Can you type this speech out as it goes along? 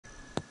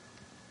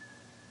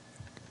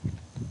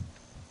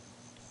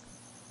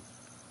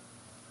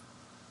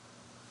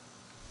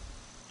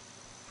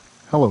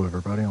Hello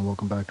everybody and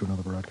welcome back to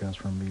another broadcast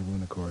from me,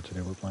 Lunicore. Today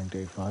we're playing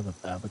Day 5 of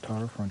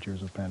Avatar,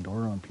 Frontiers of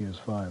Pandora on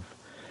PS5.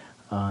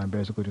 I'm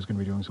basically just going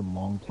to be doing some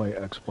long play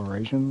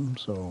exploration,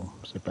 so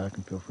sit back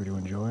and feel free to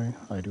enjoy.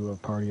 I do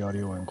have party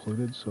audio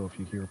included, so if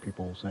you hear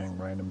people saying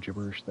random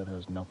gibberish that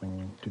has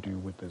nothing to do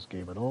with this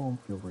game at all,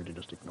 feel free to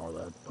just ignore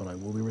that, but I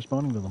will be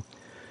responding to them.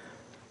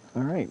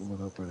 Alright,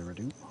 without further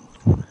ado.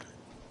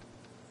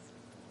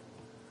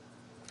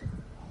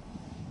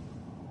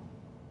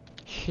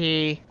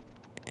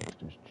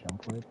 Just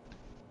jump right.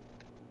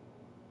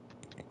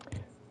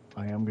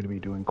 I am going to be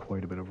doing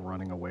quite a bit of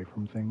running away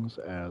from things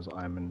as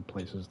I'm in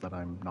places that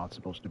I'm not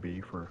supposed to be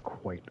for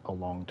quite a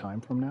long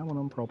time from now, and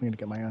I'm probably going to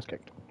get my ass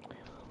kicked.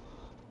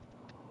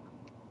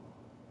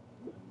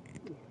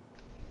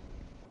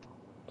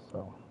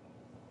 So,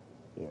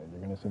 yeah, you're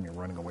going to see me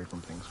running away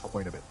from things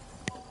quite a bit.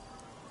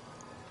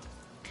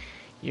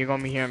 You're going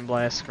to be hearing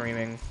Blast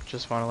screaming.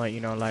 Just want to let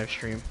you know, live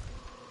stream.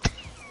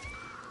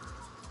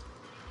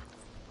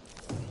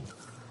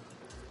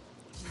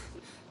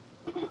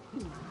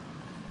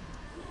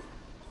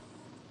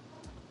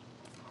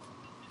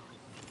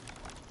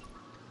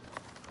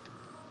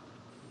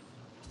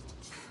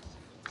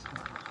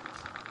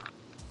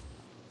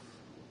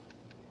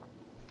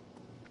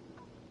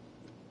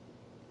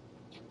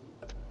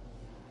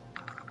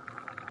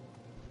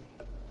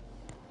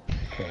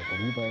 Okay, I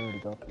believe I already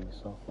got the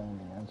soft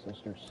landing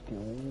ancestor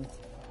skill.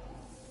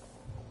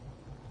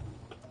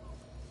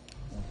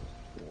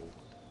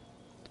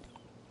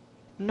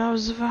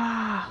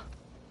 Nozva!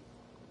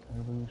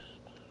 Air boost.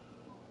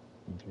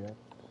 Eject.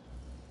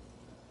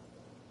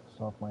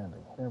 Soft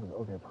landing. There we go.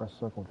 Okay, press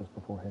circle just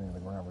before hitting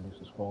the ground.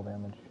 Reduces fall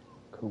damage.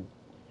 Cool.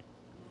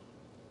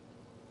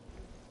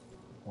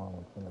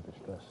 While it's in a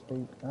distressed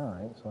state.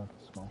 Alright, so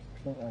that's a small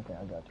thing. Okay,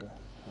 I got you.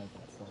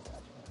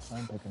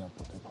 I'm picking up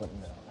what they're putting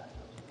down.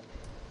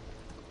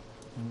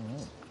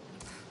 Alright.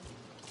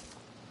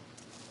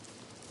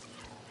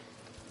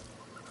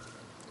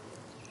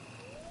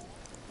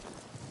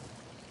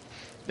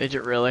 Did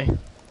it really?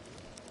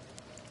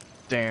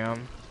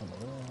 Damn.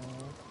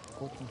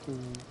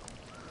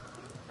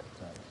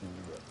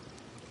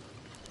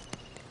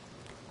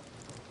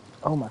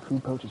 Oh, my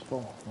food pouch is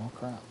full. Oh,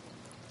 crap.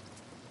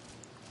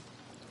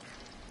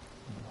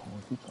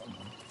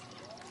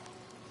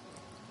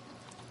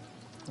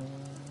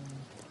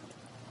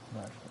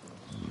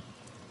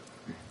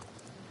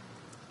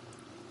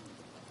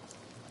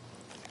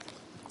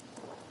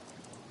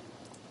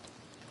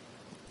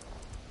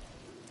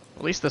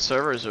 At least the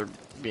servers are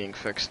being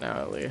fixed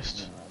now, at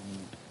least.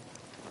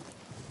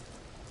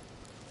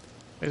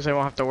 Because I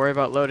won't have to worry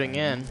about loading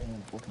in.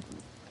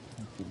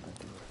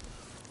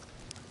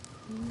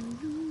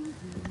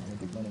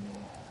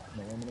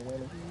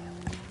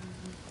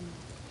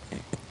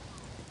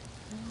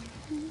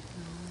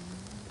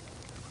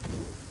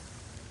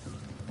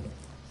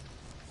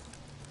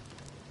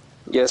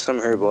 Yes, I'm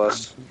here,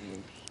 boss.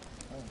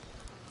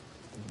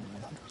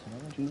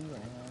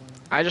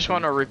 I just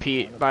want to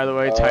repeat, by the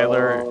way,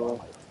 Tyler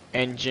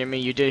and Jimmy,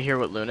 you did hear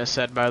what Luna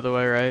said, by the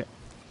way, right?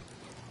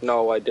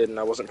 No, I didn't.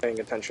 I wasn't paying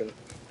attention.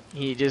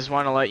 He just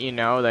want to let you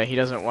know that he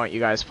doesn't want you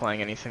guys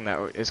playing anything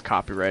that is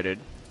copyrighted.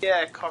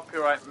 Yeah,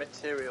 copyright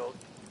material.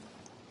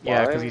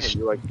 Yeah, because he's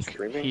like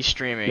streaming. He's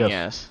streaming,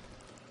 yes.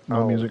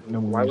 No music, no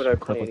why would I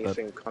music, play like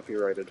anything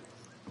copyrighted?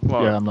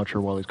 Well, yeah, I'm not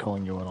sure why he's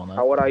calling you out on that.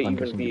 How would I I'm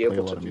even be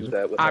able to do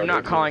that? I'm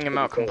not calling him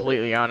out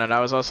completely on it. I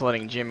was also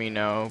letting Jimmy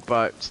know,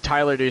 but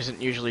Tyler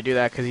doesn't usually do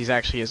that because he's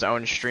actually his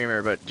own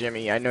streamer. But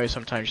Jimmy, I know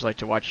sometimes you like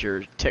to watch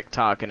your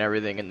TikTok and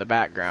everything in the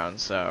background,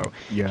 so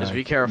yeah, just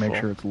be careful.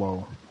 Make sure it's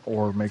low,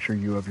 or make sure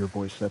you have your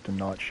voice set to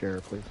not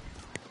share, please.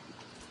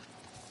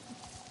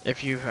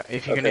 If you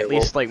can at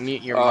least like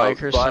mute your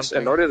mic or boss,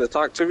 something. in order to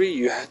talk to me,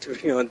 you have to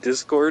be on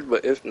Discord.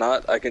 But if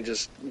not, I can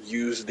just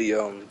use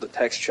the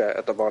text chat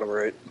at the bottom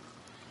right.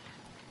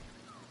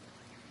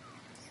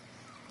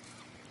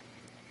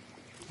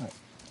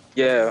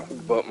 Yeah,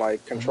 but my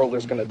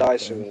controller's gonna die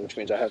soon, which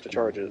means I have to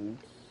charge it.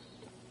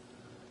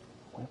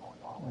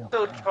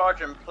 Still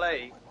charge and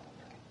play.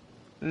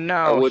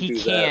 No, he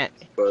can't.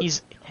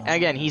 He's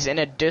in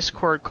a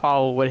Discord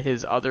call with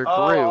his other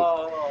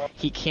group.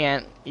 He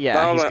can't. Yeah.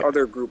 Not on my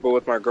other group, but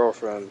with my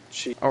girlfriend.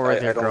 I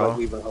don't like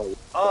leaving home.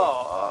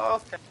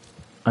 Oh, okay.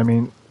 I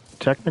mean,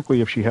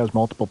 technically, if she has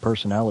multiple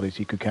personalities,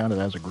 he could count it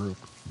as a group.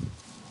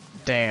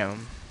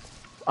 Damn.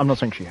 I'm not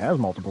saying she has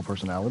multiple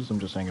personalities. I'm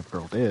just saying if a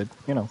girl did,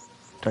 you know,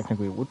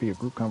 technically it would be a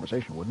group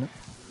conversation, wouldn't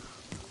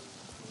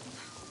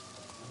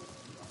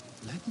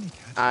it?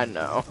 I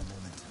know.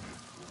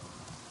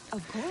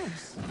 Of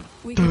course.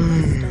 We can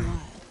rest a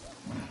while.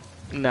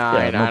 No,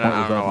 I don't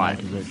know why.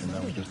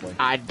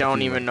 I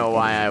don't even know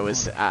why I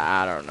was.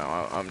 I don't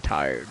know. I'm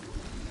tired.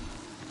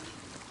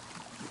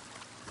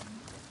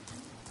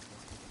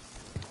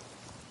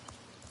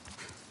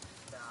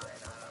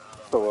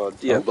 So,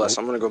 yeah, bless.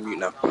 I'm gonna go mute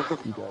now.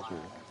 You guys are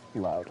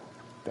loud.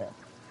 Damn.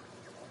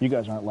 You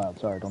guys aren't loud.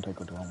 Sorry, don't take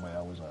it the wrong way.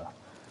 I was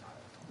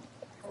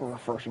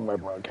refreshing my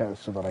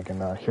broadcast so that I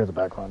can hear the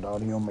background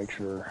audio, make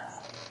sure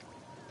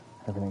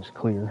everything's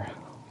clear.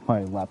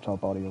 My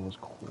laptop audio was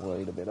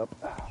quite a bit up.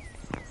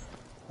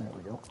 There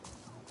we go.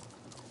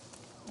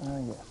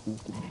 Yes,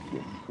 these give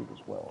me food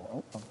as well.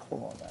 Oh, I'm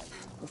full on that.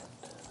 Perfect.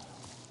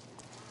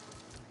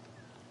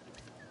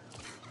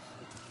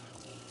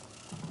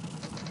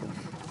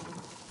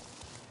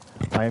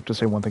 I have to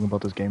say one thing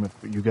about this game. If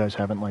you guys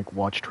haven't like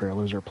watched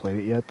trailers or played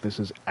it yet, this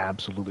is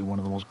absolutely one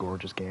of the most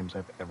gorgeous games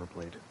I've ever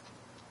played.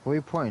 What are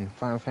you playing?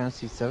 Final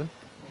Fantasy VII?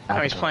 Oh,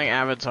 he's playing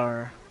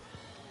Avatar,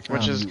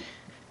 which is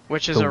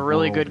the a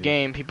really good world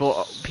game. is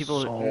People,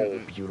 so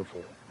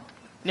beautiful.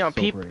 you know,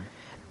 So people. pretty.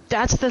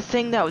 That's the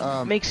thing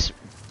that makes.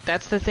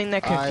 That's the thing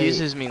that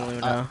confuses me,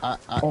 Luna.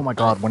 Oh my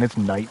god, when it's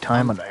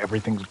nighttime and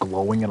everything's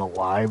glowing and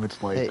alive,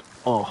 it's like, Hey,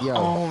 oh. yo.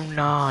 Oh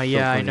nah,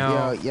 yeah, I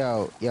know.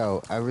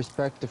 Yo, I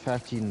respect the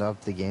fact you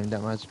love the game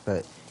that much,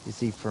 but you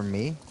see, for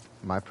me,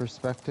 my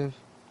perspective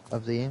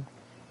of the game,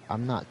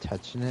 I'm not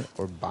touching it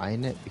or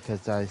buying it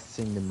because I've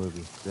seen the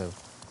movie, so...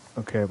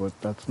 Okay, but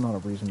that's not a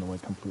reason to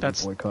like completely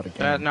boycott a game.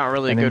 That's not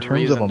really a and good in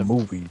terms reason of a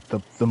movie,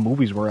 the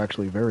movies were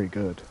actually very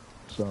good.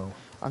 So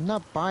I'm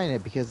not buying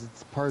it because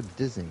it's part of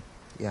Disney.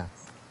 Yeah.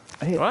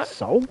 hey, What?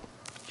 So?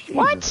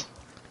 Jesus.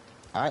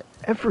 What?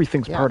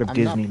 Everything's part of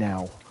Disney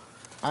now.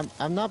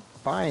 I'm not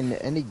buying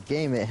any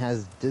game that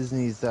has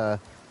Disney's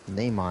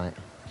name on it.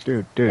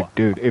 Dude,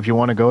 if you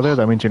want to go there,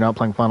 that means you're not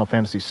playing Final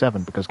Fantasy VII,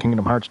 because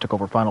Kingdom Hearts took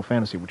over Final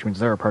Fantasy, which means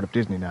they're a part of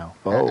Disney now.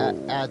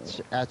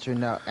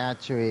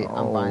 Actually,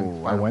 I'm buying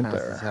I Final went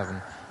Fantasy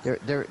VII.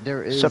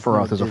 There is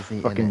Sephiroth no is a Disney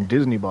fucking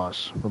Disney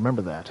boss.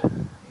 Remember that.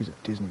 He's a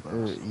Disney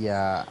boss.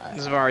 Yeah.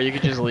 Zvar, you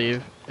could just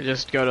leave.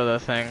 Just go to the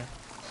thing.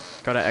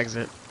 Go to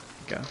exit.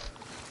 Go.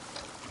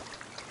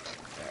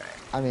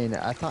 I mean,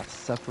 I thought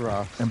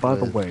Sephiroth. And by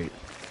the way,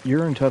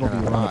 you're entitled to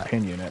your own hot.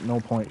 opinion. At no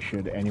point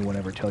should anyone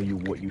ever tell you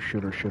what you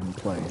should or shouldn't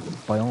play.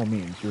 By all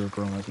means, you're a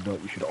grown-ass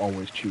adult. You should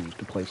always choose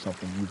to play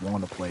something you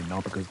want to play,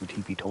 not because the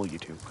TV told you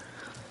to.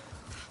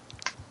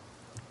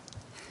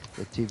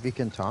 The TV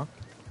can talk?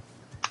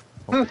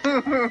 Oh,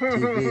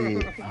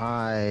 TV,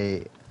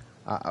 hi.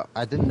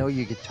 I didn't know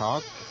you could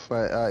talk,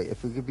 but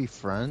if we could be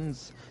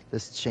friends,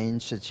 let's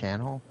change the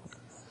channel.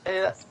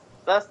 Hey,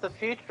 that's the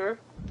future.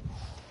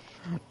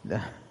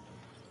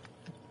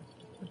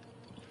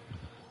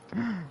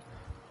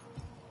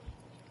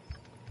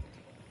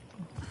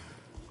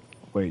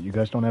 Wait, you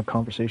guys don't have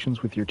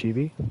conversations with your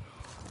TV?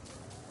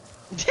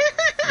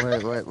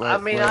 Wait. I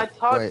mean, I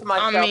talk to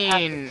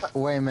myself.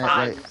 Wait a minute,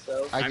 time, wait.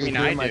 so. I can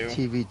I hear my do.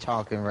 TV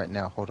talking right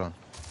now. Hold on.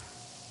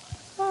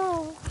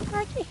 Oh,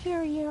 I can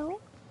hear you.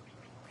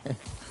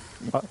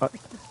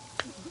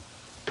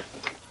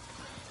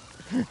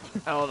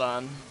 Hold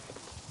on.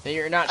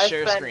 You're not I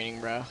share spent-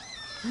 screening, bro.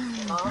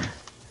 Huh?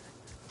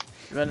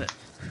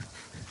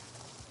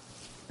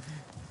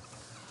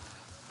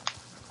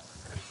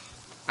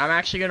 I'm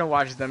actually gonna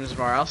watch them,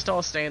 Zvar. I'll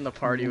still stay in the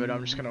party, but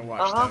I'm just gonna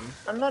watch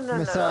them. No.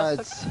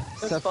 Besides,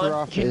 that's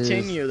Sephiroth fine. is...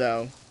 Continue,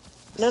 though.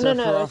 No,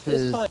 Sephiroth it's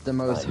is fine. the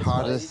most It's fine.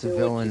 hottest You do what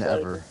villain you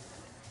gotta ever.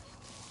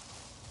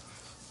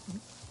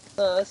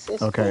 do. It's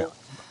Okay, cool.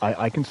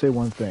 I can say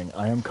one thing.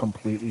 I am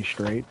completely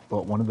straight,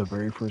 but one of the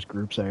very first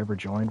groups I ever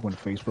joined when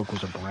Facebook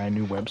was a brand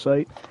new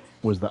website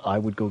was the I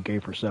Would Go Gay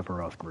for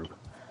Sephiroth group.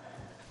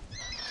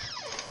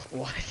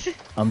 What?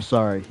 I'm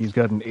sorry, he's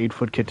got an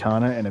 8-foot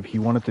katana, and if he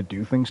wanted to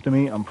do things to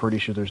me, I'm pretty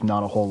sure there's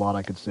not a whole lot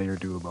I could say or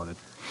do about it.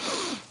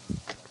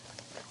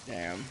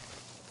 Damn.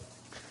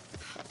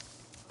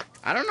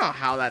 I don't know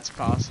how that's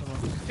possible.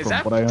 Is From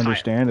that what I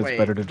understand, it's Wait,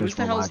 better to who's just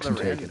the hell's relax the and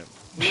take random?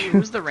 it.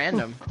 Who's the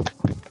random?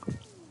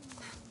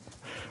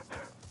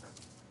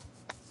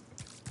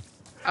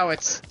 Oh,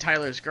 it's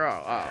Tyler's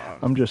girl. Oh.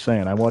 I'm just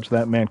saying, I watched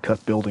that man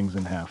cut buildings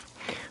in half.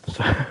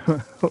 So,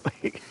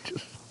 like,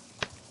 just...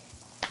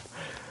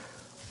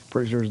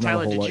 Pretty sure there's not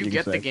Tyler, a whole did lot you you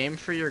get can the say. game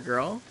for your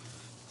girl?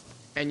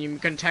 And you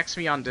can text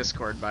me on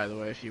Discord, by the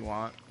way, if you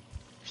want.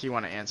 If you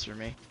want to answer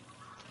me.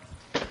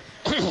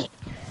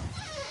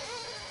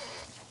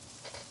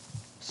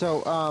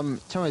 So,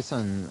 tell me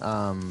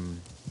something,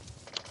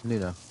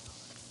 Nuno.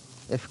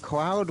 If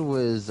Cloud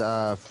was,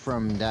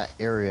 from that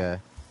area,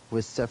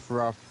 was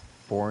Sephiroth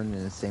born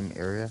in the same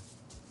area?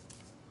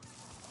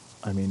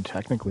 I mean,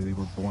 technically, they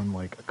were born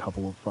like a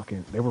couple of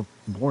fucking... They were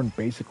born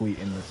basically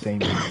in the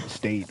same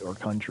state or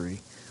country.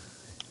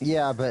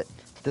 Yeah, but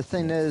the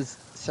thing is,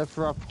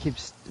 Sephiroth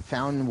keeps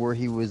found where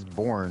he was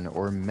born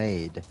or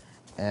made,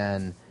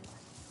 and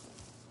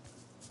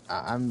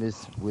I'm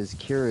just was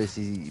curious.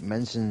 He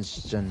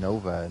mentions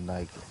Genova, and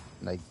like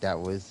that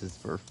was his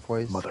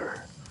birthplace.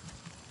 Mother.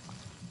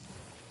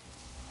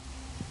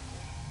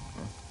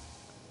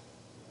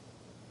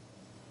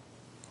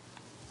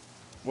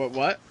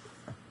 What?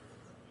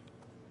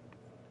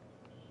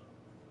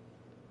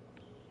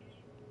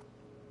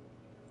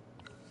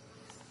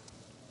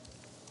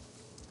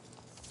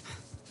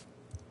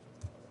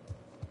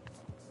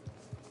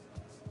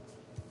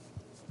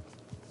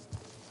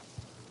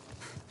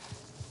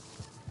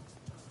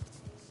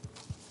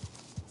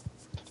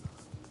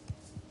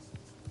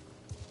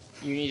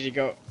 You need to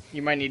go.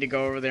 You might need to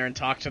go over there and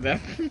talk to them.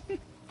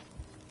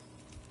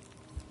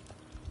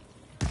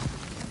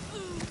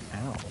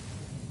 Ow.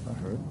 That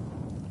hurt.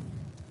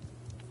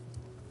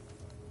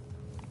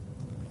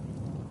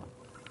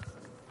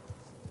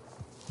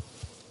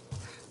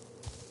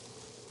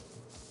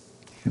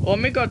 Well, let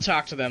me go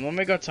talk to them. Let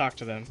me go talk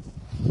to them.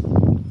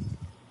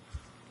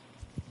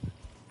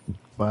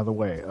 By the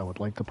way, I would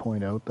like to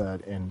point out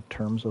that in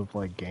terms of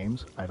like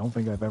games, I don't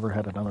think I've ever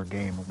had another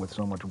game with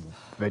so much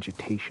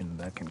vegetation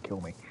that can kill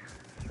me.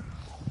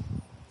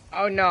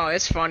 Oh no,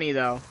 it's funny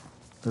though.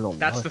 There's a lot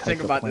That's of the types thing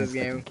of about plants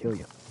this that game. can kill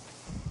you.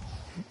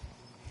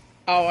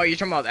 Oh, you're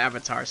talking about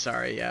Avatar,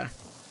 sorry, yeah.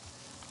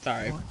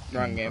 Sorry, What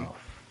wrong game. the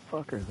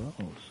fuck are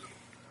those?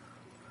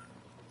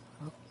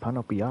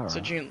 Panopiara.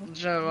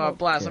 So,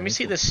 Blast, let me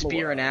see the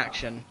spear in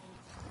action.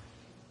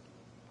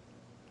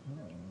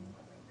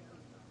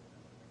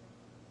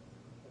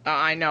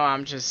 I know, I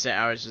was just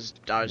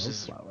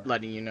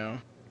letting you know.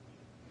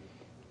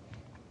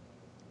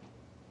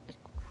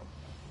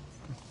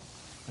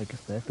 I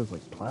guess they act as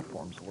like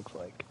platforms, it looks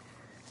like.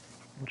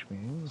 Which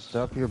means...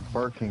 Stop your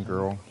barking,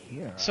 girl.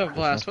 Yeah. So,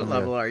 Blast, what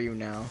level are you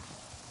now?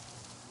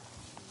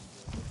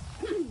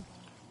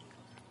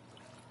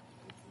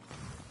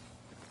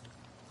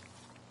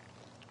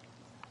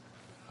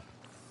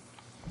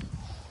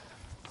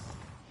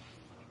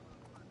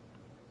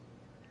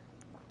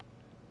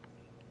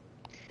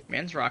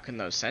 Man's rocking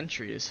those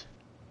sentries.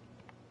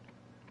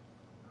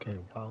 Okay,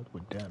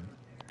 Wildwood Den.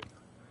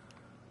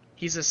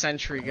 He's a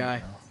sentry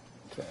guy.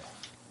 Okay.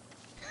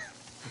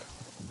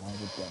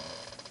 Wildwood Den.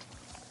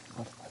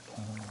 What? I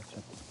can't remember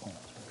check the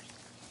plants first.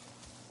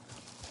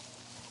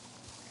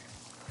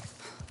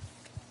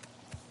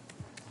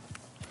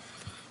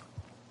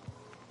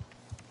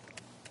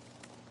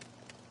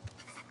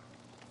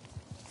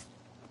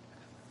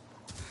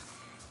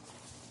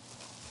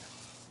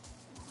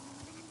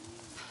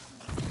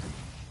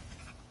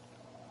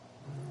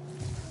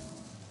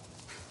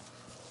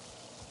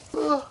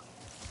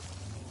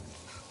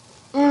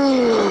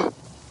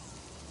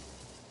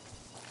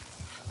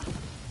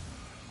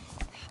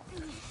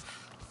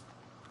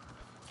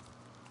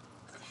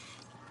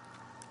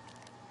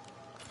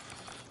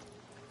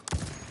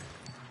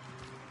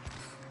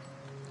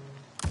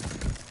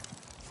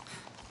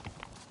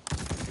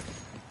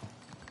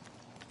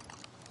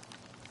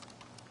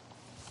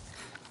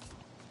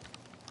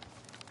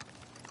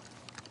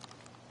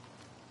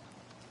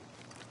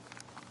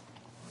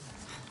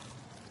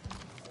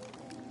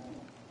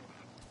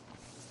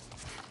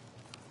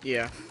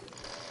 Yeah.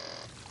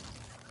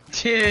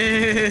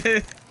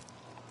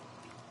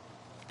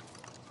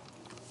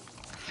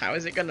 How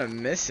is it gonna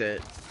miss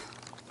it?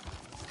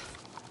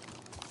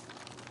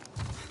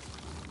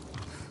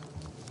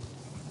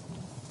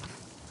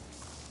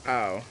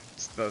 Oh,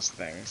 it's those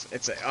things.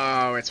 It's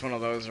one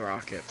of those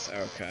rockets.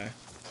 Okay.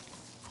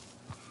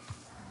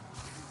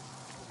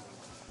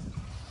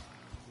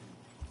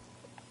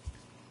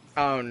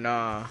 Oh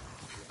nah.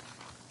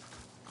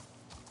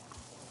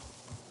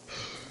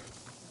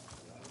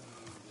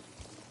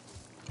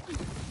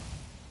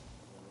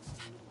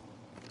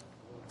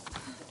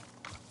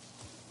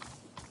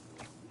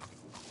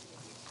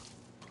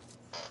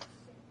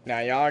 Now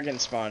y'all are getting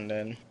spawned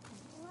in.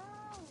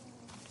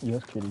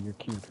 Yes, kitty, you're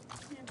cute.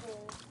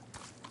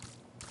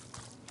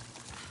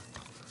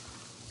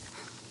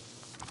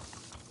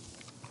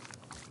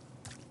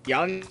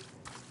 Y'all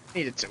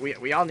need to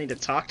we all need to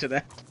talk to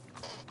them.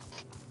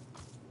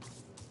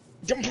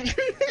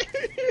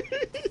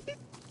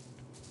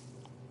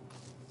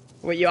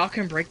 Wait, y'all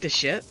can break the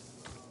ship?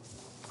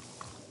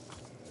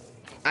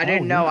 I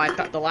didn't know. I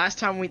thought the last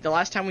time we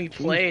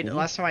played, the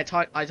last time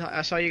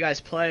I saw you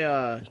guys play.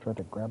 Just tried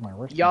to grab my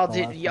wrist.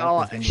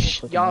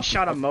 Y'all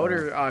shot a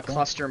motor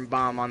cluster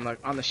bomb on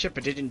the ship,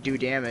 but it didn't do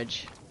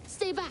damage.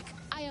 Stay back.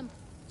 I am.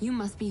 You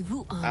must be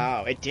Ru'an.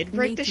 Oh, it did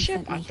break the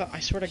ship? I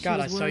swear to God,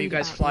 I saw you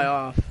guys fly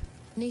off.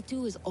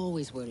 Natu is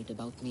always worried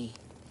about me.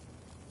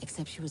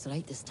 Except she was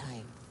right this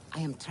time. I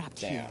am trapped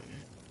here.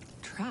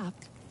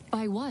 Trapped?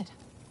 By what?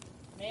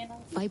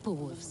 Viper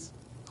wolves.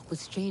 With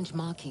strange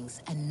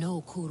markings and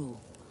no kuru.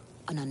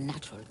 An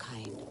unnatural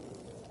kind.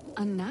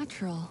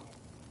 Unnatural?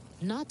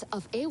 Not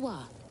of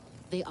Ewa.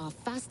 They are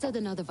faster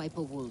than other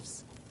viper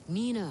wolves.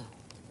 Meaner.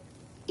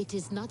 It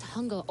is not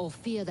hunger or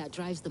fear that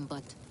drives them,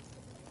 but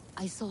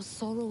I saw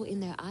sorrow in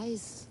their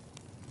eyes.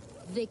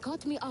 They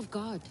caught me off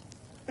guard.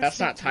 That's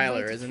not Shot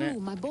Tyler, right isn't it?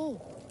 through my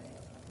bow.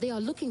 They are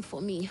looking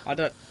for me.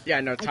 Yeah,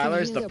 no,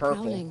 Tyler's hear the their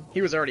purple. prowling.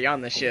 He was already on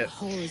the The ship.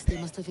 horrors they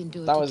must have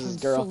endured That to was his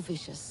turn girl. so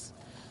vicious.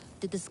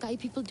 Did the sky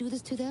people do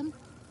this to them?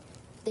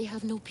 They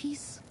have no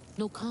peace,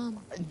 no calm,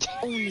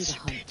 only the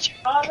hunt.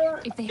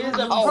 Father If they is have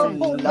a no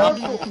purple sense, nurple.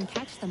 maybe we can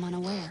catch them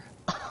unaware.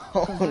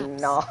 Oh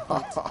Perhaps, no.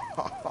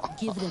 but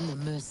give them the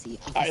mercy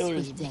of a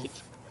Tyler's swift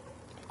death.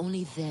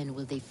 Only then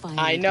will they finally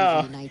I be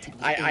know. reunited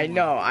with I Ewa.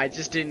 know. I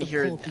just didn't The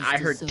hear. Porkies I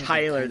heard deserve that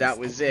Tyler. kindness That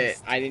was at it.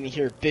 least. I didn't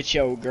hear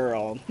bitcho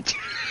girl.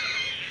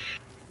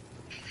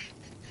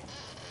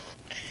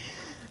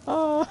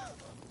 Oh.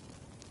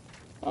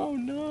 Oh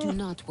no. Do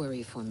not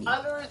worry for me.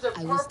 Father is a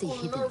I will stay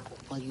purple hidden nurple.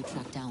 while you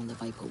track down the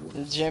Viper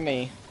wolves.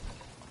 Jimmy,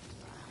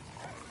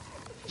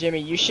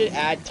 you should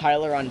add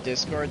Tyler on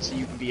Discord so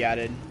you can be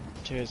added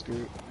to his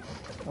group.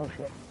 Oh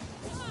shit.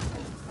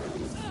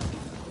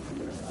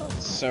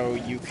 So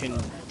you can,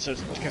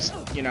 because,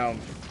 you know,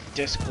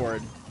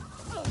 Discord.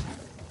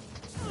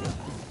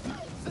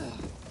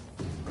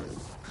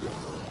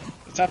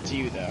 up to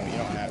you though. You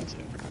don't have to.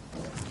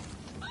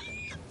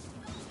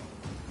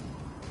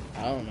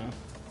 I don't know.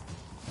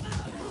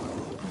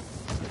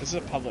 This is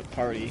a public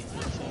party.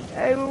 So.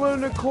 Hey,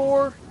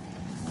 Lunacore.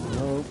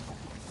 Nope.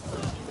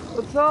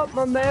 What's up,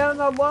 my man?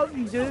 I love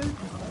you, dude.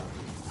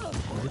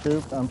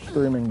 YouTube, I'm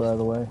streaming, by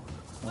the way.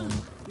 You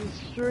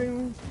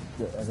streaming?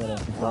 Yeah, I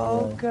gotta.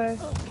 Oh, okay.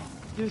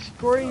 You're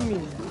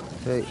screaming.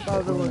 Hey,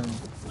 by the way.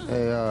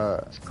 Hey,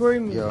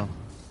 Screaming. yo.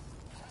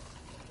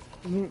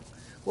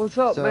 What's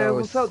up, So man?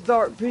 What's up,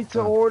 Dark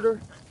Pizza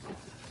Order?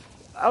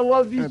 I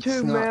love you it's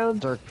too, not man.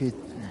 Dark Pizza.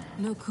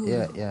 No cool.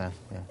 Yeah.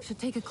 Should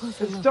take a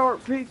closer It's look.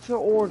 Dark Pizza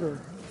Order.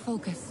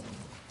 Focus.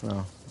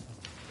 No.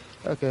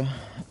 Okay.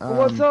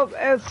 What's up,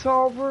 Ed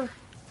Solver?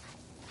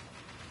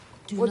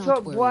 Do What's not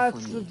up, worry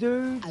Blast for the me.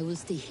 Dude? I will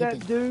stay That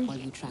hidden dude? while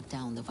you track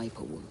down the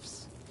Viper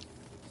Wolves.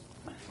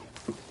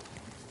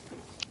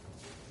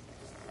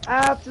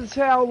 I have to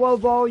say I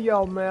love all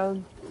y'all,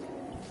 man.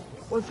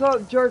 What's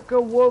up,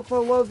 Jerko Wolf? I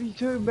love you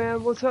too,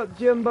 man. What's up,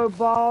 Jimbo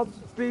Bob?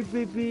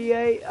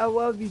 BBB8, I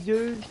love you,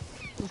 dude.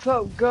 What's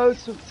up,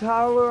 Ghost of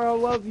Tyler? I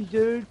love you,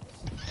 dude.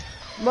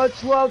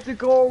 Much love to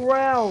go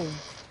around.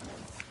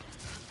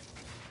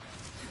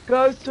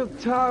 Ghost of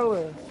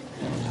Tyler.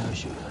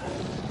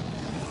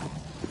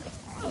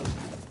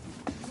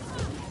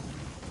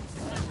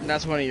 And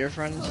that's one of your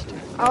friends?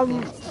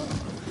 I'm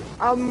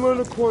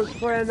Lunacore's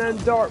friend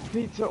and Dark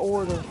Pizza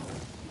Order.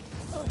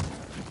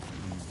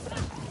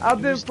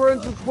 I've been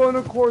friends with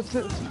Lunacore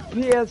since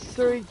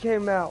PS3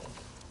 came out.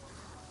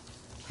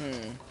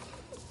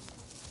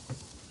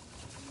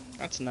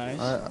 That's nice.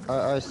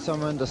 I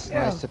summoned a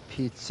slice of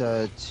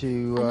pizza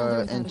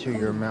to enter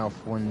your mouth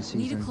one season.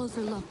 Need a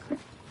closer look.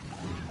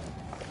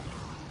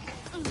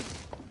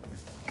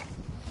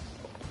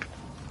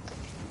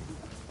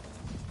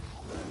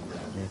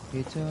 Make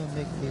pizza,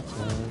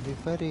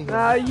 everybody.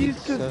 I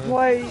used to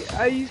play,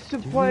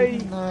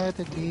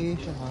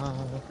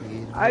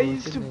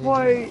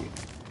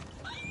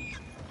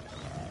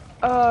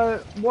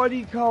 what do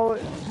you call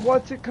it?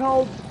 What's it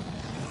called?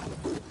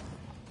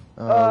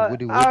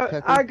 Woody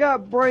Woodpecker? I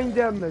got brain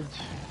damage.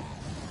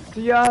 So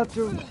you have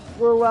to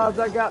realize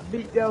I got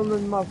beat down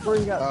and my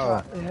friend got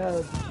shot in the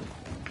head.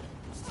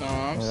 Oh,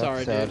 I'm Oh,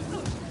 sorry, sad. dude.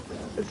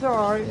 It's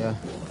alright. Yeah.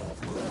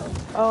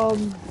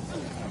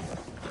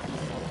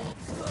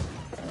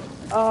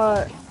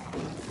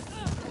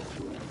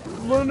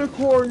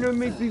 Lunacore knew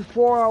me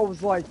before I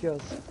was like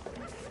this.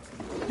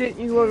 Didn't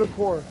you,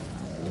 Lunacore?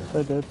 Yes,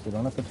 I did. You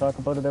don't have to talk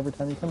about it every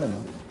time you come in.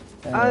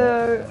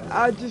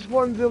 I just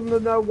wanted them to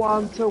know why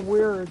I'm so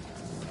weird.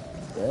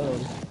 Yeah.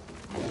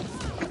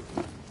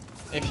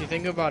 If you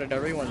think about it,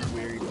 everyone's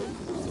weird.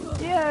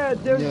 Yeah,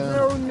 there's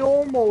no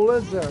normal,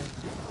 is there?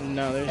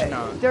 No, there's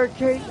not. There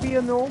can't be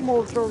a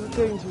normal if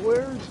everything's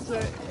weird,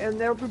 and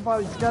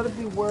everybody's got to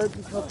be weird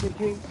because they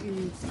can't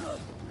be.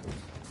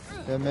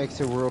 That makes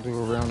the world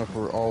go around if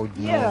we're all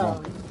normal.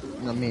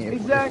 Yeah. I mean,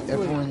 Exactly.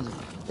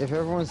 if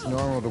everyone's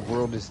normal, the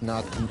world is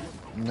not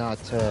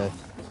the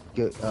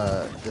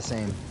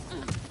same.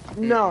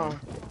 No.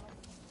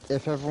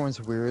 If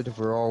everyone's weird,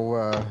 we're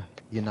all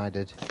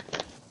united.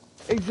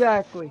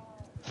 Exactly.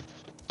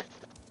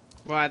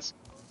 Well, that's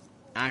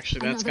Another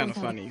kind of without-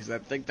 funny because I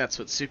think that's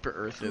what Super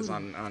Earth is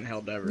on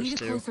Helldivers Need a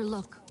too. closer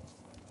look.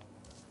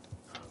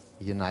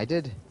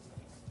 United?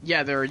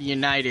 Yeah, they're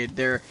united.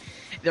 They're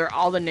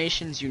all the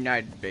nations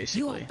united, You are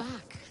basically.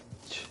 back.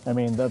 I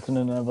mean, that's an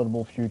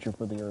inevitable future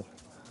for the Earth.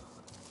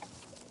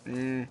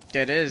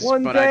 It is,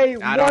 One but day,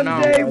 I don't know.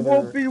 one day Either-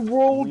 we'll be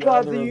ruled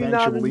by the Either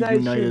United eventually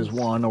unite as Nations.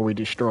 one, or we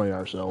destroy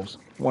ourselves.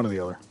 One or the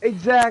other.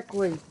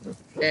 Exactly.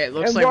 It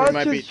looks And like we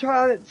might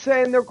Russia's be.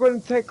 saying they're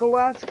going to take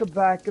Alaska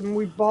back, and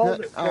we bought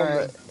it from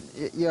them.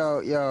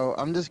 Yo,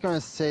 I'm just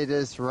gonna say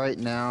this right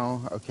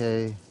now,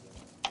 okay?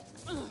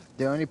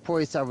 The only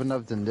place I would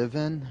love to live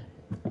in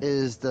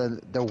is the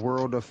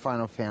world of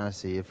Final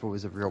Fantasy. If it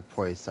was a real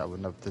place, I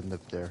would love to live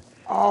there.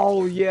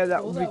 Oh yeah,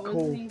 that would be That was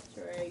cool. an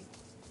Easter egg.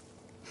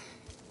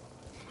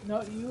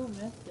 No, you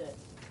missed it.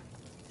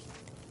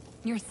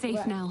 You're safe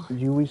What? now.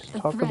 You The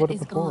talked threat about it is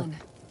before. gone.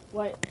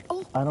 What?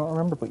 I don't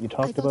remember, but you I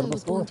talked thought about I it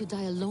was before. going to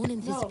die alone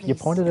in this No. place. You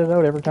pointed it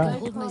out every I time.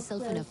 hold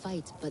myself in a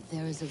fight, but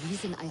there is a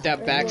reason I That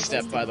have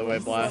backstep, by the way,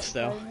 Blast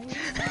though.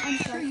 I'm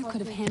sure you could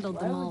have handled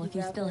them all if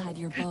you still had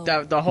your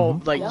bow. The whole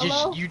like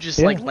Yellow? you just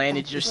Yeah. like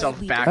landed yourself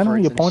I know,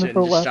 backwards you and pointed shit for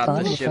and it just last shot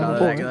time, the and shit the out of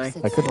time that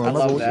before. guy. I couldn't I remember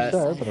love what you that. said,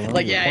 but I remember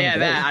Like you yeah, pointed it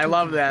that. out. I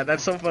love that.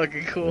 That's so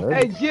fucking cool. Yeah.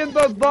 Hey,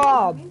 Jimbo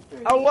Bob,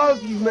 I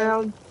love you,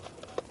 man.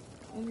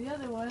 And the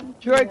other one.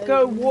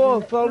 Draco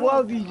Wolf, I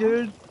love you,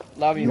 dude.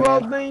 Love you, You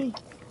love man. me?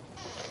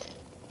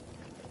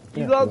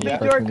 Yeah, You love yeah. me,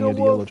 Freshman Draco year, the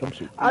yellow Wolf?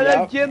 jumpsuit. I know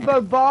Yep.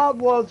 Jimbo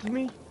Bob loves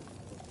me.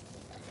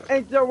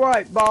 Ain't that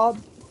right, Bob?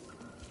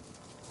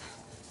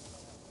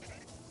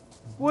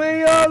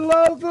 We are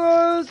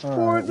lovers for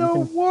Alright, the you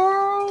can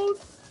world.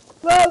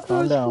 calm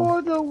Lovers down.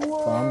 for the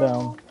world. Calm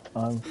down.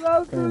 I'm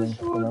Lovers streaming,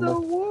 for remember? the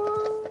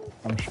world.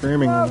 I'm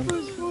streaming, woman.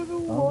 Lovers for the I'm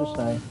just world.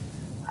 saying.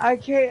 I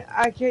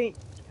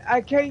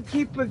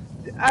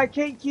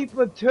can't keep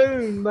a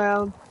tune,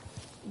 man.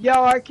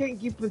 Yo, I can't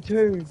keep a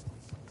tune.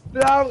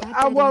 But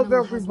I love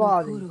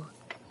everybody. No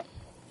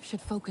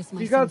should focus my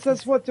Because senses.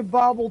 that's what the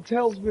Bible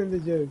tells me to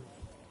do.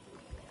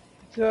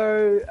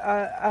 So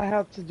I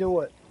have to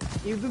do it.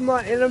 Even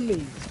my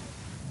enemies.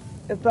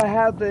 If I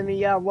have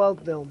any, I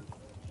love them.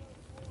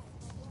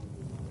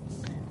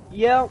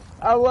 Yep,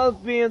 I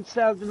love being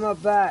stabbed in my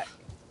back.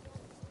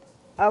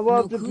 I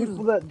love the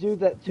people that do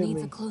that to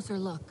Needs me. a closer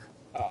look.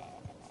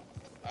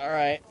 All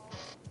right.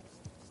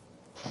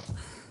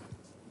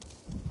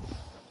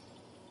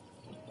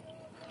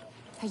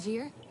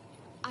 Hajir,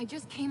 I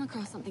just came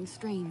across something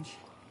strange.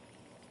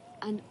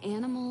 An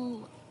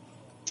animal,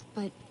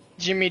 but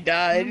Jimmy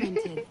died.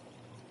 fermented.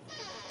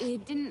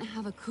 It didn't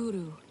have a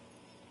kudu.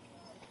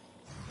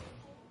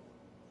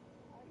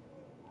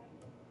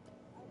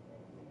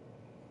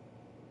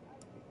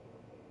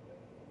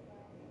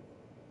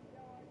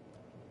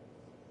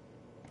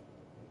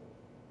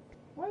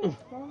 Why is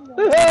phone down?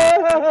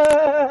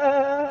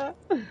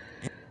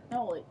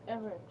 No, like,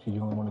 ever. She's the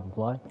only one who can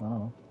fly? I don't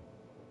know.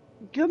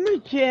 Come here,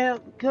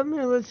 champ. Come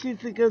here, let's see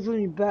if it goes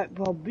on your back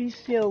paw. Be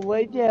still,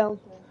 lay down.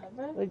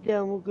 Lay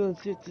down, we're gonna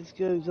see if this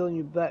goes on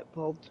your back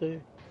paw too.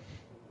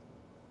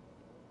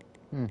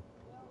 Hmm.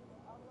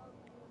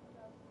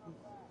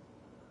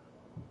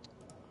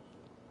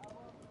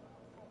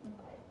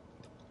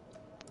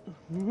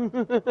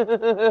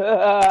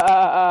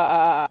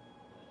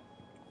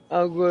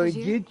 I'm gonna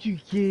get you,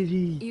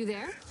 kitty. You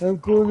there? I'm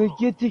gonna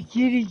get the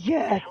kitty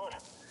cat. Sure.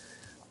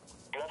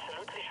 You're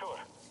absolutely sure.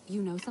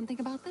 You know something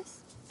about this?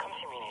 Come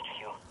see me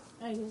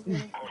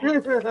in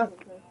HQ.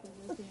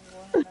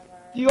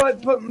 Do you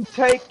like putting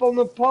tape on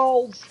the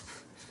poles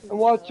and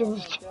watch them?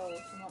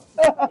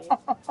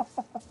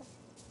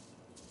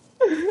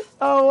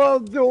 I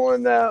love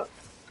doing that.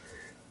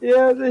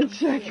 Yeah, they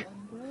check.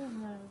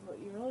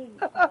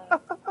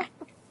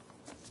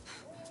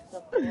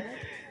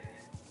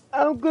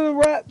 I'm gonna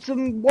wrap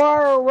some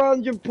wire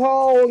around your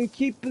paw and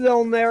keep it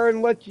on there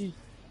and let you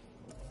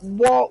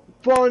walk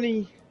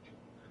funny.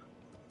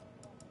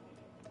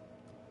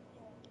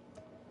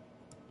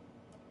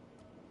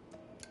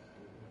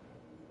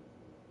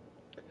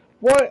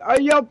 What are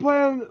y'all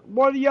playing?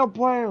 What are y'all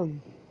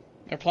playing?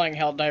 They're playing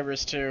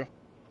Helldivers 2.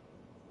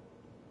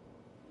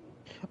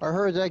 I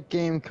heard that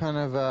game kind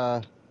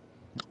of,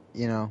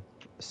 you know,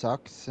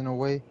 sucks in a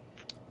way.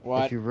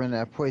 What? If you run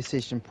at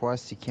PlayStation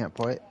Plus, you can't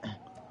play it.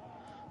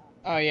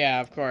 Oh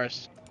yeah, of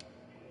course.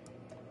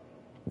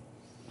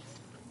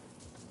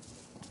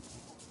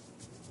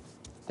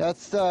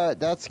 That's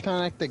kind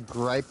of like the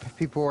gripe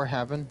people are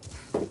having.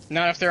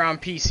 Not if they're on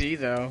PC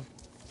though.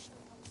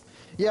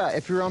 Yeah,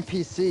 if you're on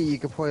PC, you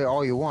can play it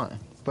all you want.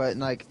 But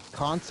like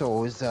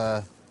consoles,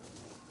 are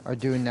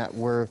doing that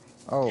where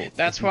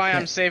That's why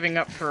I'm saving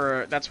up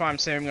for. That's why I'm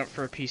saving up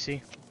for a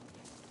PC.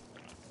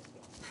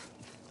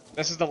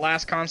 This is the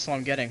last console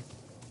I'm getting.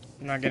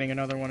 I'm not getting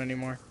another one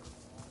anymore.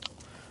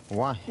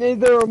 Why?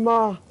 Neither am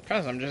I.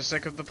 Cause I'm just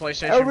sick of the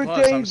PlayStation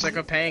Plus. I'm sick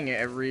of paying it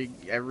every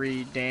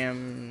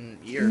damn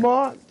year.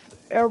 Month,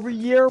 every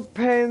year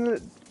paying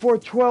it for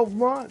 12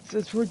 months.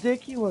 It's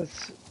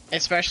ridiculous.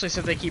 Especially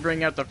since they keep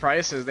bringing up the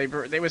prices. They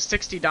was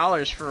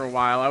 $60 for a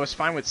while. I was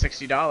fine with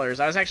 $60.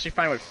 I was actually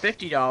fine with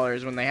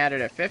 $50 when they had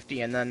it at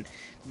 $50, and then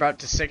brought it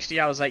to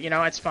 $60. I was like, you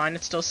know, it's fine.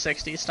 It's still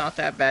 $60. It's not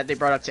that bad. They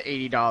brought it up to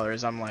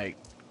 $80. I'm like,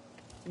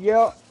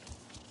 yeah.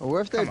 What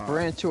if they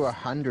bring it to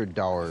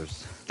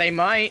 $100? They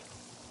might.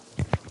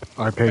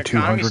 I pay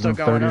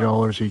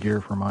 $230 a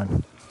year for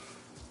mine.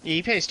 Yeah,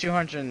 he pays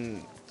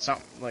 $200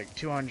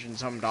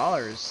 something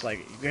dollars, like,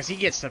 because he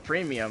gets the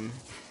premium.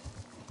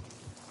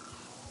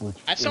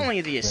 That's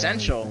only the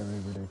essential.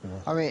 Very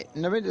I mean,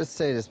 let me just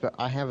say this, but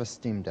I have a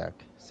Steam Deck,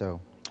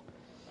 so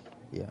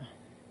yeah.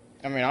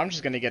 I mean, I'm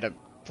just gonna get a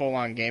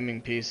full-on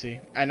gaming PC.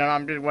 And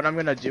then what I'm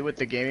gonna do with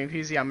the gaming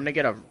PC, I'm gonna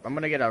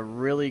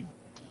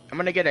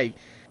get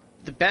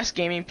the best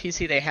gaming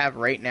PC they have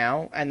right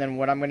now, and then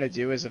what I'm gonna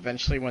do is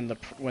eventually when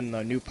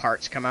the new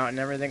parts come out and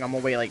everything, I'm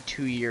gonna wait like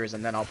 2 years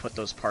and then I'll put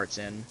those parts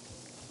in.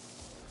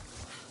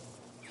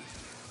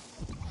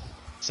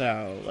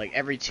 So like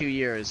every 2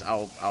 years,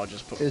 I'll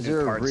just put new parts in. Is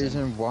there a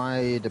reason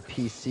why the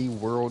PC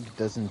world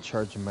doesn't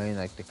charge money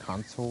like the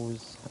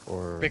consoles,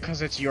 or?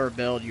 Because it's your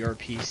build, your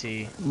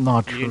PC.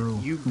 Not true.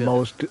 You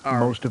build,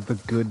 most of the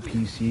good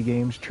PC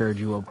games charge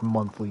you a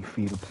monthly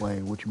fee to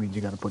play, which means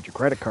you got to put your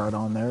credit card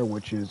on there,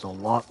 which is a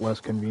lot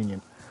less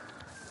convenient.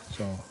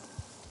 So,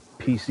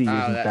 PC isn't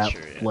that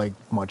true, yeah. like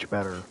much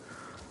better.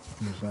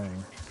 I'm just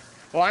saying.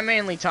 Well, I'm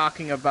mainly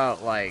talking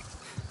about like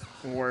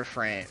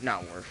Warframe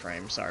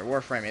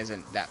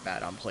isn't that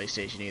bad on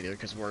PlayStation either,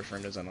 because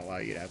Warframe doesn't allow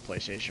you to have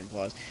PlayStation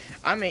Plus.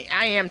 I mean,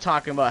 I am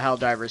talking about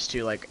Helldivers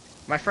 2. Like,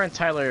 my friend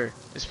Tyler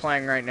is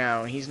playing right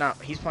now. He's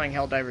playing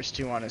Helldivers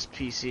 2 on his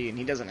PC, and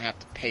he doesn't have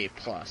to pay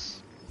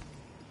Plus.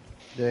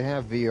 They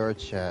have VR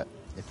chat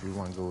if you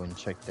want to go and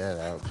check that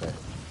out, but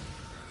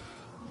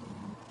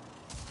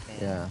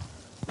yeah.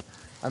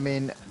 I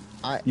mean,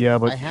 Yeah,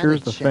 but I had a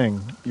here's the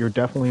chance. thing. You're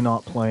definitely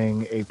not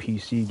playing a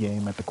PC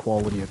game at the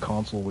quality a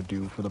console would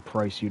do for the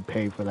price you'd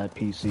pay for that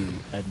PC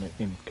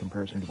in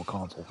comparison to a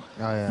console.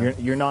 Oh yeah.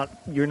 You're not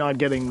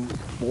getting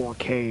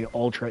 4K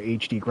Ultra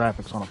HD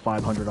graphics on a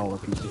 $500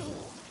 PC,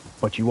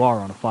 but you are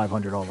on a $500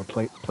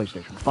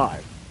 PlayStation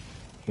 5.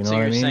 You know So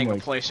what I you're mean? saying a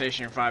Like,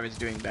 PlayStation 5 is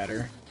doing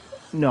better?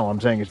 no, I'm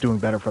saying it's doing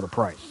better for the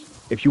price.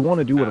 If you want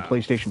to do what a Oh.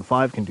 PlayStation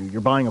 5 can do,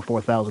 you're buying a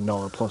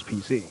 $4,000 plus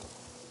PC.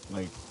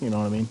 Like, you know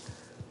what I mean?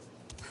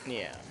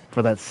 Yeah.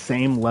 For that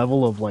same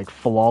level of like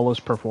flawless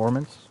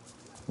performance,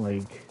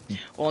 like.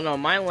 Well, no,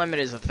 my limit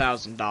is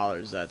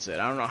 $1,000. That's it.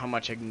 I don't know how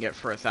much I can get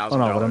for Oh no,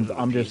 but $1,000 of a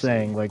I'm just PC.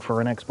 saying, like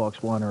for an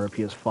Xbox One or a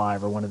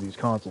PS5 or one of these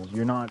consoles,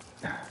 you're not.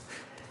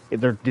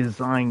 They're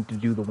designed to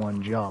do the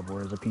one job,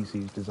 whereas a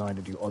PC is designed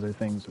to do other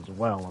things as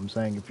well. I'm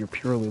saying if you're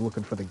purely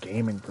looking for the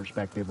gaming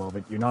perspective of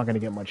it, you're not going to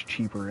get much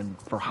cheaper and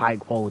for high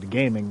quality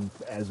gaming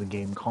as a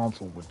game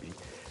console would be.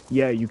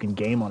 Yeah, you can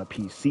game on a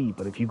PC,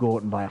 but if you go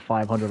out and buy a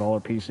 $500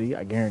 PC,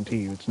 I guarantee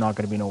you it's not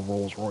going to be no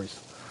Rolls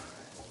Royce.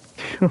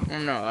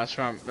 No, that's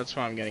why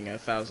I'm getting a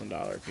 $1,000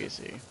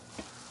 PC.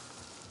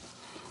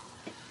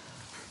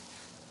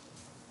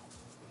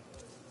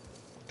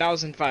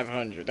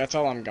 $1,500. That's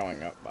all I'm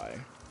going up by.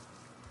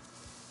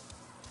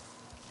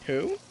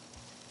 Who?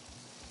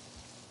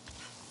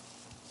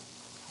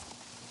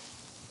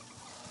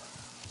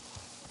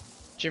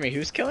 Jimmy,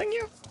 who's killing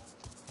you?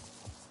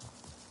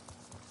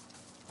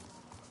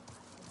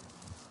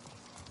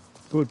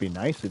 It would be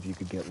nice if you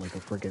could get like a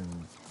freaking,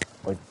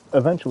 like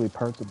eventually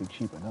parts would be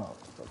cheap enough.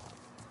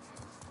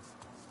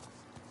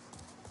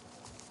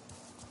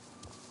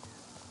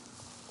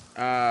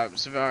 But...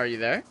 Savannah, are you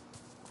there?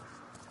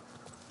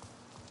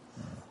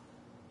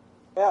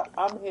 Yeah,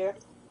 I'm here.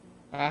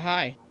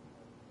 Hi.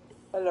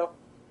 Hello.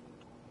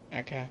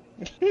 Okay.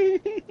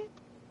 If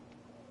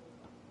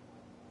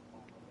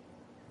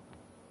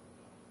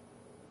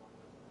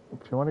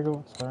you want to go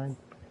outside,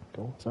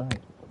 go outside.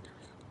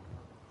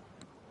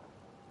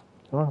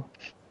 Come on.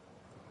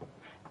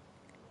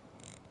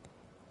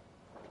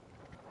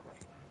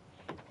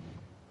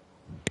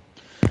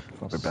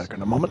 I'll be back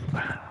in a moment.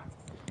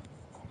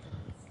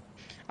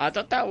 I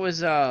thought that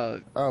was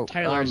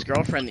Tyler's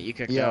girlfriend that you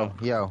kicked out.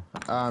 You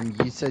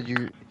said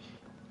you.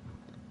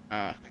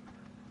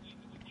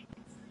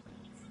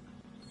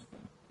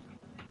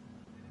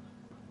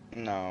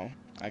 No,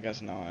 I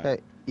guess not. Hey,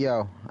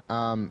 you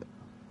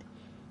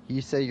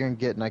say you're gonna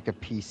get like a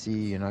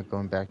PC. You're not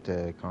going back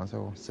to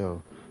console,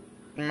 so.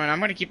 I mean, I'm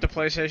gonna keep the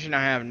PlayStation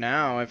I have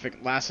now. If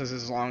it lasts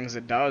as long as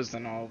it does,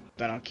 then I'll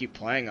keep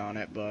playing on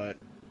it. But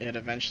it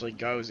eventually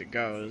goes. It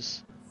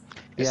goes.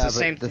 It's yeah, the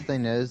same the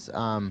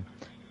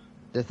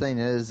thing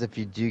is, if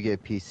you do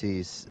get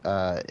PCs,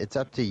 it's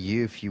up to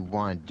you if you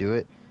want to do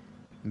it.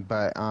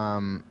 But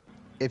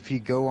if you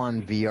go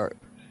on VR,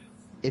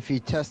 if you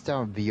test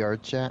out VR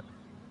chat,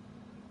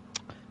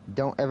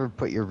 don't ever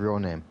put your real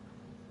name.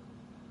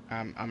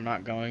 I'm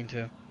not going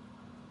to.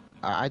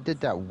 I did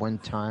that one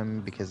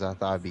time because I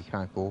thought it'd be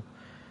kind of cool,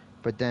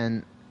 but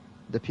then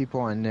the people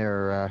on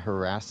there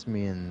harassed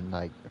me and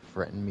like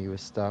threatened me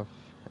with stuff,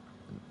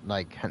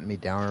 like hunt me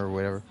down or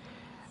whatever.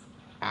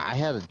 I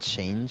had to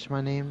change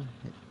my name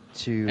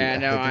to a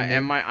hidden name.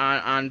 Am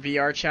I on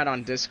VR chat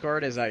on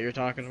Discord? Is that what you're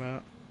talking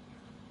about?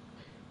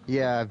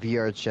 Yeah,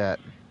 VR chat.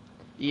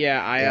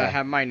 Yeah, I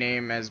have my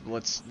name as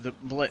Blitz.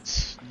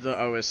 The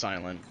O is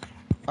silent.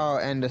 Oh,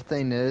 and the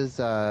thing is,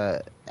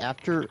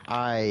 after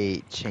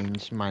I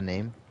changed my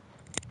name,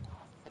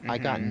 I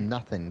got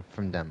nothing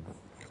from them.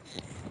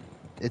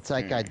 It's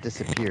like I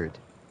disappeared.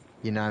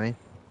 You know what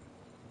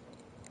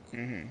I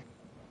mean?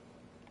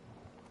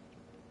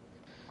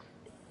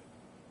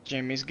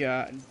 Jimmy's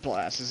got...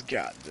 Blast has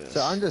got this.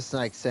 So I'm just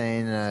like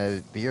saying,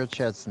 VR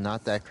chat's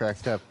not that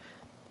cracked up.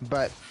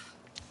 But,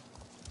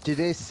 do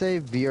they say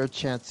VR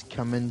chat's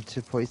coming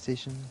to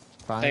PlayStation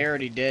 5? They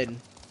already did.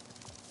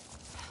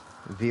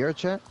 VR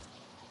chat?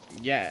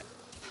 Yeah.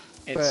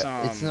 But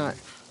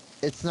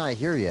it's not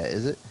here yet,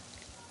 is it?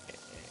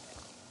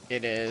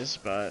 It is,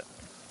 but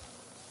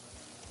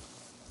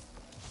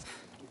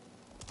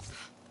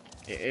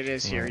it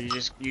is here.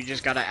 Right. You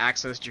just gotta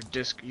access your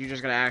disc. You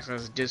just gotta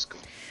access disc.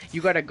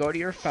 You gotta go to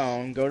your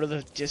phone, go to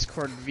the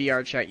Discord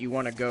VR chat you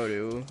want to go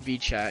to,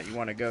 VChat you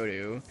want to go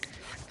to,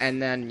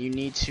 and then you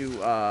need to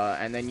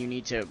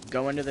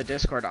go into the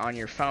Discord on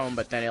your phone.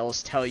 But then it'll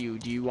tell you,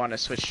 do you want to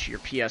switch to your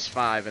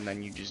PS5, and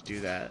then you just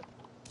do that.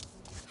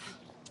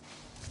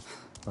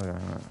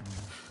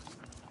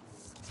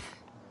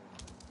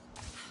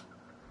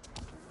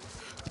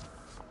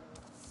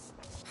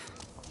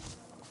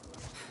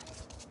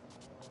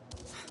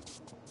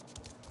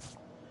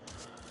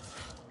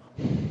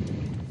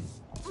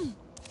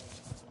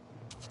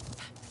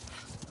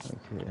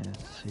 Okay,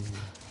 let's see.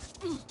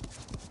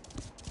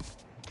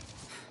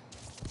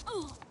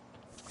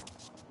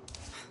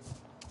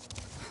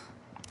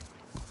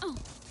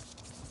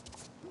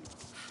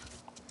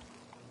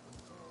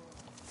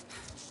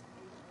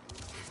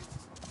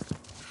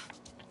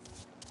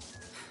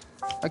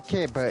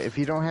 Okay, but if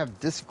you don't have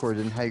Discord,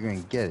 then how are you gonna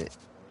get it?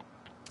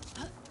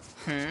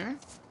 Hmm?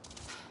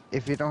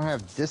 If you don't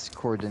have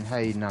Discord, then how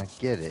you not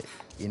get it?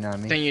 You know what I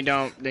mean? Then you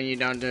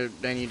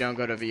don't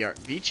go to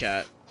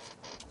VChat.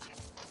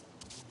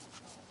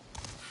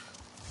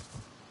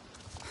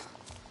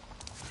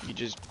 You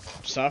just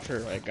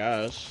suffer, I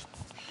guess.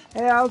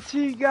 Hey, I'll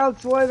see you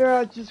guys later.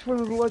 I just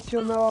wanted to let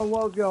you know I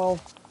love y'all.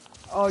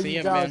 All See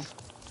you ya, man. guys.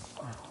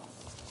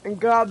 And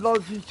God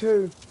loves you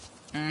too.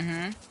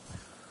 Mm-hmm.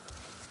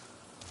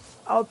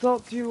 I'll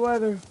talk to you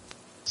later.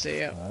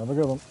 See ya. Have a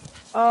good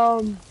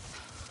one.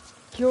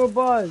 Killer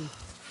Bud.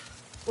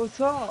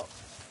 What's up?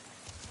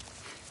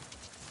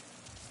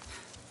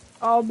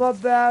 Oh, my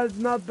bad.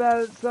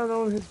 It's not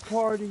on his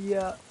party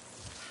yet.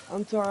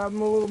 I'm sorry,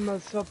 I'm a little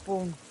messed up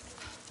on.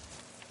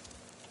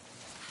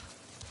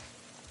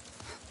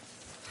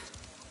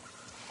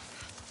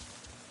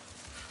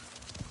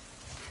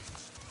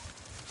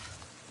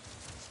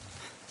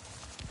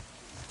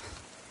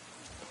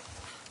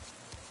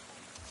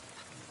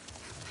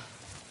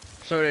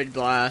 So did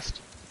Blast.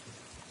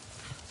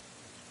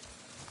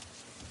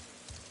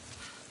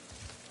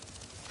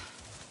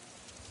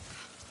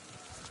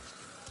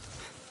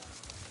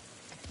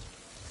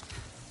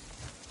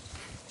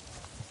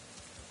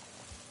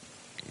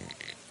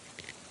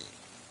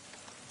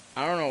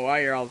 I don't know why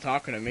you're all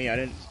talking to me. I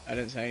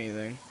didn't say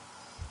anything.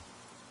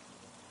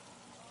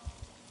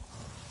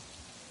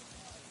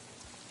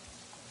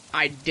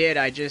 I did.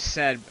 I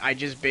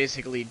just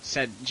basically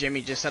said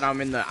Jimmy just said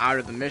I'm in the out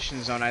of the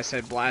mission zone. I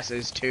said Blast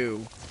is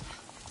too.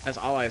 That's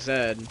all I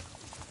said.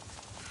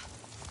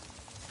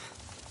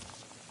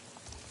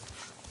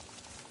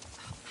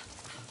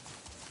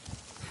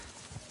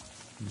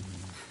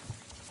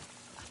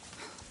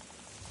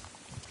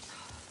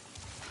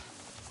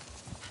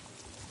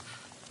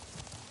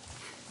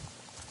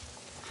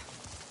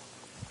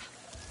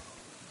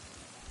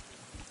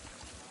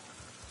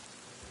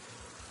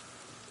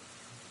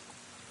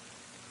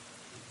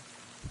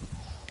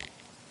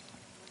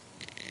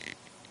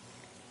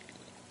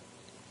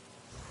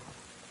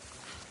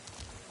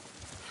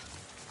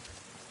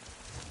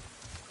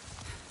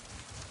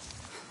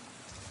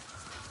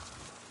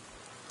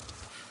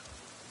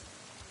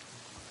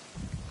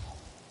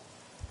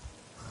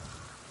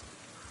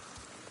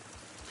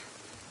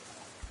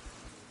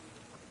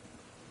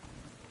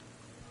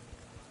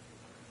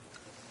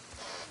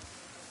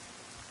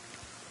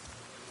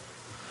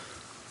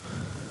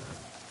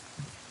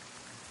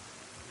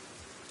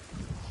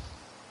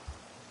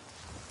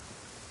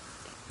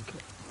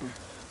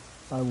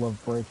 I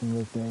love breaking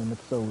this game.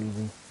 It's so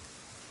easy.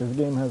 This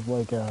game has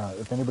like,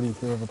 if anybody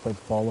here ever played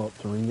Fallout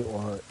 3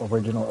 or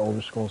original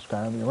Elder Scrolls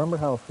Skyrim, you remember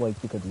how if, like,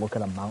 you could look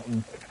at a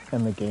mountain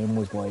and the game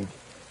was like,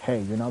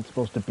 hey, you're not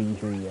supposed to be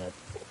here yet,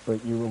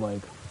 but you were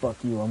like,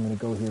 fuck you, I'm gonna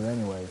go here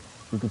anyway.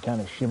 You could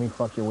kind of shimmy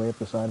fuck your way up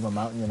the side of a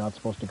mountain you're not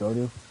supposed to go to.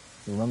 You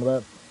remember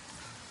that?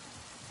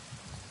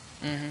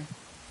 Mm-hmm.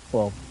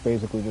 Well,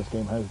 basically this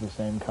game has the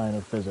same kind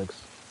of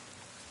physics.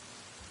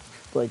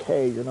 It's like,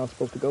 hey, you're not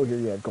supposed to go here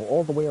yet. Go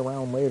all the way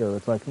around later.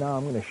 It's like, nah,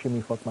 I'm gonna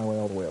shimmy fuck my way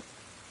all the way up.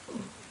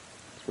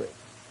 It's great.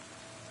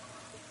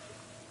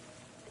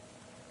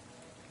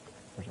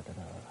 Wish I could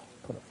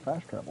put a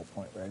fast travel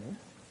point right here.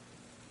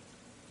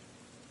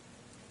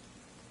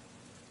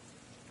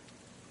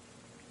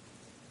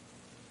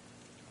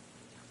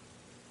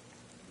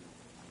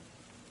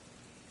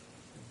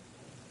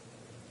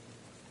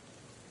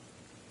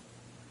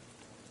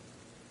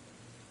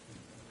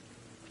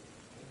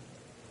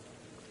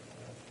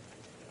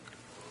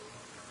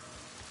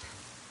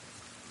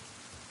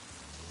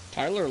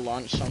 Tyler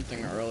launched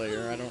something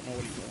earlier. I don't know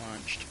what he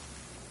launched.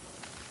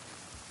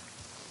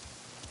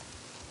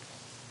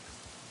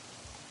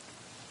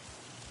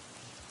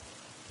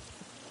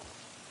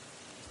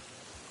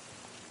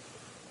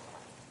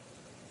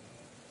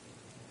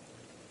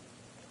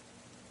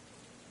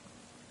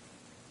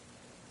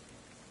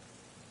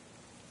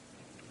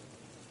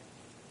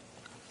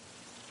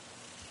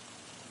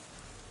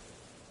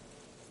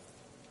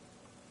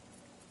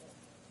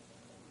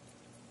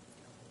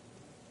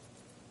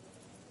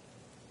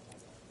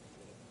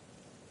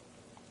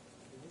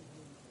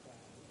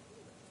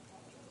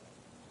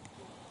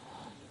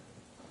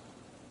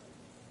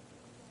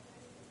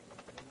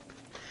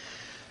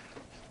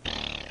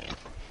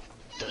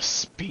 The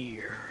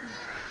spear.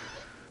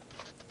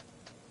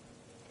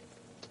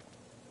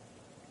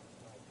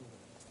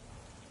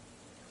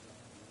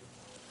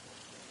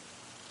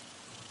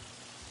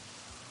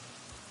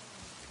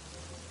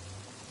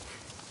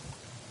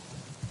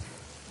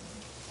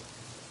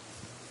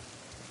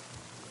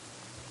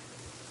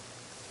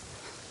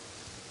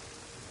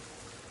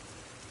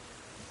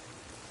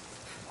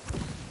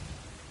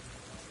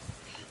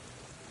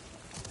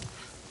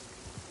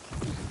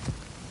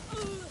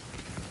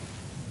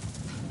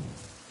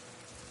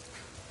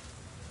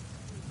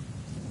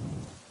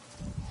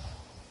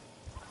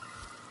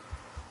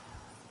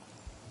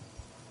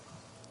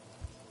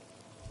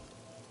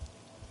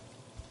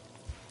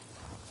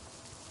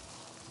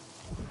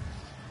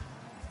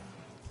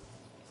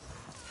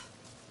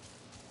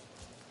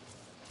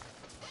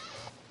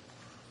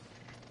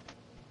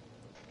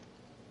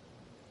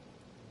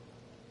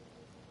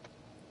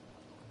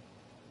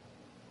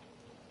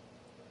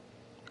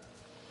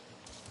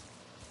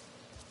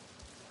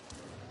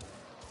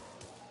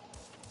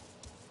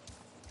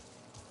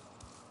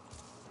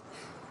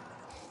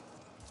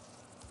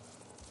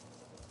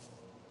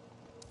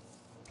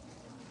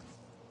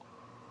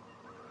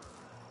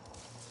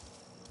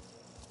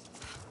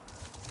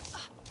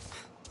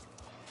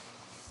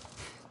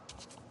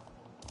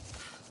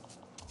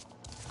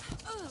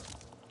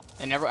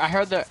 I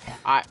heard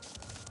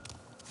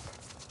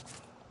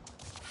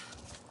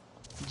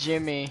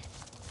Jimmy,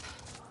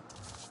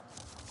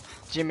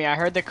 I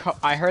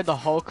heard the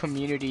whole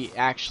community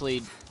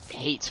actually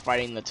hates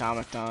fighting the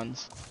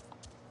automatons.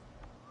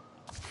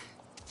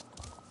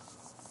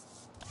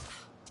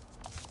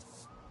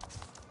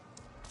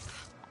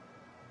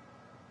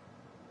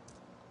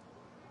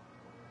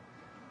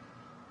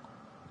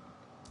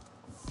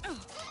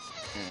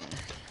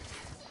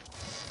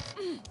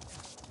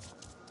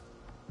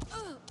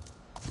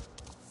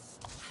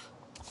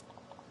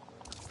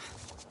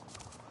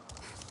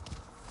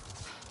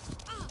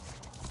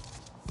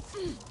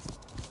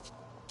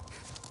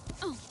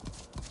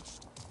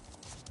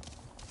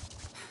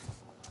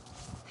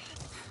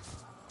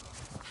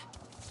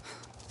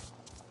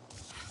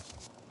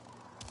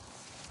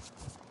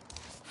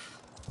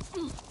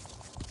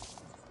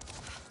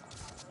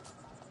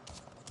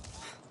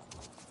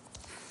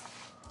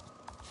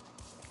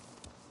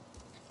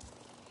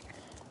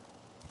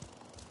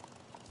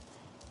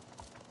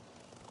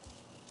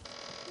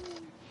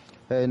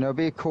 Hey, it'd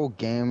be a cool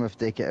game if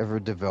they could ever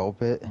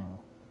develop it.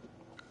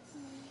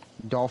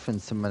 Dolphin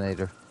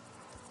Simulator.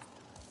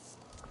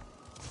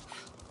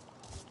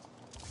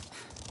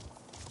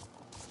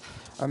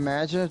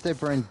 Imagine if they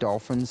bring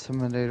Dolphin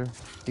Simulator.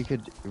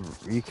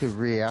 You could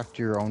react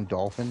to your own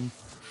dolphin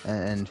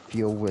and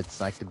feel what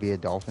it's like to be a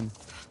dolphin.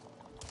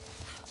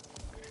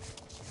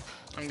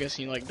 I'm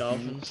guessing you like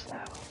dolphins.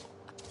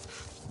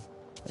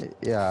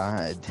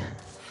 Yeah.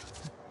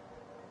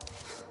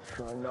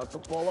 Trying not to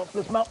fall off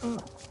this mountain.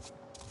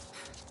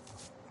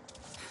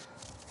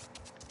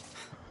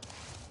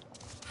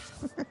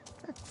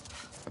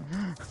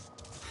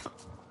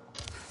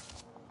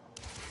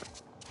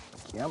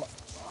 Come on.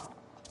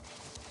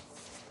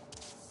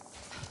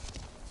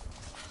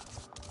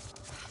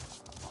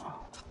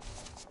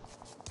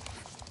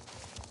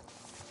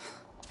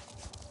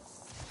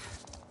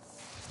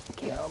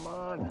 Come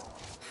on.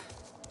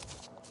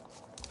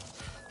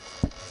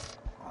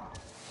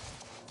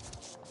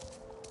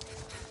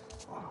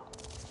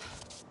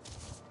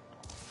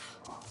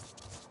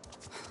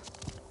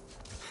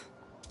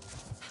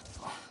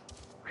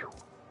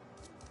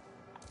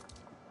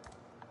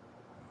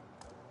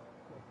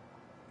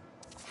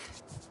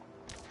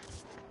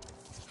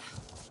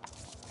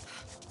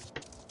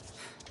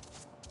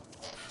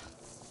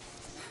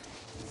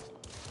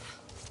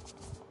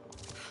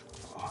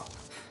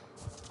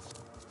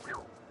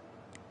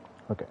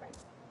 Okay.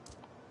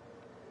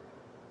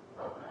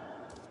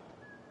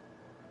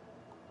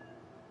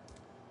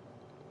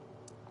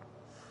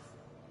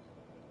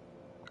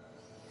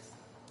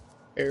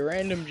 A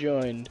random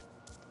joined.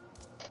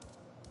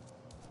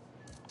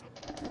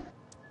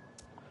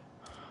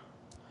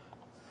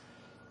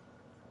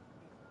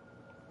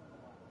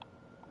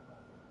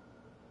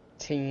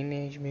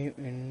 Teenage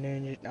Mutant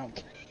Ninja. No.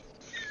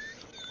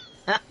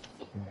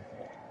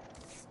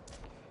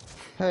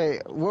 Hey,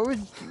 what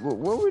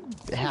would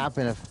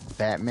happen if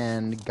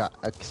Batman got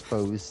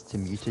exposed to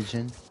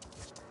mutagen?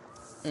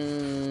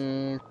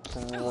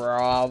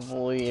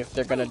 Probably if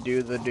they're gonna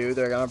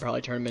they're gonna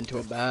probably turn him into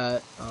a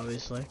bat,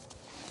 obviously.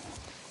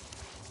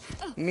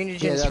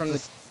 Mutagens from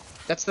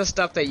that's the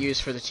stuff they use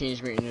for the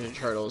Teenage Mutant Ninja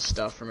Turtles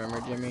stuff,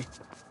 remember, Jimmy?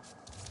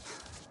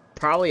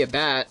 Probably a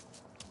bat.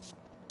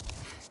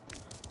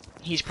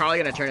 He's probably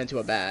gonna turn into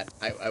a bat.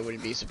 I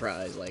wouldn't be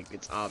surprised, like,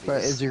 it's obvious.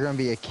 But is there gonna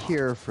be a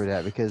cure for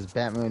that? Because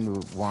Batman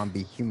would want to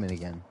be human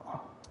again.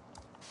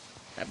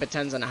 That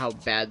depends on how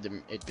bad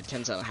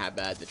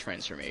the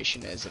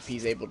transformation is. If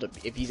he's able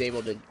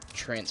to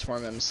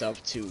transform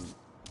himself to,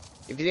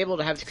 if he's able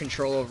to have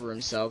control over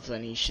himself,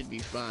 then he should be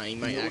fine. He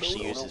might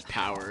actually use his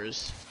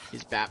powers,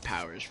 his bat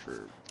powers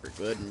for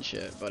good and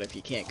shit. But if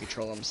he can't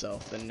control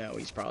himself, then no,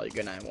 he's probably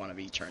gonna want to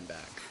be turned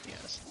back.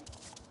 Yes.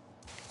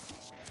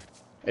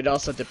 It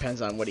also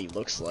depends on what he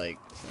looks like.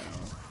 So.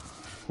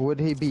 Would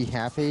he be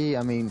happy?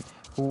 I mean,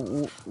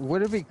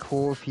 would it be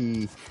cool if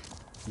he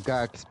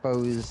got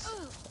exposed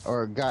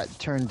or got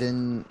turned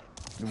in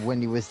when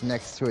he was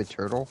next to a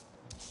turtle?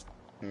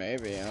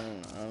 Maybe, I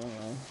don't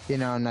know. You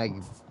know, and like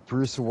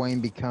Bruce Wayne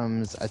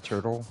becomes a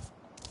turtle.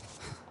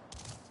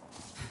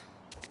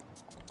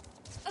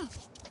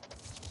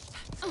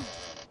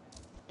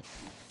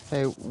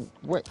 Hey,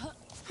 wait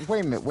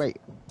a minute, wait.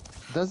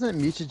 Doesn't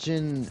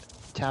mutagen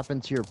tap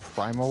into your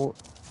primal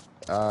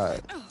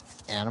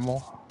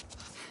animal?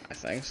 I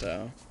think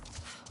so.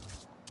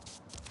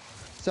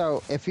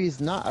 So, if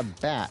he's not a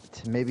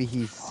bat, maybe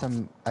he's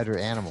some other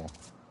animal.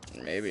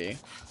 Maybe.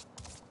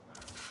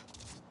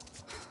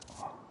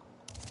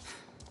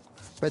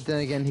 But then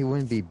again, he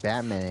wouldn't be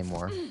Batman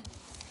anymore.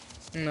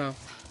 No.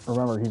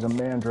 Remember, he's a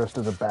man dressed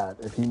as a bat.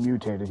 If he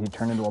mutated, he'd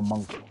turn into a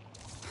monkey.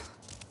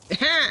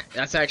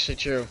 That's actually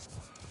true.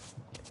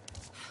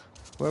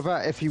 What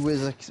about if he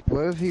was?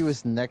 What if he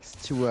was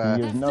next to a?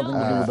 He has nothing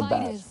to do with the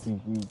bat.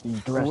 He's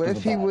dressed what as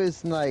if a he bat.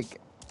 was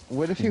like?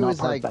 What if He's he not was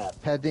part like bat.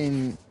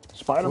 petting?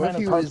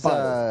 Spider-Man is part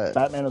spider.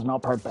 Batman is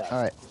not part bat.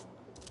 All right.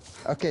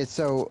 Okay,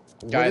 so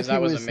Guys, what if that he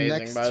was was amazing,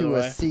 next by the to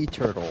way. a sea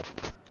turtle?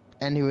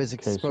 and he was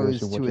Okay, seriously,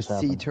 exposed what to a just sea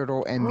happened?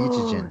 turtle and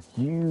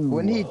mutagen.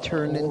 When he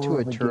turned into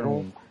a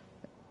turtle Game.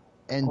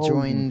 and Oh, you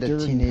joined the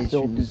dirty, Teenage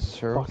filthy, Mutant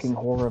Ninja fucking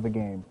Turtles. horror of a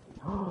game.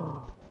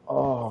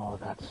 Oh,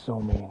 that's so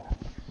mean.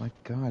 My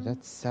God,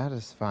 that's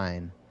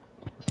satisfying.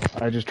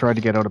 I just tried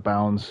to get out of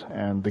bounds,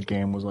 and the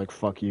game was like,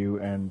 fuck you,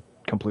 and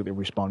completely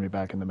respawned me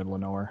back in the middle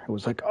of nowhere. It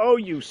was like, oh,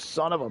 you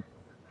son of a...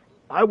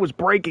 I was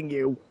breaking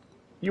you.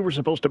 You were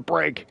supposed to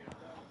break.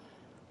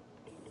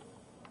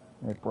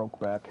 It broke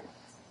back.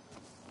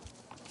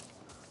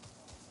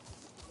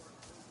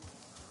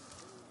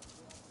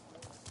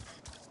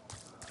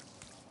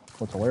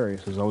 What's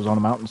hilarious is I was on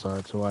a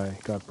mountainside, so I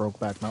got broke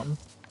back mountain.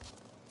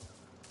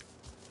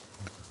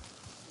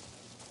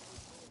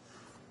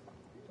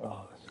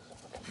 Oh,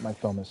 my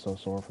thumb is so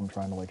sore from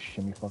trying to like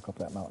shimmy fuck up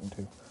that mountain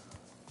too.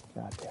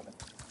 God damn it.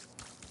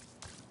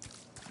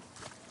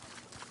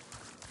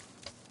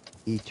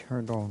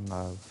 Eternal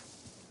love.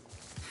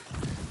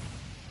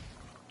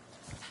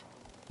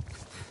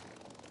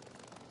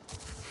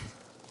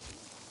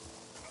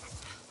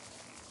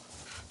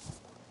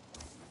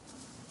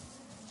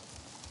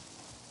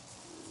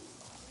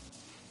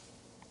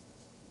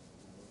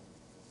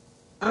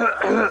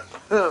 God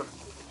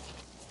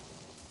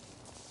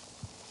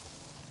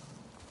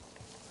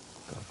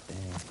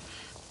damn.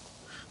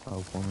 A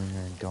woman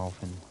and a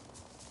dolphin.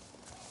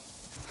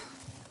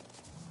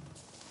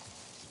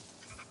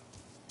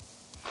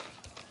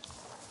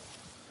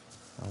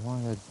 I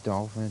want a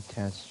dolphin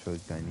attached to a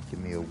gun. You give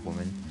me a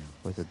woman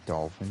with a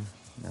dolphin?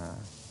 Nah.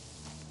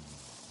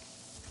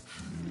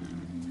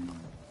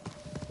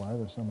 Why are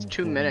there so many 2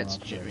 frozen minutes,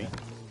 rocks Jimmy.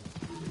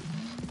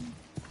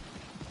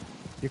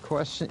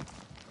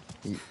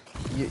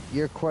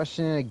 You're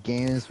questioning a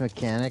game's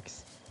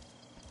mechanics?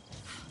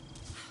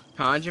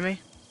 Huh, Jimmy?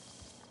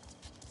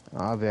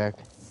 I'll be back.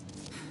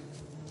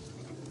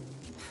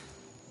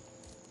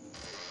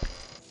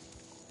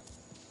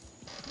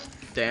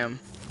 Damn.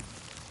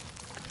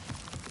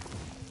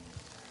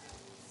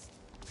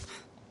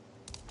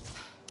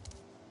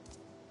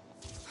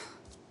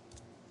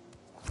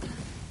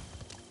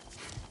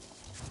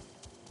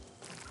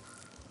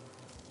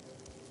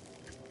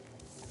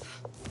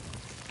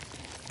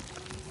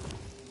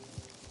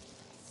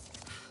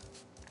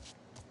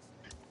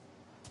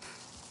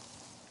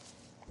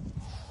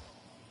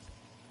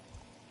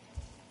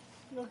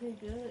 Okay,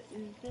 good.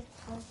 Is this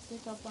supposed to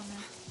pick up on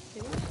that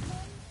station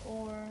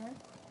or?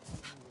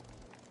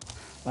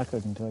 I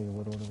couldn't tell you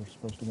what order we're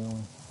supposed to go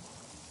in.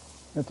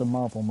 It's a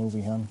Marvel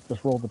movie, hon.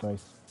 Just roll the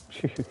dice.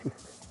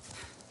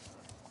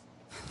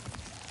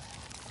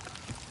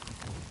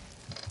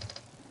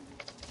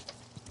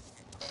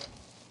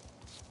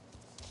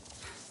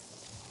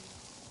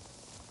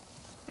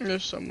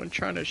 There's someone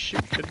trying to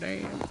shoot the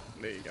name.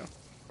 There you go.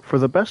 For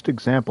the best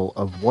example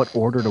of what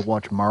order to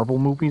watch Marvel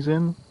movies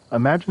in,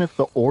 imagine if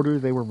the order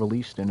they were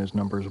released in is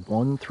numbers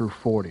 1 through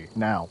 40.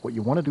 Now, what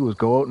you want to do is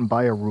go out and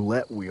buy a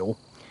roulette wheel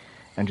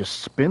and just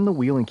spin the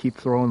wheel and keep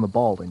throwing the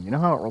ball in. You know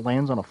how it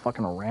lands on a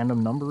fucking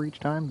random number each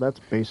time? That's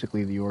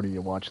basically the order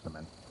you watch them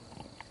in.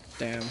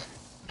 Damn.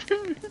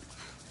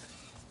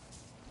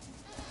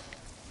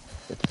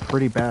 It's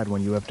pretty bad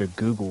when you have to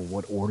Google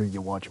what order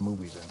you watch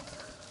movies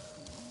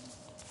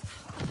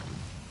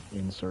in.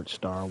 Insert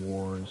Star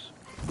Wars,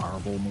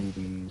 Marvel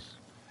movies,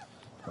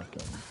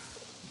 fucking...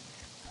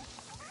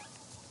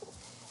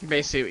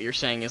 Basically what you're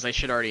saying is I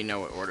should already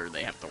know what order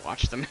they have to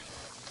watch them.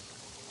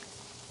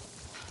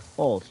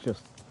 Oh, it's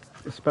just...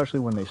 Especially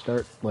when they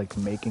start, like,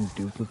 making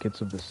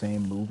duplicates of the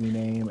same movie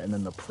name, and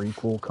then the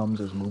prequel comes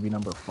as movie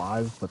number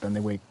 5, but then they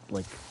make,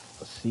 like,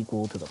 a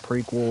sequel to the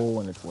prequel,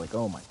 and it's like,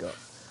 oh my god.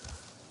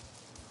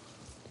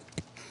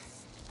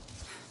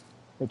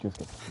 It just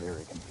gets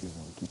very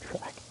confusing to keep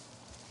track.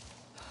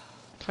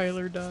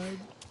 Tyler died.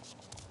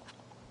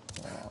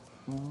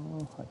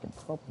 I can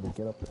probably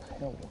get up this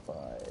hill if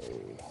I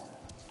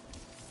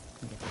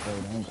get the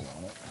right angle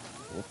on it.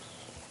 Whoops.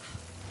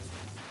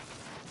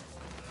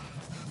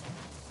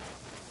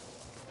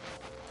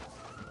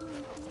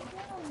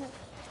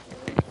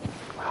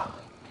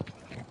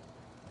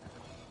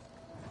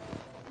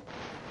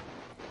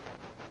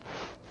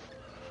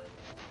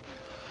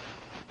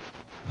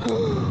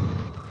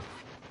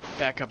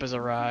 Backup has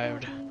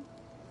arrived.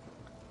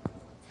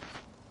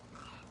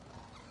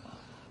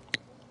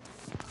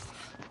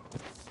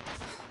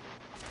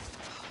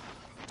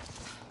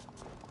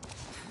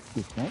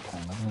 It's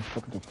nighttime, I'm gonna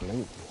fucking get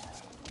lazy.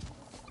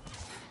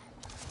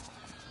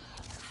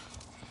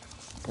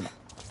 Come on.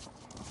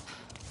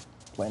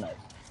 Play nice.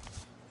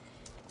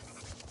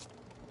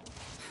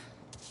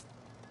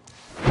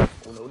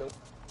 Oh no, no.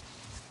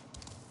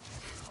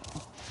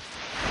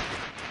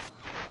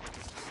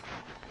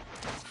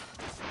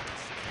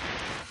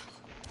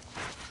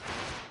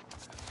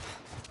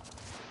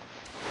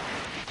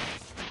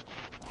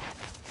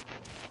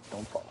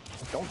 Don't fall.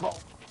 Don't fall.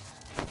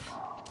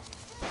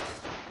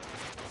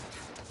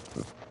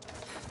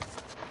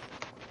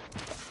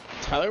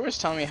 Tyler was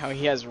telling me how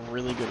he has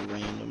really good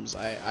randoms.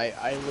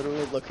 I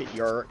literally look at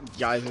your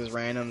guys'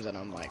 randoms and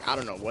I'm like, I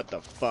don't know what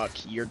the fuck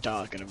you're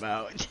talking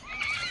about.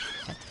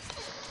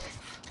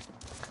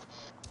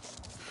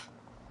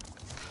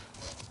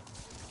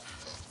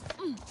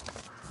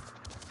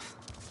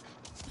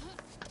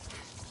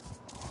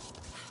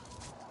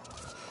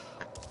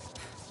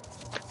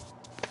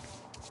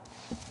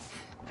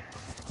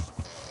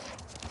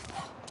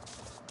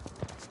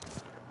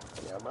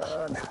 Come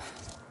on.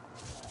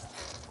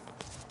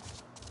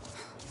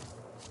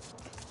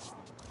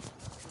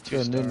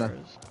 Two So, Nuna,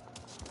 stars.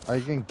 are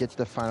you gonna get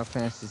the Final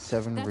Fantasy VII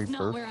That's not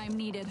Rebirth? where I'm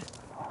needed.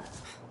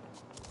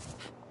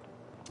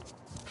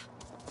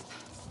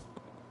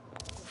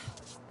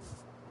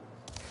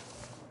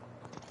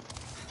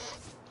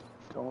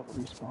 Don't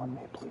respawn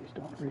me, please.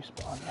 Don't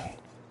respawn me.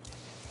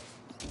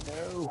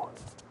 No.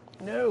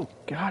 No.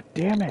 God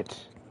damn it.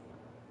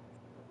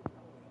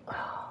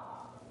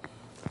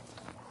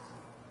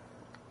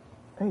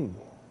 Hey.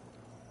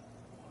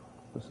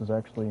 This is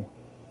actually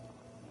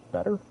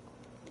better.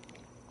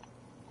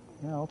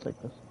 Yeah, I'll take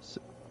this.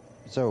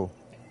 So,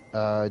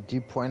 do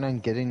you plan on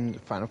getting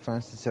Final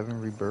Fantasy VII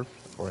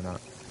Rebirth or not?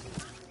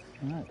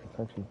 Alright, this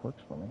actually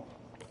works for me.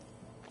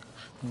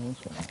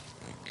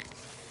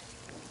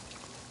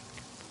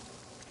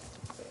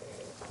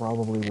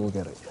 Probably will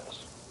get it,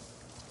 yes.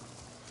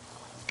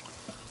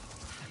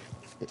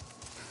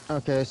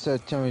 Okay, so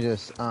tell me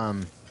this,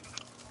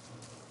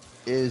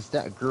 is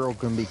that girl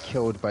gonna be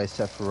killed by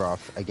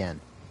Sephiroth again?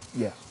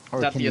 Yes. Or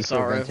Is that can the you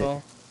assault prevent rifle?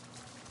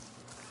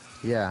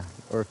 it? Yeah,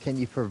 or can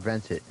you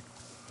prevent it?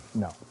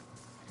 No.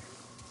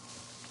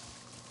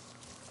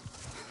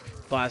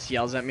 Blast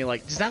yells at me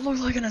like, does that look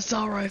like an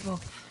assault rifle?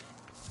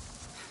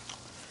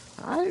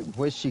 I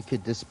wish you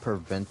could just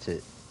prevent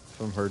it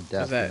from her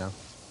death, that, you know?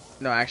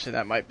 No, actually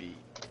that might be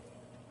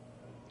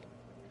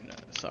an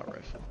assault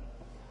rifle.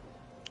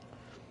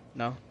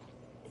 No?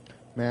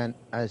 Man,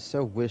 I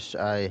so wish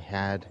I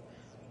had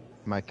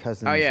my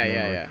cousin's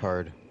memory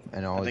card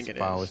and all his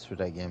files for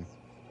that game.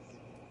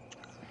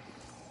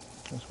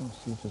 I just want to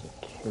see if there's a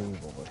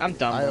cable. I'm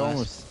done.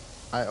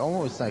 I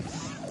almost like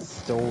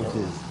stole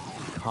his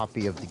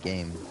copy of the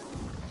game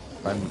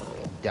by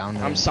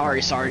downloading. I'm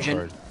sorry,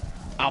 Sergeant.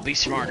 I'll be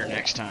smarter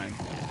next time.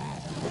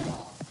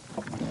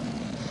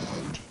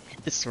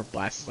 This sword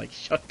blast is like,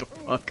 shut the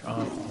fuck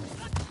up.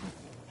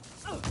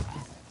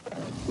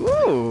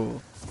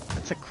 Ooh,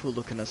 that's a cool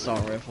looking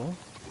assault rifle.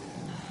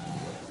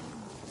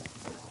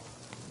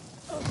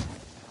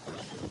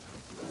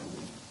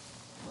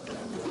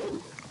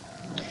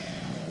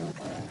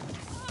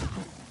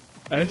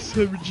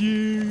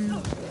 SMG.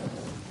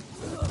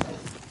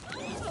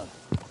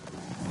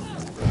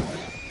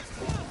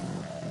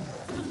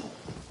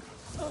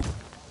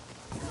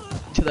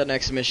 To the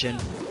next mission.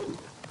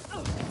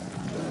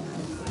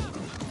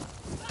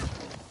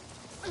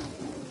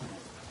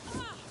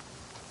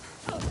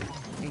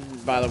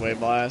 By the way,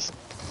 Blast,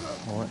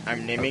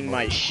 I'm naming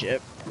my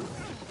ship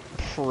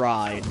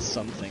Pride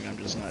something. I'm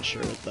just not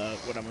sure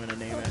what I'm gonna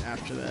name it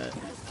after that.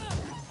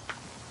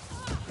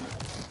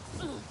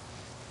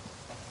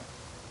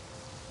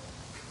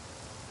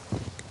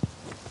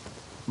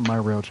 My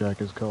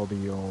railjack is called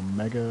the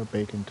Omega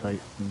Bacon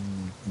Titan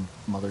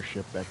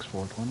Mothership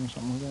X420 or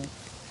something like that.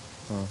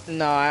 Oh.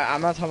 No,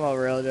 I'm not talking about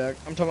railjack.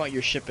 I'm talking about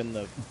your ship in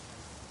the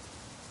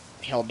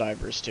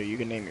Helldivers too. You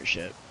can name your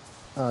ship.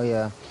 Oh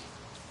yeah.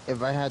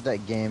 If I had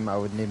that game, I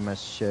would name my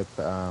ship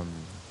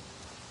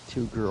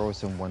 2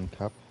 Girls in 1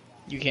 Cup.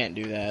 You can't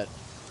do that.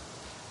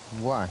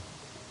 Why?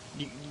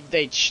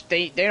 They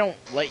don't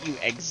let you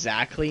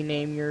exactly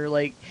name your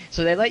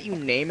so they let you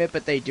name it,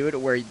 but they do it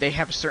where they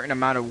have a certain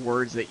amount of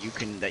words that you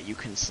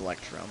can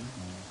select from.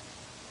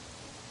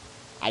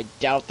 I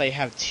doubt they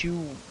have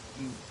 2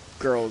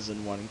 girls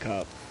in 1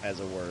 cup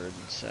as a word,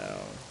 so.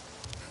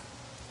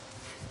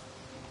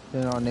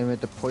 Then I'll name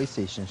it the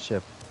PlayStation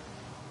ship.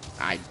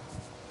 I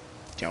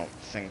don't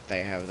think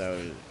they have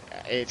those.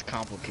 It's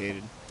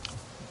complicated.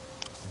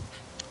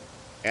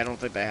 I don't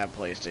think they have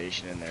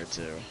PlayStation in there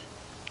too.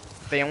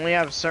 They only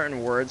have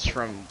certain words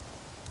from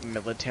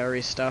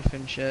military stuff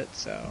and shit,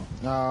 so.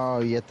 Oh,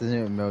 you have to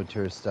name it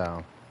military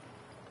style.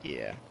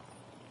 Yeah.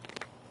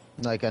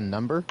 Like a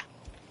number?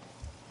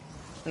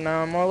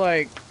 No, more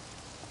like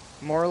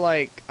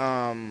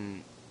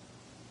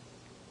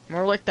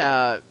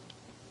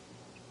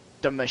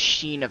the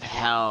machine of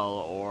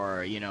hell,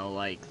 or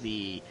like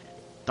the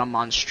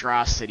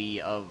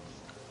monstrosity of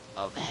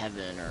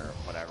heaven or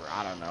whatever.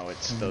 I don't know.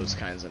 It's those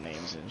kinds of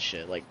names and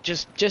shit. Like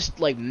just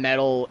like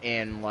metal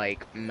and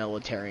like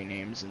military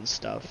names and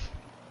stuff.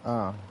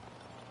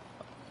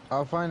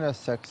 I'll find a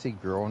sexy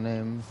girl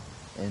name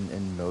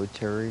in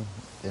military,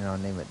 and I'll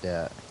name it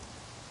that.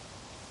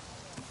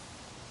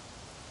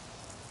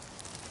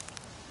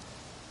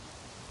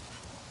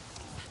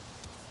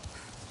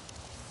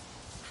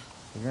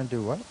 You're gonna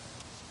do what?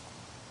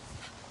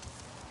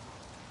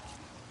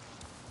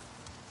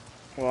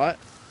 What?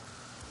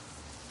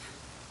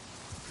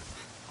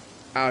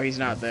 Oh, he's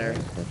not there.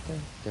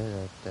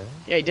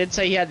 Yeah, he did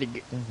say he had to.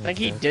 I think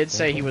he did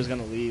say he was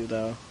gonna leave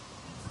though.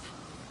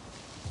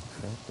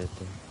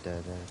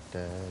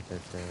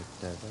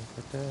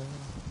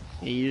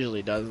 He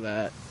usually does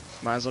that.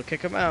 Might as well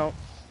kick him out.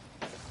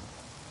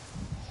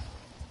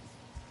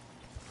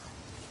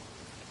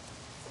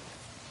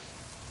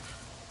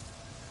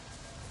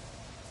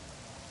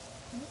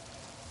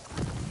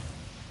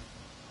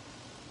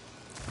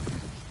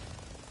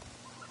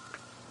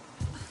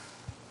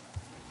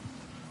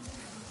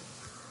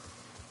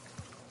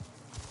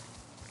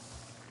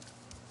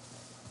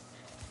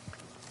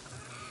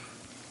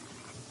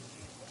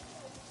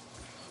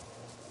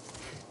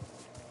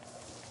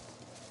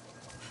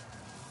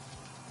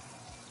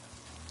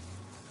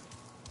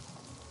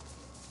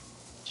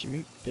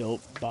 Jimmy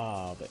built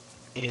Bob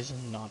is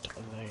not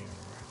there.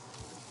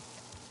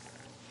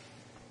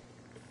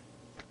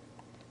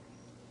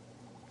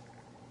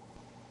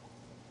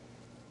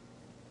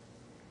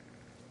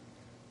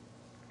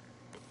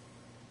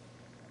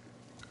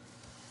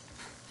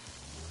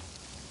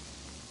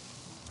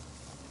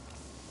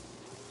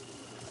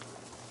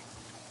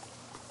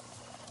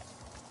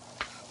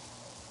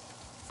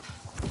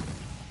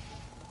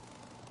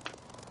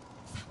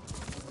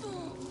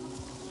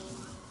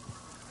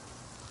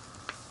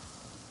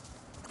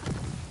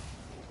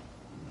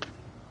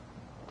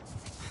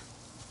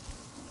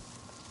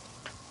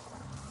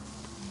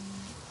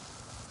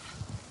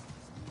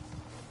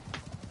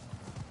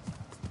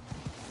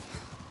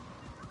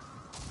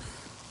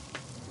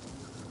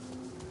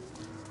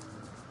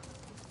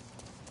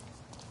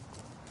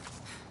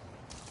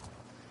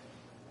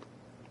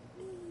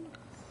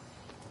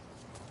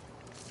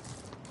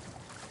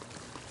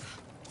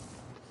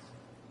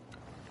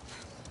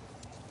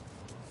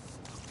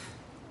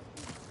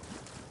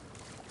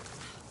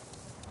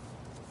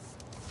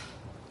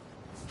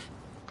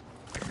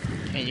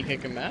 Can you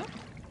kick him out?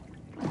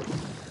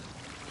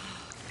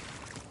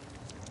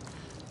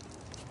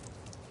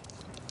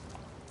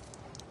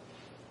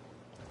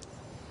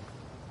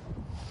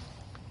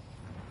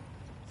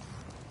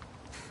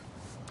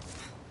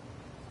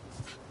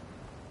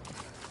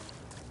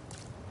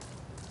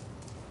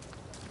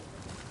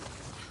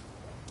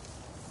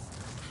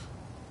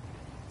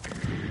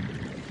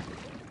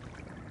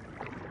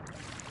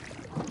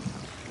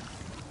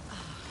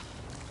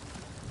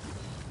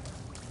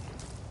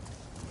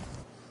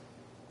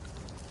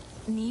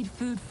 Need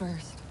food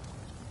first.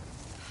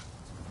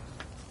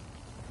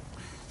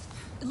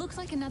 It looks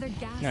like another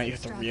gas. Now you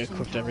have to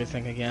re-equip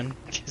everything again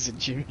because of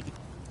Jimmy.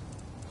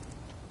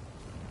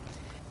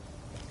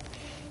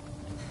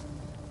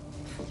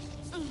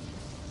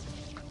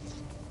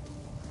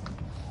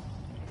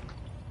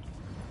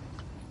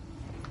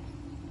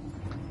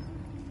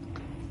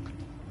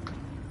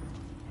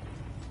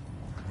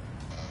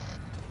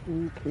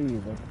 Okay,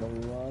 that's a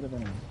lot of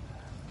enemies.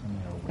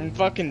 And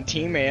fucking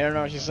teammate, I don't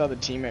know if you saw the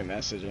teammate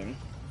messaging.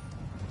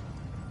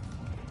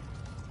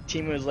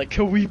 Teammate was like,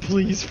 can we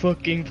please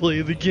fucking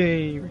play the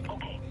game?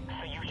 Okay,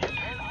 so you should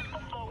turn off the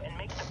flow and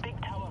make the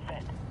big tower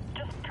vent.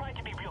 Just try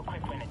to be real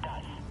quick when it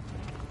does.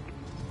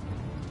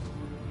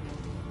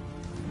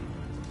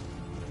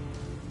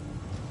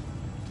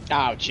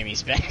 Oh,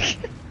 Jimmy's back.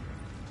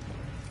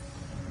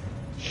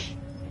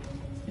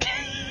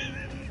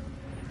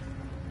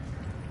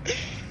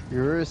 You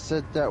ever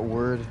said that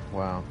word?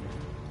 Wow.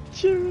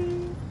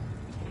 Jimmy.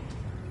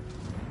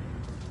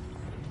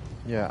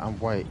 Yeah, I'm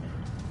white.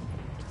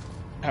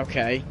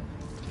 Okay.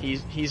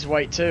 He's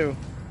white too.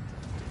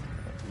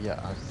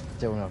 Yeah, I'm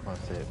still not gonna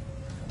say it.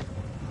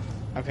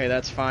 Okay,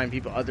 that's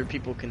fine. Other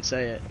people can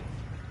say it.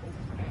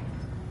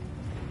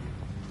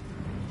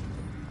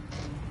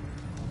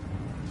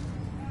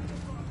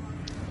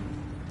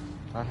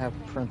 I have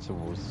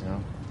principles, you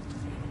know?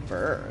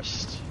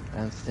 First.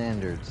 And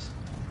standards.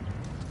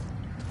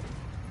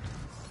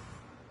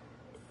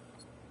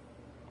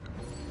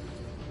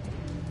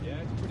 Yeah,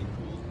 it's pretty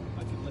cool.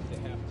 I can lift a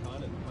half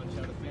ton and punch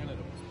out a Thanatos.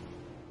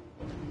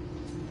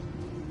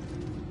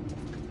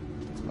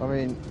 I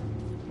mean,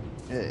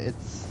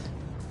 it's,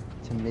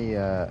 to me,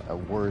 a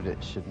word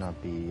that should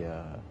not be,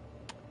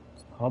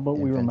 How about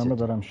we remember invented.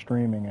 that I'm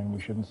streaming and we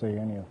shouldn't say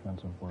any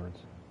offensive words?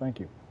 Thank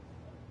you.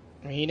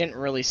 I mean, he didn't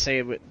really say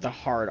it with the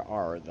hard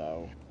R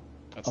though.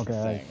 That's the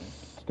thing.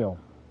 Still.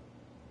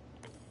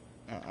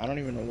 I don't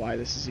even know why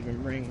this is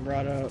even being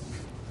brought up.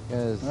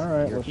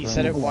 Alright, He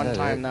said it one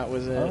time, that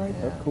was it.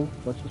 Alright, that's cool.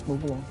 Let's just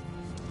move along.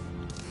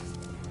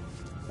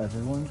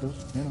 Everyone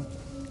just, you know,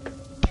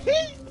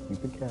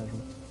 keep it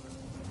casual.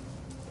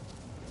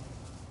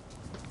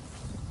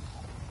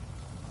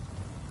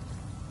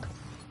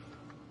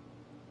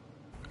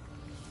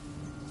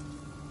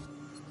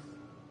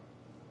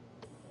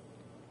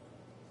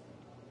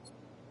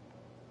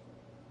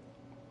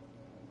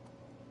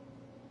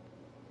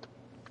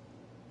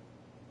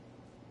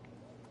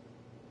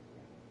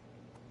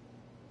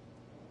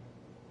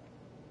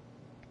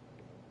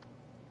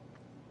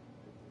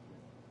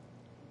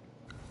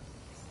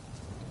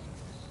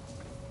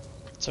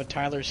 So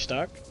Tyler's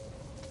stuck? Is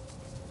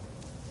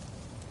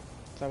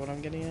that what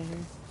I'm getting at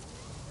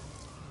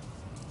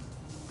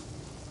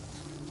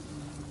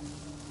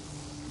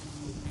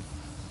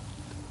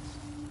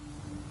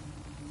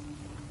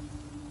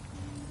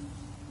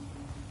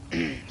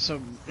here? So,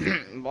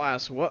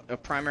 Blast, what a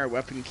primary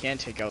weapon can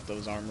take out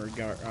those armored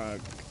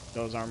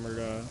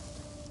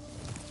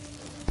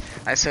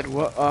I said,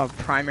 what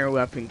primary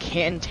weapon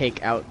can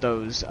take out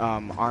those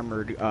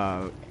armored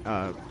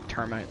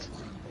termites?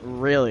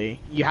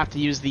 Really? You have to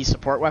use these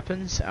support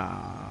weapons?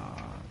 Oh,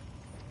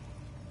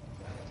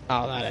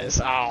 that is.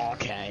 Oh,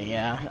 okay,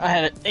 yeah. I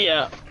had it.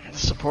 Yeah.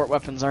 Support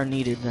weapons are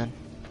needed then.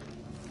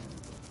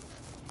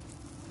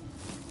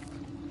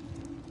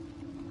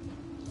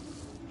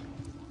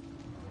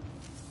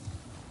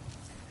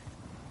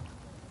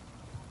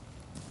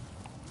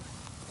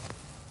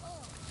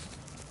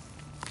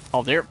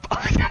 Oh, they're...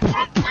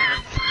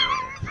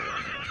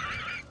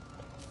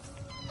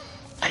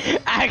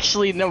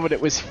 Actually, no, but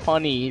it was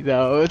funny,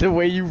 though, the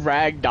way you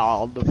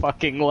ragdolled the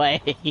fucking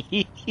way.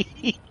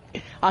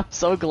 I'm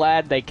so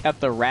glad they kept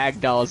the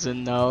ragdolls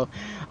in, though.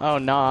 Oh,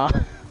 nah.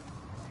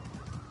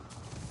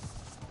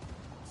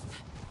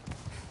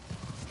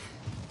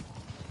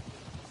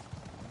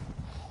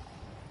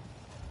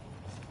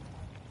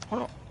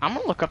 Well, I'm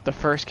gonna look up the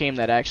first game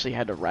that actually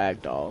had the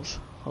ragdolls.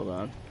 Hold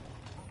on.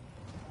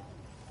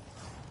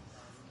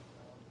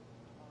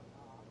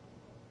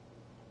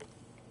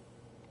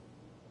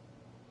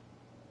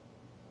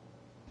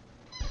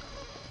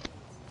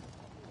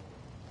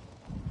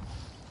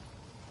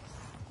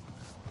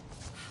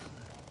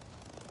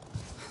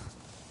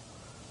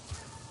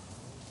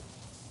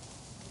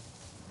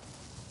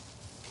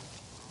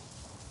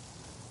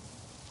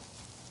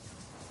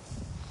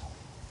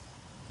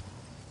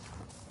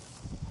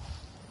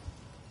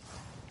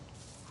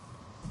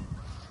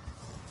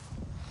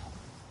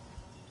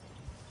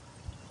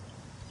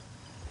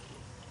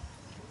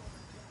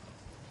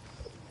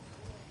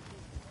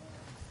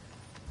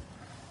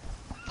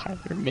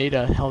 Tyler made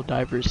a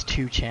Helldivers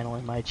 2 channel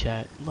in my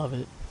chat. Love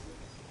it.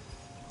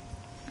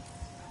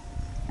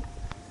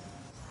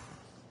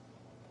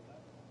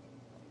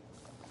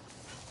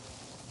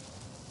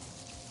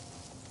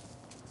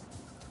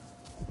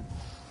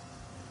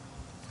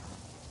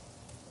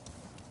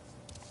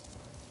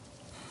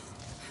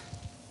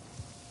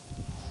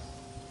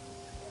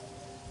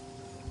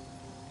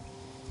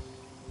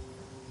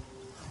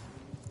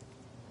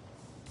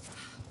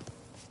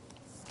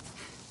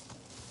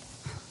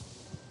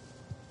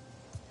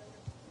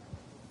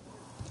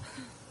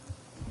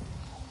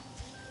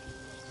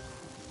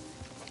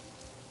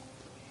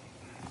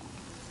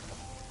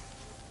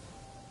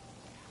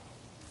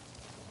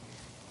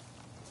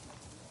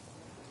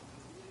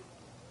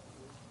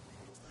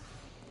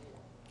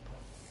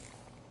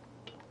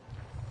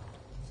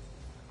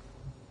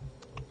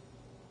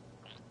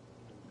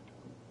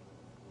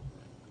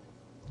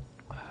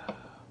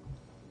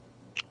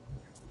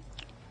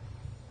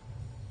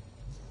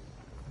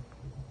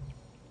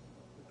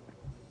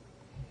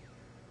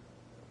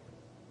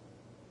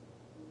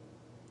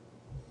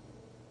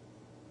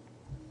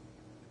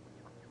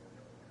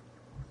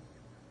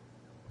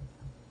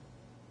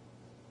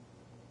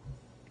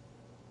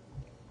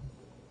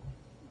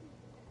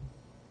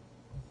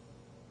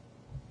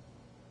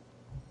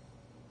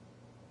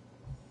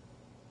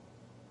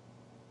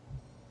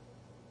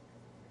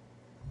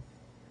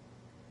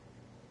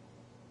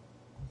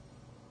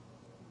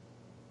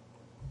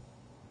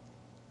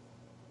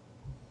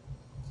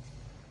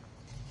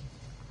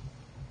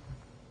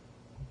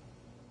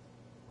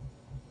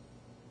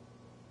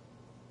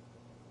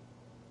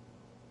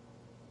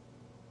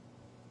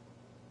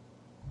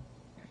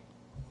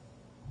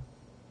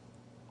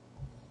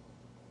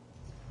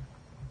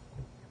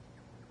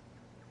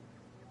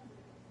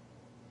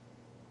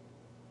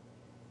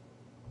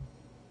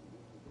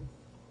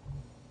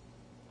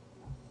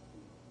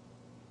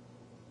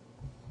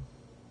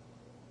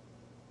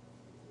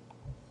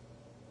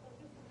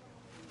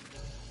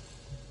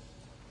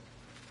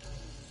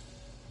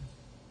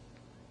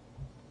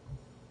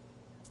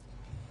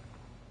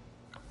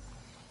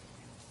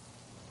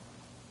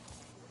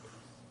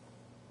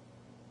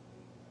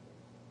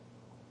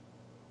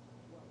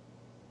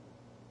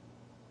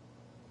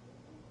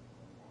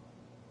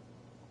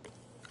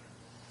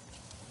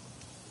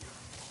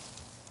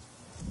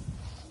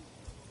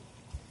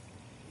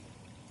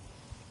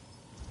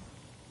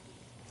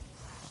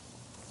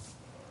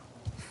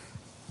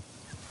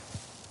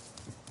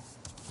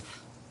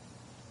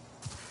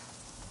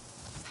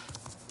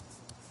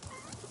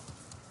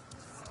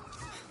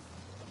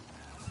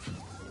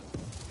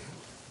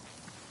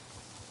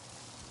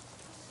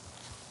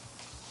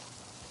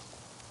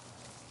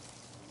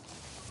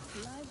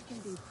 Life can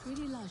be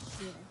pretty lush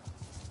here.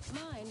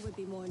 Mine would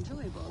be more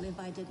enjoyable if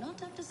I did not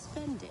have to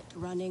spend it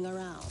running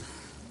around.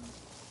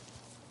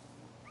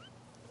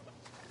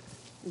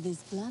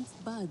 These plant's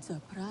buds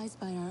are prized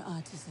by our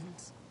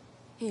artisans.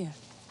 Here,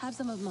 have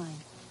some of mine.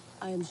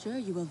 I am sure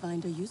you will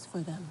find a use for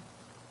them.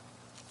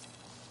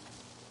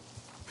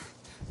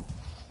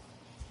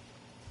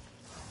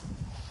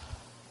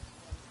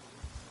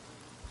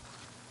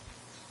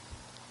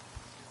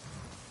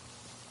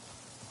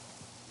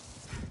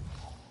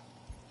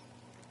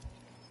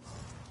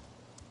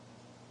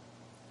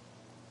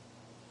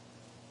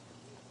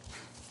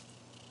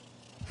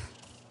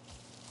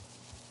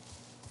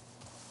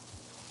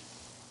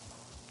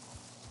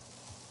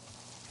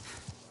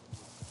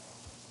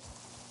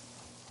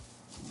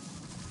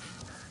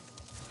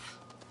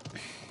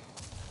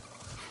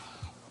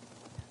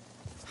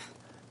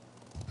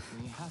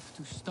 We have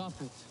to stop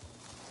it.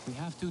 We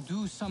have to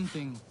do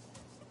something.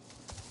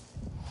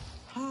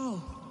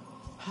 How?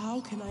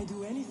 How can I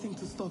do anything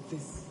to stop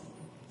this?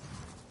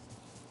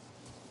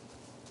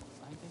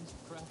 Items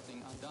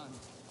crafting are done.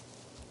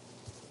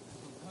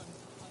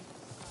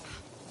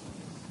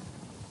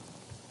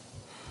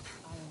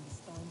 I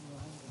understand your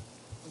anger,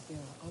 but there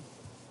are others.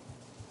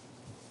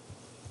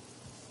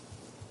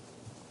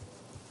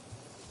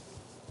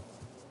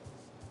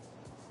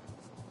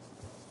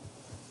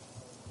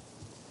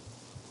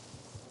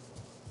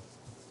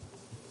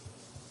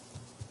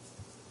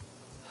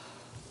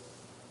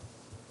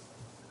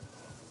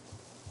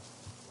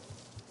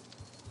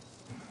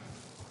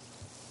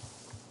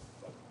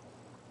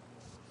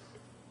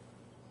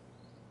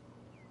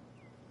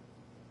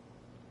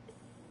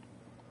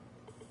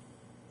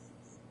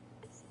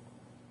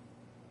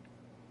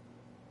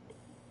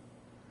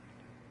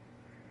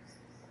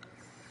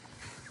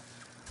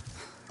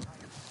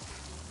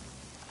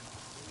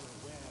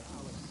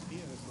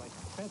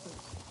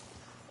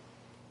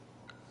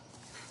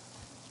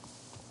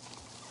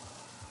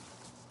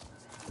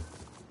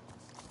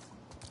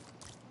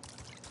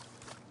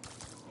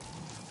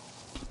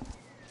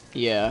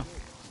 Yeah.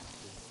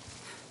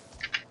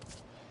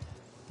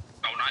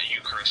 Oh, not you,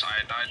 Chris.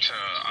 I died to,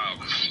 I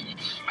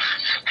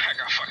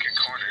got fucking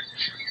cornered.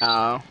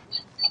 Oh.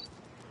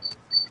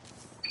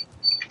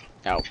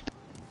 Oh.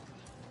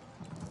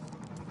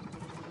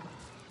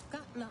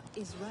 Katna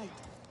is right.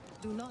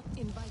 Do not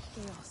invite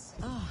chaos.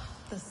 Ah,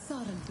 the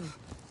Sarantu.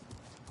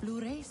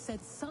 Lure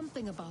said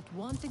something about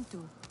wanting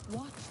to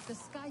watch the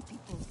sky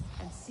people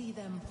and see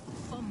them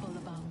fumble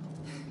about.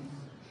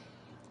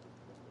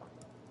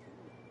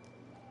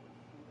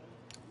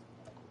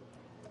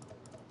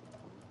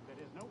 There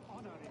is no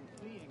honor in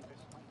fleeing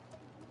this fight.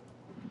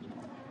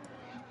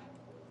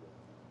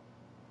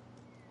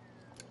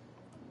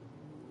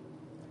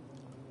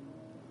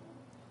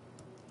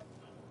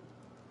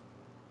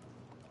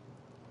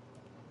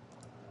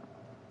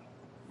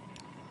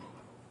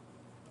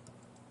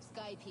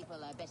 Sky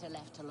people are better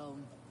left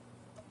alone.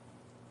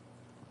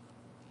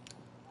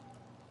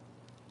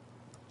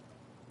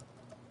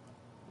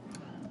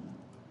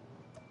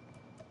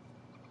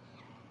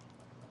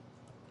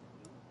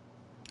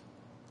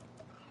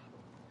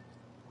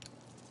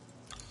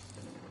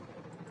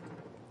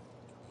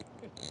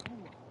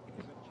 Pandora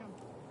is a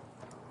champion.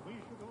 We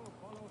should all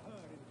follow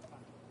her into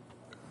battle.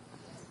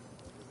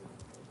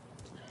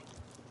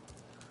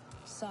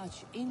 Such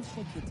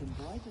intricate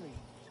embroidery.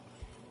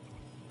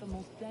 The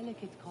most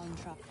delicate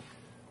contrast.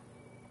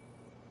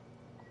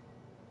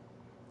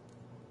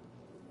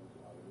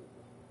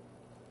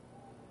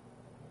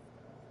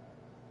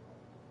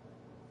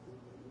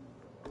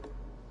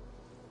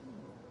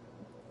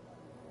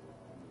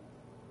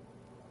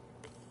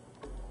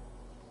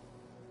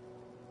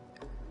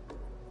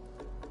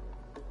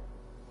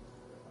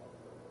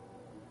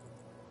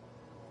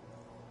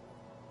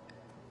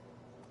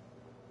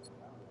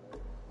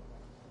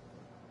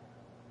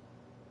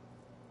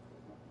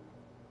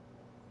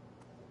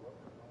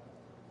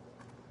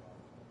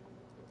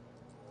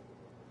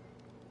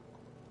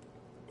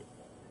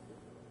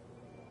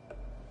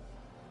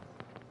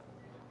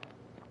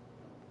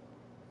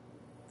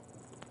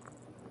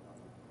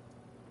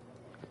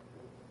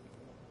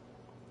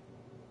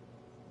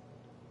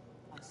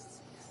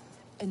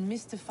 And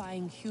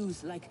mystifying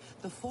hues like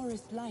the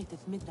forest light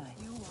at midnight.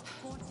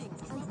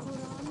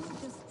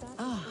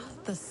 Ah,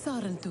 the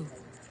Sarantu.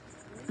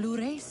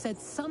 Lure said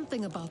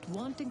something about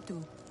wanting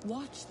to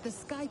watch the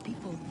sky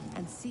people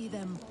and see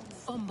them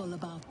fumble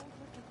about.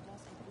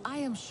 I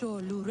am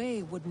sure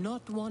Lure would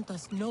not want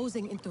us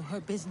nosing into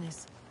her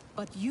business,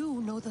 but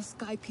you know the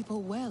sky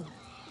people well.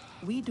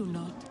 We do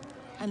not,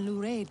 and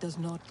Lure does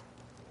not.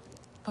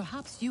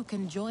 Perhaps you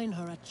can join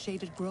her at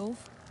Shaded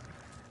Grove?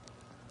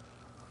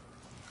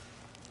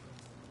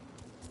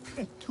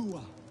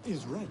 Etua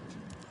is right.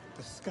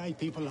 The sky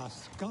people are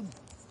scum.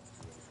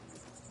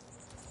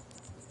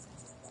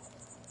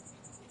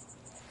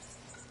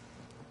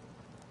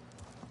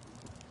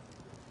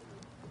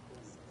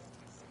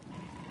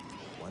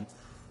 One.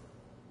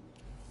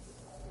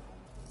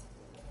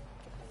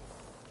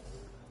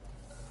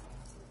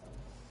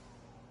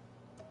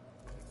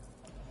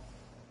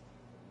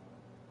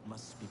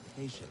 Must be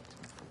patient.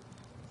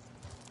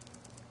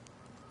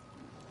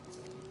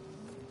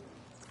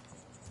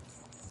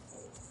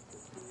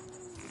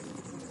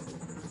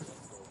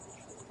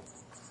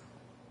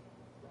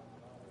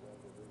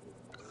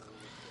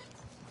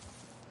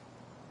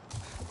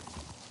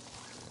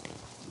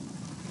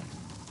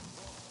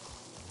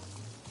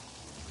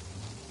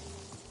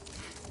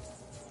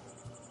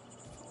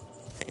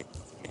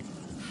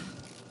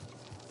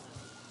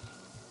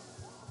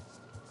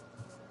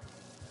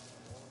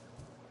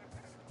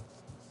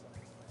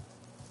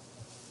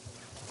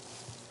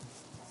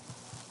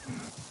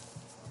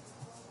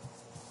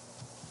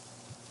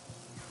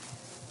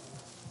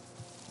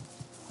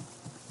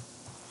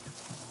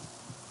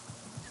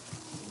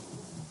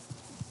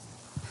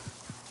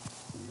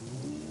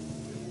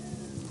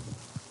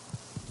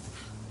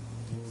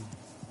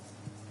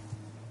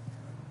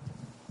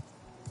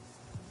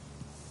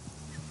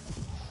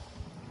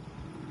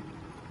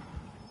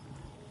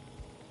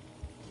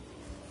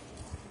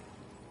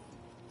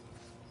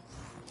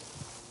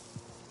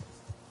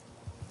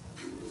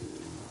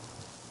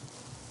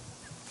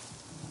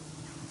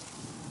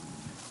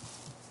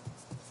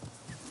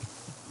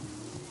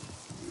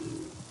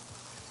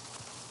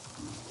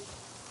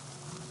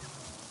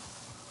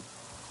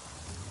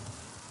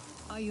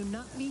 Are you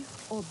Nutney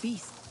or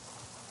Beast?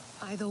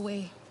 Either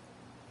way.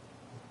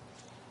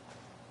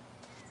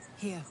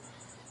 Here.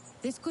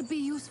 This could be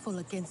useful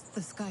against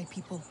the Sky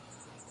People.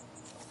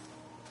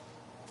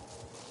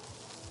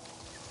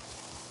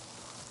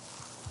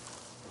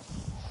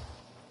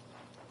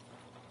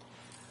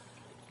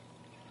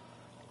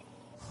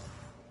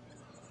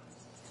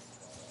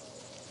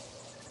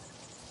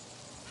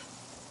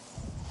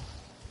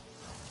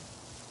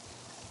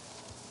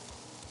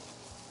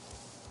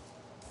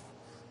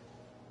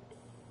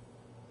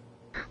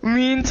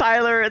 Me and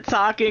Tyler are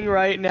talking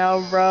right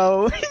now,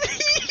 bro. You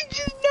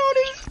just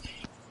noticed?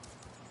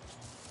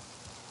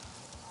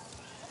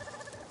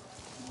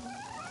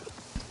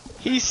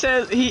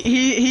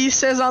 he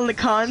says on the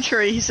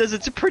contrary, he says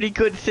it's a pretty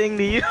good thing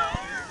to use.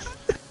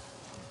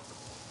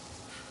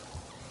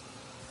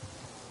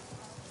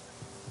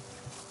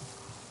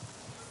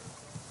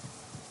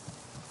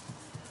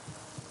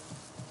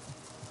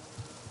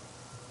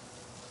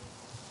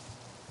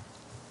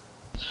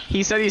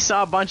 He said he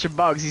saw a bunch of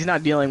bugs. He's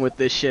not dealing with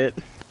this shit.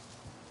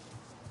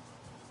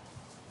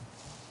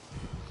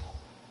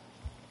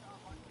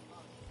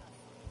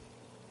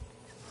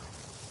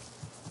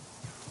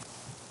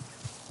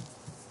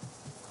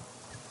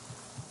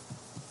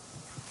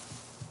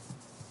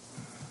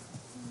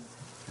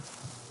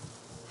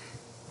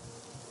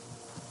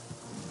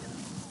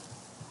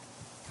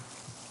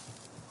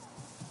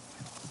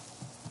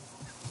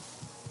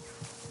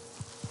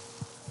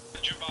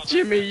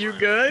 Jimmy, you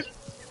good?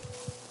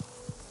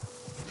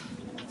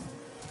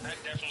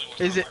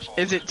 Is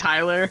it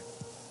Tyler?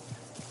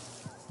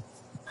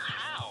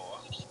 How?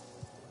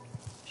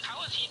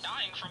 How is he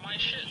dying from my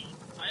shit?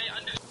 I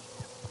under.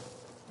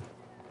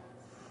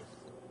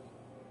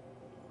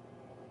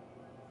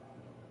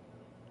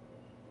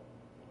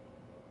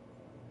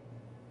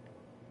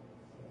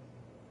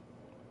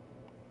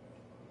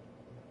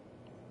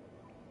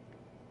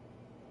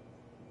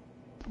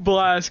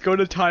 Blast, go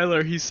to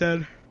Tyler, he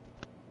said.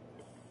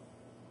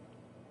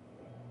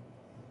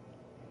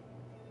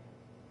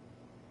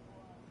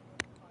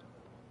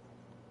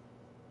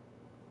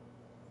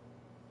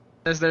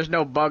 Says there's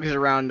no bugs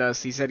around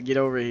us. He said get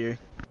over here.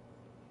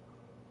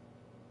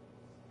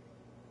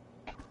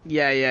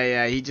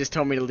 Yeah. He just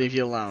told me to leave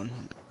you alone.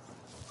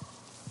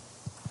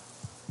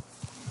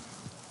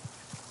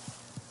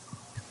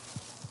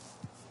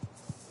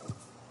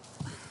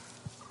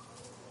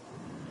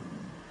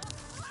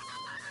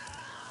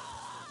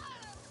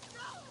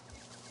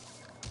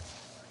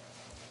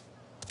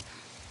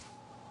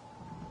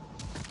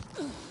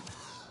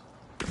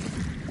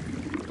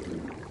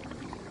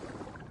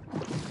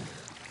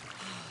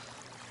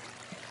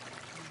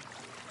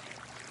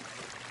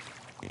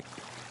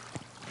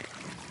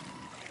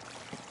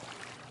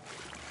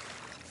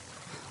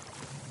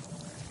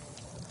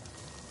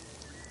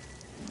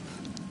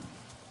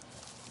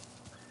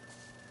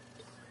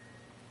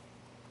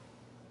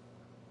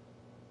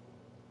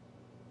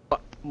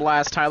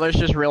 Blast, Tyler's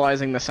just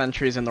realizing the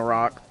sentries in the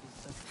rock.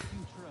 It's the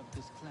future of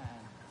this clan,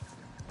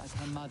 like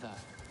her mother.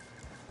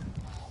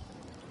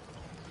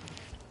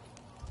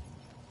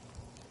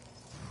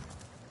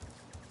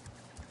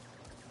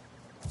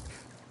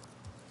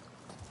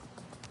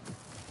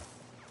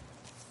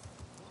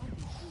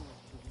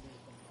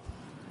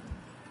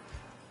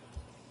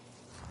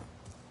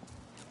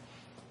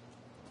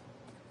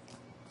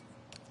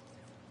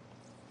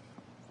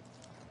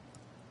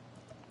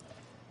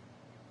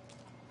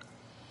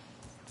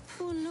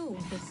 Who knew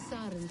the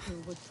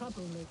Sarentu were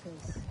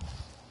troublemakers?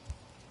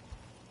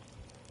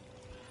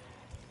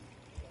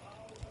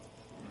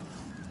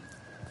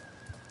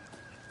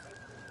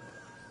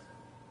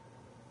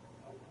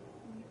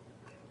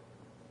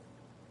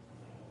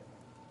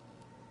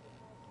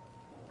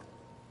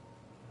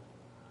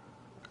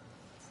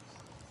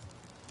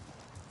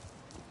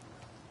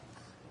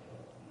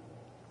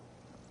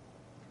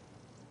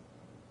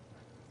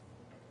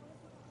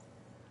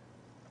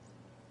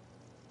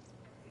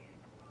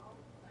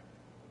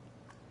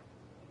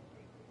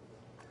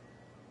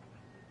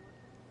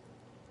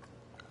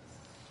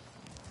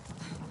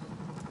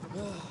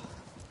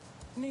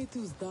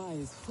 Natu's dye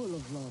is full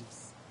of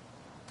lumps.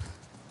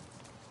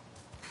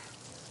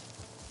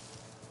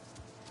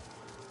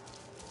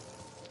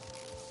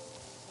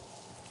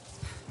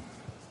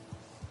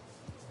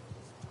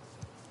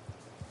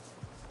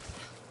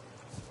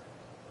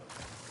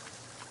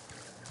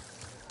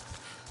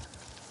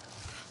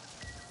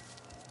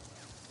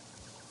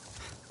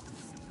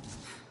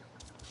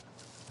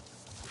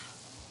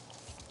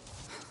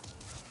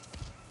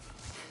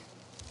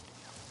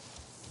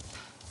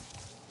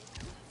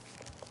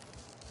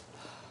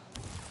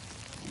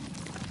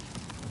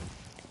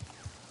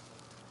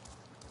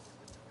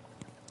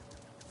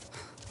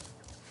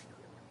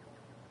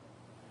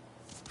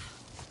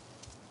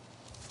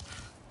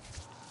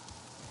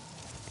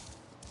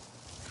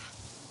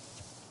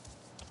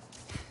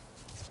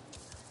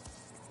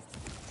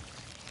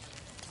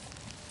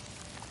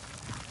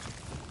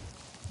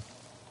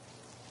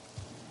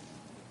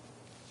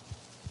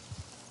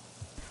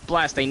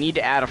 Blast, they need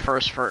to add a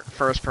first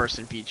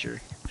person feature.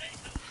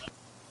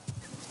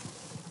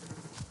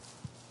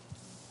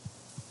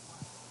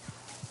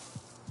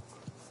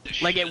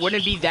 Like, it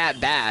wouldn't be that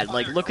bad.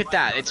 Like, look at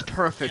that. It's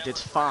perfect.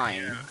 It's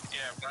fine. Yeah,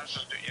 Blast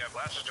is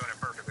doing it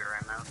perfectly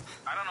right now.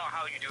 I don't know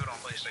how you do it on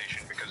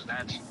PlayStation because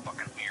that's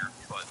fucking weird,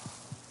 but.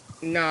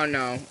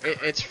 No,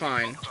 it's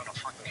fine. On a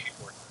fucking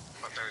keyboard,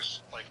 but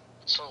there's like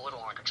so little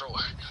on a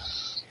controller.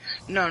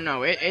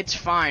 No, it's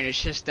fine.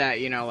 It's just that,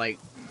 you know, like,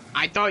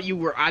 I thought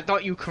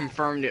you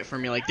confirmed it for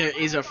me. Like, there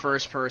is a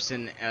first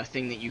person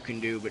thing that you can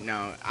do, but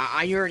no,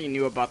 I already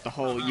knew about the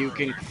whole you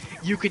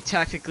could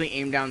technically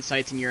aim down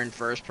sights and you're in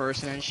first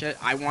person and shit.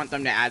 I want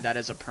them to add that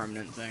as a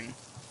permanent thing.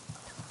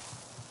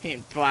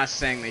 Hey, Blast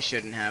saying they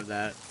shouldn't have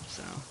that.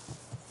 So.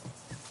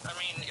 I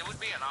mean, it would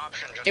be an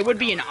option. Just It would like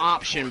be how an it is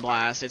option before.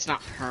 blast. It's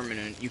not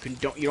permanent. You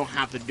don't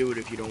have to do it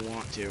if you don't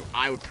want to.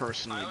 I would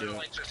personally do it.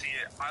 Like to see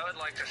it. I would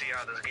like to see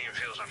how this game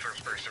feels in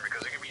first person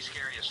because it can be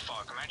scary as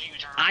fuck. Imagine you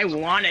turn I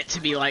around want it to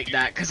be like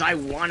that because I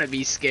want to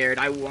be scared.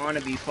 I want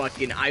to be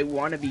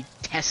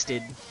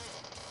tested. Yeah,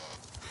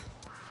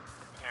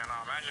 no,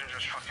 imagine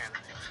just fucking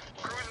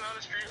cruising down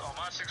the street. Oh,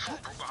 my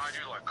 6'4" broke behind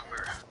you. Like, come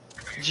here.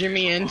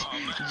 Jimmy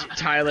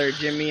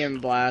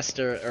and Blast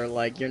are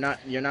like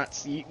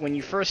when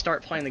you first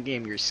start playing the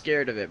game, you're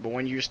scared of it, but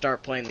when you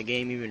start playing the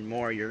game even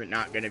more, you're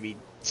not gonna be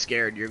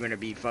scared. You're gonna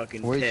be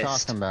fucking What are you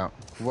pissed. talking about?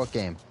 What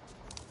game?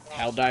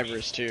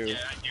 Helldivers 2. Yeah,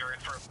 you're in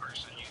first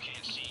person. You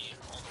can't see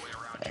all the way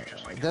around you.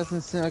 Just like It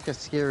doesn't seem like a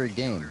scary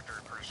game.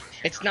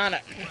 It's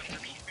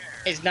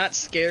not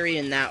scary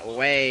in that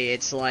way.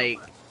 It's like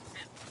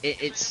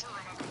it's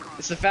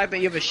the fact that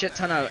you have a shit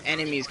ton of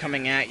enemies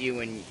coming at you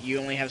and you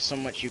only have so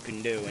much you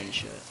can do and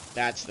shit.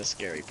 That's the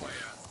scary part.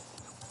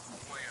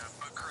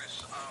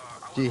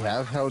 Do you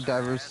have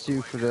Helldivers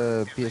 2 for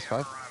the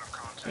PS5?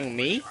 Who,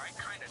 me?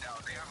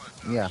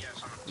 Yeah.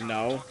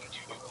 No.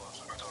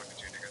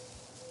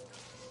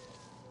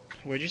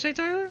 What'd you say,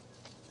 Tyler?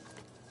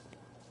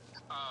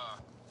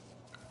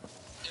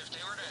 if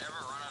they were to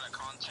ever run out of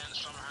content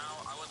somehow,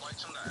 I would like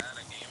them to add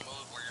a game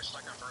mode where you're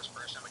stuck in first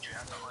person, but you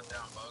have to hunt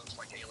down bugs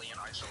like Alien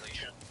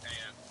Isolation,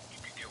 and you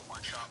can get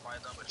one shot by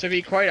them. To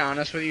be quite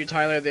honest with you,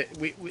 Tyler,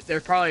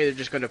 they're probably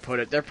just gonna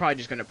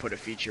put a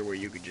feature where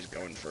you could just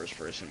go in first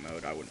person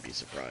mode. I wouldn't be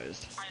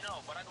surprised. I know,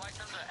 but I'd like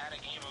them to add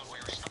a game mode where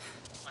you're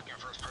stuck in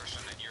first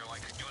person and you're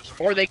like doing some.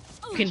 Or they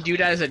can do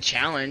that as a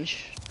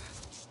challenge.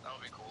 That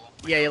would be cool.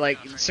 Yeah, like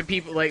some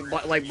people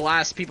like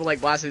Blast, people like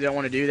Blast, they don't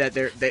want to do that.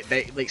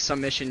 They like some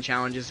mission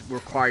challenges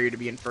require you to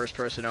be in first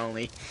person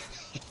only.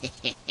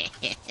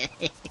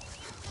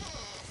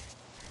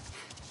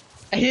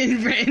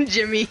 And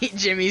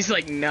Jimmy's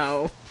like,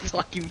 no,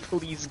 fucking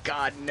please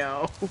God,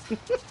 no. Come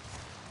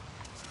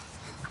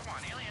on,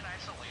 Alien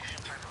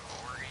Isolation type of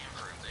horror game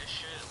for this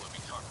shit would be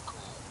fucking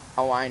cool.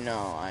 Oh, I know.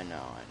 Well.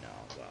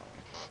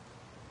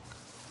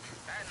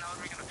 That and that would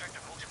make an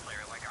effective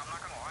multiplayer. Like, I'm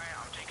not gonna lie,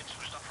 I'm taking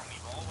some stuff from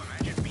Evolve.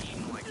 Imagine being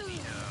like the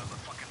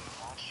fucking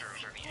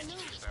monsters or the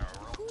entities that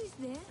are real. Who is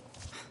there?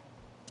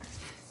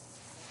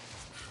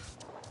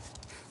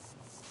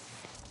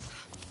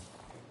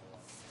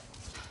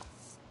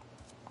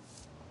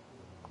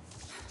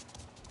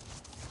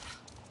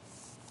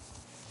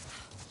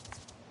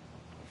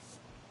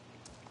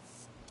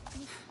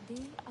 This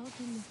day out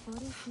in the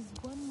forest is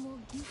one more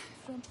gift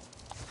from...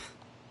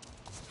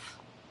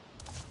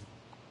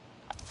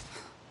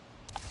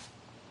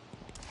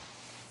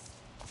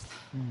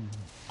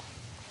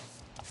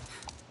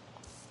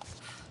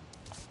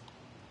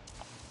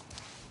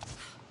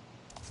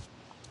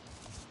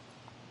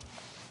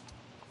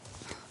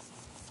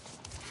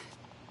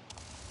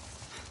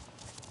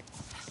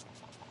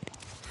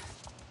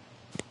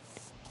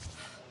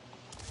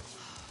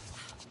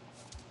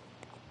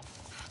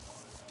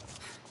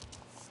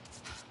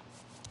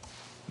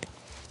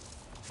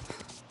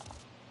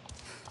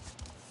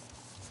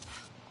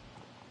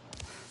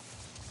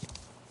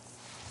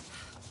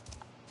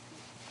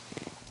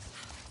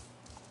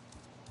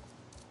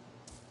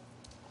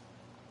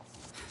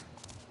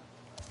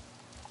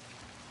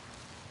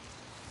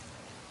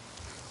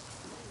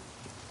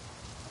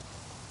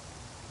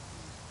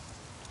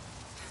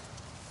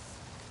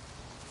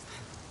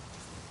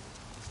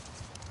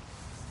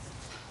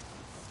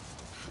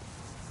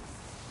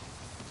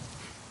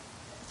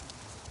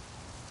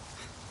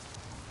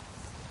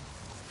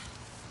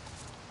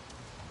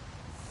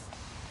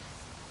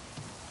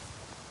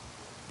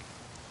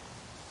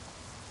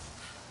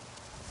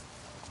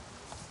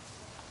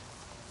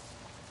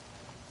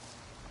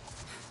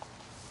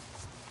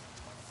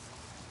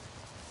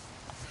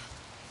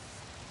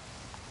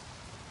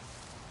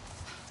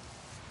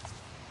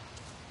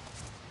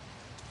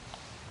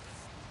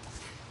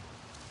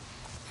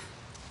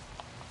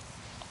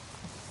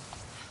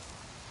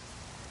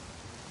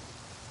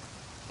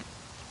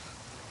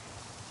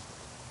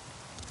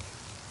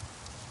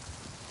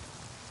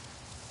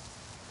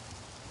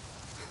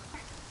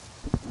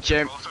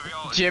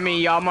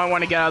 Jimmy, y'all might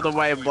want to get out of the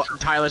way.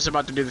 Tyler's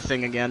about to do the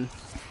thing again.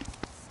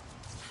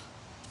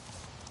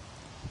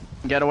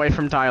 Get away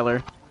from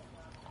Tyler.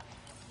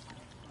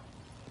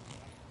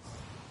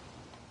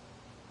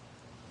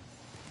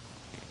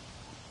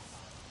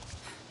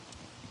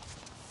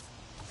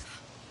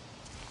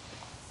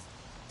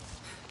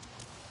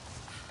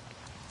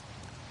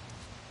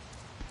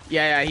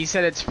 Yeah, he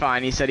said it's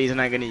fine. He said he's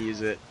not gonna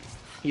use it.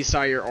 He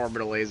saw your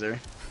orbital laser.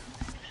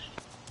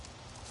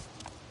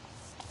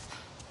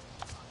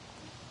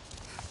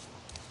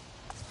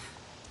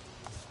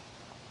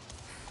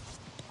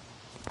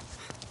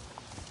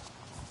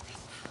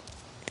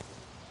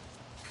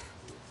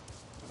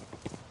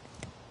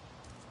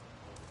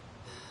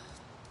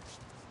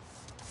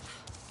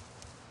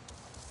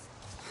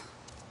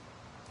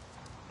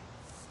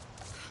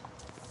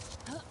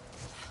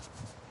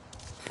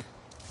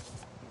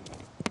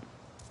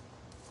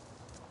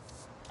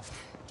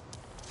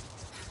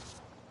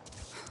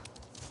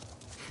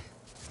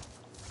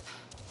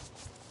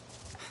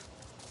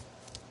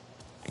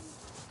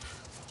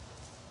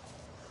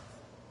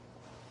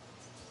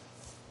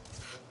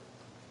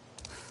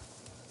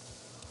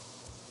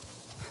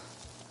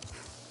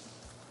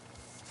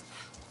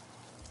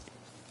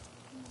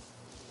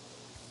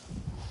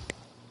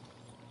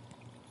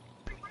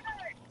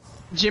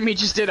 Jimmy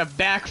just did a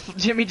back.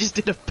 Jimmy just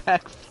did a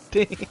back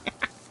thing.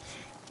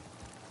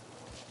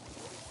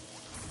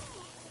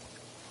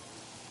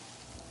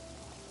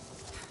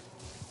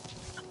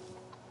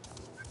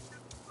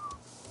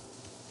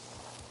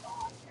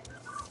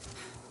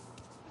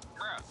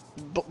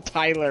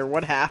 Tyler,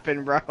 what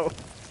happened, bro?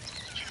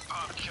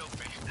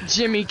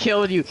 Jimmy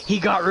killed you. He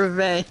got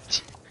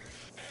revenge.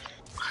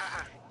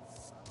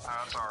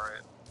 That's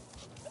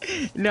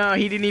alright. No,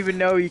 he didn't even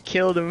know you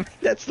killed him.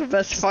 That's the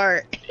best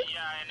part.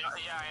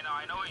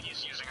 I know what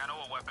he's using. I know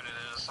what weapon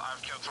it is.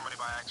 I've killed somebody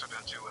by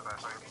accident too with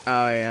that thing.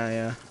 Oh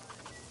yeah.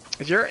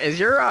 Is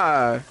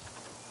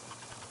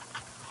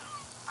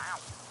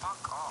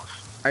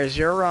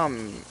your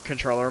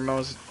controller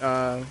mouse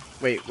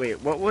wait,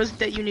 what was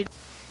that you need?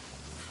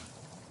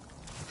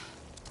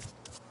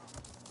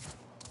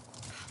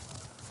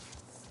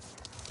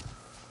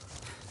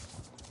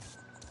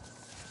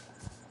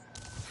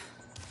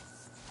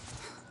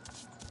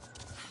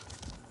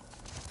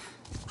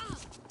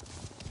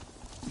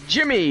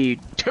 Jimmy,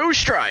 2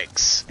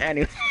 strikes.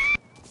 Anyway.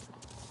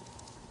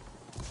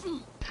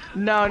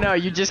 No,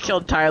 you just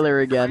killed Tyler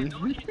again.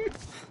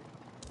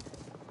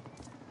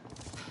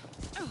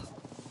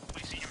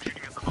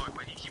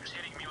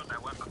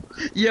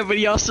 Yeah, but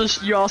you also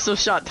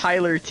shot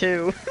Tyler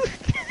too.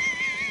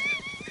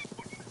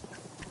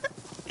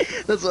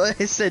 That's why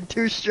I said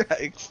 2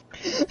 strikes.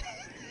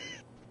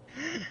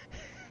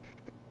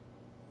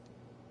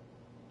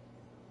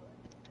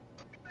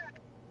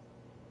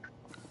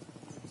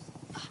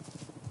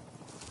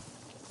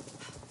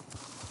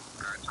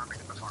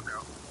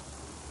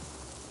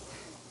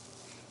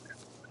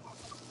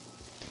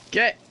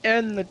 Get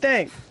in the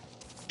thing.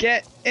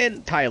 Get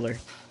in, Tyler.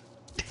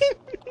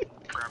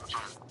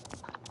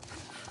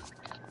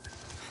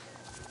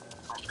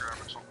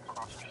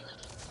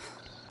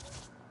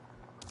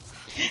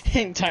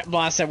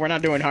 Boss said we're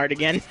not doing hard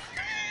again.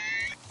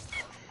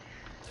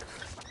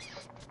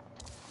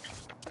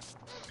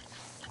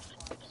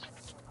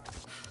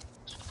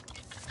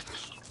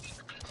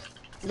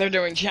 They're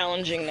doing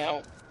challenging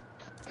now.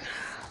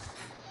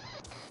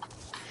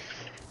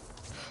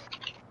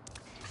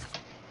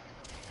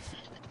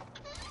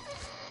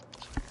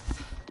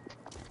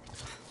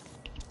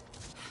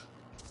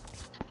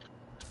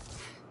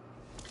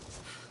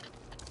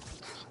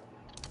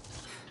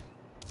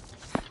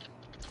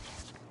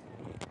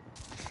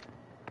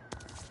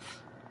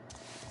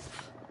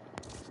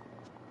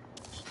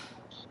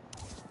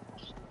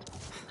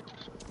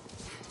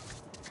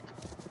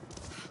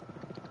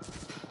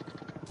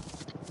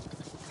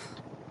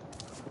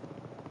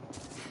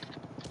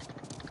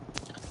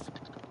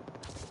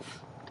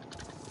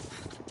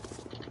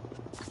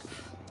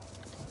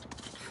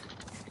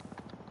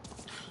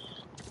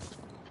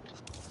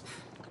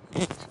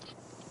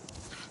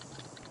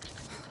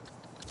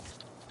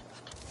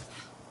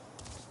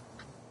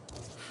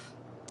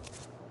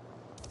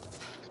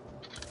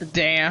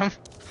 Damn.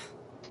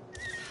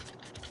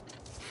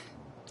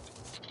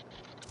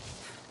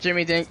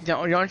 Jimmy,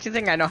 don't you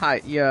think I know how?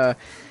 Yeah,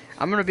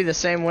 I'm gonna be the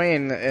same way,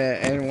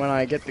 and when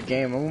I get the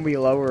game, I'm gonna be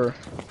lower,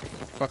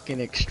 fucking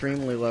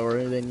extremely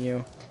lower than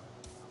you.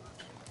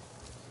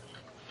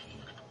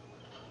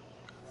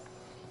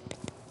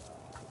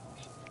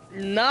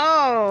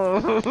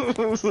 No,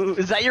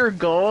 is that your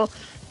goal?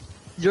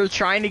 You're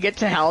trying to get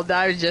to Hell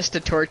Dive just to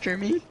torture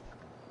me?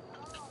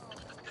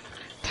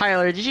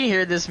 Tyler, did you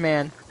hear this,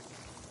 man?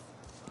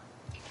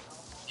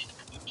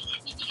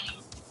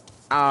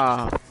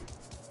 Ah.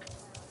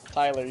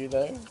 Tyler, you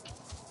there?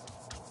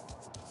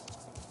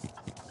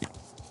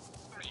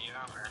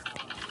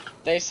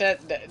 They said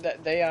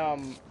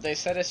they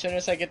said as soon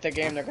as I get the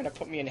game, they're gonna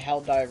put me in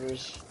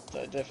Helldivers,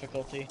 the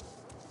difficulty.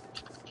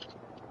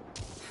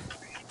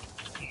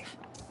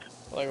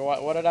 Like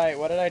what did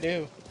I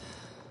do?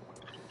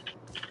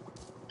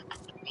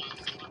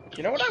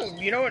 You know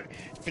what?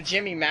 But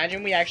Jimmy,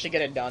 imagine we actually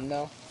get it done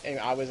though, and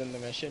I was in the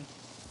mission.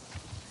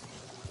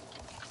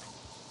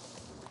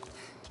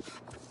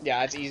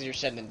 Yeah, it's easier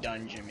said than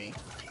done, Jimmy.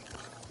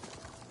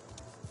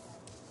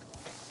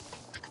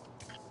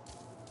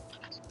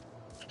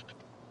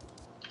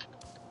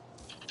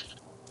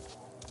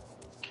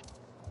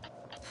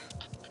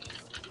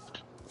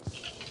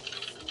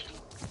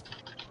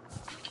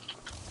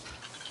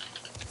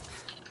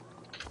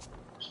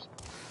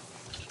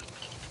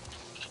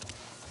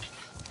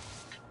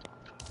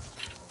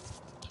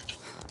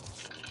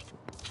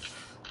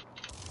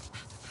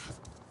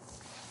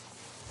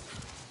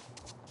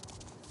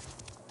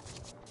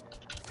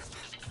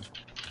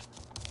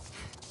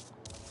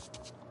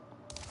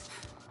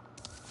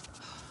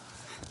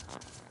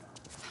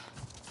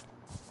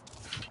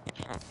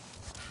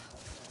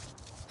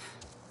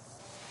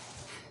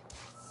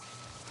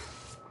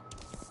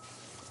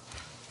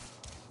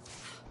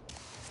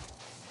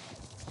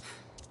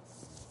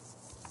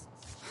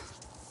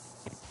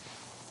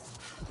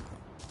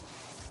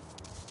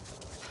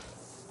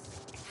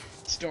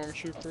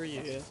 Stormtrooper,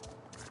 yeah.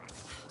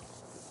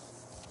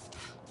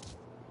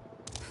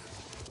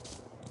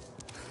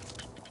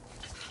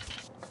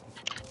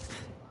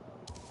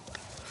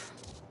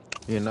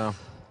 You know,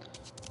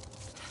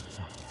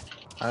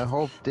 I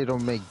hope they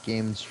don't make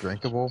games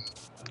drinkable,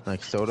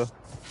 like soda.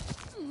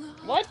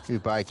 What? You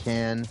buy a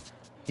can,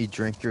 you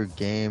drink your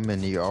game,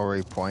 and you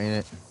already playing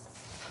it.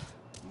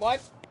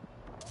 What?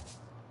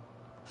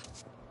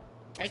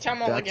 Are you talking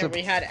about like That's if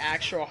we had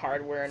actual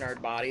hardware in our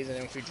bodies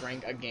and if we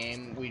drank a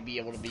game, we'd be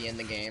able to be in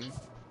the game?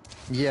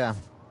 Yeah.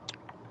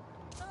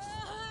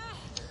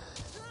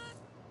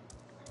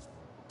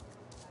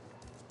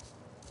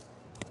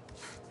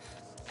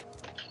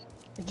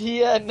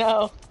 Yeah,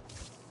 no.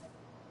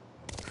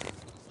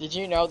 Did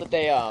you know that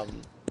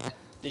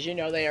did you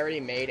know they already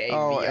made a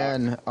Oh, VR?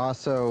 and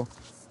also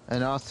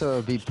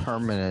it'd be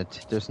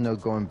permanent. There's no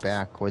going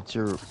back. What's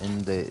your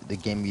in the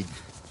game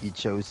you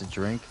chose to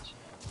drink?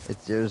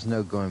 There's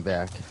no going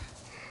back.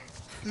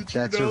 Did you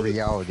That's your know that?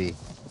 reality.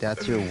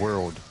 That's your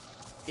world.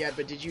 Yeah,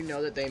 but did you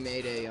know that they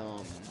made a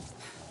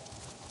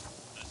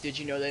did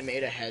you know they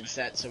made a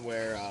headset so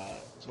where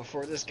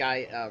before this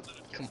guy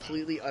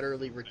completely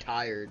utterly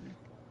retired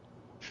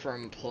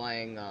from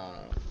playing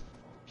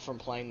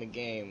the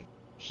game,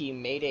 he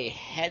made a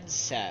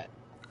headset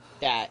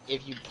that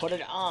if you put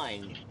it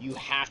on, you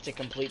have to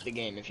complete the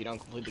game. If you don't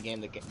complete the game,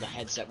 the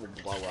headset will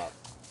blow up.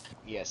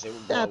 Yes, it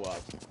will blow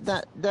up.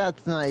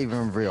 That's not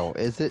even real,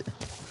 is it?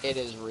 It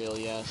is real,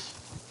 yes.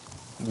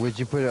 Would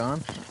you put it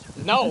on?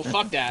 No,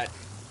 fuck that.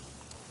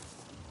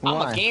 I'm a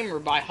Why? gamer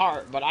by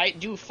heart, but I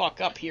do fuck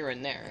up here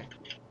and there.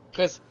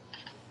 Cause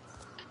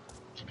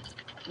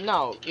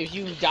no, if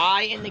you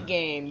die in the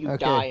game, you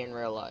Okay. die in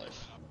real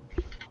life.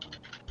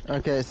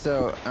 Okay,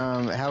 so how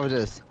about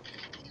this?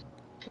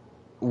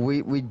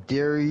 We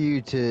dare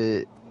you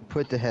to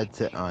put the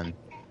headset on.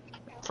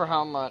 For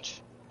how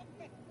much?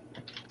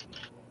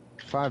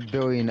 5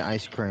 billion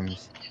ice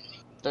creams.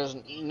 There's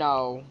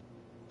no.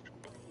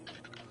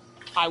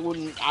 I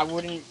wouldn't.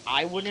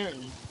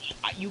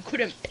 You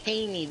couldn't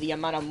pay me the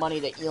amount of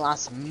money that Elon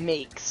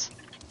makes.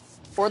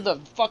 Or the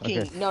fucking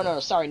Okay. no,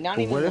 sorry, not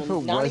But even what if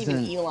it not even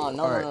wasn't- Elon.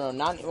 No, alright. no, no,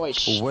 not wait.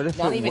 Shh, What if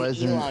not it even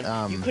wasn't,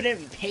 Elon. You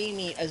couldn't pay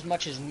me as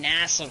much as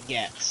NASA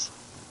gets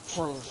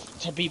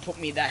to put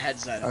me that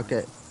headset on.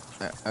 Okay.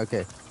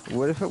 Okay.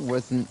 What if it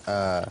wasn't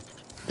the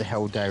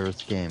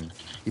Helldivers game?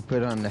 You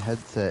put on the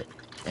headset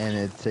and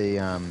it's a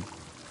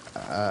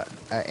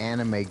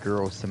anime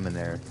girl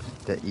seminar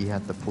that you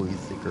have to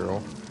please the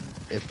girl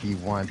if you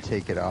want to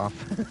take it off.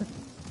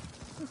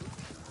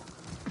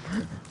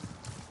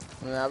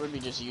 That would be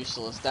just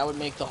useless. That would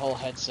make the whole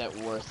headset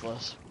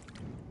worthless.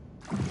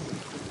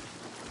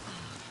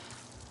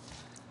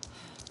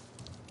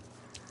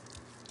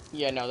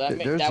 Yeah, no, that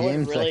would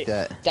really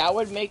that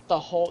would make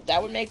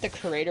the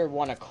creator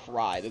want to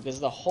cry because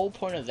the whole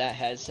point of that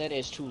headset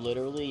is to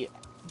literally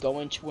go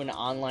into an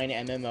online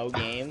MMO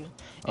game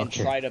and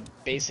try to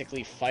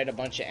basically fight a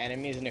bunch of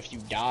enemies, and if you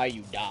die,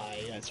 you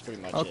die. That's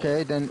pretty much it.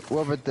 Okay, then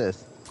what about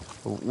this?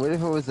 What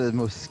if it was the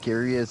most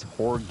scariest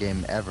horror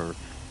game ever,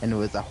 and it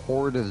was a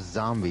horde of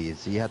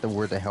zombies? You have to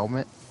wear the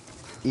helmet,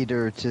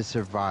 either to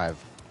survive,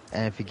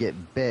 and if you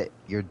get bit,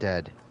 you're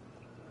dead.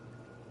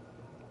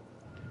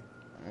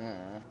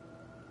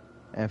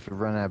 And if you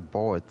run out of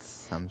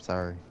bullets, I'm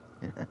sorry.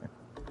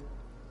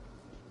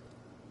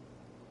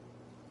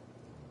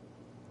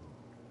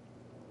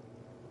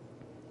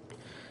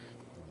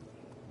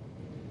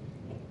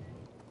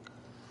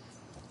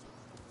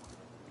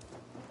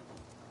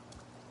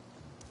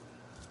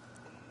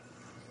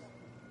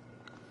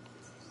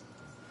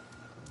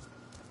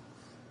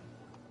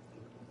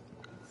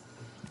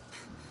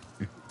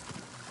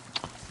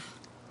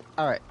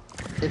 Alright,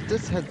 if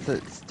this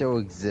headset still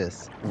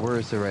exists, where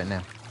is it right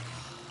now?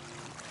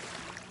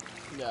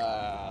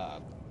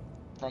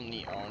 From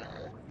the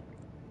owner.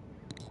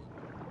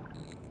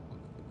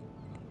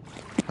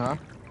 Huh?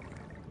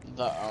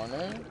 The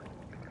owner?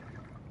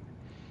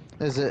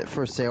 Is it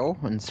for sale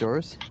in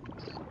stores?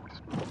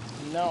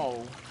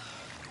 No.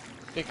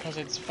 Because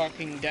it's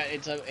fucking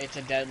it's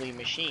a deadly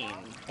machine,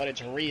 but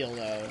it's real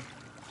though.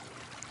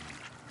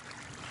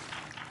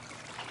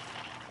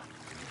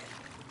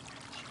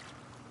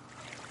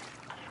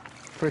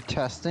 For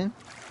testing?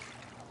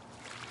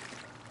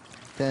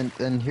 Then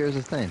here's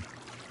the thing.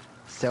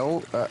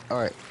 Sell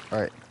alright.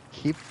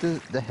 Keep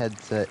the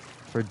headset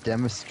for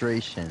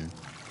demonstration.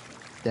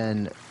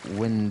 Then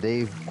when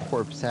they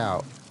corpse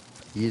out,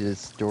 you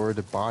just store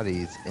the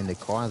bodies in the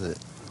closet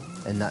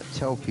and not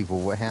tell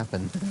people what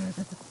happened.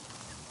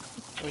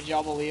 Would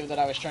y'all believe that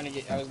I was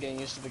getting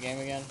used to the game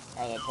again?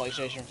 Or the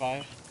PlayStation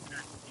 5?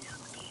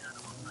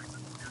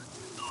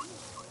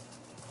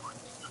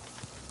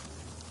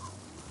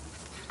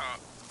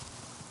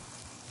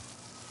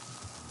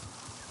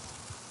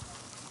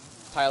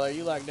 Tyler,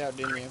 you lagged out,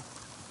 didn't you?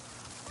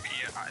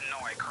 Yeah,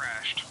 no, I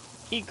crashed.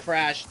 He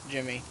crashed,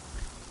 Jimmy.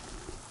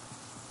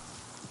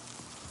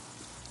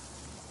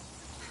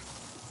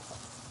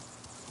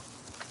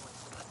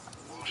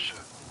 Bullshit.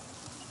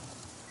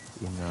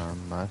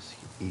 Elon Musk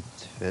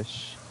eats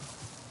fish.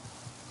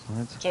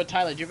 What? So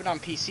Tyler, did you have it on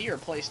PC or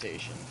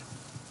PlayStation?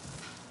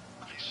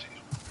 PC.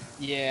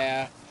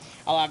 Yeah.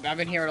 I've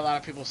been hearing a lot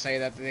of people say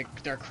that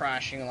they're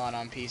crashing a lot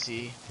on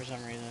PC for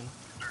some reason.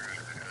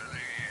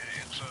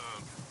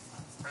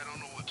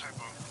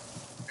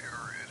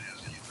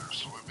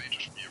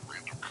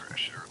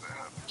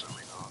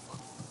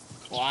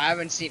 Well, I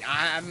haven't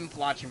been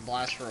watching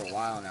Blast for a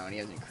while now, and he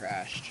hasn't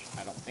crashed.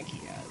 I don't think he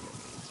has.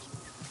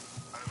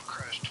 I've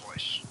crashed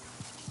twice.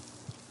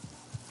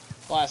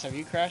 Blast, have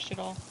you crashed at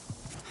all?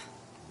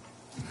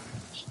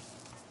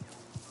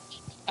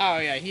 Oh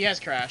yeah, he has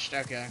crashed.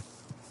 Okay.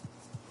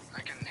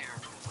 I can hear him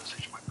from the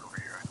PlayStation mic over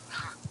here.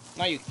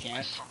 No, you I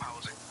can't. somehow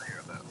was able to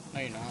hear that. No,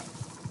 you're not.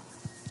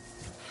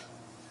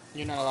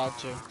 You're not allowed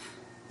to.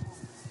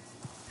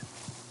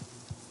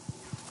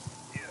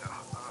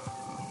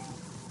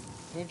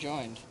 Who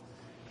joined?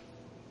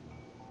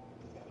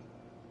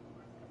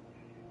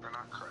 They're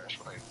not crashed,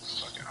 but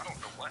I don't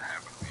know what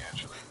happened to me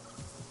actually.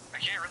 I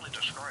can't really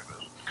describe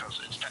it because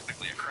it's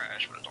technically a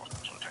crash, but it's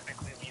also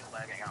technically me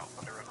lagging out.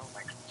 But there was no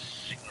like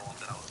signal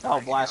that I was.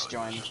 Oh, Blast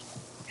joined. The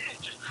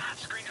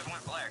screen just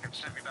went black and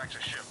sent me back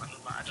to ship, and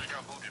I just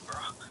got booted, bro.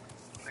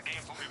 The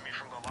game booted me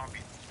from the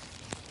lobby.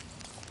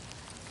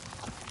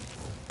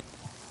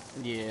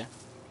 Yeah.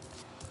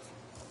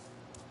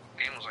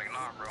 Game was like,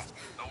 nah, bro,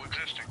 no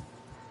existing.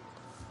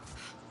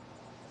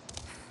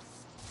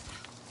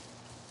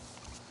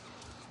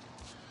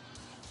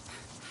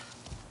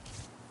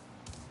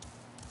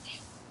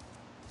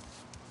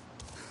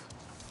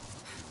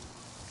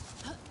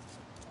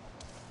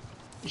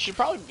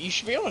 You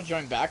should be able to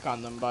join back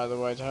on them, by the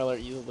way, Tyler,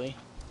 easily.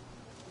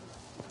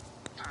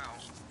 How?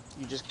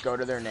 You just go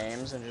to their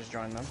names and just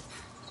join them.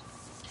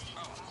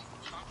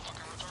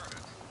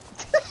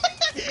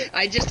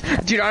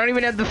 Dude, I don't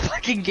even have the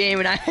fucking game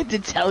and I had to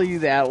tell you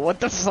that. What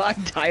the fuck,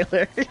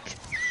 Tyler?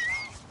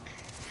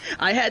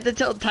 I had to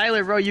tell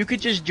Tyler, bro, you could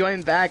just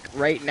join back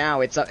right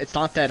now. It's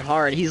not that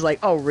hard. He's like,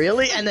 oh,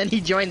 really? And then he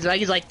joins back.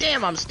 He's like,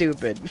 damn, I'm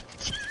stupid.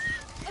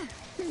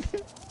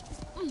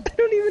 I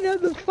don't even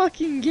have the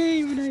fucking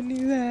game and I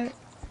knew that.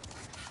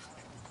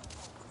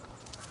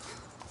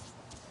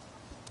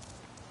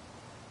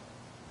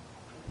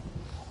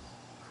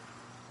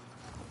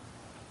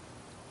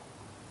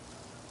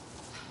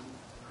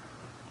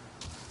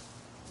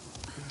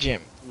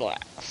 Jim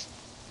Blast.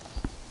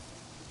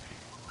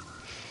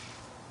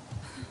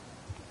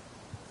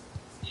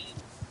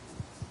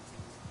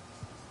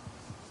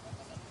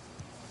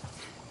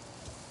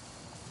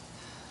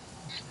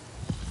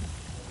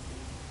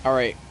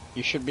 Alright,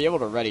 you should be able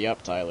to ready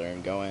up, Tyler,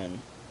 and go in.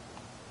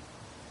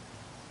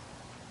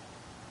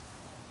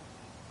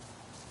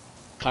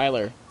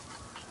 Tyler.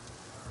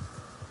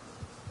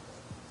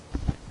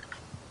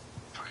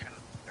 Fucking,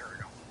 there we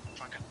go.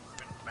 Fucking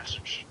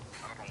message.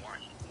 I don't know why.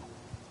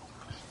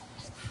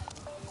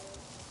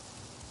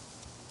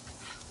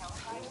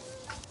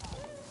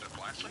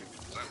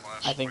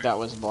 I think that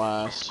was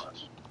Blast.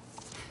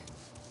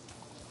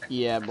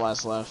 Yeah,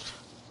 Blast left.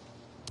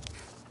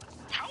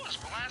 How is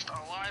Blast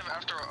alive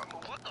after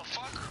what the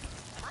fuck?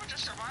 Bro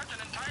just survived an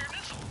entire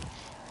missile.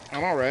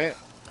 I'm alright.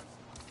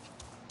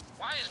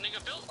 Why is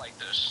nigga built like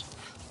this?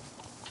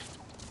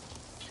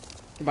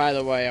 By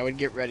the way, I would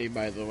get ready,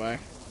 by the way.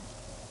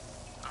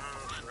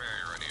 I'm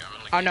very ready.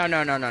 I'm in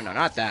Oh, no,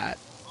 not that.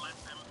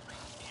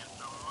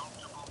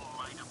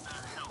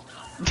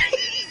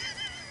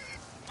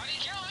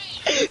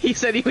 He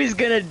said he was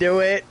gonna do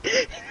it.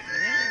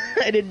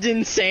 And it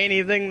didn't say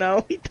anything,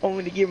 though. He told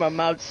me to keep my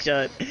mouth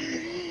shut. This nigga,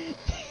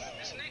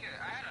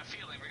 I had a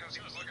feeling because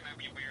he was looking at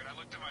me weird. I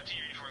looked at my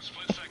TV for a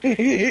split second.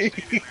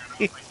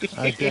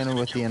 Again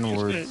with the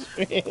N-words.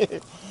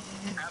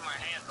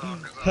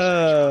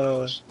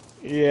 Oh,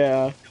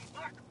 yeah.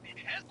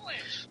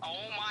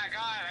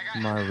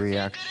 My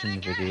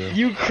reaction video.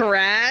 You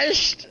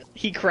crashed?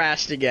 He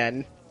crashed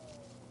again.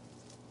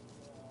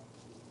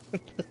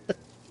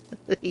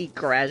 He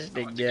crashed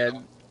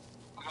again.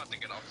 I'm about to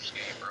get off this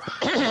game, bro.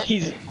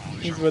 He's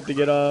about to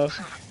get off.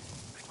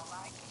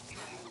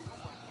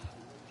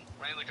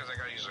 Mainly because I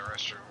gotta use the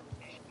restroom.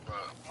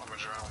 But I'm gonna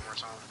try one more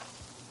time.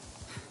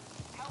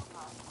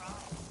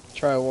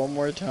 Try one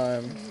more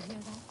time.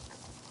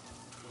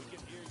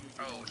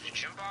 Oh, did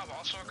Jim Bob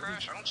also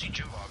crash? I don't see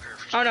Jim Bob here.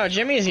 Oh no,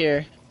 Jimmy's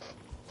here.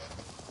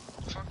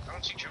 Fuck, I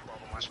don't see Jim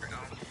Bob on my screen.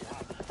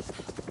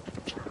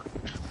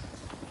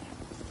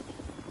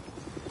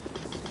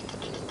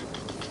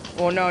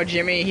 Well, no,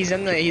 Jimmy, he's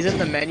in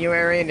the menu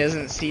area and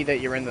doesn't see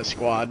that you're in the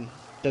squad.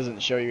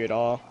 Doesn't show you at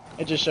all.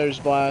 It just shows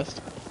Blast.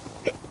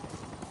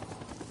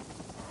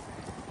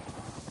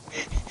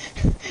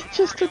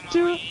 Just to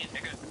do it.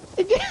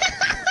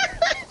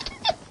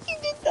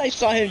 I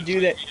saw him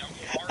do that.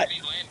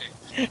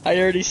 I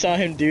already saw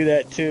him do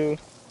that too.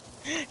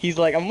 He's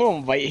like, I'm gonna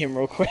invite him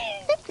real quick.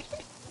 Alright,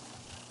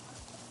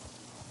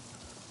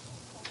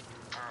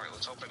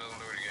 let's hope it doesn't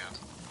do it again.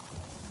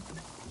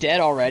 Dead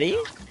already?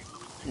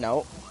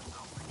 No.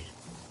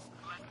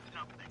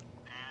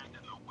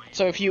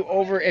 So if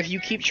you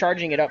keep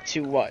charging it up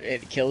to what,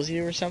 it kills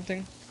you or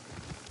something?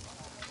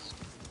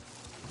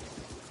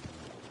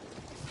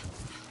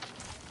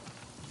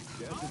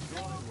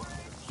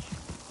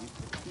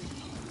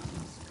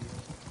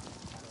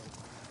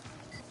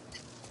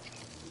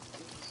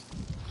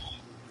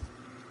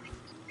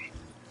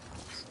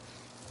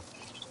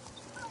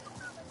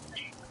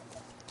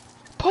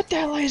 Put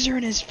that laser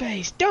in his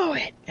face. Do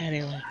it.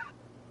 Anyway.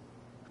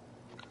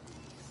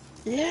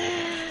 Yeah.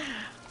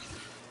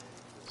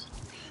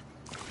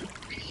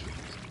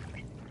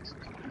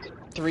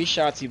 3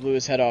 shots, he blew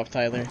his head off,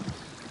 Tyler.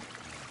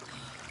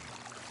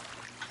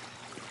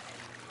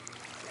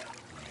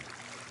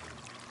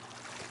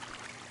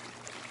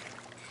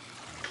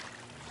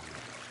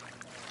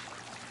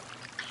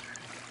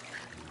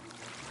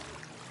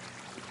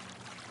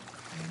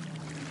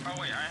 Oh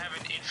wait, I have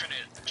an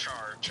infinite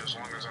charge as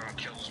long as I don't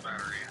kill his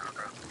battery.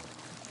 Okay.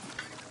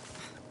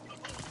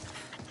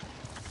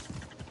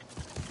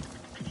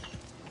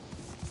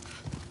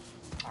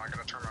 Oh, I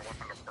gotta turn my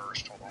weapon to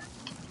burst. Hold on.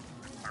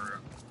 There we go.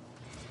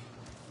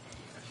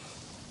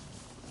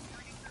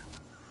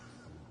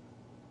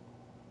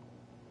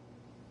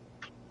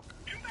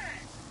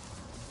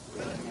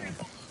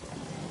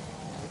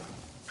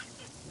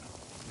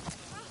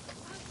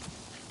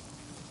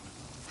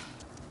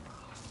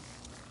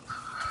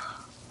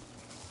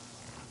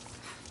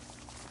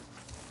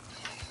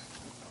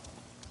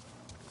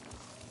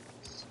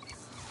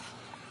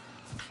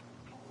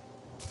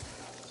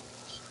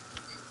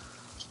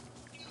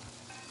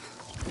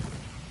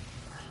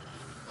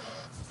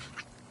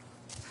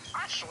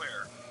 I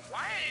swear,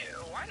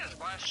 why does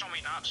Blast tell me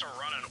not to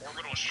run an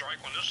orbital strike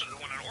when an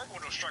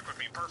orbital strike would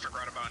be perfect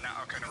right about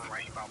now? Okay, never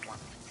mind. He popped one.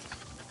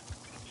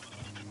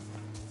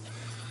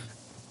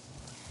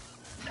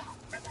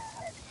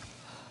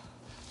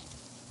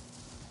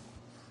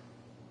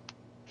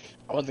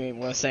 I wasn't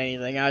even gonna say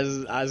anything. I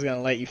was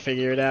gonna let you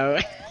figure it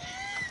out.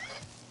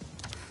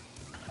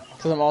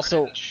 Cause I'm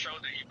also.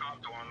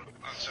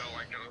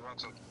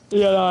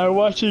 Yeah, no, I'm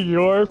watching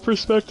your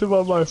perspective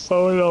on my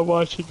phone. And I'm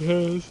watching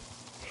his.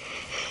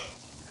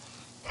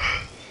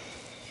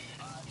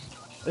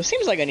 This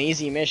seems like an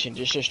easy mission.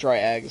 Just destroy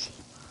eggs.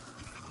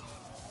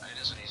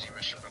 It is an easy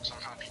mission, but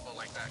somehow people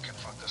like that can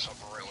fuck this up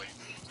really.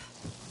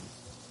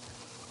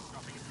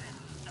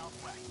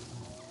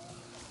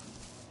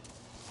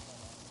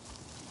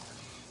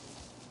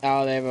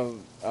 Oh, they have a.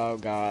 Oh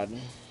god.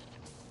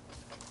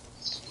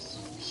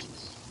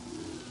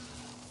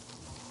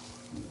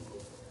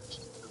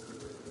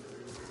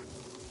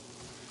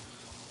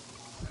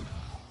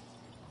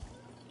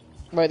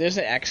 Wait, there's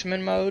an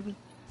X-Men mode?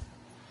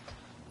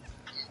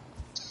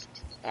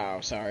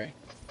 Oh, sorry.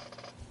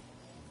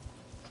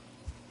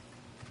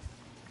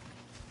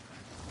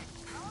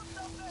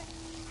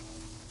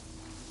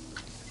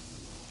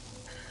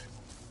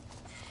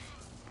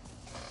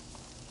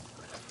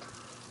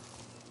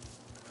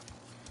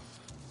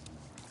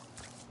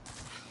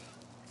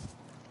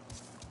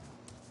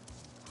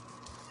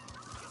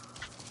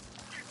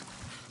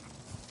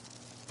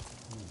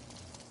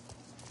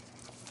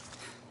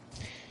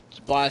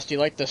 Blast, do you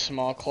like the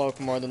small cloak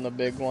more than the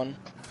big one?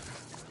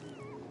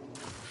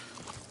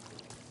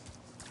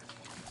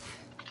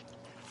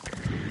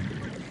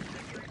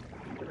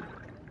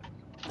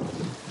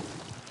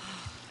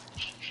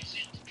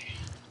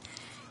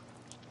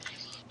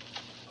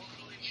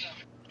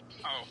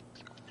 Oh.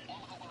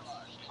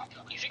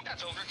 You think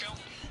that's overkill?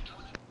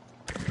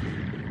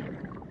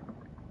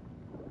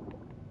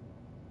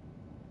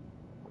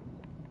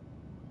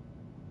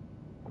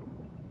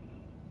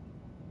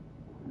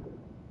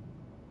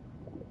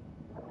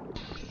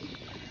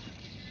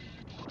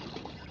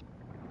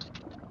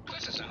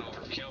 This isn't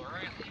overkill,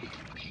 right?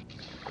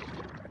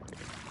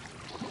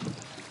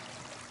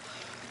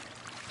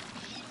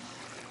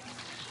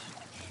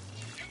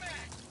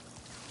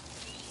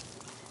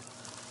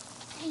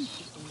 Thank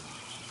you, Ada,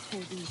 for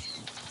these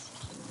gifts.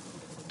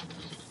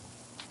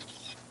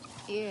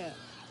 Here,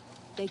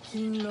 the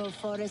King Lord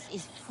Forest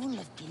is full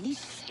of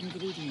delicious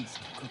ingredients to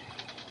cook.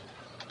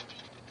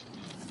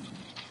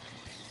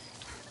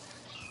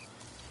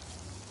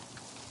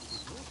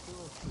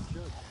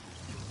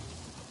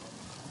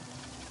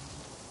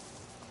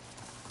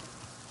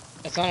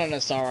 It's not an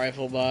assault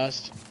rifle,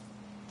 Blast.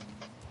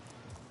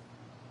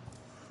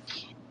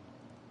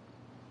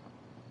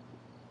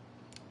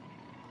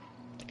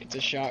 It's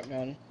a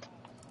shotgun.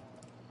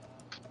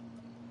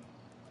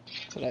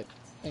 But I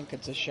think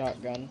it's a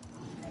shotgun.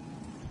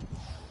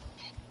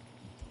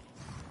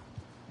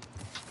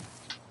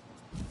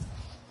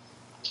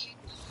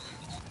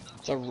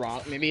 It's a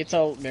rock. Maybe it's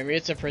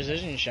a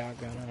precision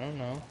shotgun. I don't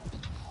know.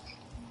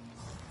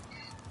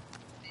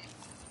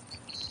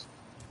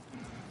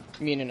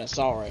 I mean an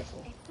assault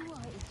rifle. Etua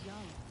is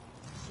young.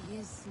 She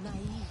is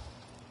naive.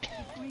 She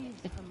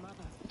grieves her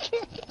mother.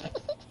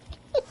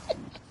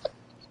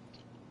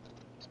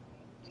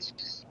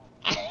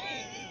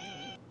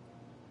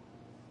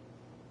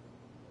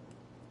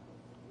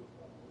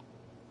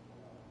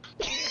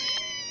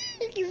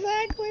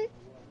 Exactly.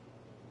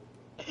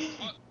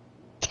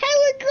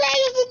 Tyler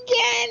crashes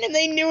again, and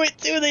they knew it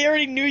too. They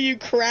already knew you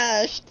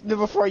crashed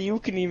before you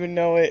can even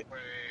know it. Wait.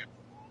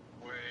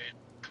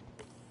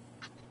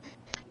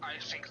 I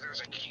think there's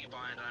a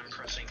keybind I'm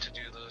pressing to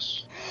do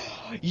this.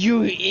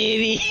 You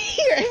idiot!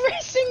 You're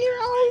pressing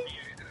your own.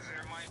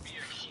 There might be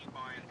a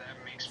keybind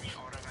that makes me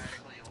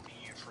automatically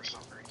leave for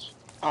some reason.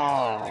 Oh.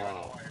 I don't even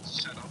know why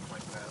it's set up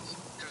like that.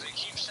 Because it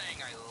keeps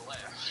saying I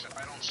left.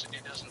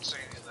 It doesn't say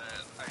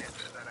that I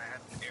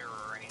had an error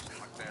or anything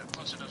like that.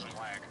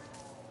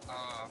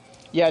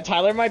 Yeah,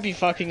 Tyler might be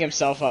fucking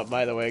himself up,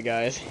 by the way,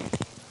 guys.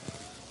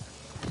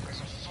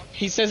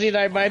 He says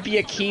there might be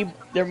a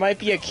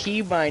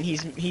keybind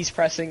he's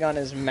pressing on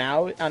his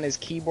mouse, on his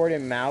keyboard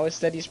and mouse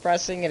that he's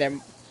pressing, and it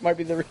might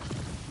be the.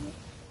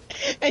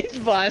 And his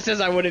boss says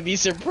I wouldn't be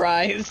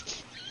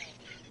surprised.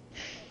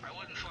 I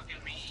wouldn't fucking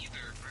be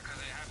either because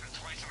it happened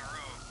twice in a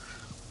row.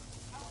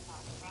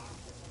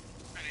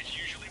 And it's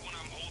usually when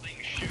I'm holding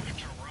shift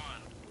to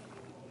run.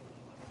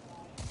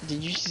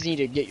 Did you just need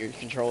to get your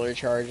controller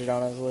charged,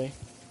 honestly?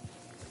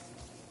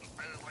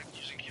 I like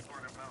using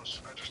keyboard and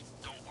mouse. I just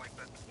don't like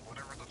that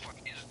whatever the fuck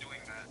is doing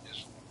that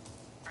is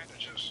kinda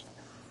just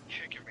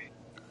kicking me.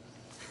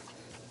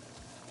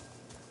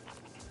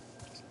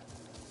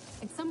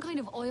 It's some kind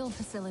of oil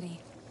facility.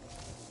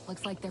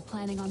 Looks like they're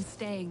planning on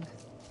staying.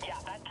 Yeah,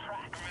 that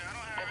tracks.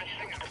 There's a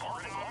huge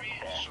deposit left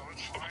there.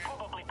 It's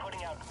probably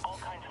putting out all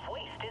kinds of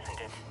waste,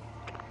 isn't it?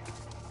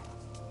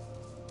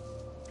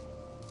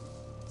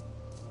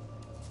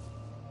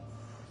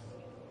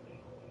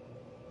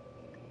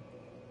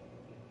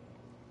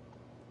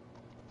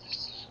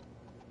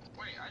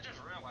 Wait, I just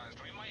realized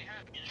we might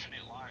have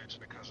infinite lives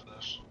because of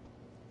this.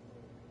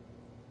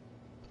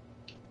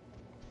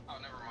 Oh,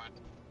 never mind.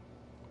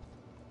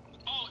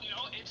 Oh,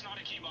 no, it's not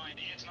a keybind.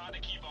 It's not a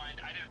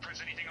keybind. I didn't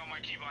press anything on my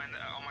keybind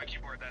on my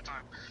keyboard that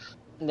time.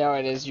 No,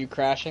 it is you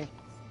crashing.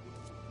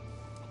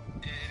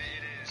 It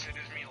is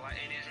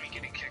me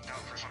getting kicked out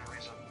for some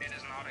reason. It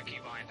is not a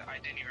keybind. I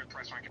didn't even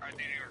press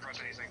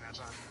anything that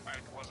time. I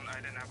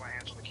didn't have my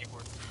hands on the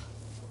keyboard.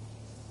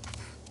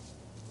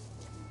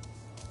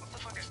 What the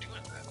fuck is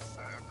doing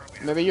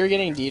that? Maybe you're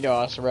getting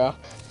DDoS, bro.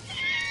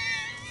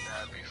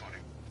 That'd be funny.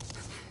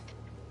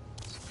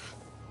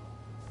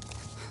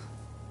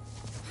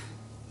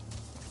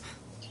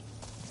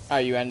 Oh,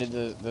 you ended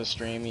the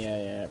stream?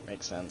 Yeah, it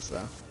makes sense,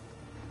 though.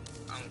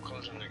 I'm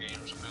closing the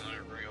games and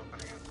I'm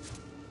reopening it.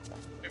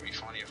 It'd be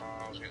funny if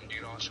I was getting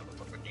DDoS, so the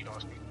fuck would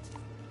DDoS me?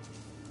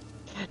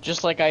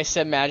 Just like I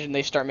said, imagine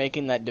they start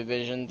making that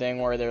division thing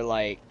where they're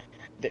like,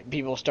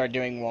 people start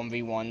doing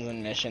 1v1s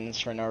and missions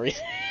for no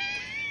reason.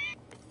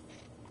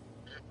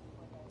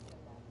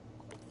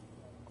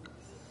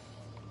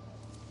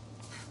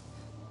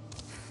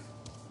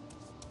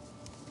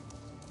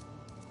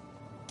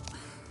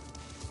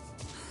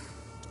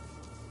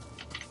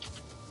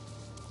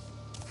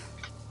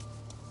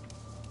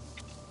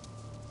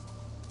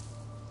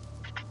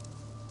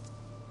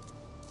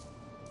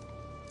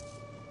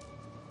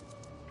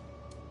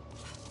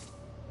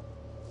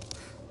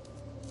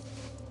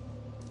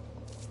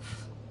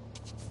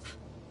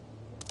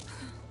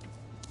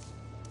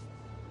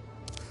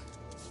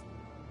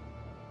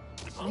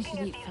 I should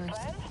eat first.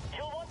 Plans?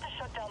 You'll want to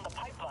shut down the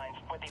pipelines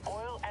for the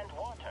oil and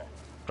water.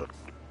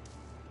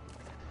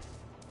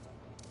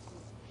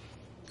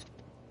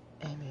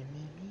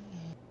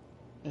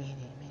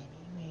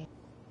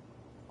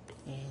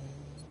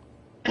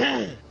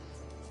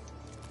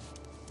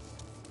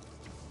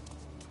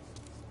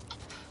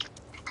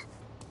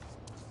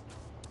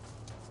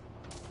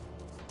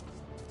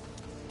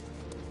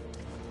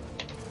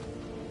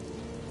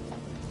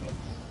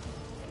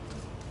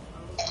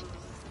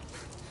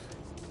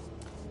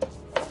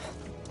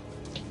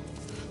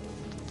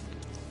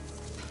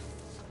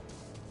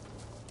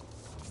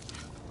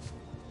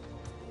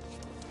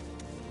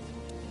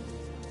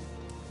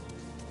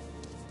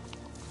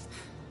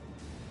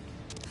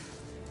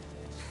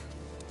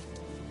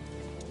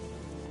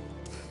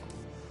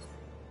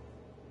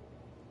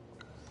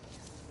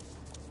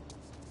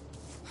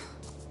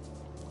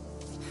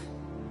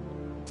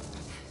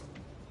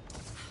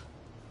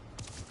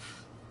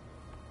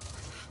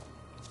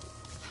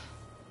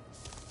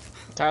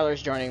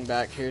 Tyler's joining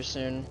back here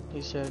soon, he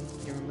said.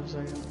 Give him a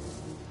second.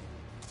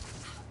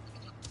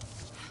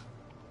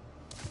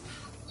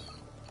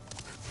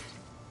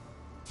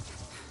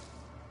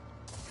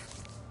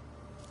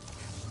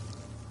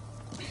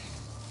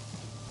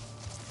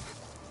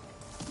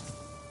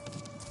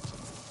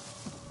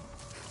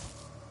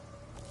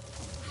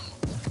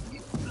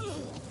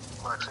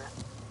 Lexi?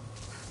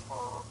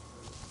 Oh,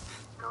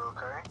 you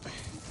okay?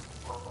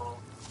 Oh,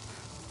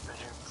 did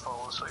you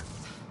fall asleep?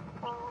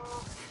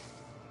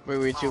 Were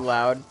we too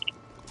loud?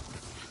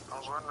 I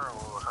was wondering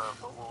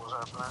what was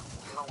happening.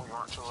 No, we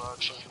weren't too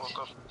loud. She woke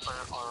up and played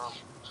our room.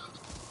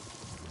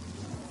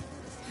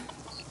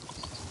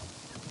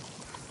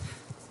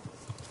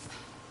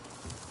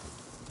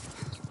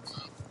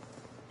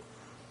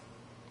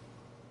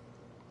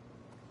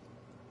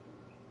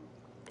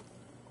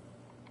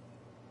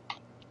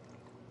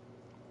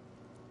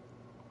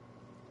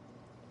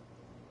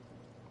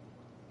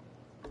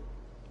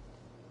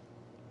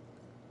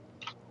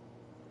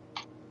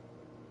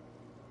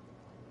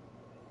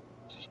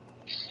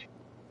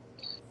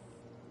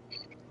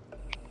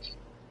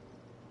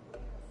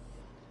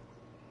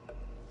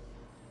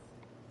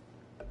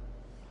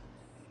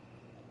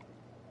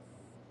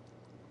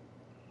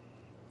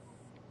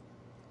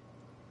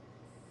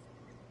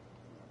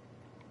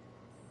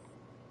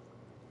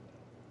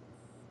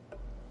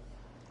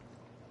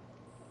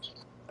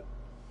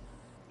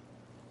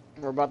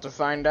 We're about to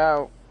find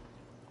out.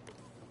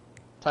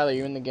 Tyler,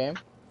 you in the game?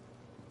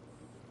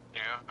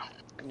 Yeah.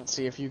 Let's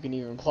see if you can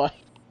even play.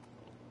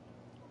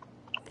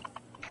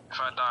 If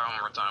I die one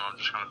more time, I'm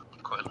just gonna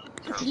quit.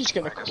 You're just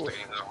gonna I guess quit. the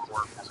game doesn't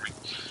work for me.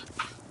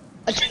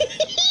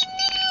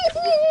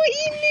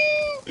 He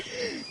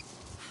knew!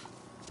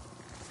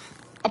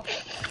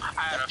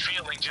 I had a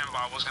feeling Jimbo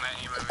was gonna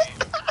aim at me.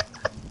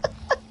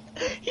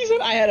 He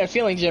said, I had a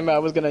feeling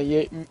Jimbo was gonna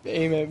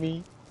aim at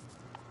me.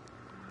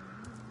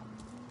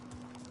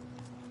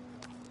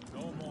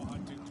 No more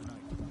hunting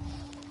tonight.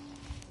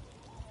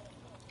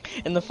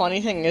 And the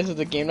funny thing is that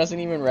the game doesn't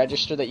even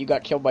register that you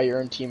got killed by your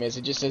own teammates.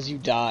 It just says you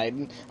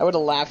died. I would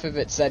have laughed if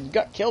it said,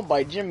 got killed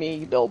by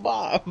Jimmy, Bill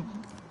Bob.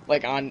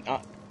 Like,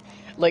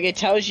 like, it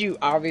tells you,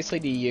 obviously,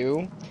 to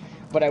you,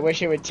 but I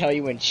wish it would tell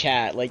you in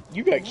chat, like,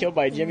 you got killed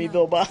by Jimmy,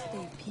 Bill Bob.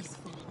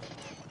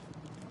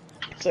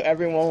 So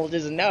everyone will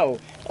just know,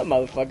 that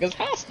motherfucker's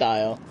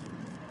hostile.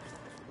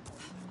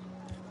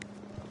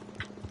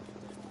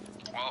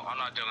 Well, I'm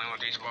not dealing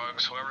with these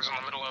bugs. Whoever's in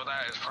the middle of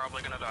that is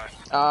probably gonna die.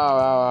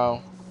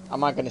 Oh. I'm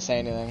not gonna say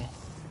anything.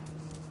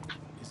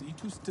 Is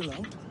E2 still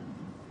out?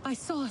 I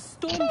saw a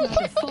storm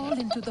bladder fall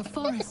into the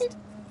forest.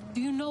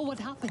 Do you know what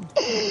happened?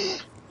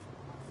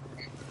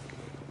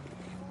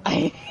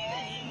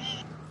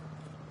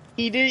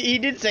 He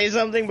did say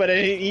something, but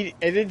I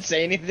didn't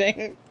say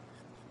anything.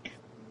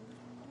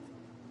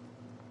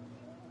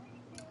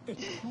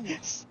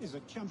 Is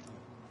a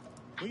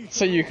champion.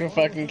 So you can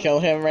fucking kill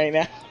him right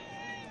now.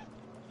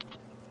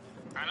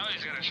 I know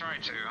he's gonna try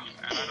to,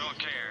 and I don't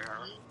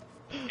care.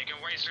 He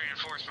can waste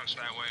reinforcements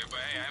that way, but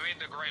hey, I made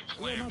the great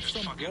play of just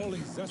fucking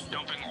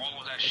dumping all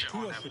of that shit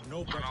on him.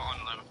 Or not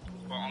on them,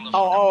 but on the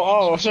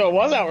Oh, so it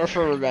was out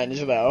for revenge,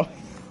 though.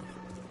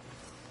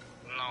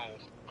 No,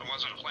 it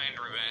wasn't planned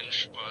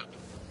revenge, but...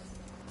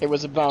 It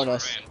was a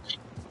bonus.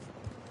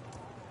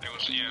 It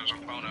was a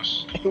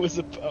bonus. It was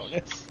a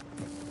bonus.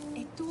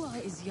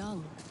 Etua is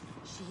young.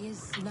 She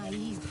is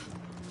naive.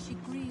 She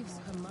grieves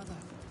her mother.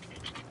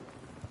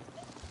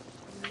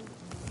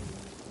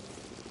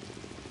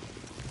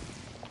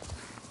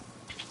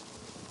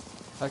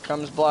 Here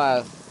comes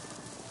Blythe.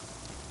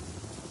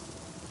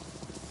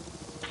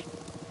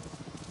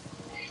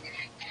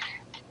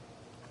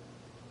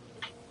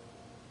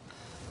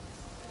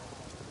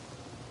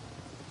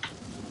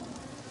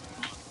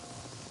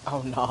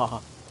 Oh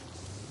no.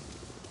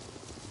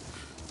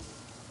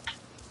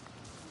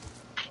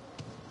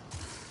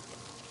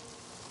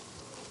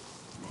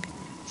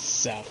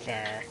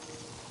 Suffer.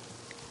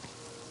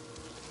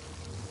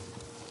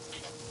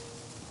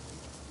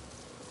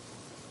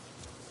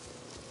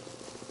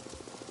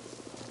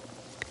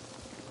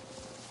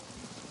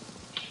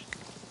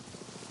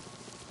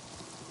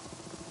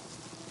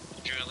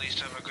 Did you at least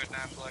have a good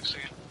nap, Lexi?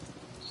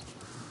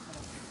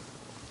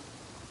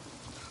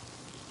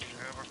 Did you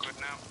have a good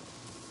nap?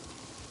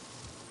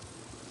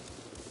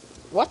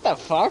 What the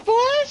fuck,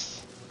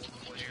 boys?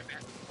 Was your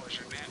nap good?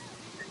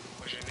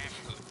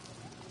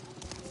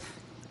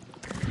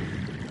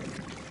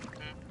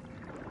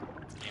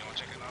 You wanna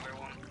take another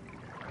one?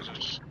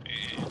 It's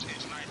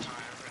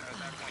nighttime. At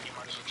that point, you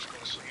might as well just go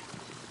to sleep.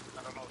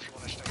 I don't know if you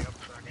want to stay up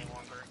for any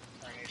longer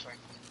or anything.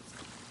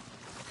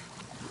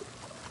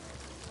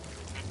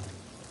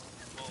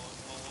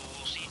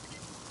 We'll see.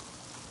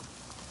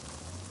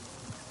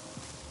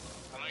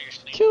 I know you're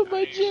sleeping. Killed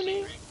by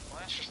Jimmy. Well,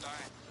 that's just dying.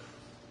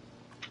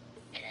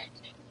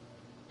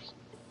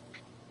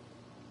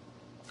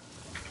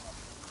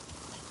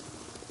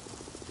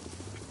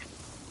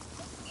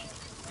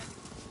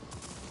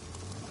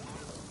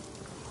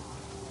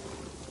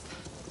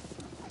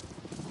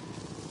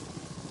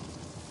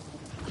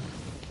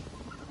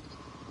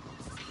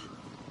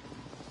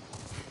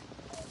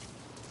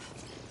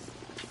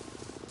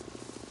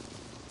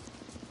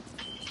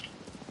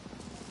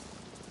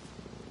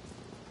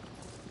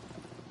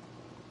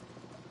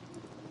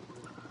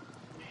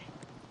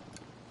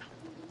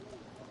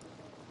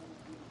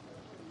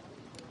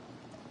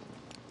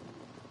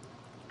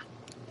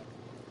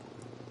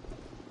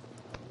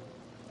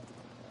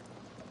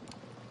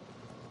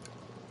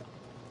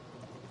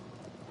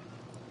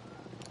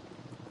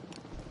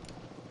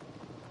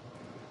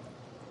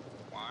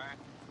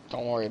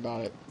 Don't worry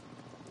about it.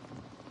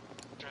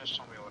 Just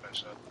tell me what I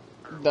said.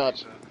 Or what No. you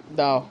said.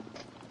 No.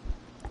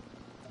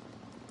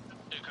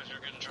 Because you're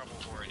getting in trouble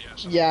for it,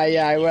 yes.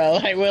 Yeah, I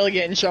will. I will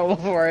get in trouble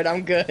for it.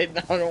 I'm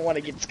good. I don't want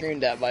to get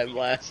screamed at by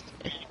Blast.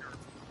 Either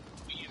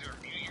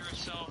you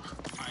yourself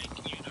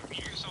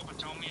would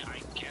tell me, I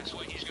guess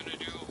what he's gonna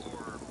do,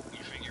 or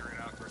you figure it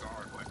out the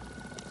hard way.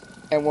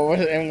 And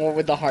what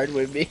would the hard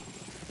way be?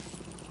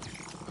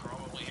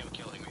 Probably him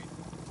killing me.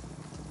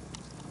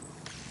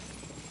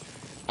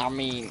 I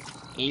mean,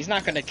 he's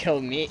not gonna kill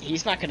me.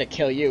 He's not gonna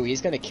kill you.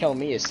 He's gonna kill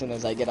me as soon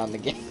as I get on the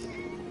game.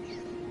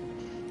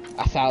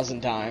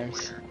 1,000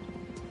 times.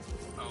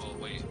 Oh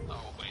wait, no,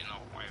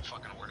 I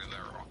fucking worded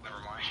that wrong. Never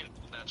mind.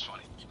 That's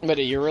funny. But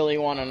do you really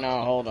want to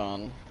know? Hold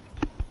on.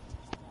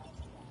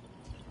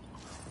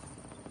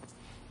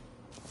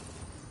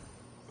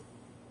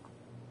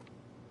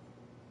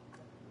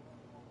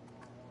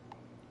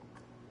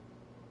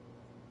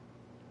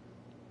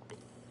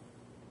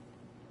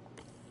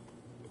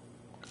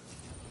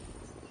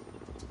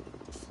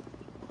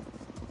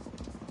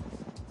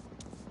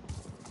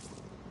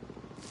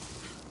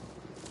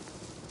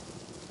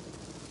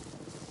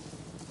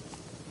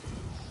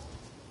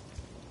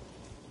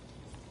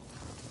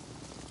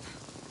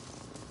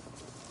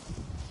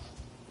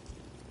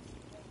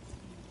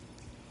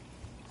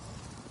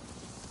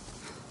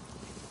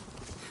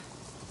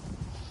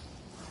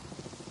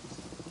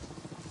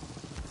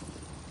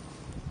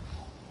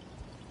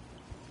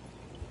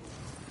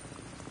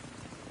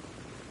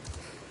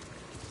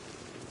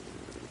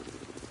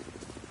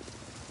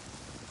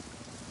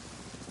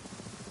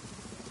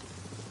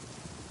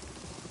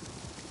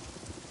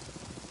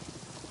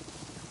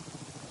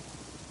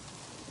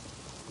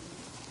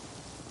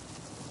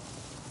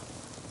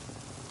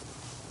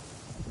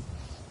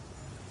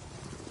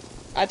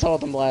 I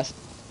told him Blast.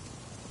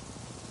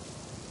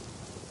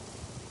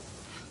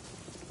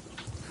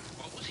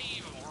 What was he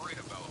even worried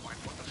about? Like,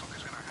 what the fuck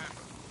is gonna happen?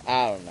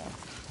 I don't know.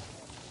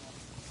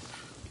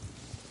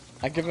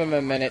 I give him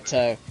a minute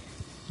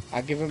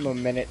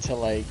to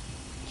like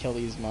kill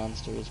these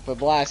monsters. But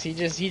Blast, he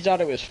thought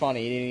it was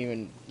funny. He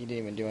didn't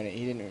even do it.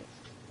 He didn't.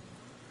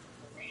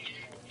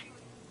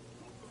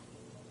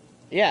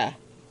 Yeah,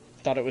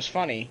 thought it was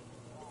funny.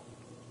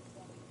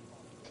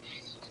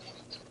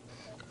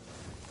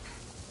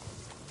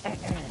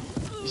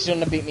 You're still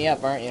gonna beat me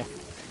up, aren't you?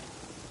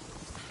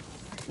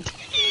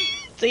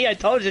 See, I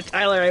told you,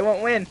 Tyler, I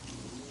won't win.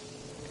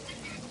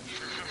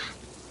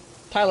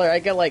 Tyler, I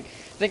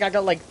think I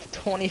got like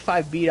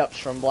 25 beat-ups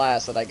from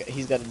Blast that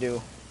he's got to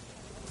do.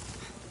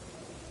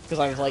 Because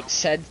I've like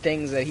said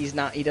things that he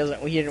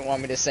didn't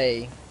want me to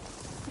say.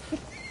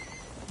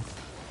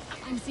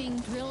 I'm seeing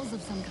drills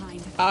of some kind.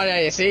 Oh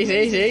yeah, see,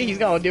 he's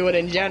gonna do it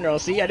in general.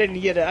 See, I didn't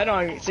get it. I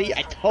don't. See,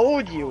 I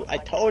told you.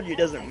 It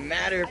doesn't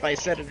matter if I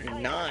said it or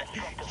not.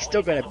 He's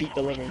still gonna beat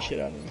the living shit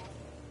out of me.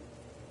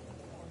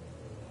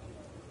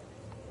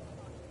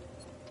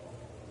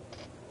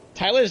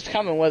 Tyler's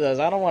coming with us.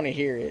 I don't want to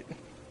hear it.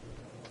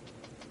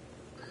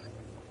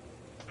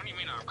 What do you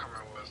mean I'm coming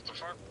with? The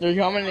fuck?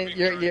 You're coming in.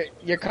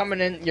 You're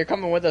coming in. You're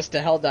coming with us to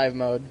Hell Dive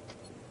mode.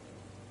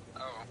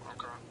 Oh,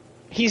 okay.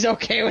 He's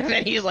okay with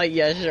it. He's like,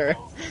 yeah, sure.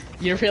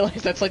 You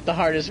realize that's like the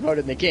hardest mode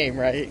in the game,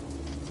 right?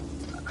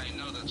 I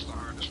know that's the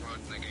hardest mode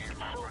in the game.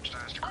 Much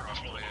nice to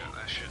crossplay it.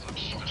 That shit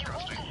looks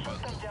disgusting,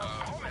 but let's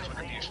look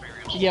at the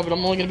experience. Yeah, but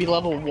I'm only gonna be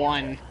level 1.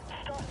 By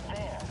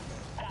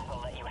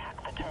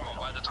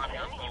the time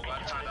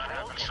that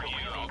happens for you,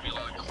 I'll be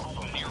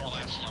like near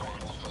Blast level,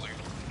 hopefully.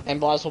 And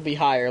Blast will be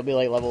higher. It'll be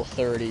like level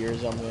 30 or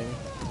something.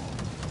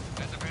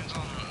 That depends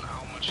on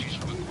how much he's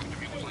going to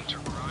be willing to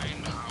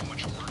grind, how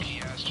much work he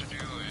has to do,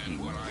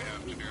 and what I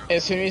have to do.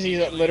 As soon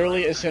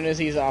as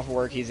he's off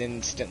work, he's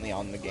instantly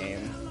on the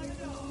game.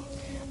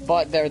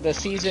 But the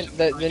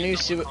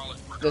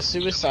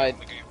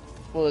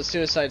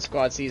Suicide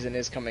Squad season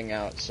is coming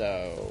out,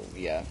 so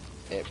yeah,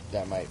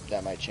 that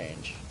might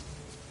change.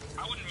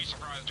 I wouldn't be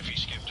surprised if he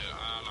skipped it.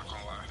 I'm not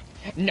gonna lie.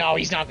 No,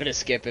 he's not gonna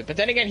skip it. But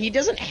then again, he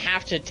doesn't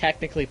have to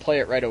technically play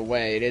it right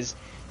away.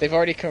 They've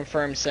already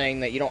confirmed saying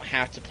that you don't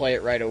have to play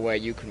it right away.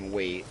 You can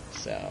wait.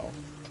 So.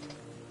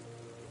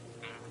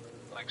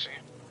 Lexi.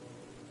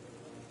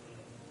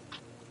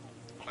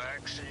 I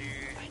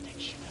think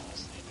she fell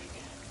asleep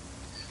again.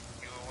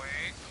 You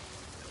awake?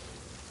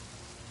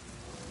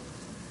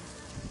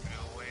 You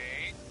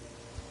awake?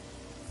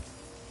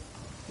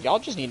 Y'all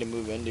just need to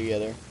move in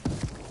together.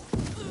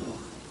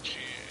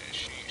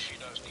 She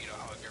does need a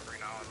hug every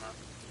now and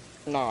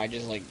then. No, I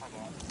just like,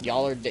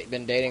 y'all are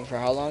been dating for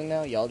how long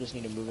now? Y'all just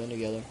need to move in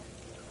together.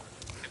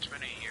 It's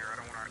been a year. I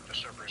don't want to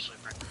disturb her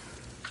sleeping.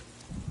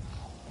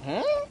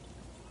 Huh?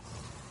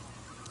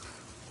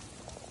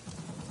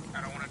 I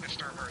don't want to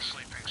disturb her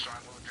sleeping, so I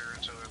moved her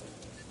into the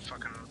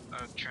fucking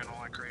channel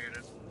I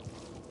created.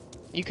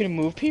 You can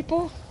move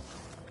people?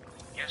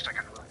 Yes, I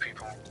can move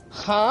people.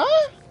 Huh?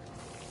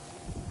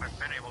 I've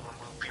been able to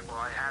move people.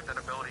 I had that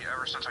ability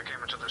ever since I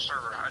came into the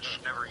server. I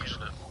just never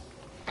used it.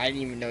 I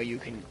didn't even know you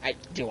can.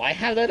 Do I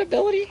have that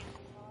ability?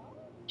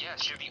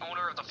 Yes, you're the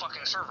owner of the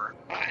fucking server.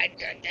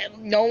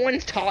 No one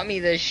taught me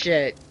this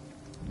shit.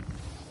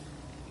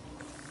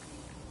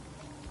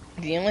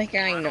 The only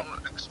guy I know. I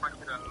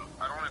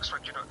don't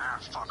expect you to.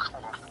 Fuck.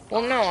 Hold on.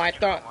 Well, no, I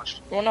thought.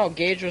 Well, no,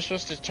 Gage was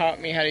supposed to taught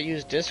me how to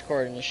use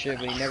Discord and shit,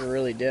 but he never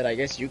really did. I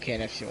guess you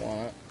can if you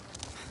want.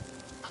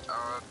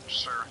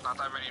 Sir, not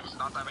that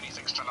many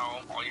things to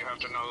know. All you have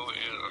to know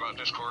about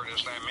Discord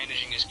is that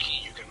managing is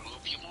key. You can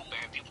move people,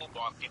 ban people,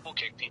 block people,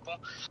 kick people.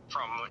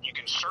 You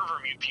can server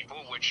mute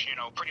people, which, you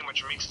know, pretty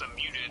much makes them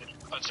muted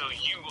until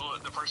you,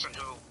 the person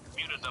who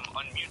muted them,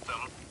 unmute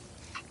them.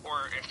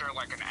 Or if they're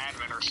like an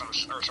admin or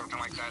something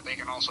like that, they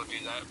can also do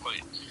that. But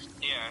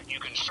yeah, you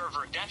can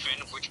server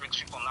deafen, which makes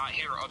people not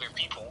hear other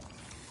people.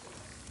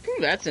 Ooh,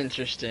 that's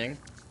interesting.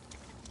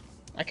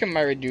 I can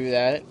maybe do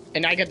that,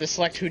 and I get to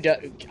select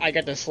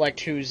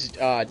who's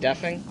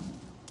deafing.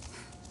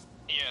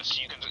 Yes,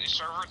 you can.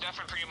 Server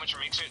deafen pretty much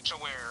makes it to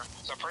where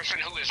the person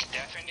who is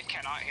deafened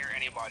cannot hear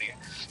anybody.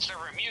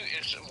 Server mute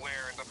is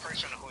where the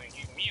person who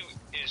you mute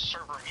is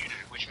server muted,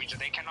 which means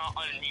that they cannot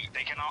unmute.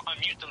 They cannot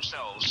unmute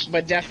themselves.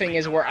 But deafing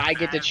is where I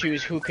get to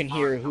choose who can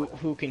hear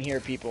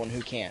people and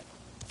who can't.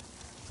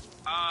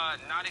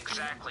 Not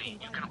exactly.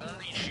 You can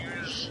only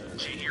choose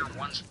to hear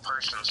one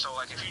person. So,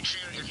 like,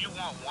 if you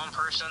want one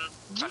person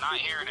to not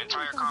hear an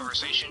entire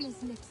conversation,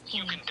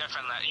 you can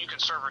deafen that. You can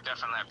server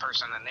deafen that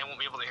person, and they won't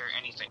be able to hear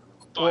anything.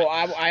 But well,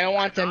 I don't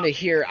want them to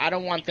hear. I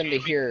don't want them to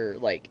hear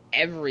like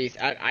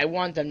everything. I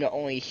want them to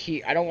only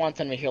hear. I don't want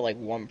them to hear like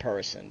one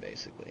person,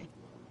 basically.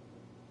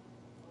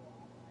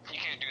 You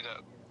can't do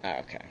that. Oh,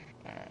 okay.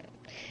 Alright.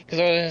 Because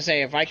I was gonna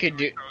say if I could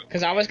do,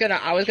 because I was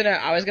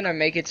gonna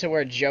make it to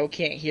where Joe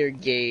can't hear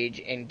Gage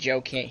and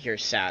Joe can't hear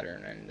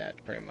Saturn, and that's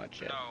pretty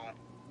much it. No.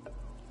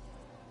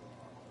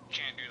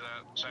 can't do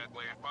that,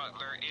 sadly. But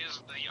there is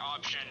the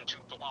option to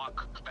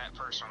block that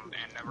person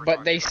and never But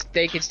talk they to them.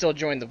 they could still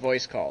join the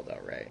voice call though,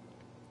 right?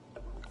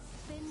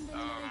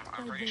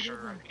 I'm pretty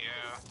sure,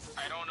 yeah.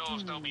 I don't know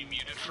if they'll be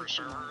muted for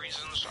server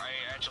reasons. I'm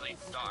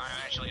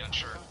actually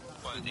unsure.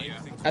 But yeah.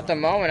 At the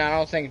moment, I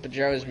don't think the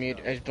Joe's mute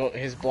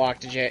his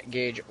blocked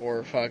Gage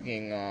or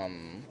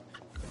fucking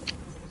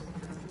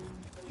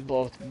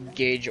both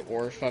Gage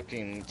or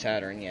fucking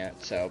Saturn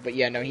yet. So, but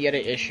yeah, no, he had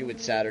an issue with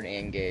Saturn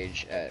and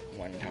Gage at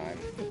one time.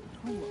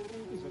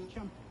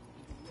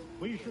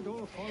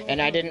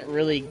 And I didn't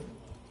really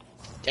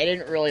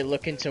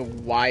look into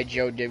why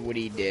Joe did what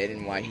he did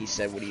and why he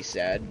said what he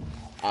said.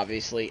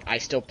 Obviously, I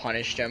still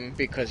punished him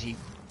because he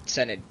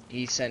sent a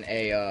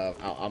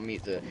I'm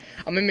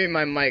gonna mute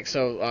my mic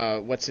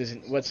so what's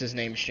his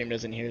name stream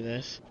doesn't hear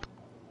this.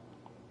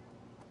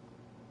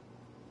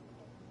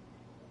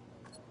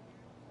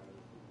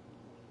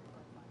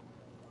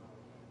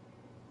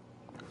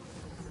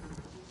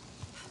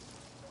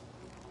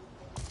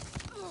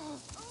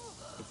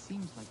 It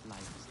seems like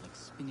life is like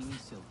spinning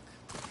silk.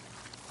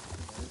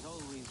 There is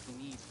always the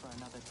need for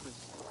another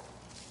twist.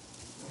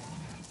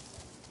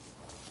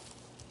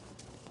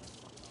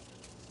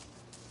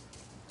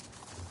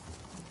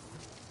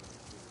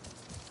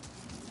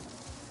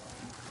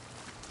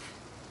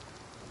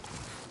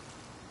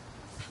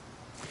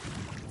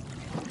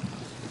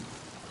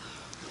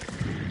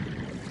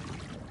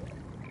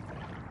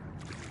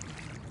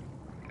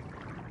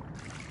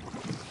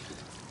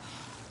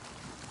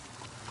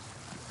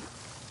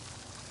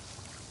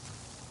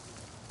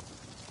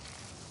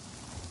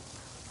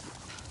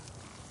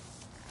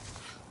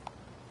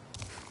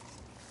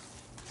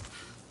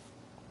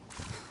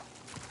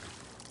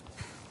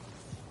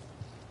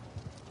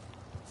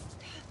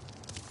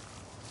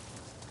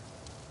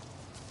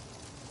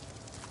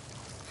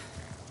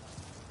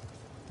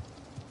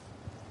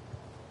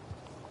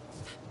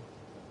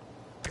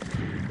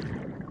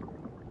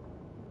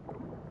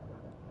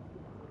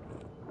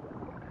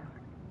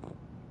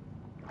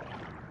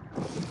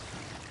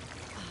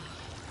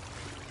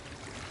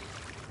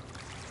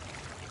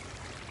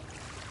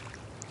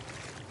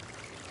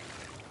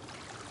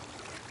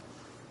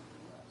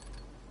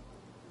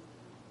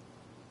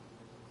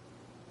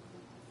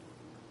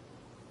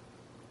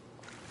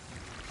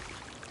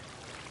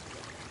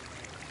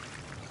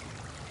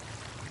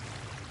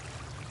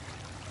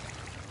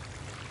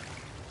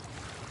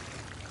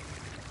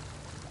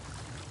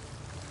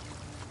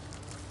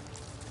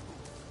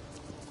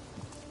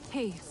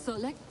 Hey,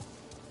 Solek,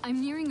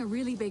 I'm nearing a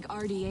really big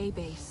RDA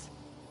base.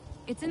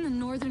 It's in the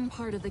northern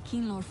part of the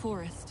Kinlor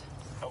forest.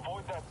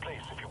 Avoid that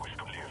place if you wish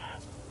to live.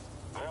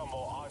 There are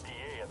more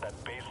RDA at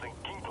that base than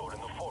Kinglor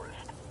in the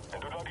forest,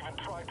 and do not even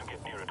try to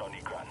get near it on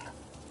Igran.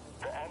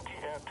 The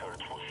anti-air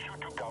turrets will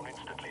shoot you down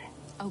instantly.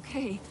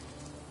 Okay,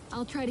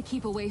 I'll try to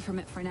keep away from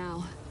it for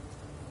now.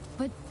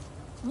 But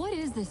what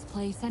is this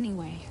place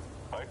anyway?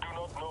 I do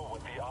not know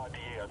what the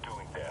RDA are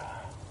doing there.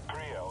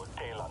 Priya or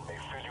Talon may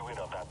fill you in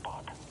on that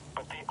part.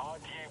 But the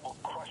RDA will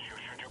crush you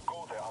should you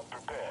go there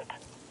unprepared.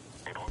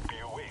 It would be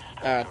a waste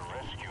after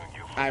rescuing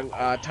you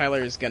from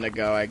Tyler's gonna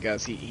go, I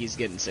guess. He's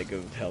getting sick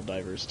of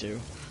Helldivers too.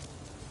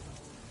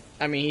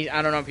 I mean,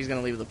 I don't know if he's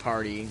gonna leave the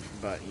party,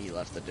 but he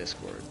left the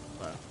Discord,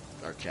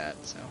 our chat,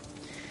 so.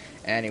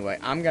 Anyway,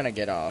 I'm gonna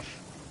get off.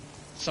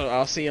 So,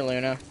 I'll see you,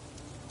 Luna.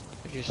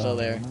 If you're still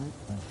there.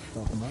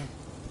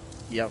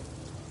 Yep.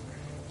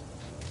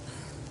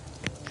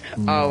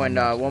 Oh, and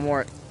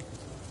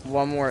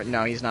one more,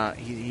 no, he's not.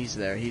 He's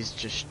there. He's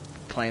just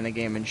playing the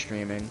game and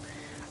streaming.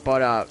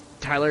 But,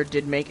 Tyler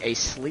did make a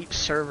sleep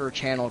server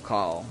channel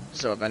call,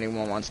 so if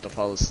anyone wants to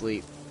fall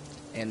asleep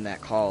in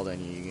that call,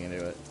 then you can do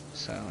it.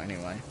 So,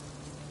 anyway.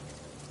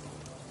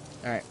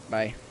 Alright,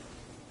 bye.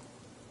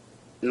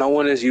 No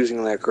one is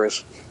using that,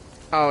 Chris.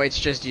 Oh, it's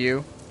just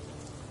you?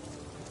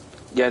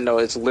 Yeah, no,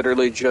 it's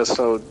literally just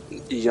so,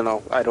 you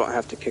know, I don't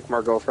have to kick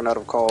my girlfriend out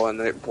of call and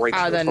it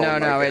breaks the Then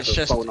phone. no, like it's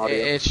just, phone audio.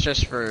 it's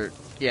just for,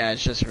 yeah,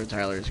 it's just for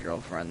Tyler's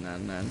girlfriend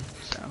then,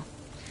 so.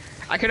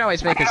 I can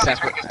always make a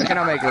separate, we can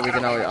always,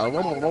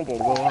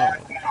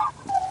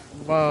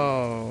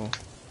 whoa.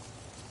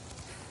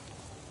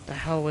 The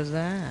hell was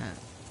that?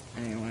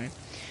 Anyway.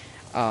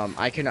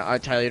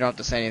 Tyler, you don't have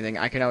to say anything.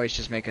 I can always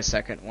just make a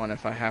second one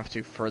if I have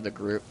to for the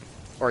group.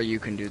 Or you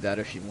can do that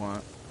if you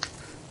want.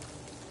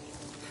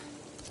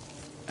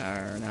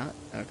 Or not?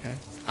 Okay.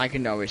 I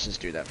can always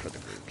just do that for the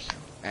group, so.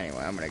 Anyway,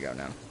 I'm gonna go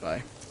now.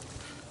 Bye.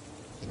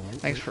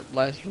 Thanks for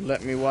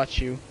letting me watch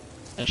you.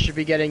 I should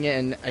be getting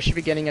it I should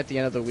be getting it at the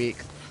end of the week.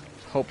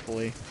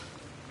 Hopefully.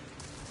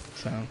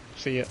 So,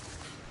 see ya.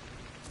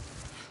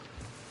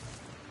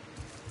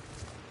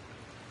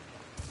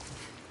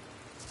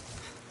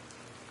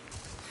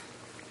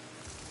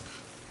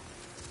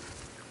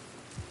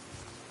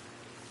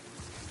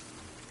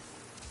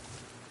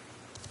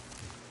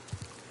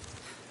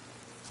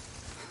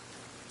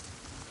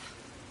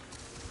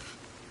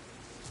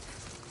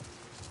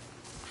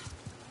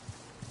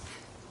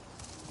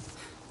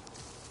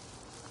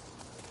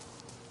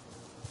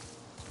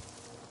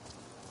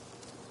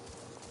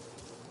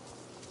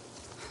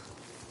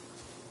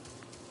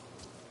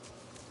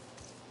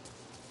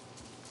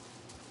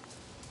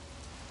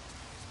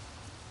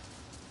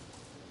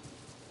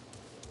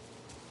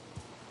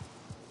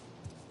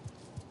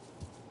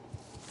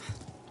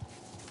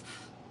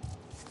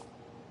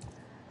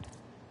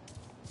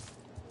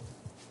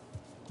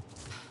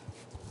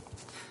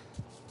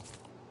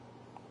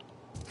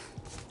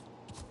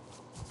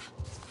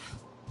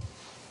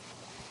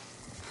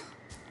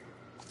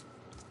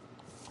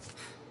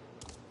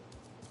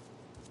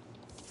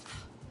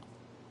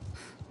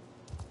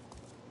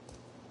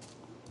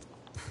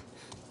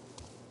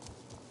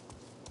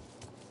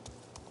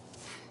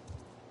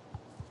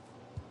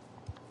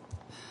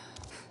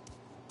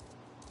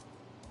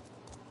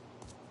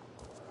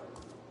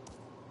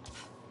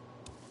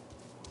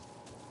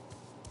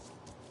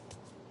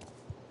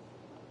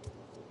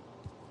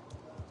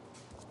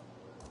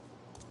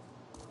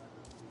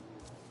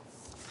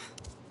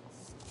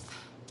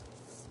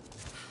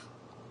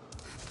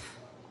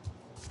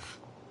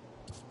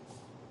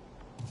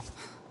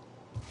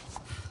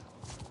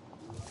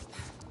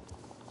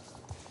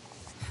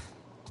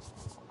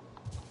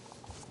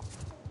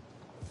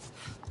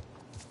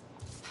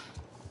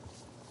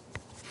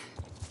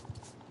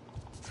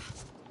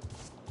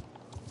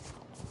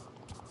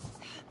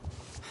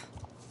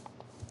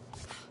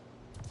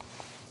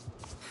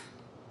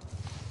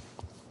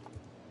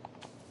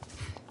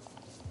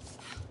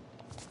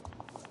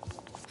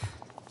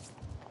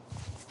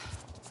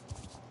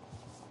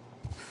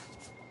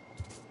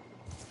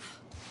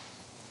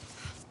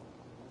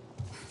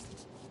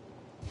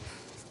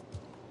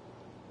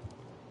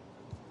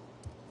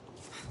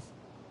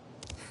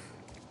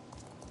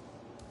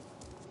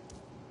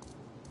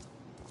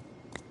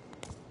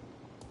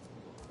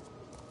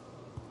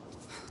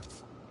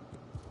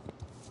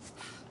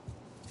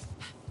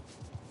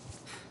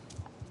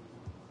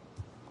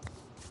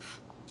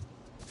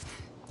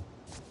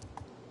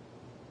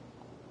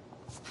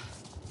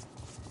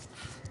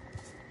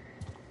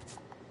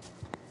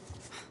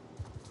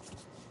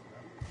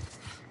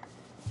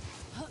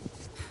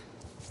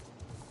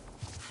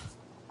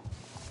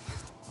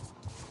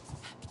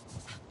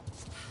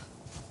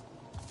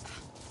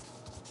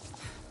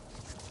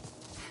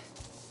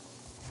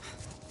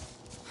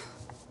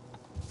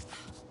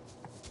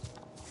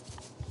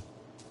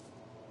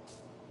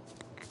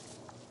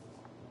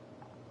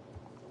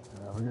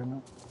 here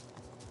now?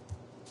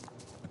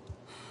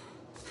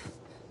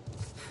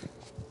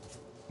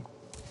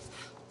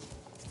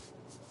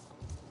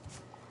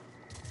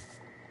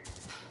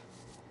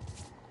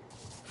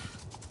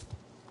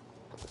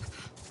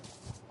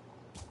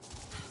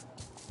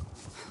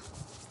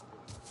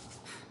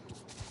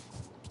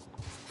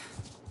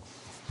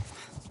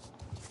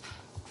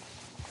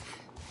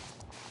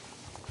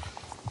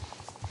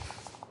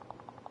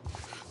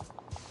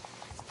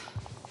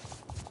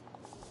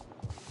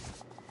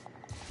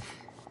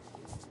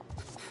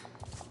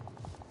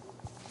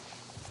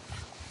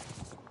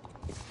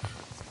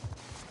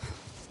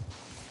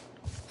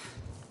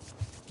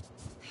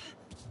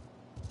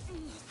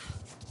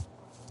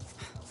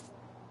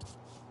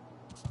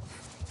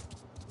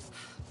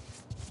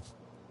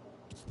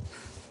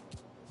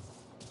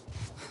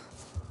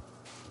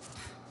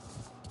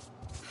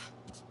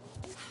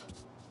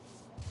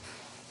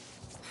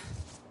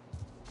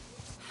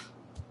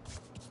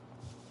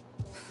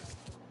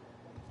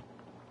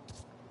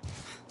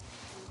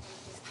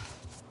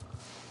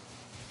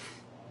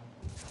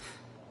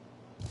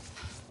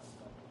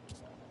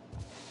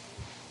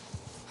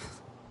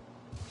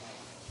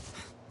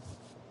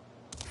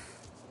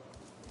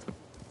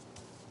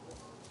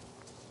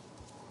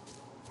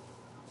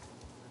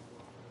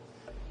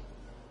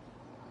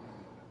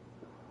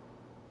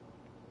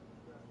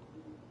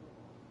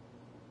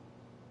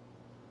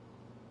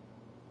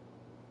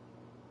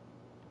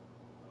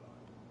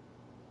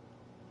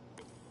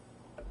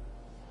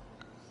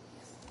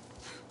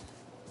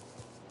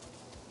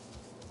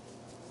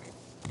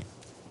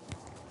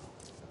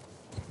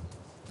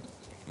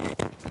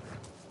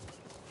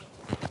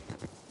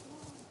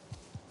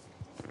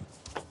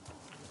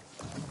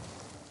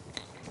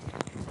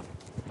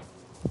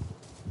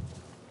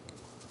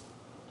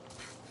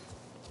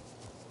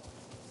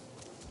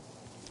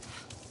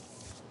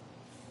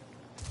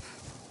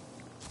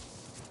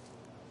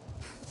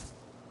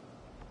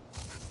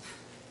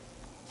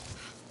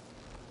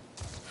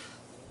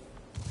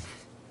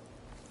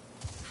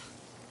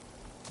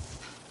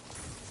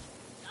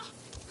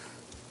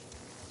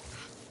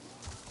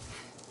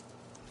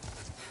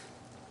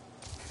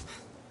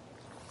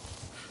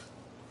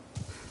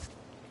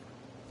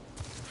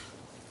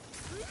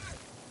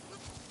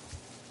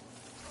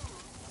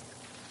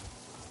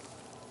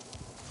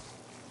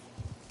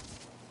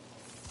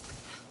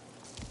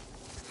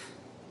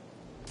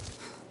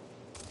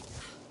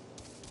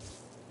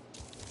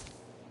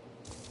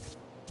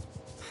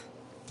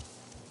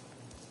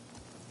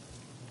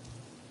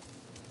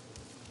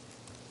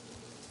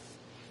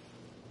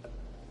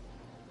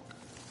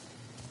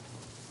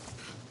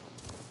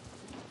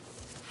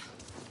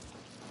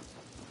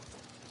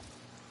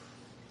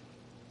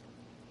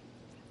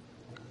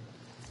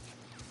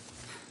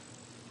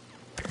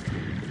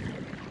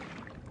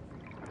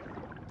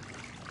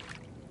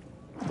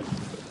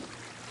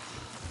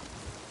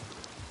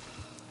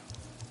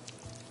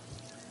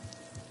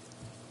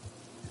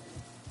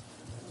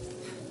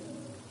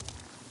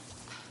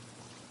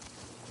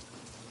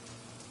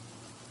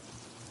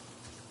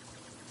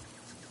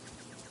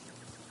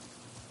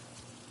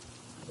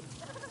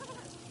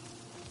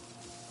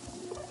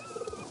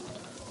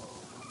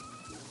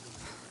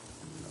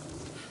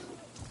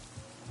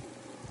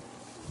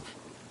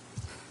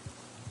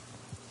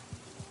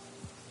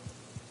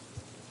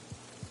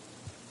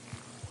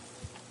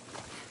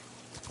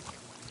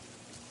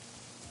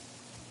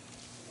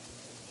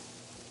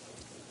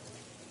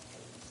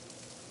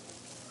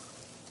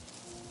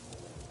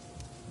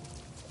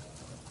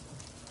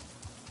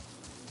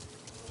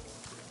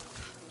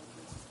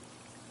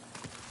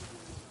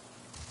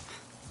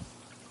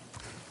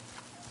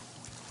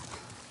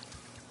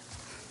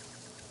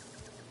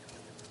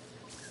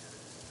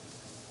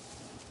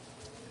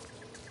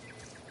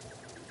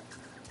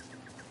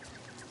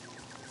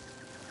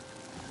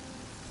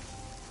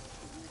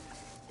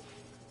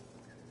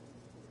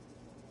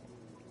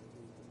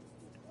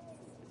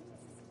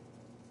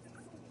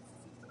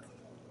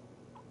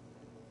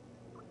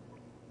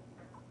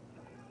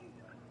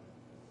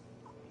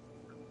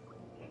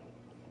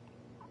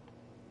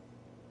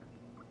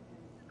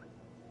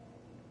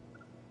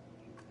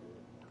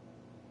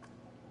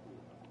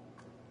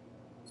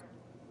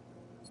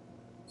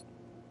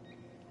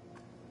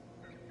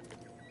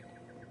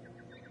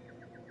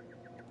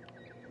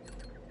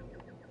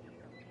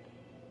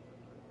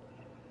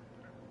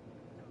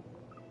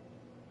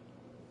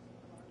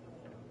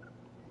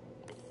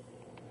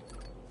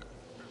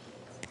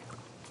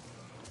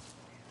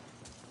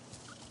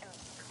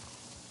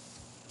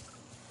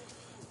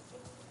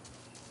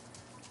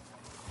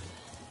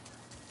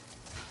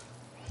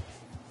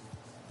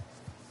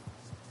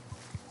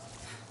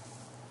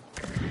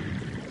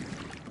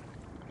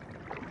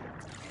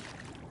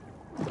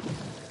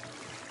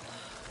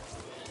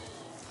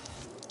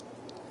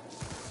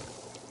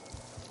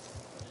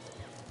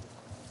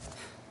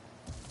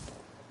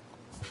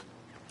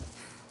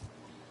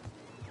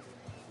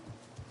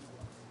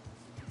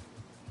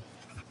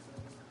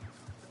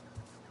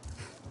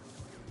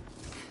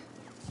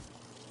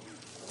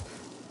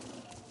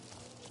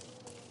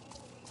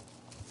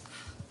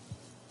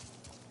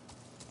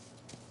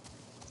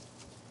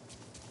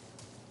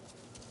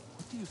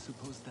 do you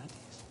suppose that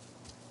is?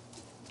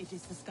 It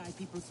is the Sky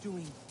People's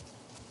doing.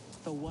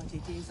 Though what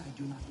it is, I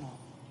do not know.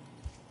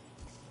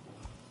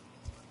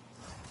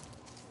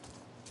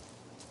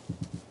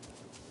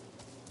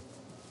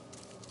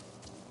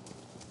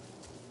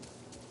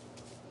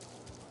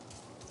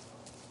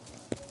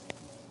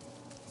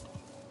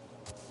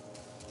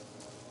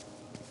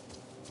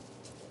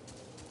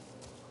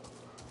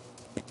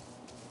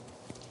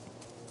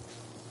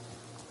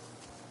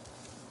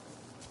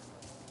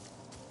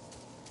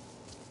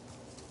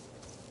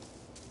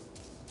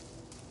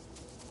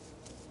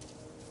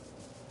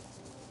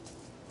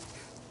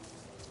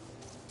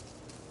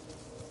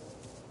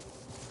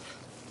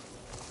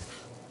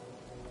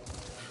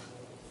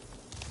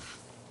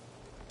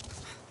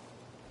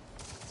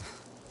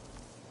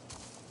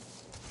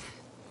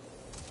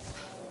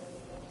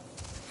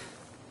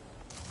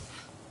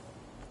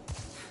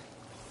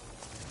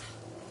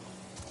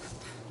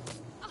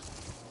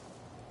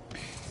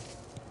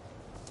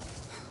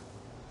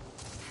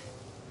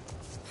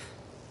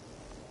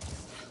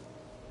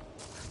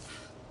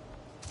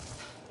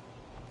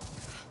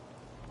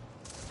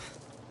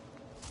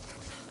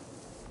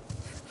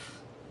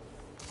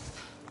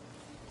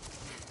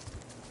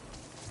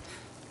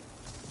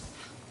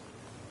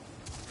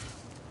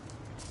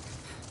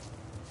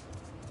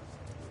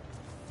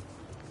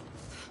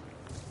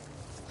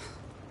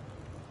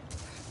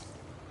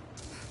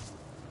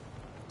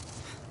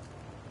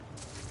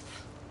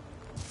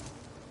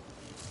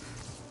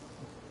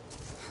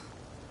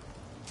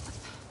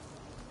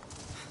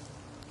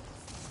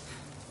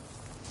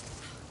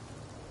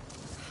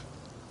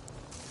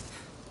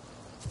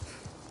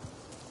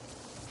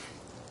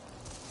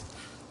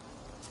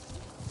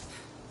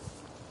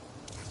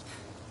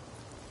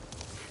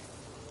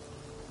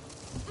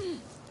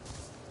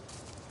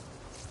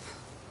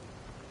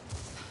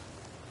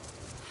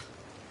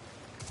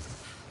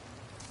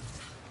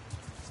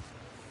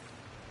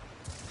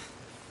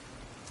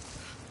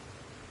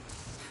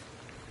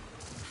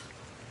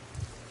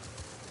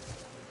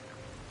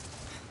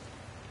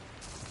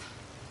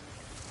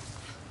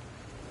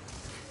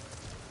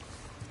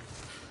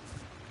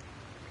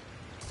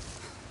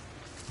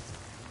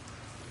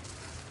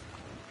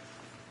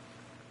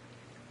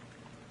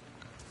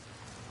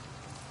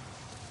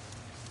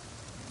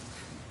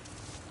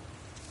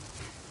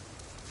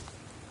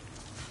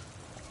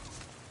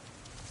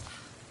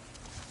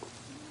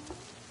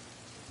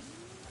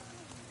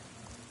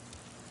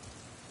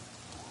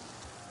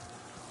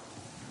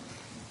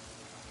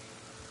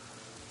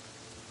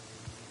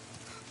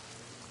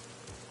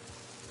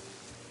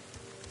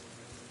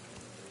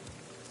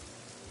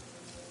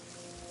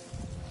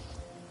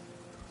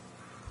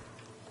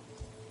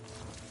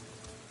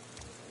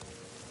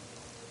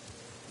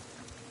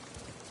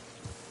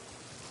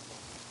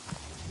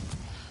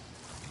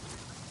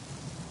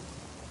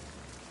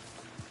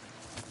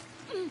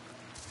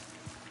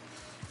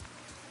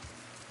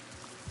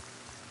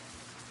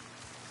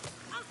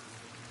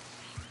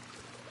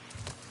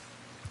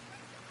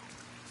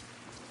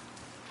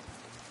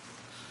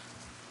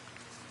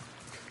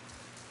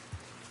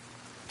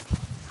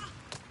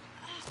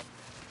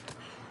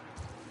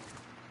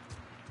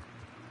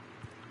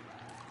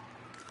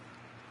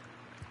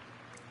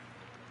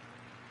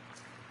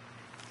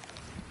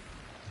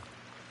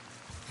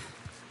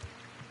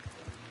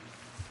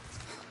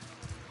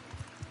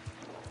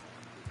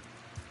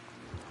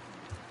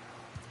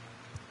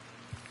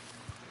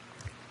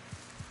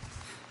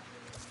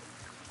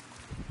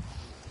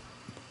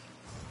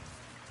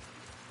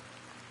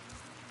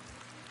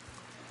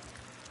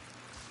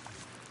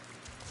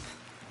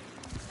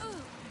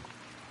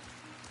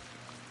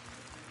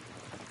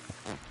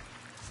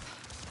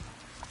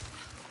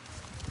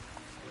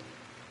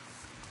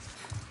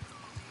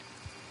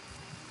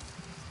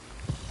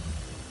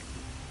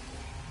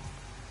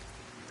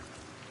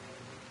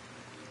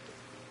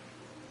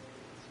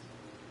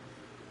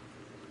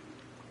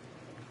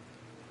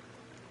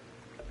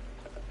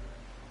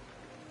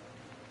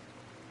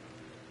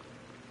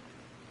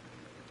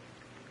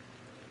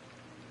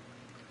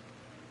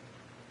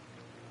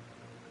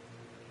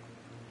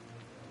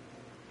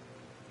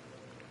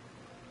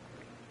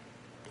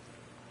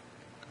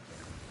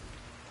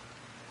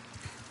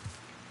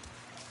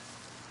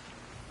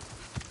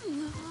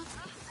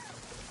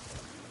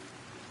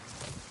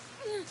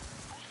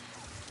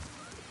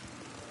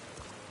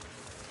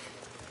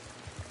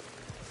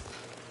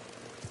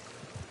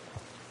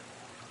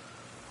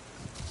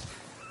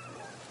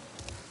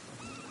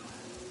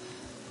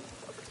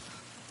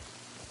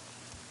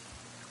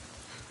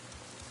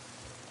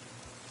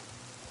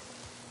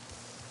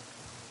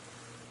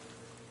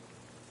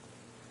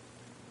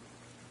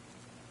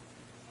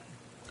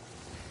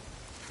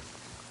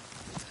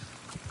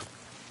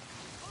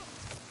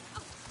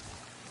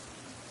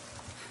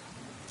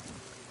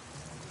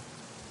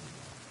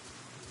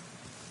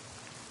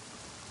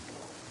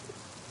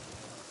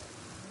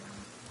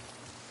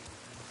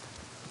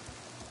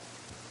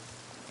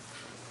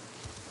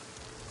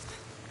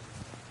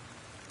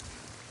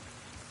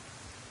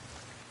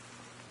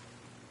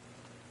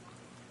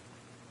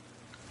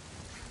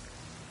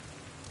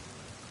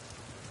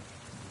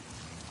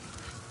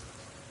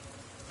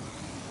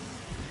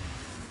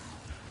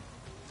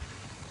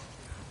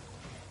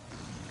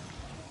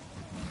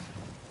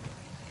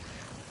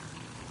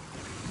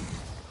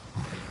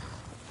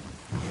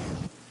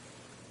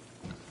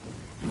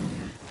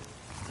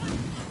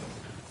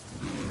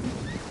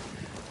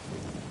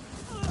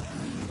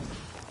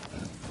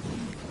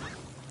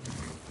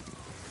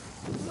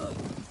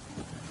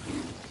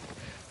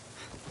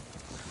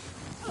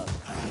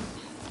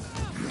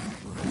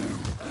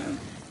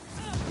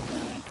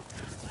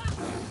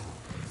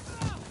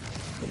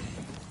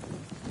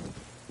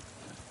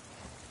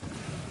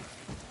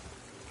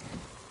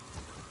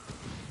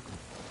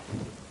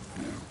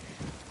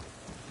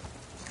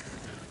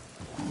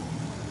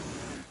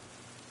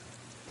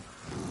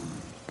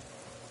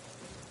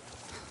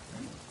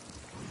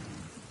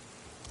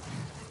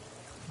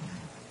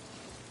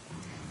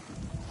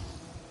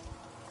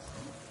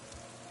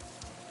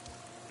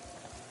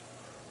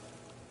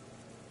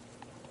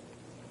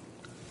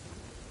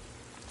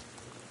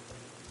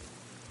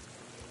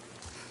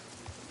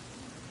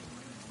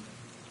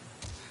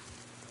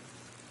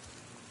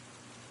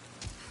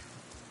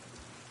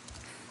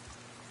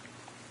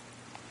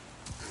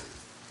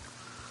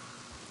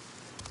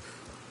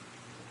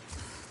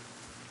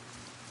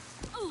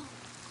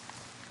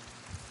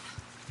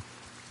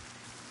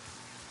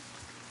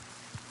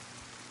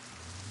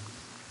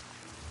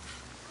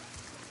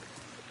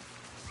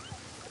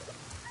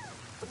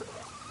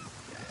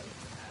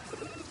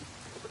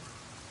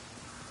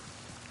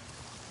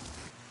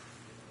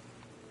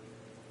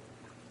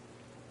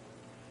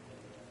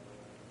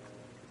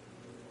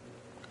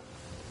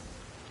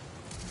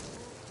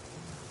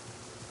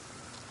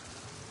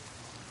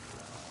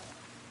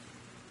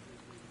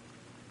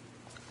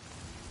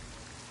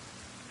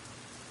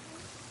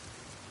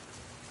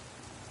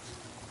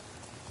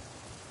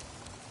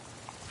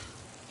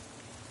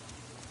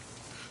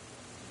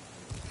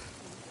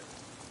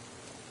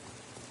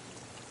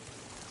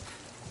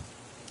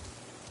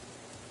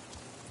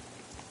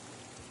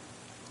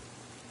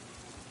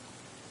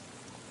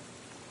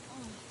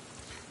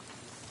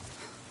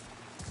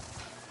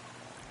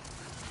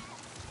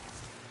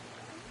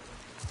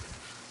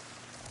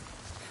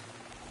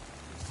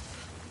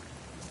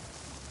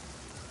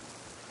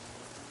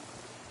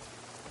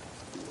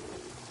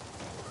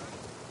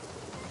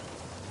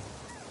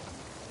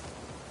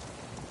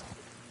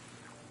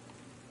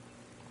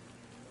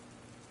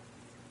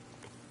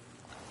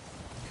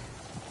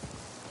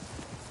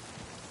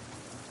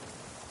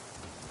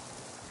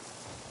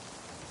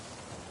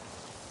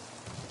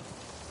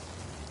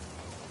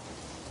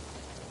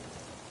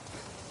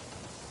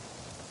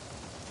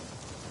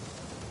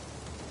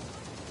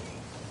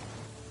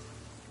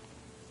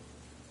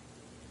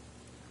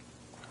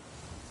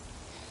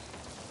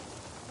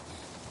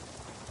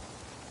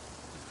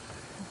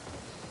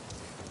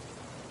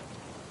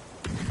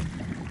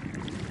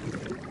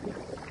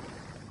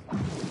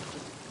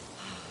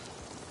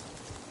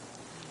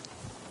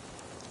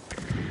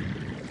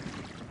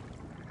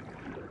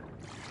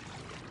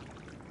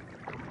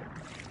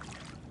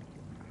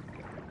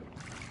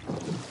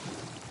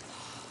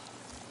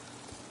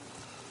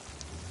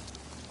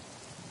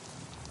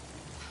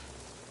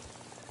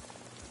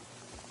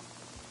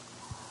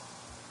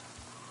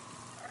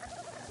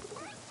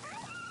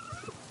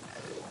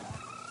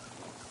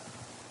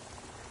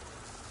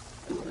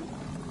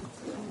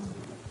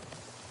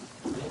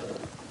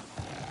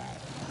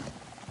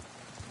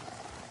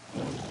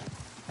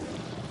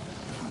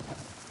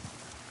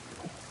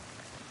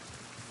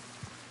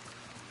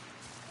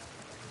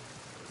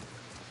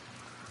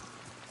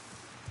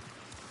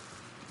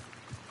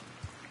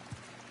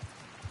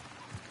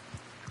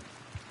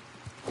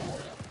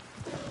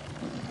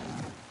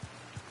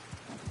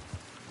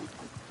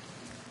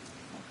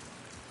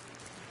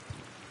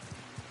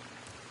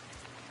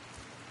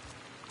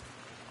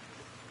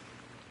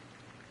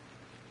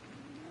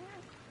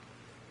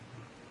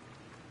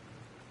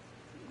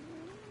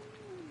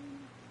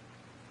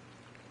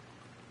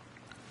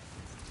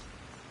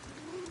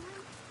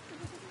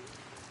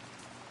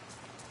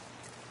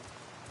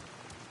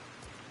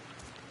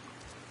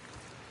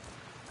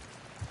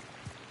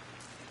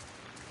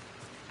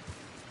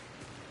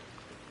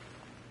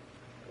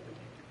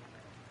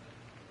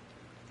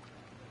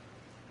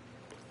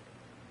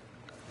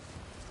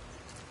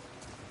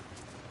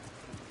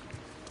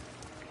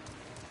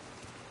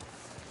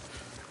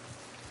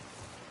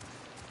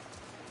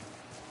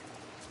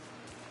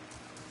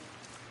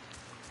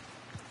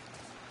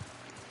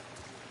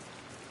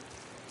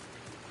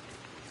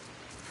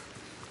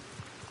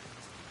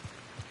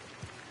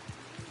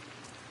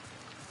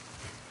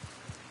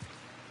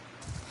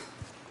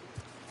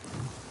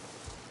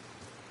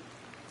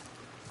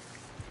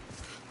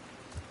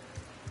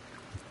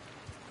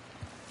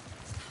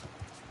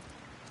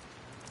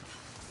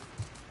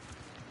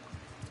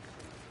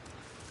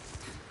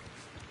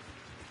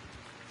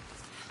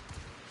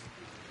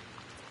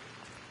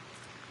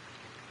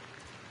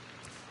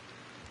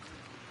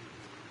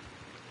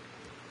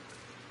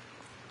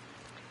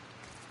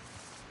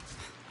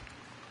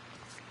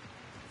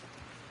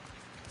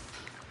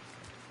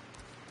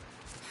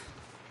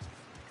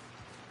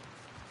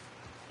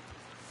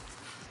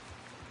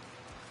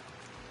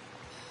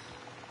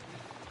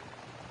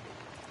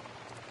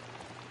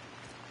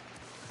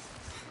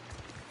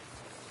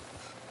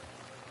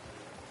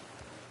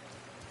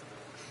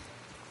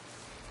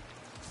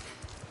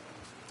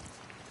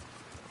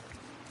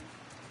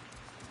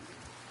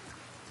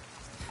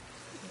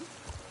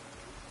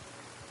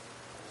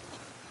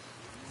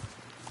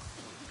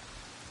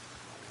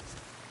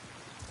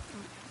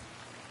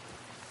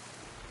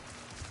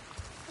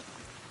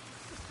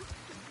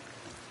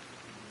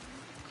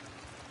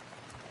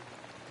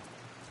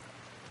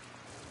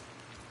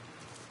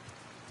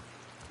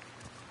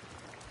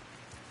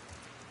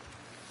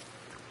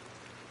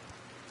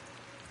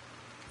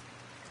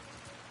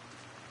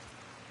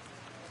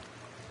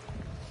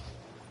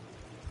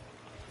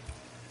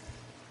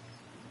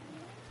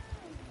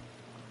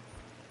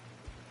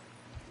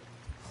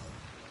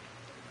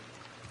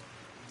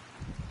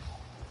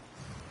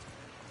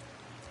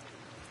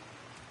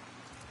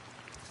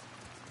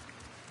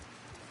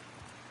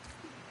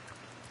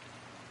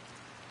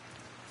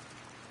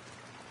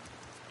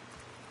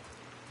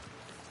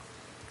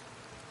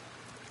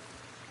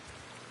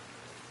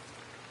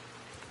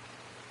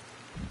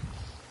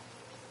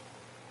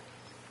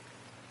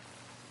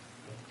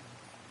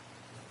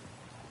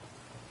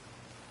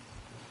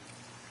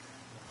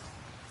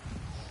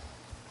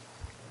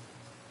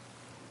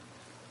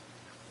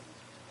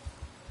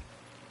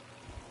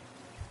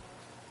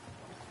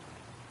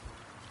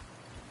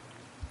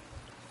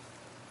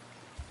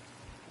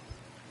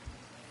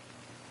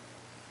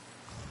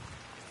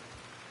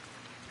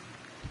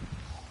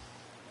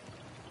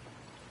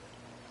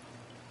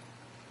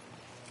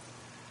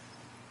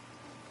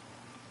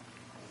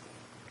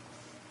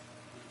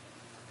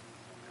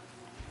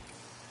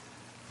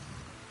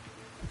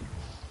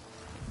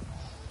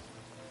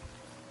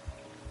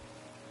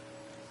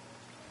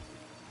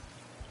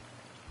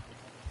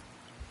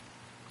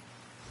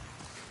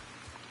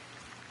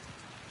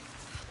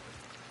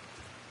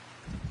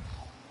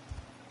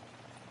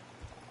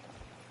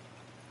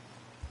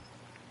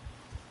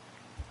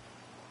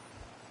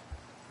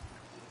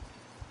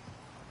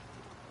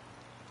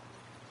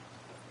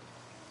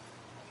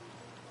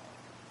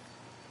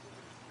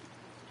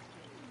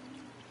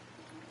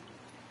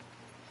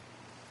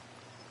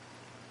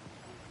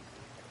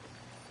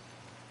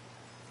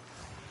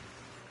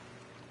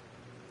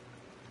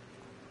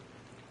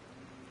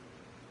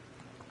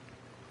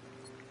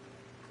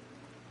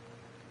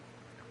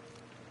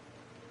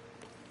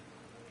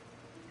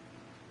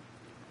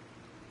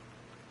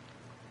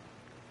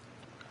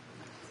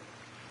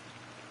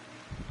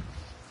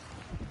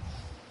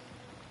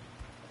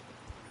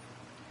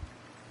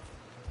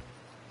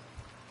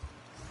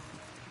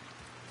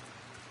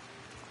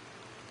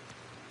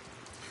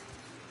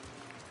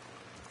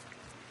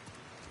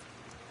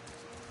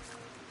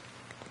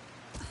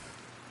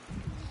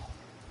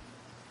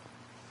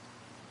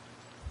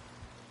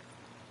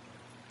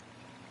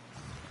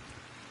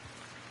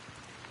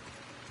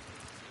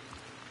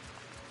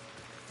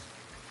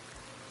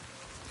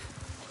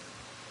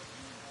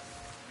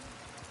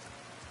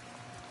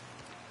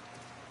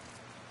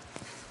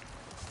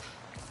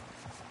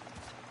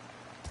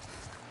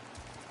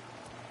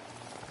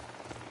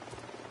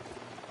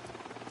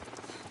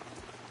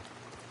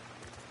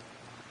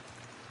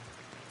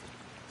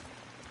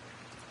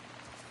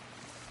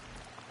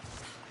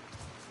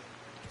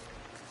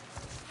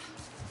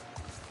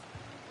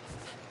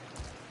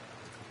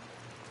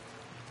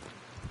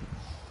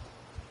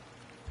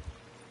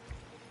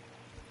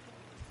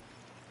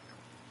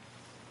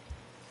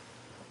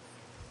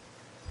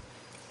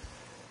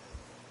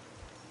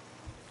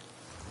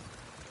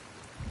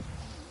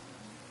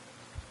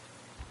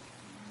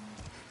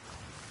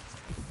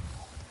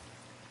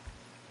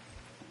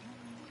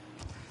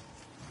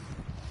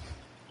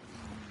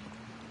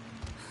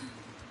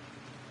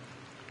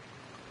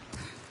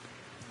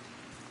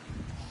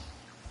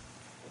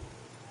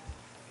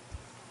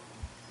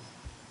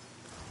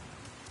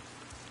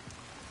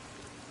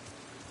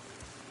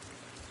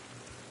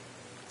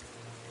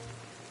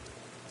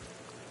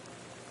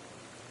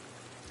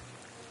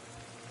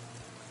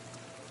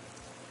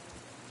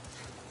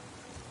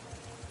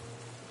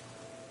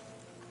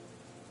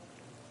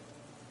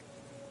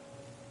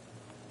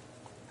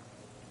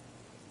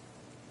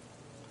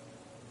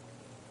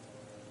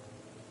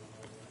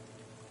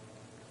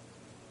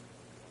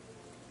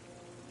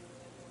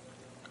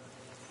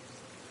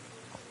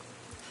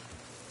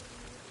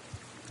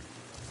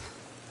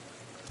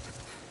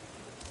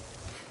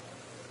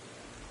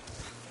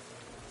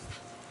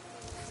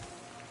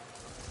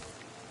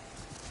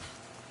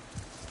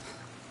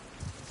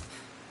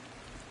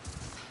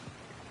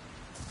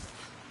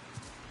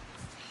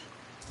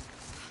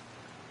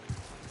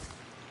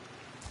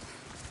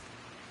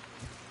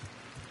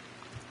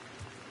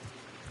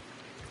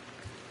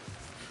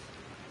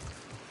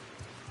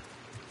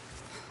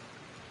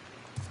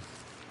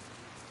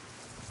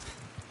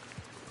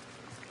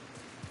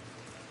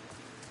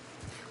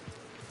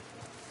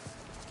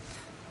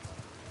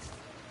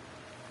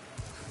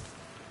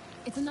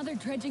 It's another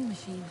dredging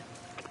machine.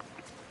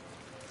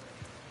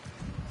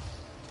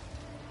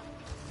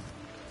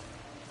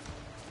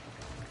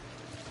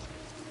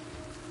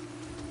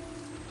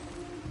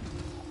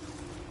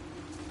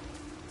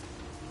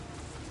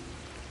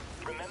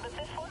 Remember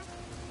this one?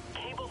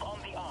 Cables on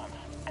the arms,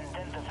 and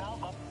then the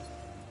valve up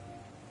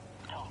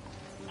top.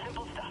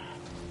 Simple stuff.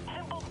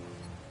 Simple.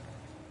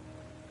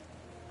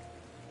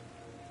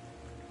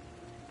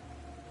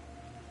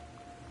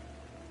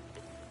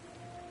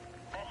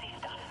 Messy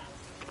stuff.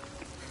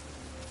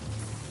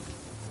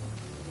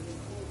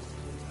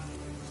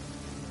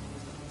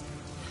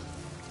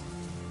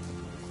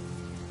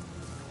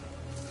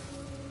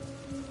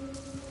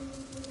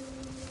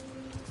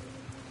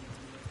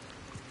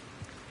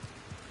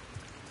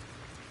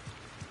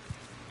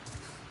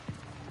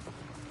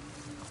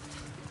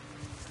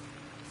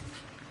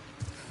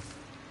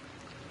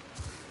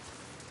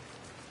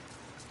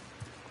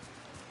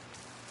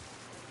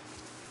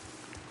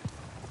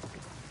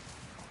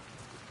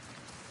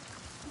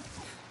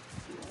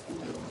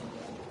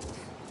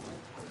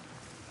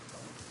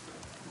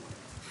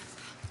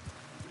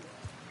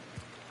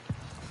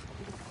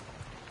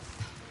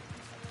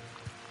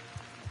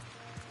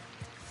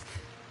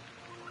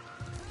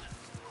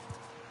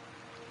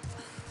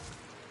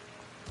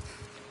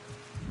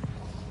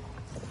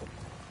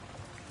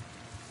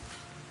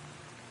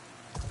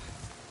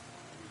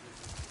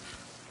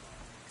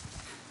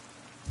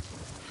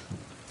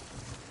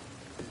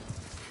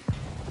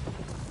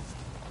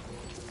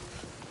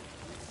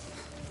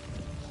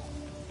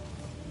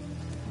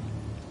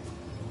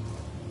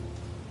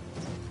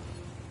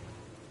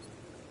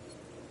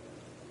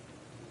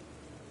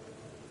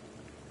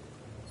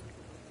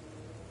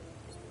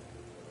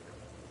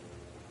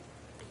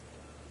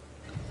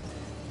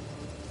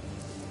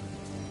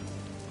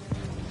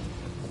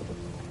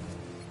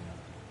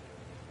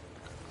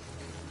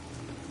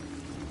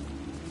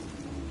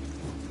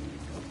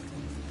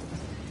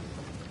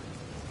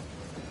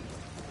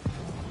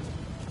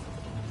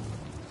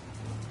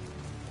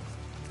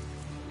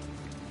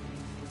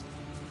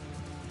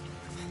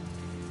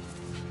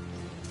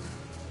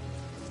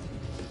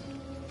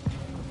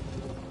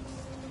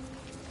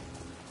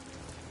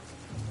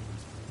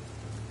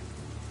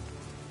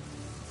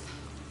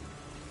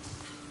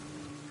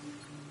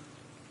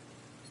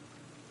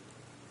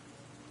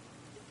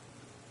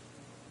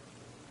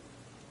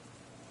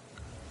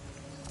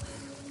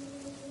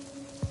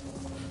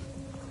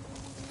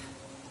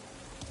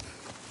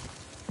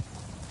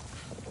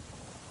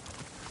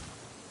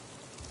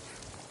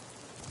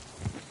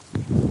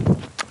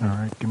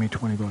 Alright, give me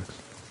 20 bucks.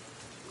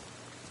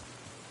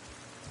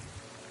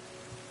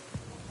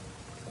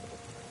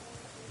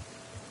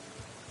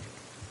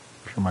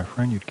 If you're my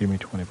friend, you'd give me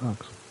 20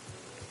 bucks.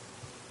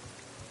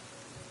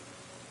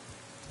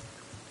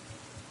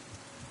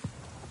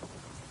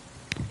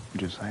 I'm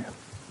just saying.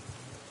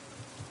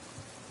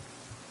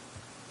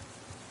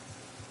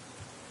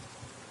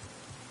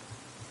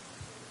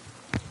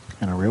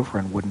 And a real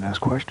friend wouldn't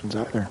ask questions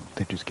either.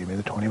 They'd just give me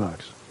the 20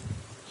 bucks.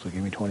 So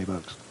give me 20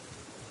 bucks.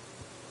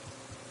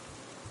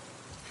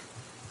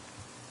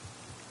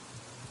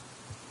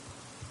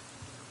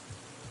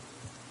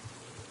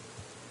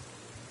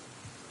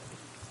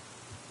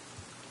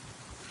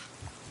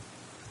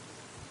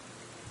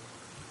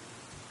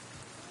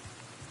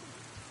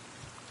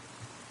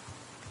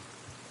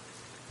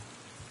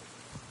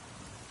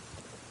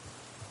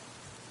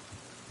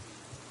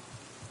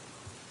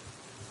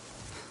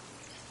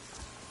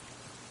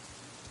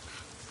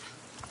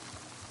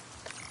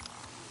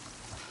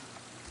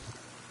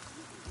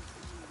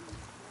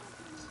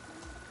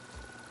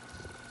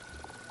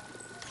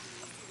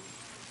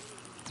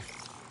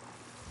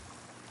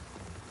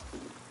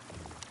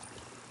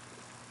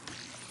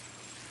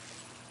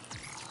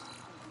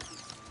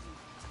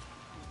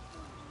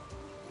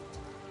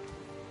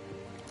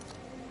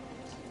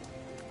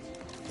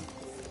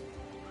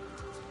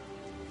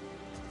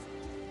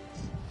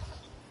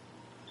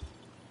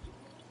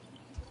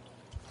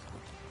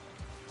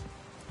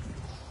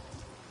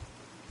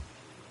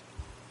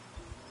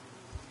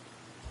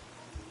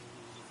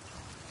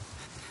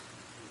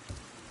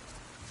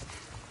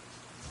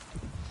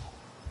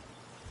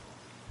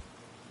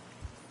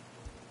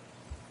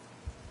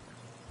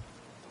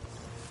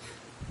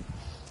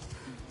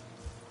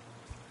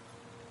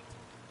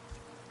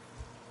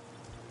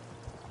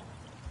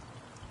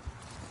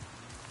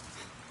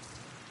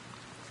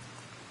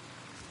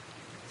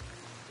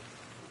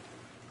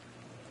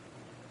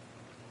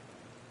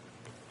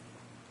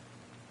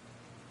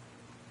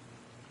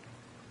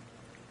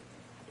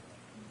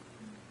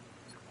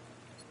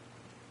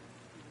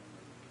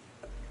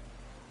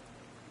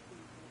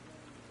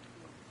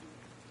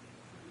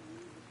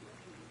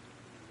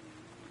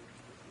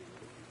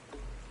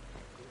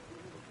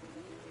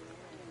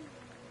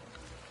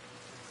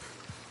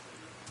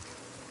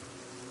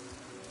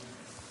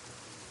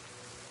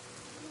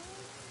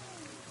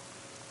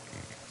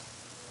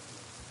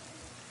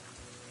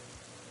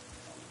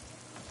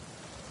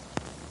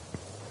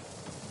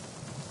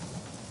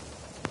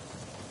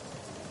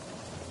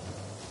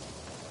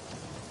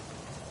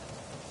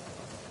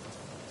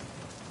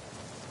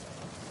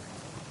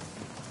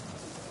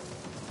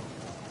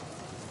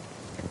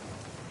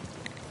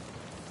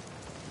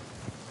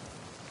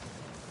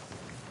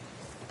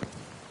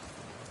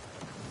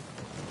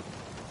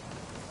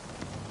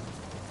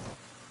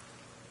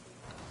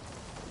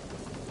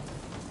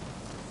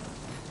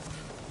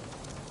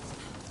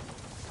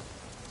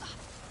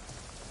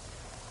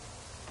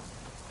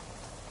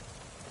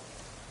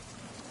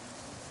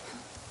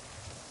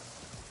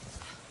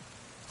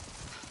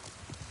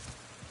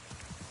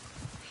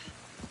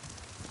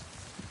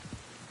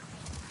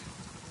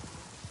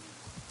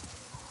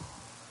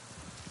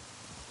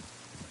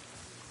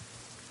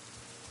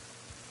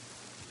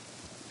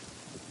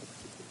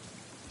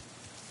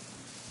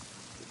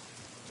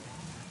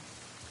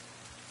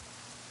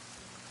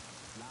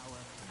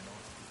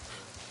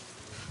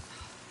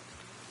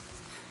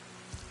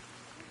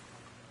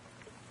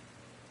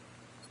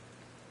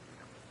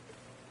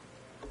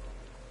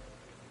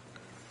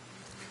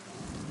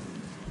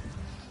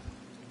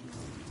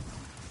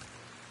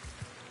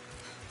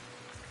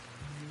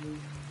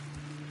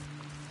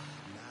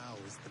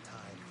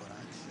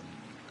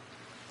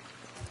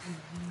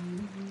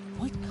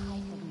 What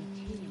kind of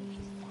material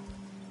is that?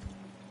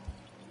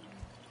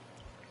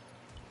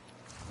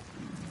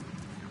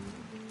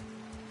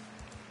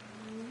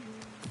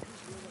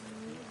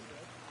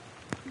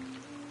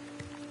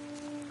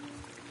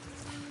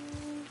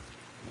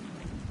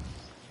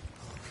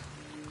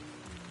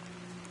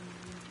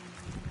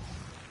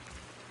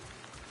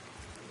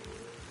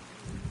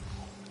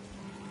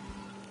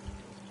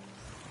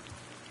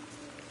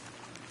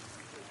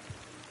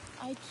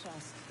 I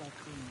trust that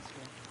things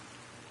will.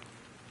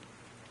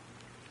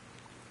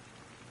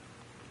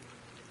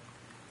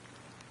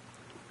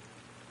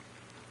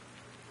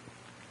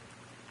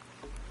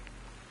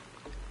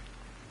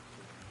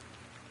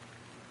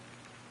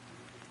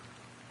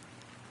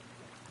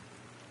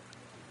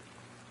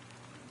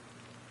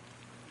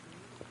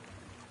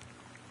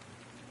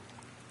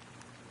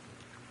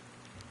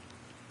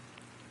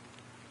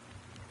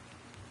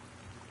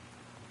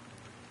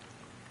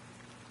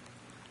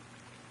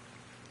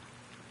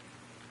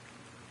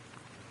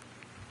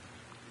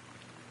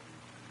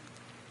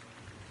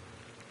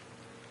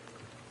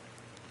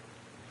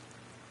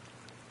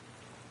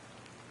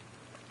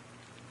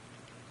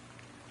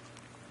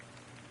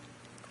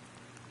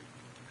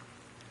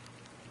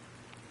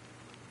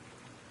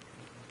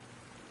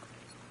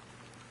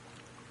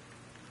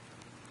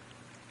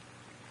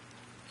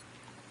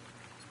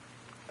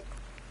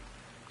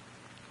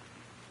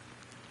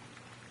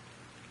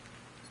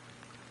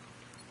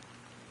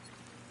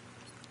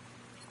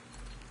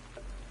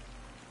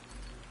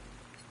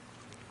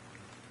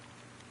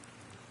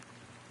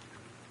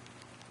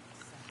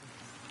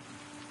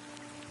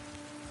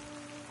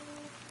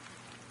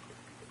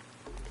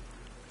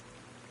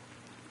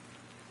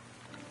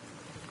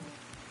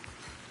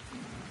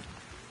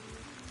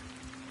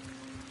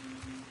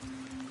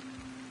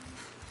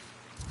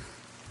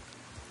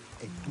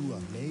 A Tua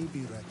may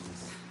be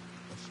reckless,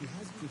 but she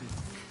has good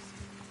instincts.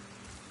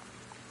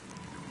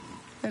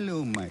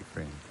 Hello, my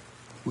friend.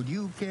 Would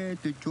you care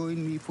to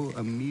join me for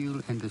a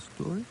meal and a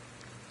story?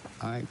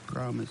 I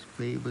promise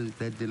flavors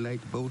that delight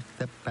both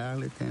the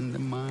palate and the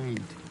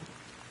mind.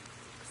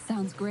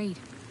 Sounds great.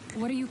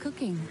 What are you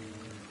cooking?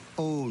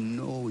 Oh,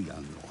 no,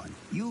 young one.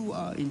 You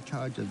are in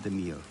charge of the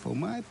meal. For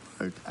my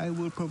part, I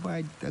will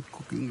provide the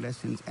cooking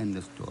lessons and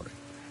the story.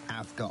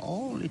 After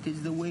all, it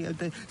is the way of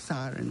the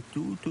Saran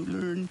too to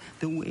learn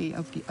the way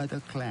of the other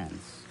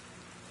clans.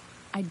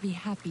 I'd be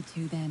happy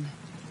to then.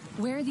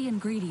 Where are the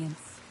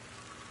ingredients?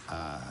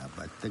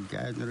 But the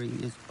gathering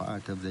is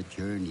part of the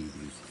journey,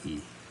 you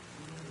see.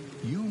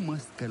 You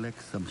must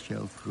collect some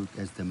shell fruit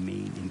as the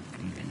main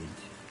ingredient,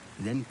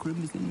 then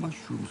crimson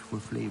mushrooms for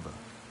flavor.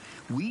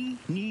 We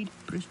need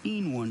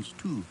pristine ones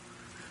too.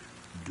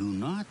 Do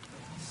not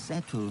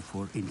settle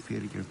for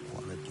inferior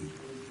quality.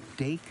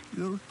 Take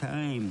your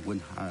time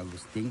when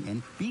harvesting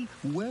and be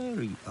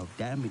wary of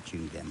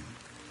damaging them.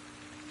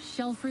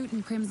 Shell fruit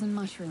and crimson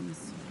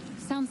mushrooms.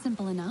 Sounds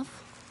simple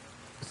enough.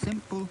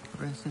 Simple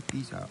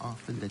recipes are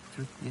often the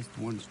trickiest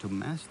ones to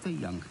master,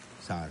 young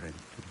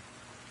Sarentu.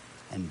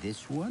 And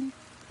this one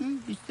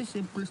is the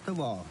simplest of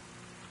all.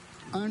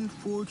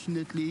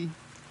 Unfortunately,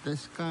 the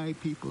Sky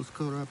People's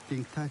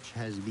corrupting touch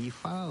has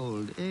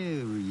befouled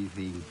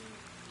everything,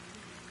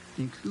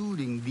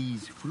 including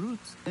these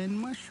fruits and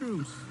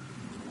mushrooms.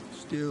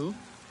 Still,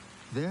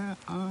 there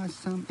are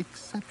some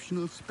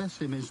exceptional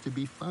specimens to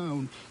be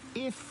found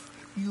if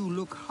you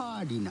look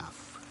hard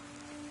enough.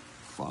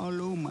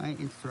 Follow my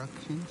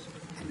instructions,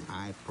 and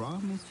I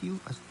promise you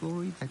a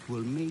story that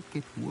will make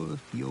it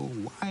worth your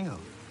while.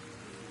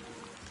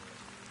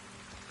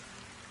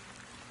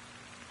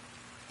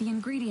 The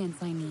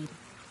ingredients I need.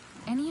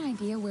 Any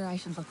idea where I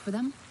should look for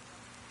them?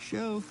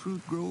 Shell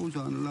fruit grows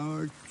on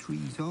large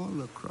trees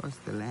all across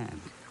the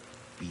land.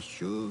 Be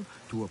sure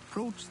to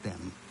approach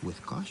them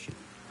with caution.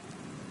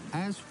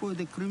 As for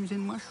the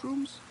crimson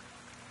mushrooms,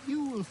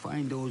 you will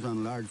find those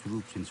on large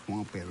roots in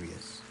swamp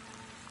areas.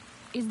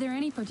 Is there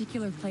any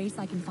particular place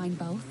I can find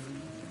both?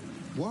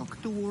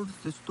 Walk towards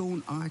the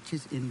stone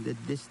arches in the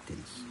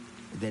distance,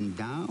 then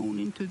down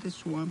into the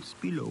swamps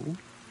below.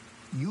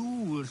 You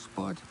will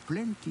spot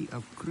plenty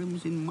of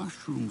crimson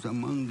mushrooms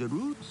among the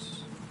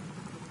roots.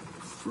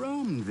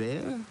 From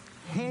there,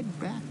 head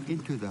back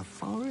into the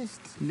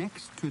forests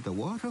next to the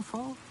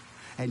waterfall,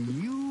 and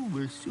you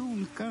will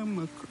soon come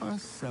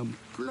across some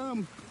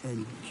plump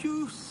and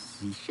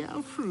juicy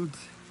shell fruit.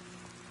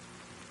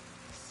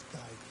 Sky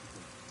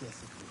people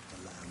desecrate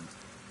the land.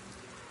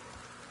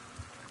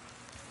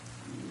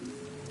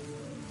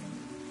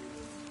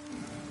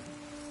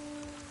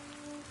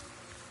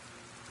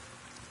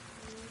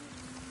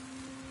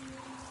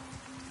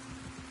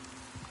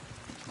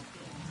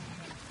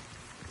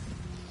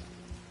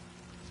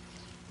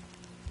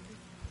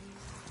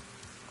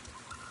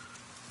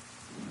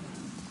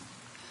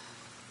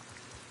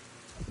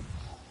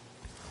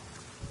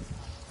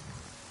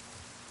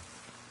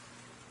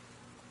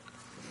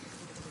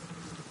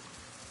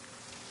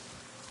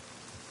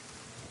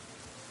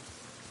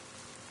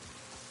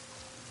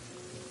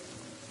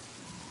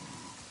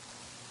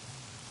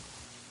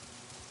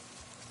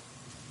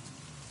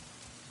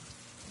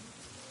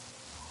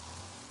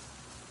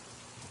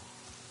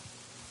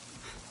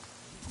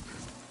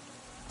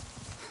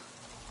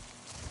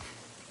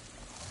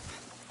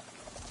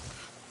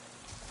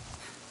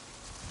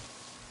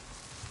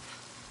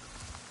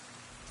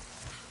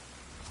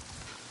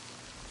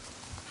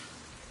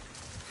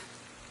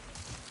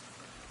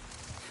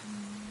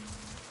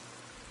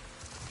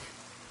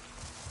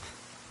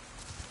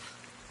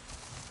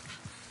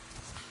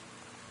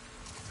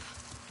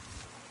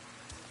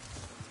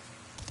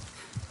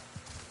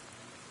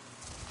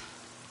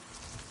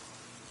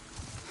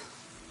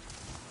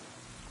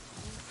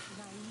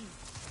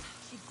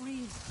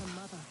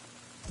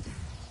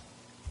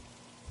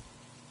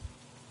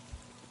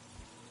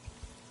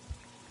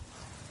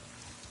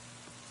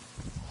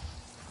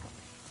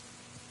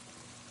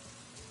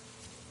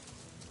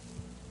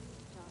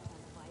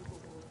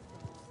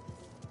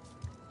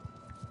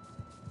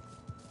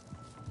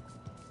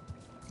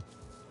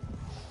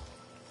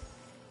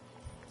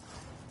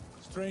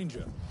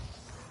 stranger.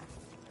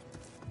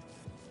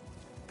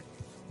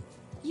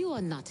 You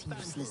are not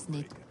useless,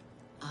 Netu.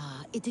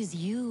 Ah, it is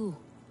you.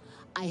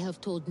 I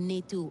have told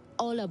Netu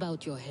all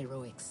about your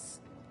heroics.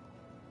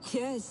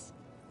 Yes.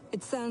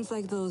 It sounds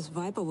like those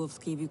Viper Wolves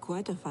gave you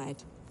quite a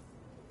fight.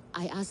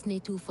 I asked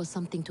Netu for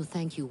something to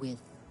thank you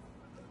with.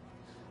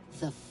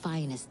 The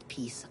finest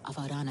piece of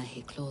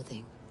Aranahe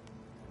clothing.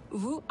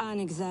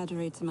 Wu-An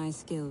exaggerates my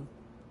skill.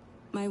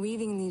 My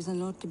weaving leaves a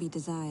lot to be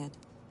desired.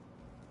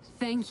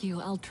 Thank you,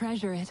 I'll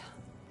treasure it.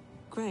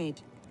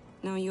 Great.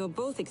 Now you're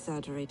both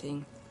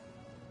exaggerating.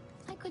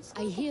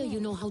 I hear you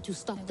know how to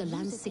stop the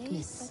land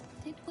sickness.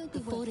 The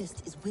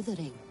forest is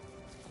withering.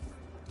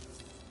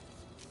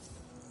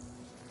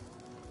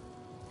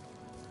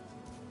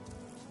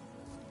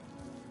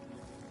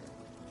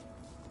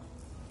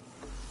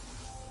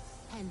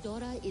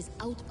 Pandora is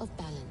out of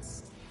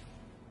balance.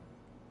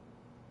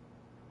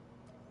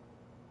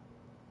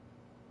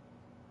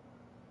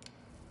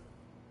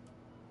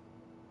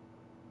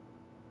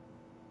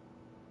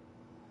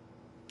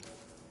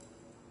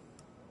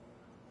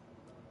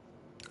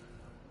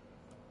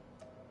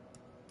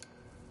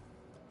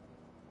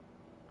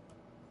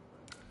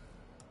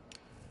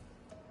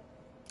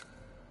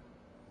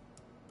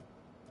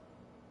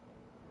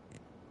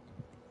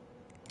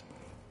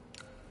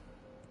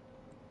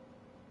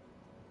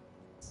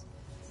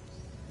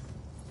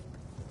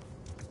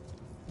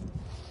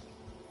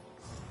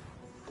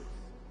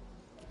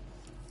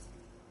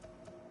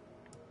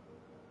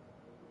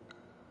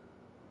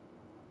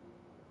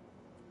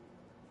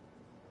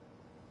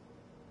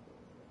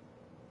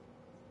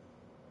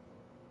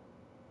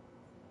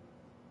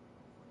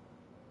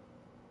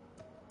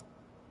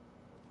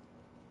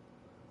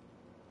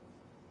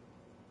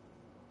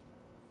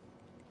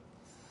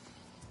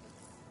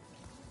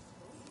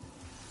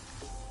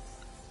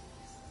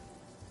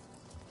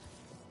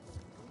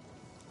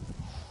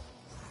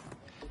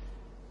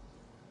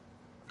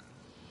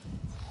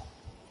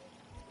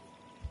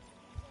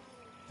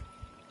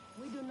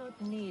 We do not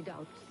need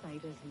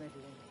outsiders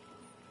meddling.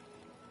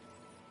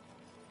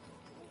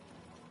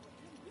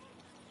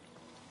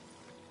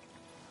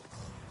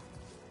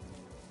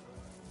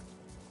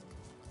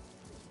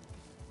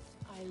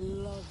 I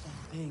love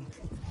that thing.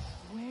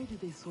 Where did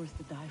they source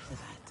the dye for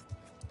that?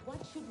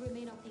 What should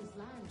remain of these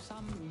lands?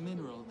 Some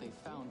mineral they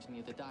found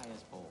near the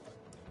Dyer's Bowl.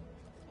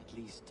 At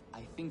least,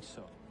 I think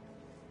so.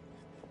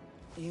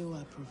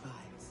 Ewa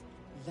provides.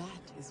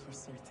 That is for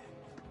certain.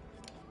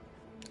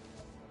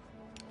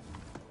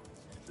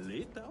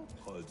 Leto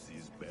holds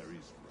these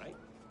berries right.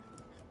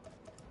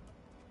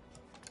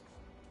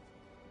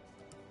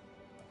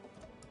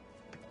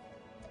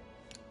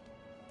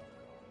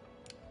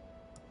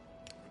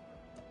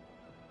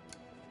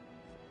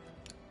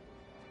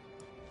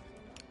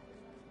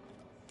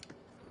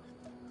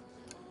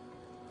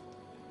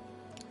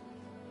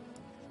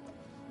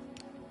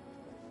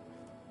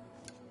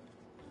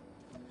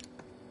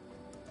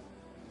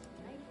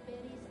 Night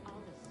berries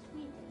are the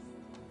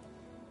sweetest.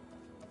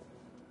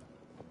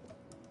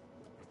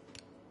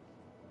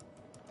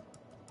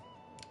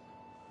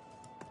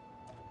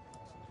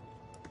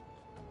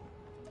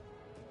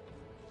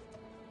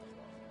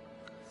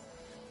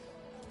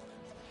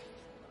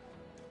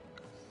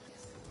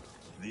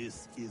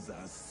 This is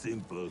a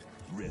simple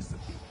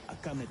recipe. A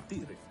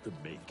kametire to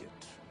make it.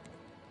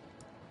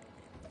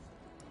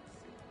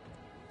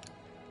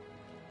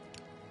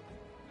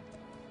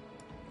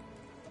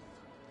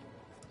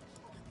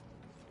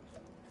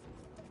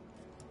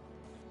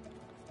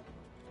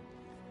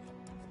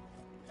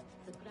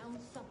 The ground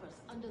suffers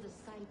under the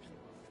sky people.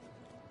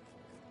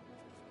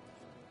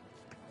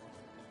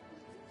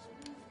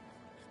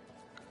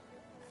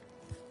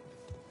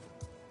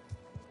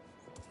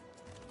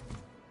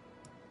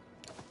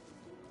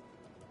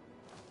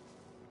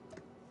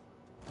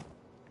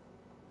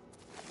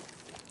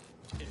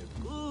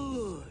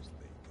 Good.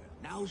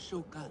 Now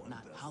show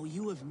Katna how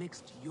you have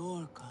mixed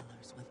your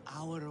colors with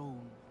our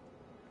own.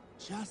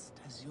 Just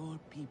as your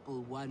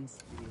people once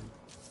did.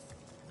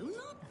 Do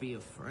not be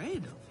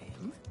afraid of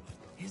him.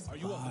 His Are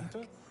you a bark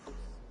hunter?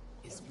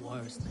 is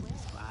worse than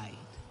his bite.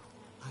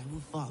 I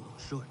will follow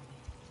shortly.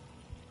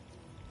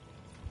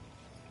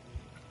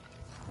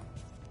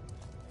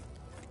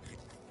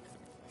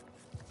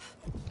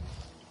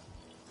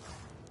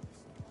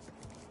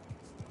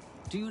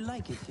 Do you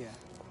like it here?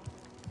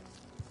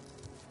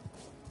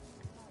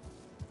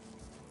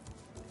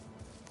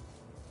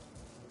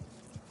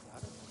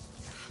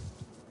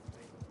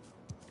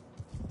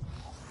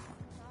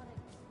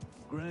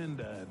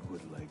 Granddad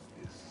would like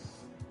this.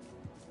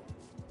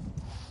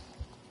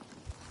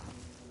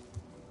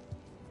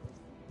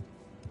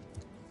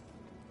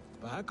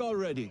 Back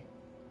already?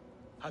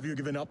 Have you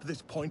given up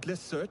this pointless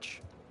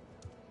search?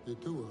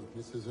 Yetua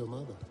misses her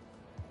mother.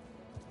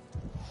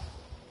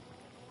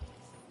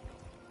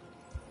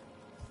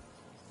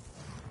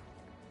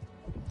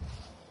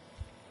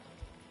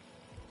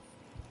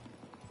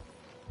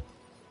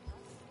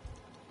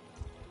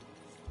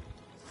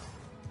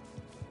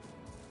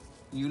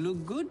 You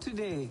look good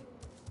today.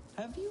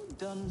 Have you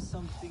done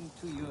something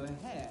to your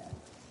hair?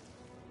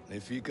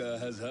 Nefika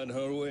has had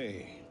her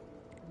way.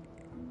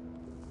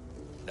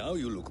 Now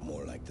you look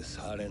more like the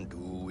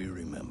Sarentu we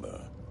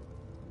remember.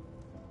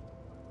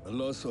 The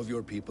loss of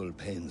your people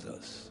pains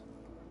us.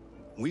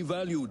 We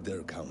valued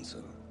their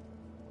counsel,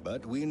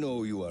 but we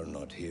know you are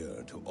not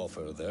here to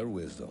offer their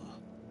wisdom.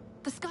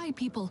 The Sky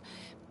People.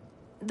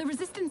 The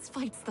Resistance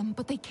fights them,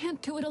 but they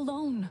can't do it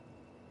alone.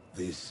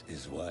 This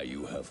is why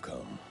you have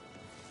come.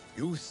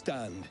 You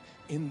stand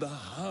in the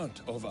heart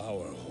of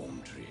our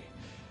home tree.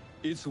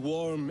 Its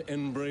warm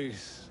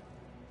embrace.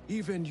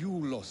 Even you,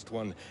 lost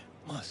one,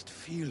 must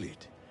feel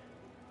it.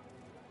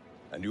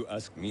 And you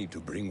ask me to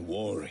bring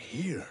war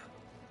here?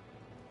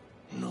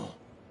 No.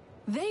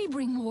 They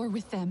bring war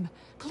with them.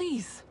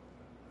 Please.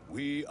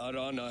 We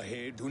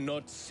Aranahe do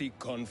not seek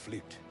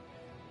conflict.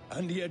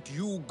 And yet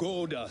you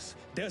goad us,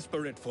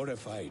 desperate for a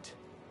fight.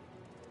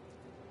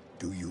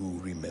 Do you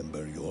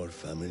remember your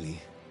family?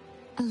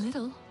 A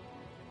little.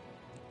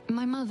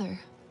 My mother.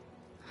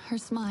 Her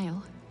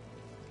smile.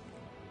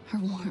 Her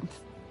warmth.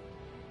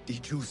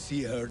 Did you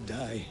see her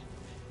die?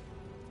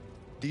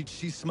 Did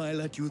she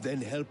smile at you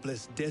then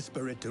helpless,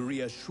 desperate to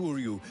reassure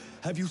you?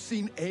 Have you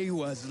seen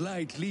Ewa's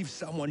light leave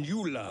someone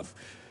you love?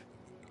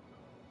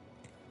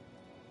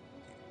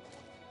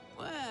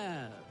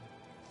 Well,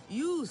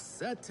 you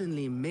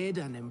certainly made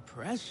an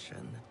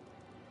impression.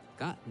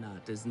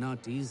 Katnat is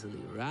not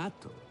easily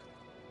rattled.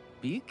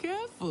 Be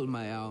careful,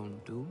 my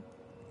Auntu.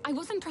 I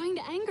wasn't trying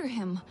to anger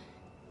him.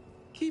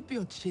 Keep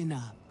your chin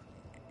up.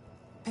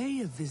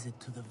 Pay a visit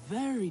to the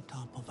very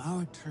top of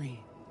our tree.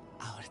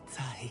 Our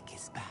Tsahik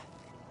is back.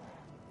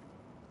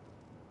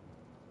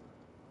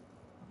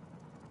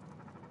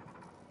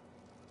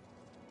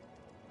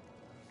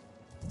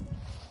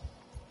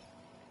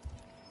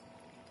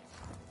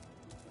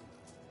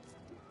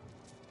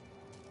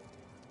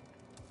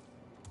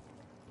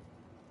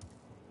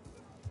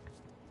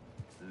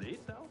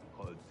 Later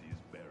calls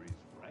these berries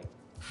right.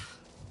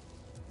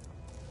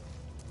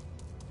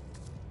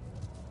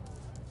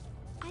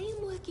 I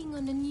am working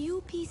on a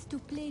new piece to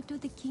play to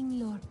the King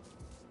Lord.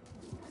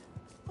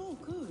 Oh,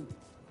 good.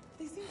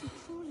 They seem to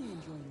truly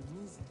enjoy your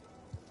music.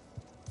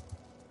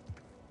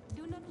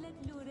 Do not let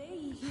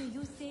Lorei hear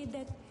you say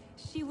that.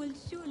 She will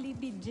surely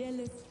be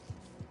jealous.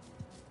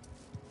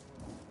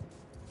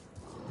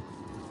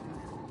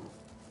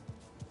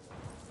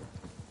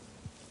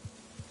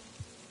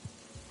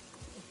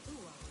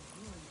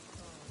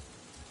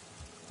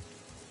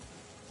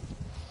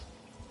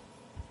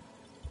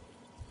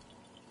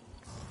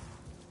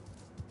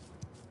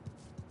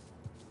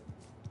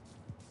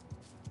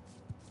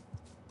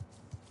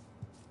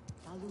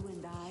 Talu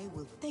and I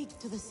will take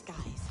to the skies.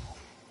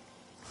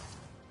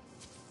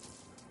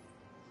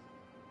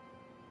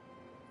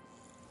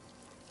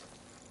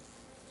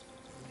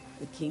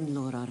 The King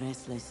Lord are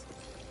restless.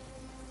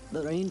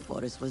 The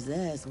rainforest was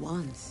theirs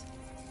once.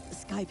 The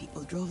Sky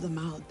People drove them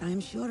out, I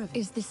am sure of it.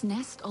 Is this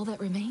nest all that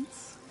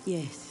remains?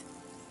 Yes.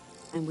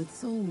 And with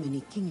so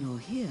many King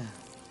Lord here,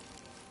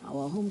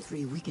 our home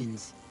tree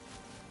weakens.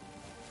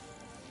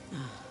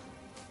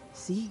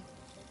 See?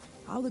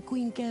 How the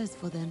Queen cares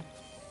for them.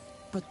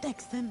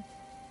 Protects them.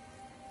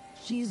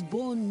 She is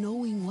born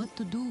knowing what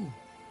to do.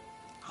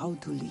 How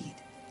to lead.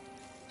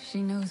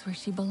 She knows where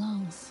she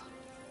belongs.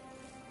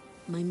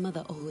 My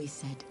mother always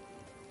said,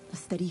 a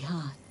steady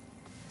heart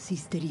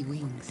sees steady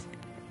wings.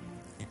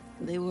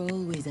 They were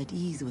always at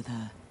ease with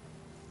her.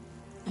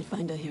 I'd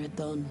find her here at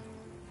dawn,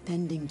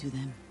 tending to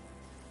them,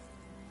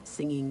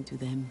 singing to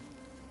them.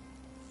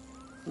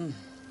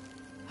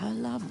 Her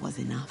love was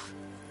enough.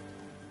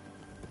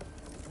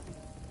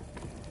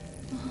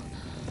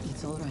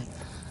 It's all right.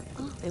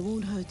 They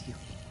won't hurt you.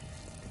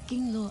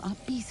 King Law are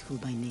peaceful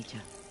by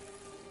nature,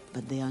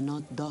 but they are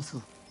not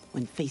docile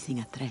when facing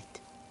a threat.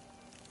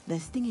 Their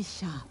sting is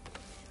sharp,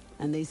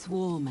 and they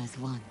swarm as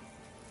one.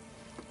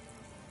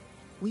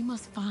 We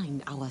must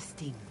find our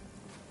sting.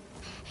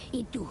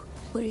 Itu,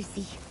 where is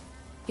he?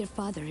 Your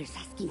father is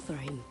asking for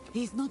him.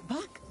 He's not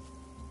back.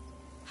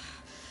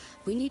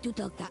 We need to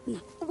tell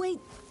Katna. Wait!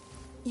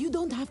 You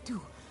don't have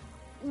to.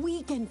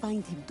 We can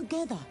find him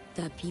together.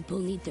 The people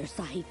need their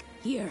Sahik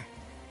here.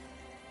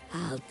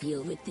 I'll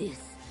deal with this.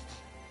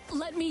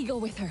 Let me go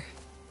with her.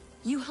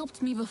 You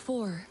helped me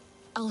before.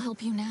 I'll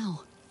help you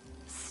now.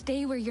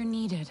 Stay where you're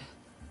needed.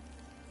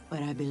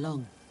 Where I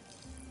belong.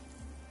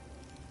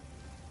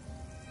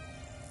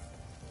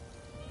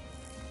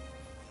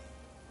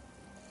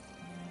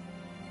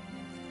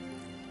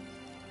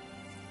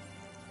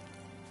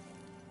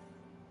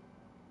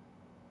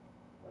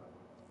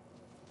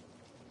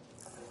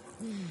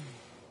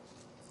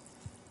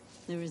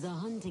 There is a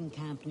hunting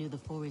camp near the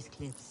forest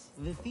cliffs.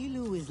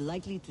 Vifilu is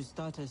likely to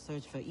start her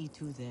search for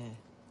E2 there.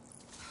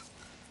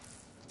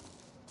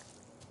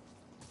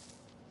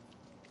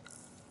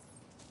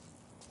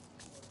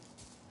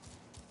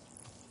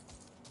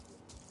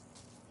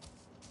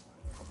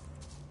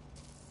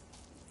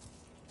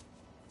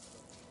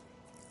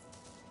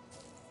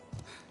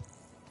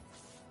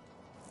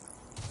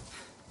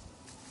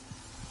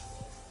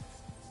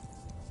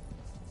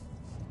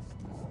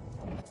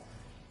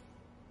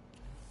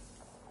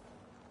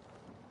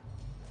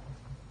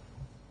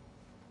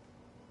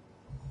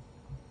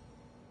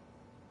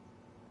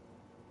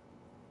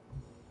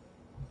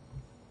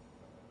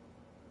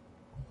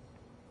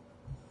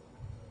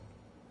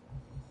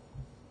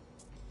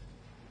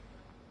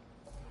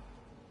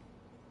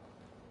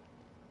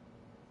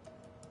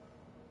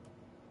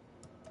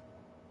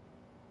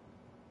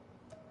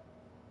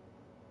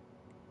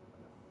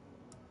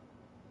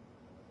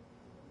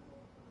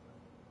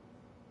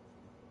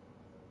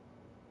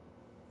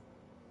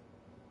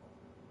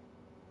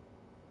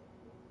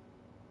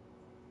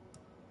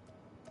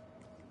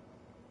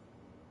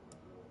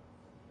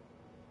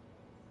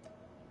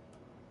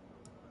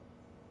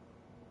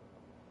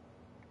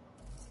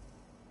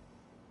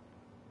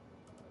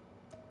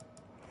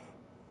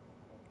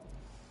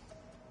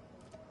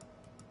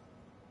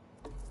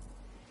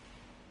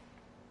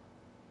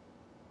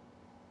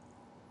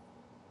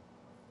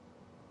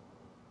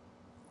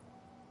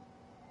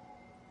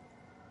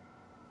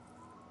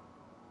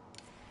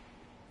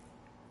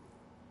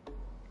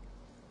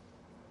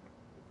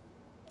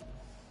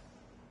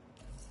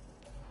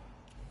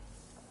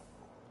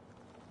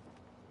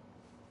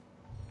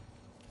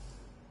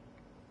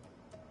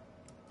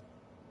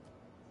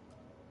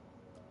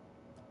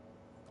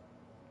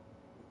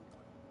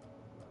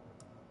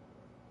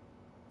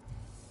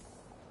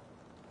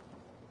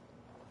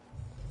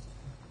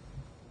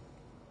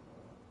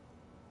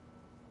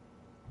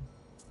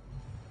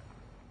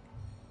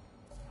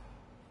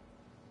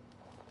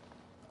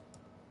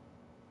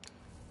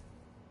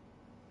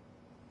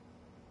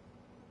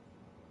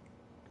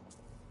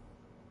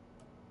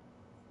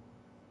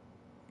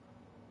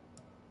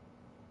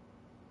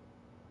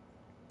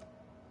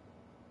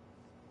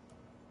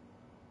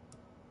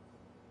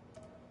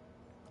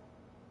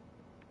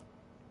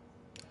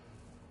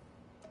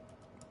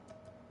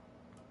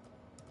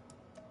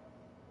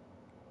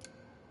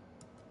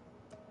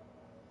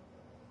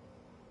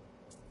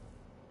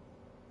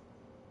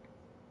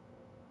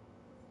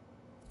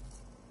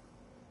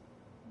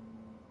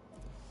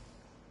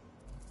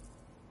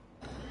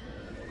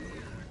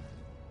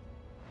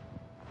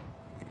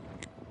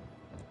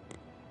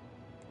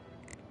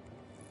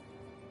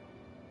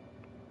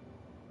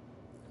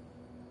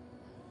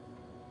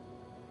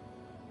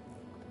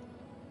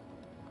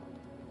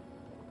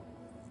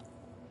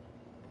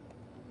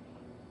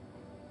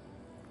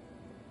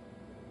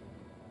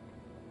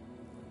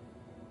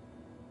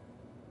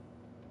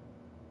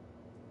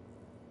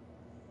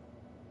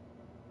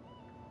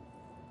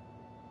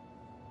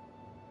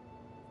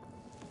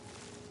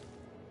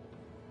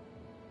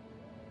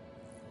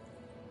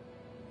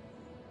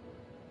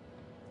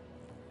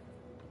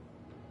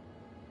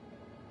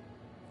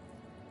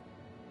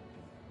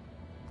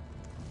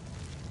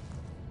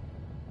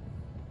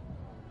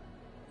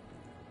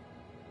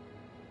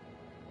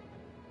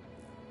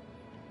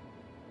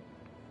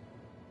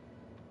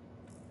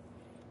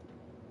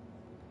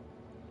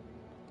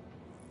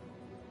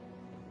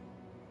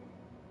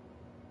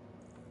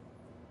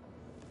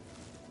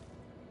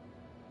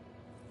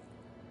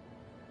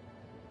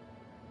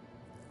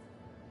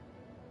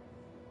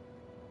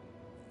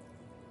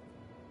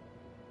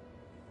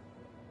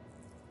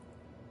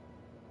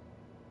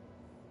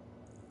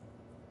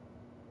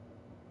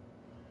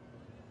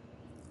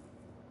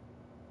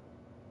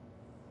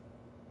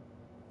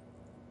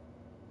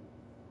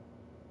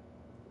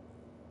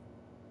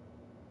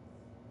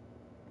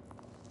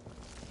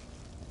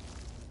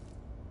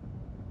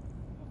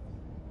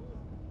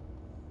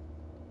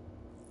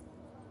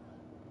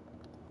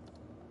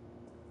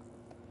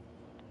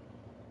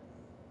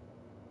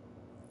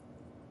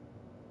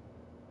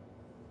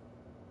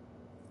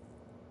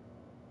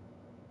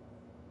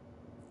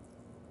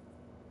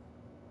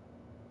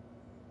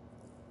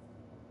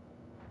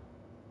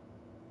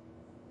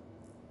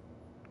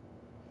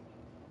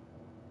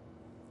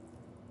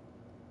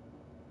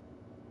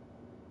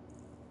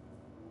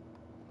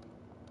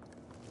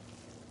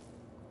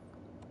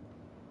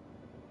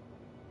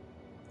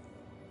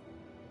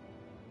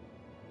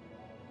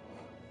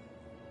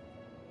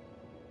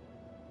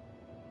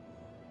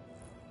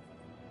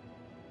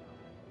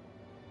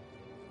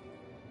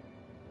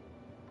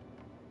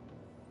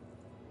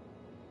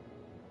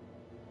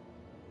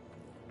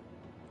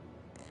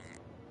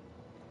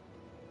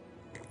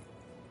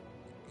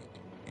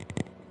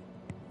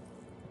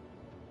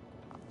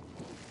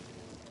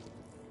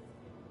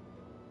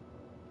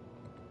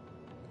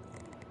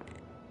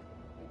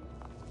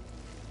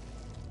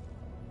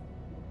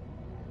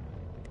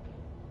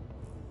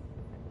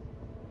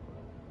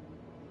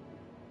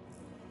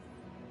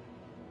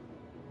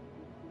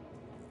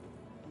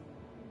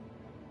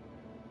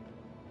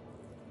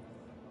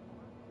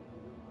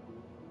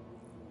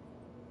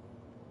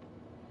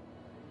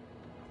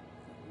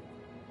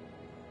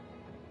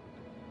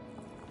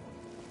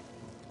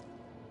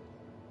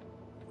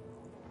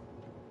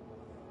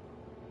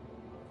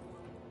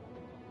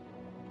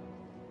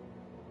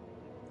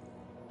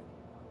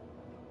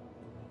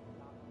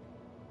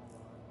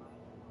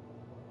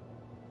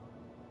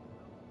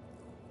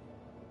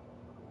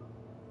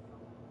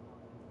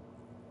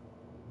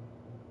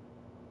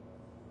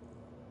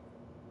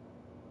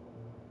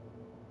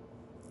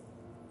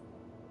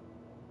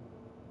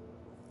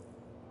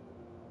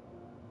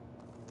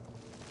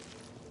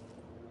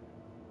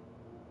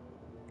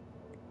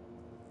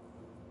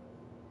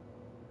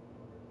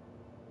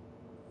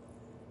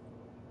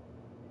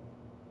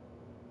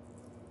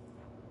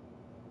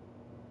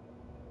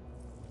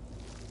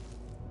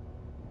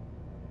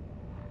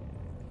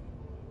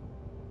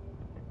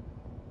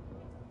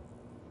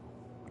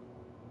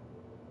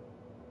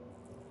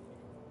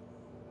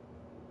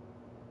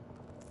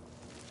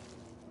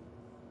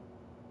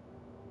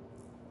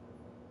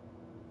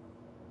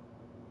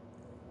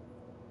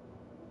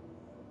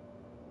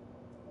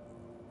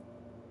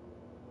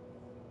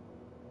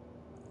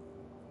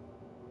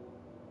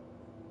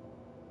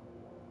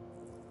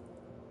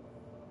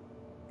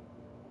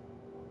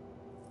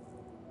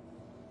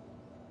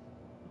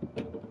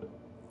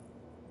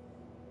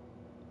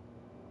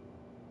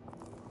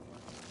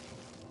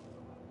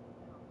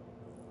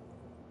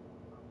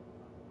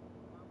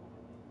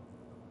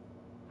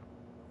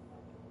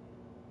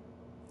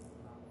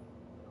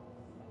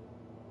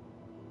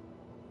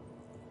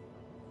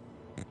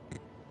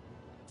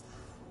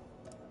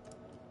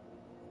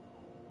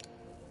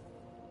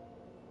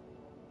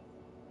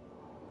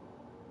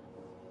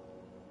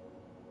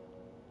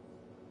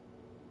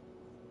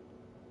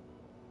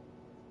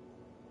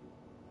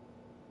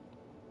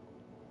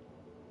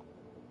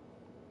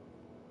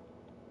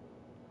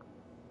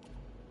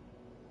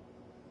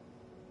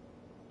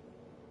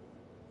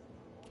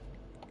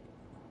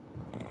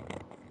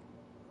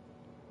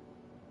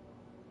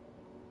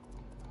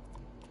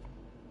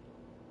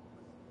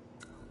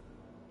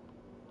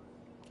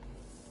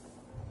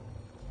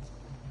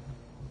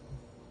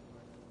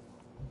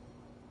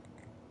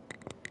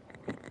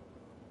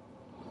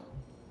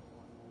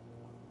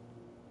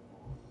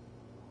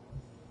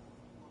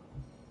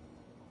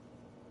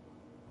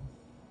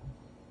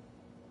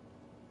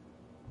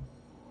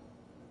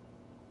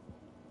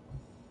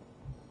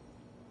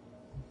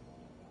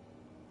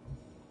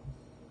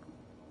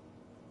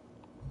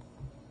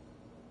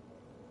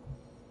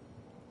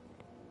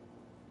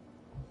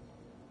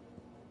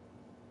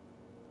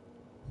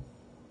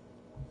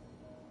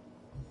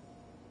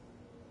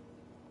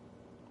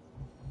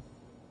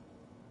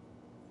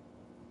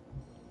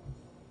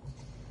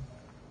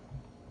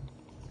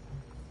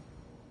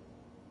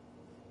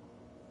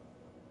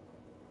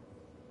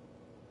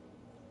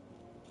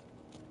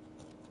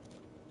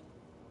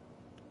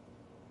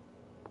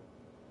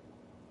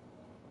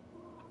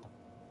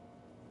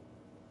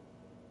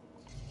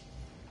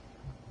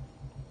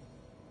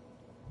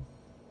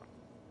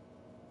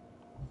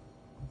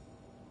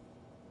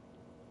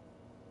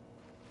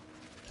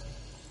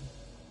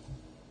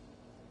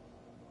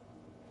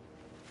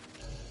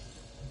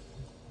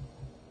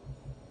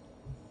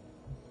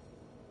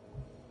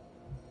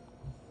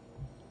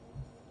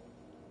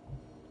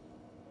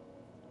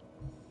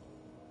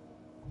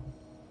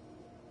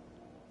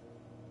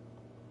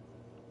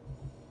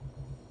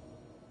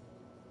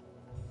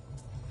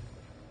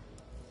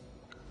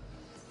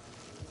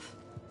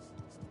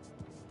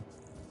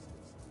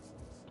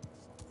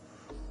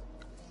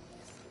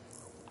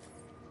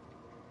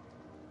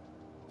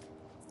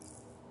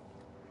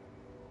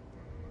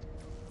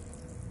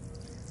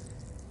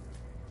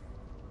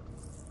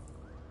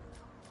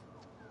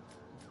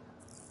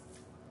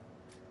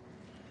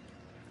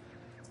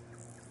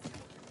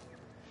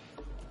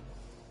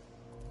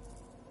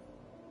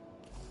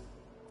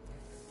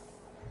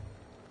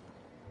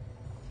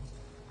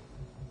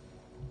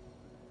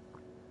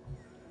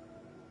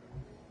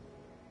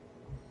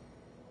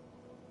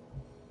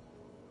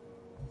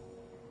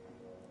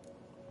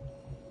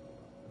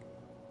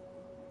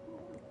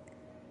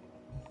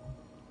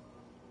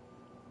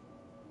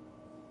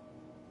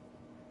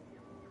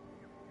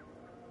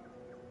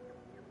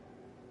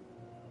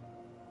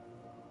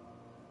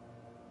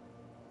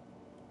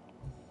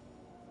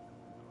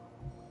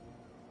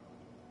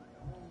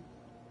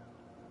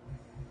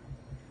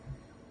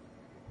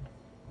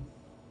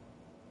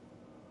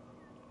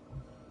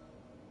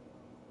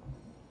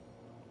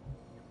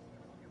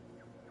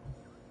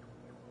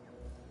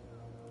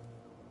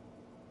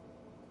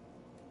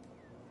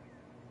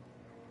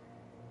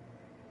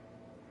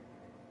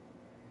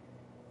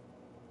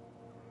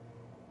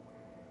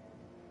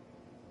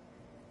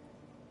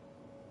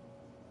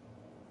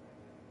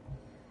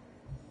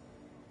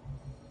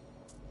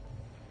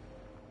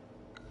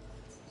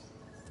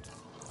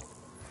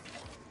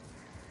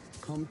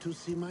 come to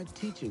see my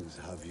teachings,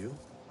 have you?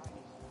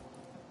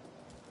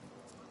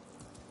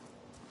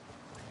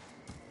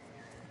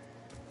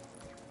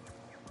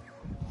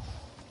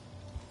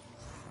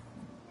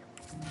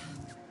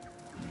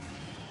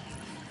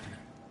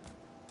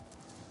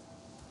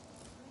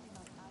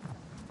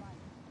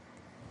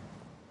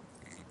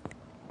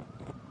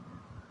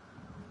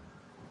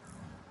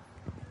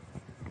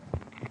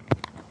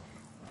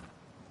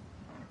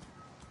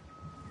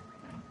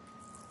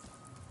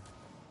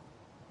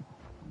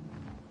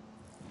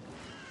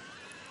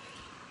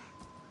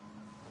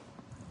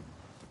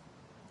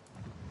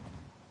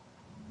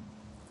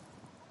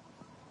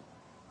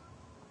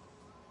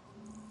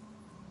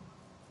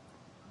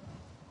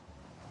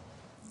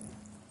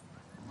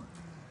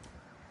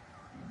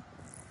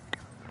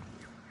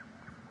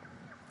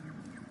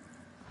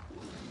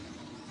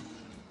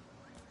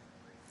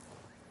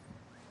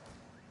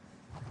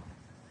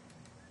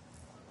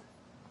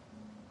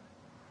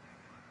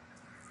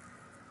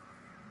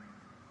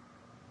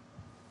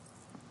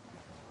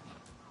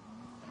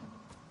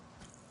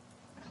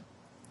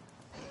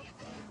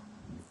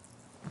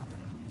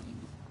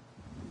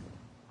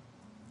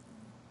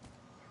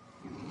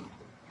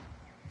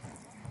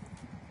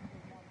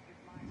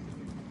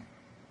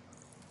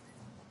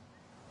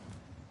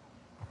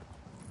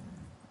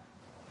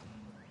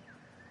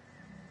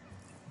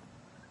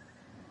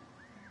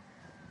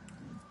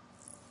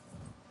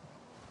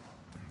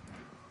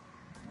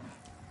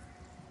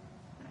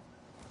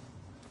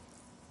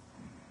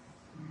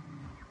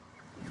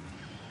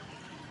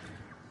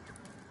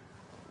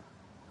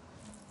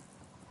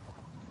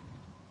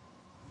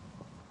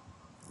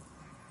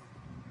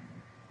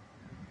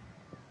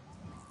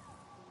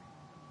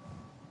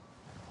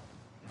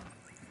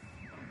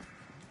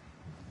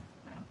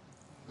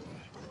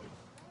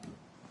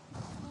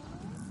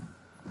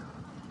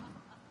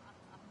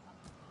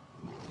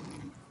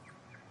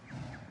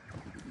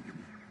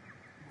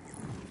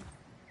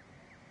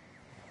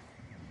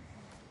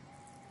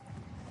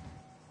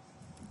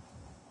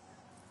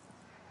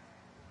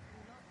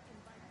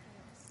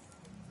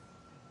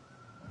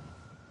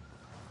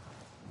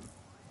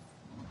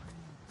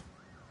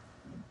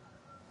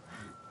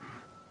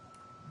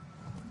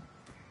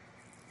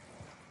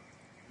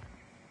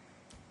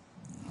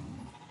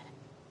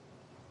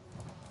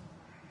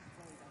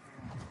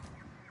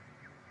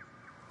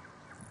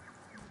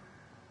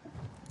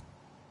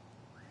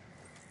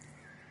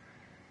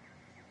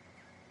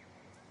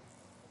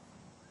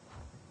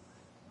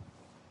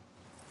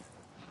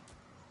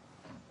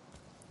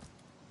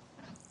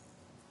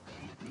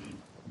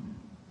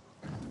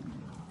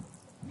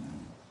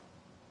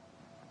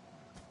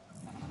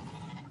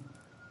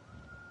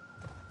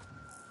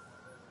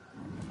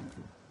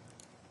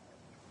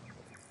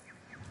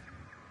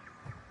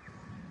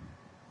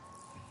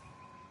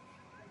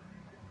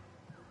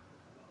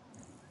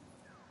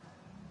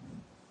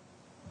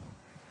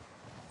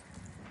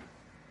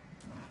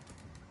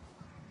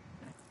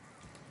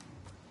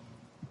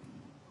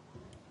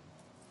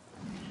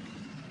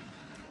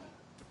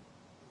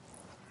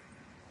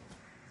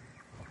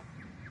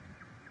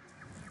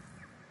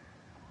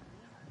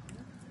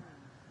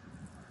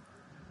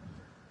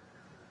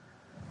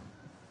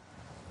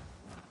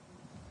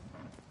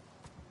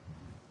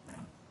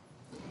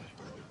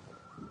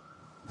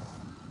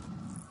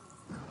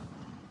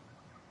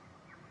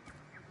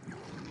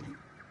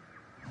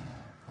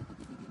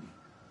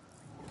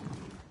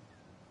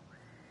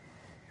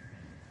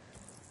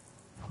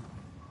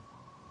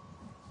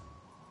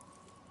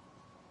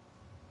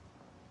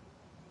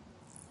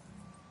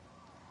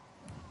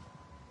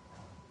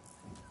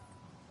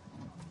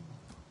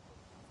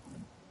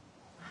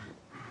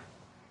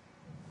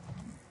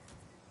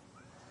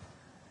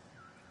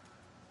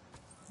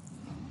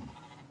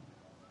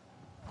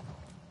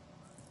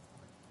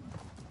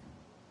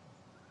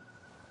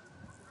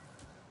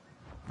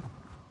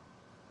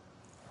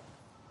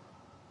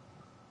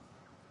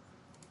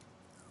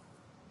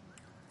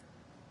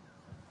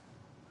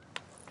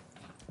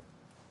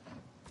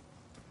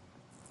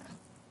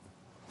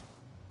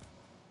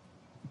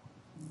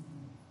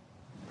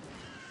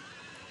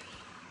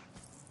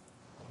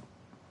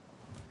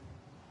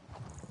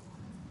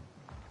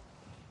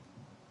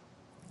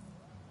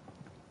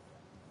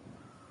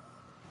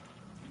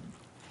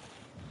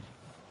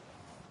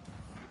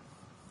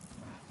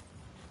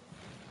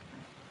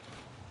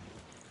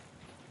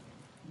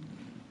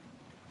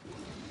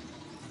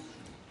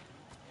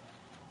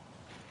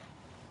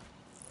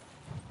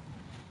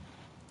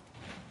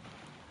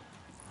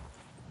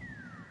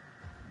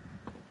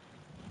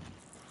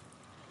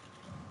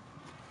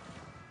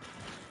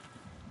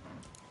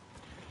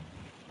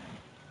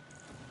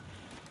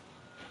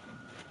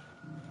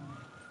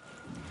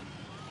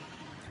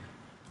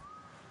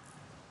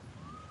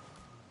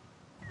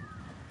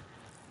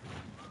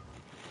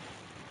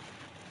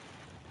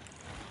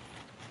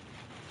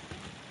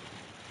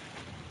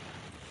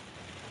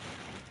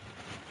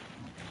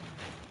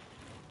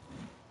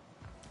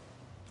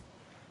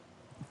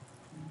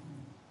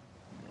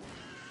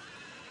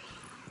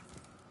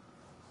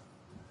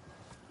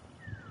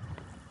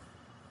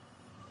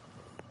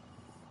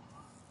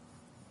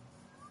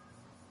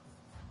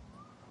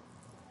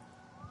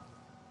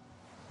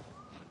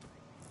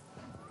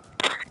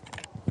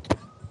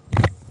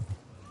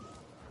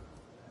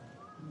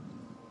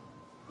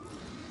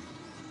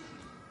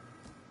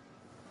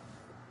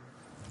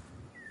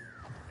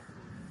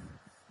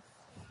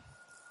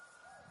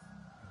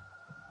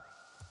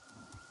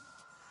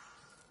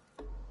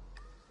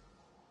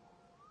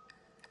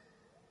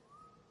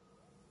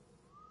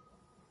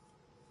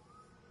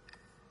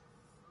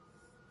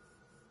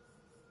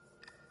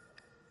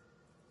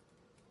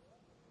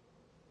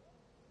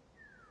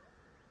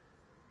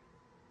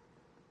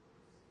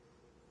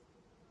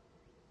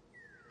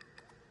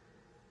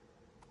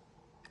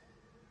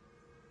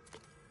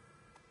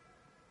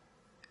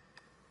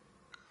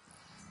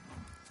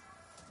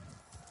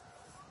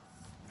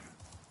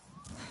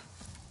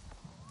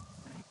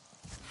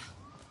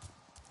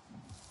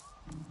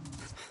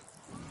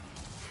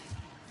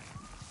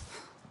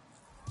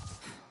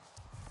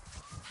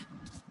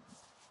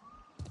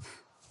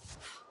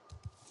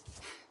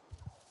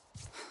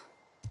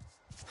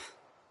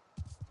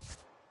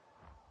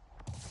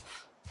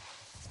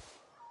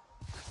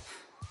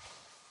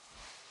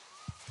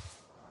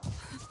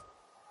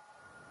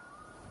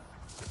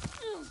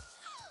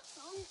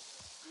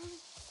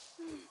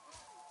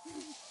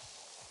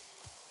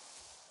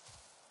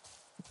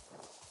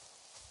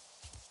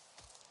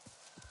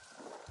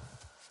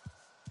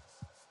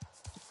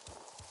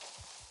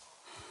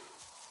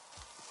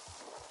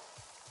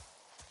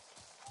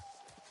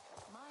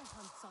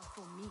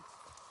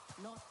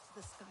 not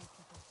the Sky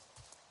People.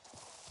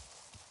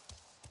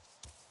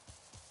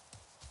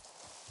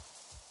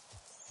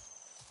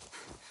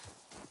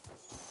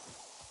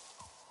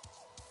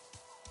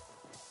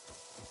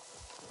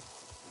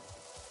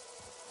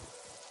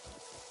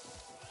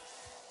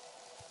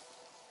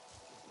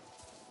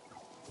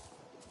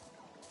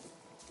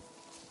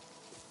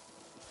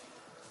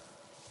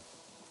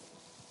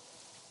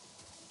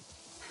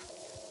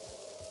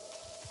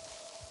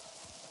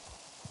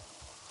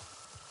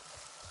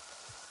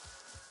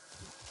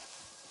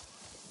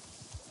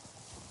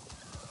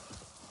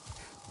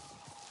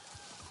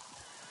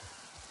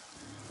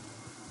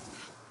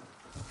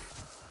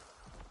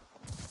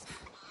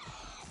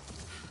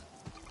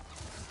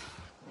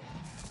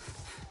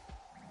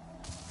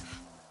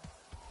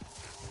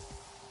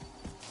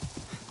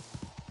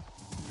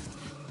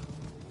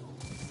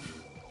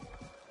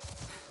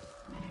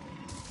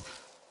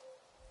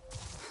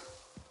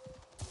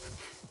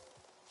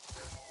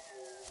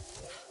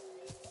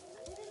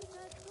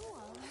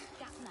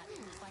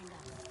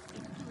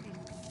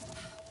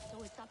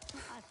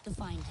 To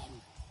find him.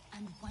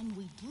 And when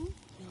we do,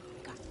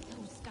 we'll gut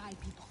those Sky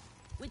People.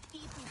 With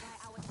Ethan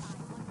by our side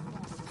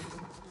once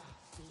more.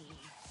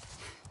 Please.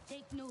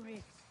 Take no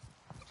risks.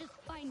 Just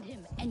find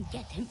him and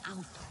get him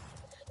out.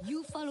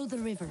 You follow the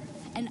river,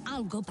 and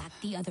I'll go back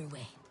the other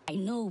way. I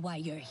know why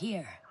you're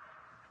here.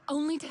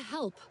 Only to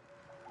help.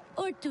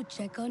 Or to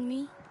check on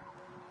me.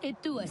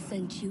 Etua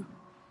sent you.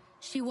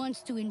 She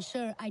wants to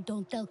ensure I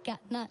don't tell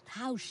Katnat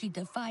how she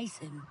defies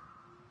him.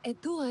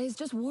 Etua is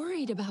just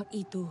worried about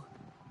Itu.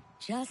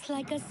 Just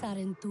like a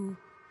Sarentu.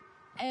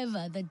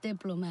 Eva the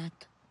diplomat.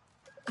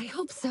 I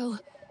hope so.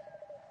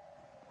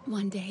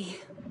 One day.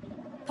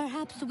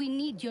 Perhaps we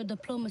need your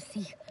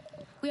diplomacy.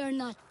 We are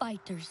not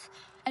fighters,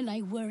 and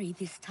I worry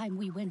this time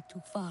we went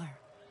too far.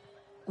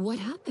 What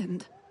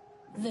happened?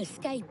 The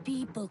Sky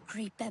People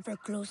creep ever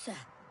closer,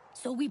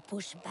 so we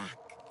push back.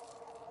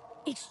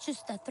 It's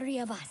just the three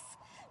of us,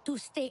 to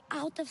stay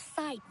out of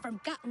sight from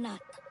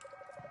Katnat.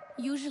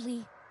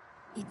 Usually,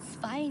 it's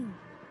fine.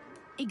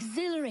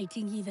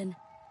 Exhilarating even.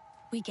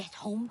 We get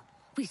home,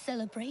 we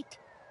celebrate.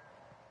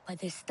 But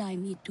this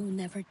time Itu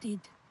never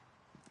did.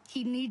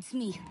 He needs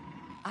me.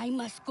 I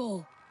must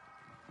go.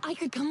 I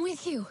could come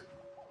with you.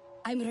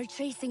 I'm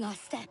retracing our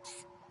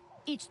steps.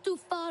 It's too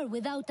far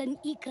without an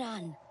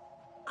Ikran.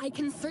 I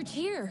can search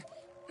here.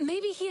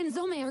 Maybe he and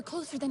Zome are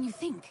closer than you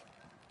think.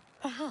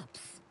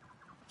 Perhaps.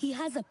 He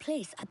has a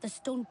place at the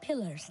stone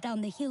pillars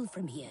down the hill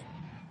from here.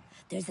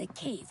 There's a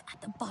cave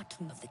at the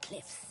bottom of the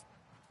cliffs.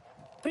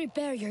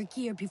 Prepare your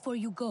gear before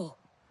you go.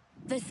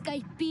 The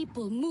Sky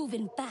People move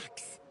in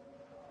packs.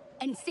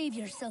 And save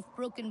yourself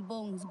broken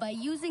bones by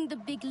using the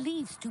big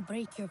leaves to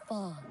break your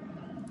fall.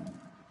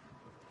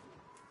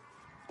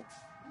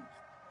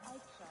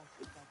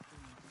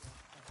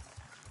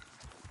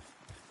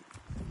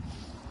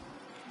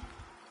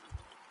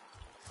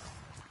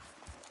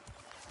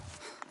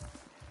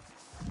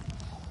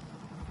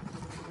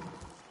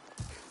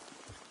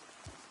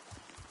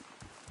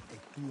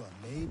 Etua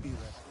may be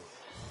reckless,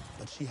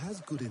 but she has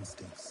good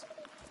instincts.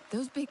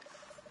 Those big...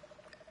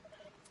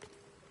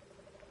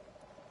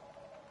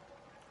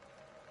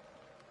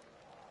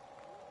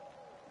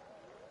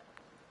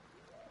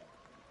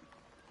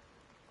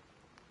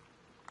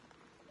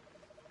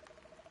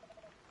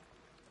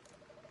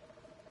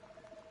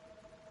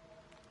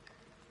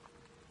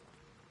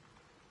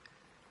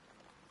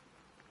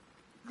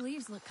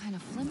 leaves look kind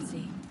of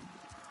flimsy.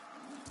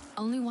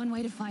 Only one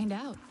way to find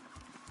out.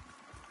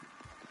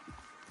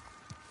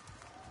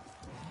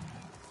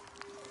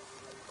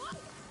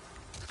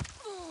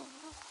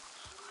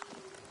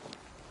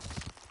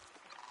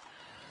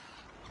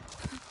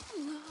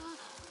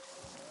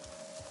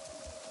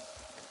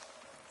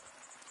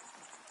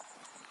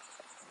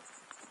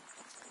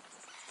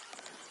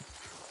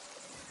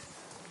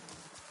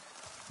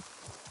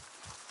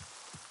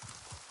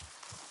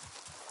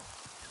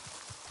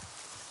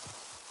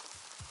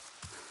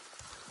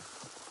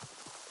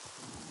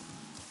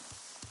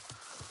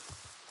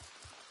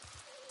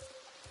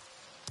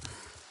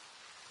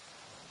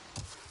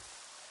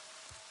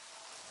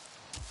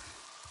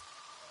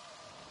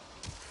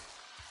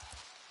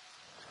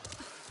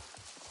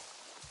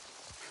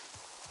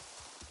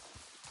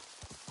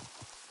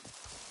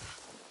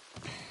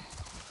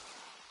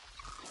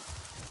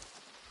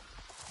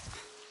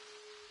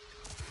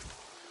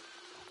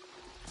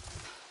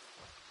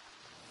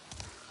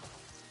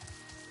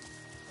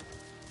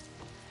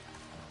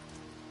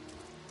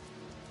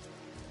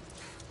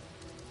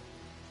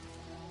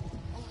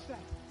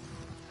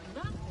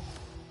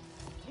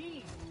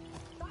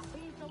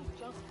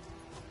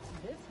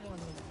 This one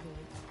was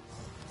good.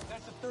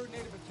 That's the third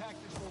native attack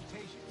this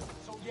rotation.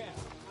 So yeah,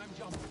 I'm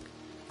jumping.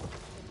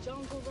 The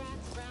jungle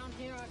rats around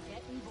here are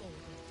getting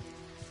bolder.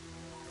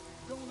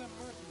 Don't let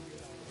Mercy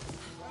get out.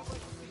 I'd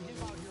like to see him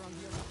out here on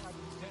the other side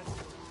of the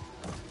desert.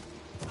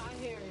 I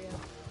hear ya.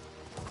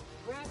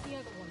 Grab the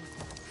other one.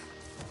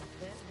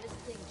 Then this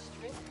thing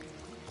stripped.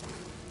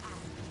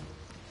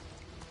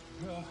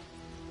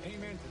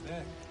 Amen to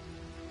that.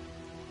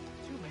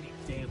 Too many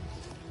damn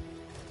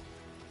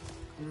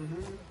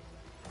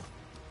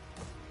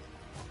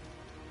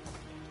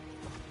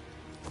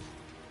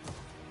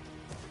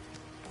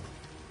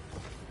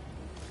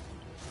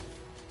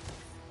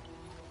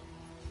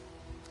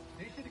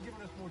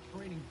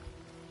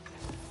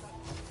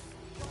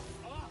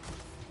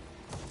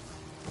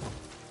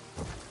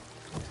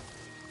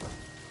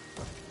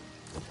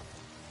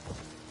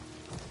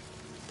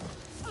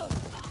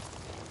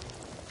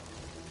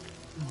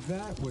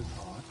That was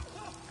hot.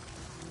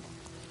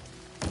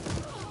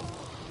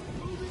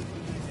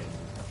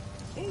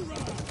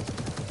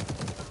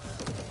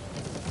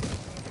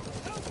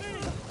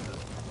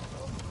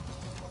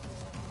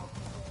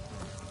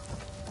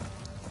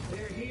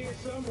 They're here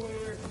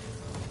somewhere.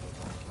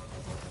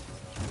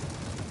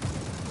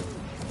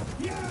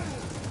 Yeah!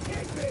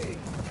 Hit me!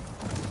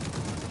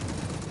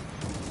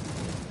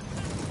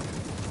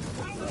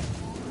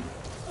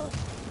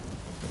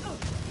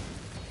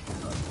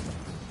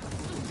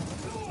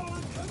 Go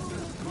on, come a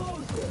little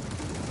closer.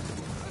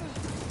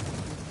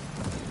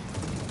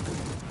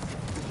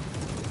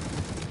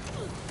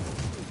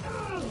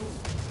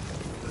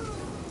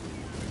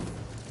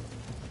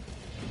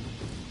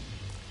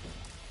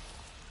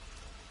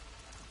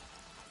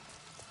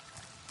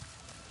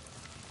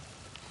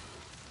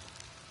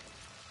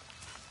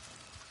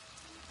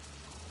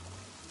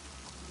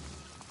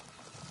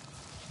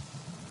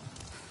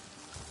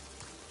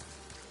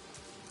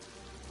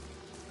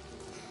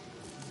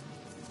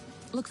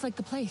 Looks like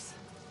the place.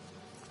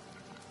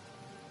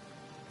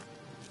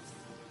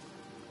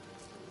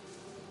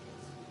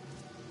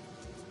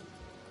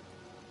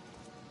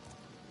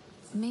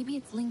 Maybe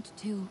it's linked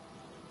to...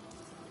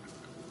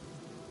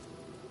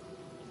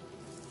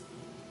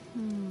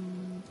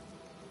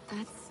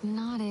 That's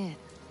not it.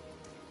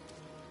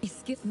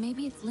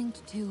 Maybe it's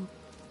linked to...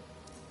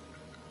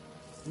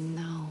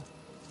 No.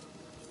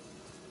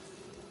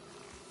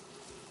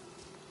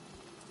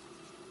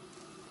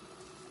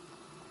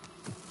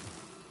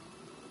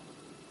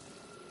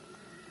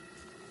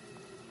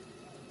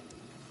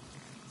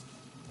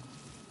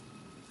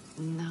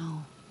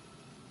 No.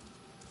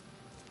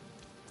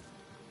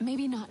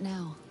 Maybe not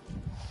now.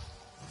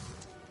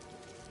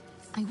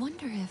 I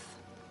wonder if...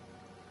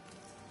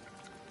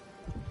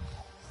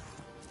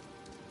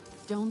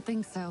 Don't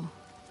think so.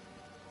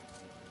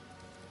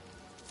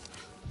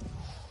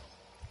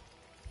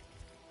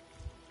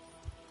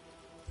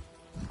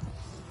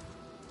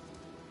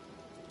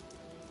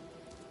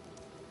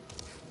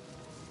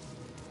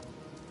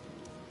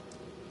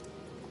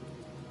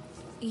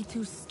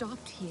 E2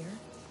 stopped here.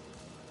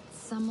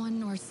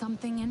 Someone or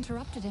something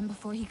interrupted him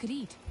before he could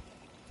eat.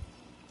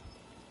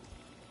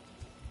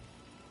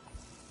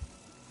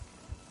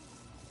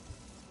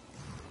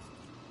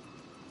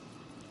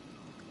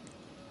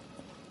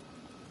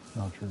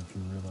 Not sure if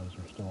you realize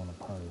you're still in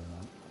a party or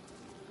not.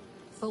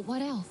 But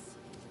what else?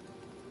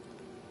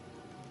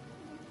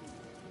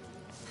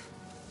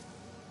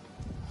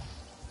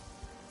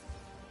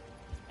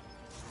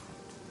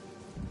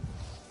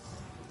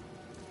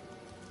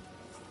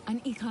 An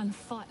Ikon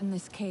fought in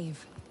this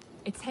cave.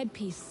 Its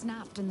headpiece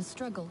snapped in the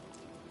struggle,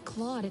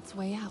 clawed its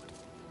way out.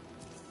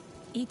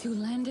 E2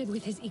 landed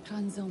with his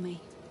Ikon Zome.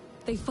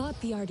 They fought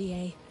the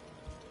RDA.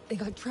 They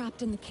got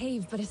trapped in the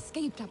cave but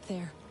escaped up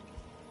there.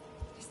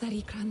 Is that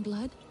Ikran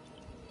blood?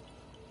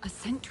 A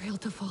scent trail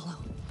to follow.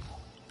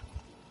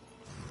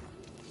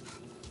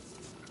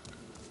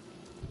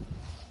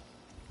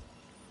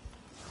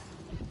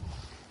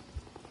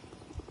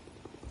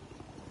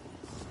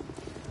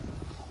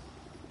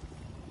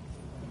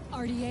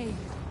 RDA.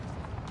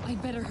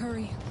 I'd better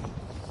hurry.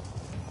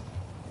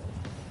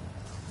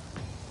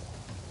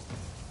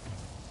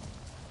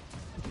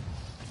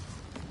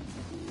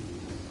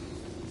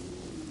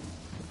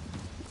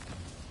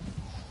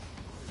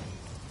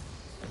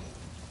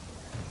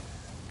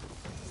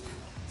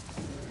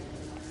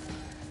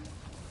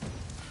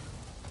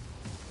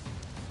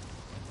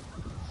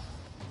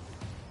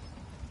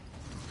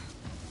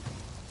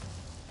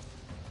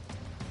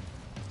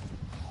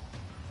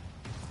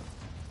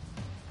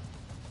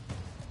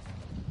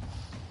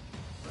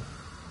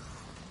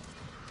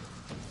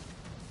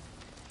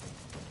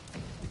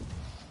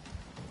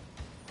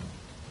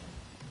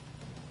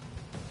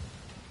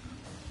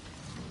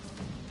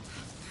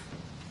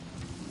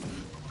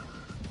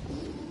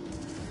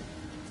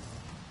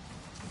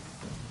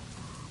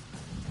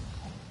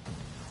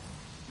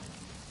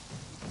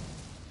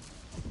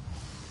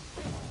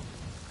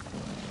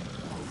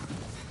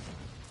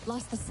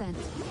 Lost the scent.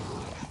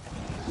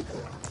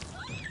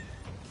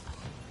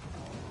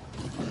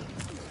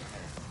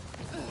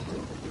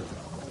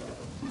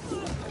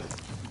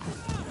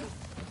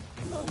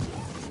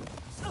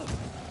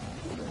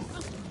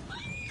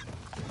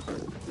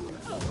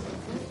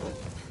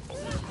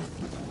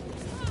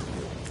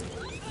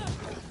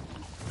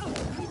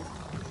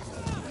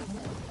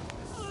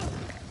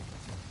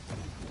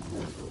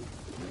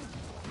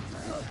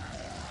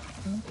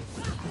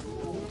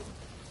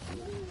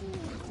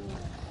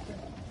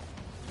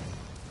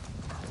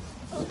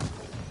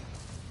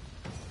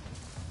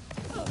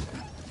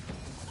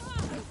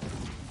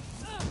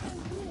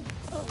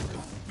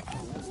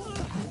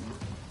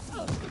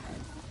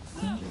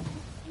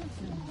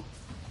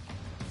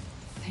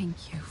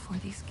 Thank you for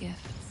these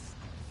gifts.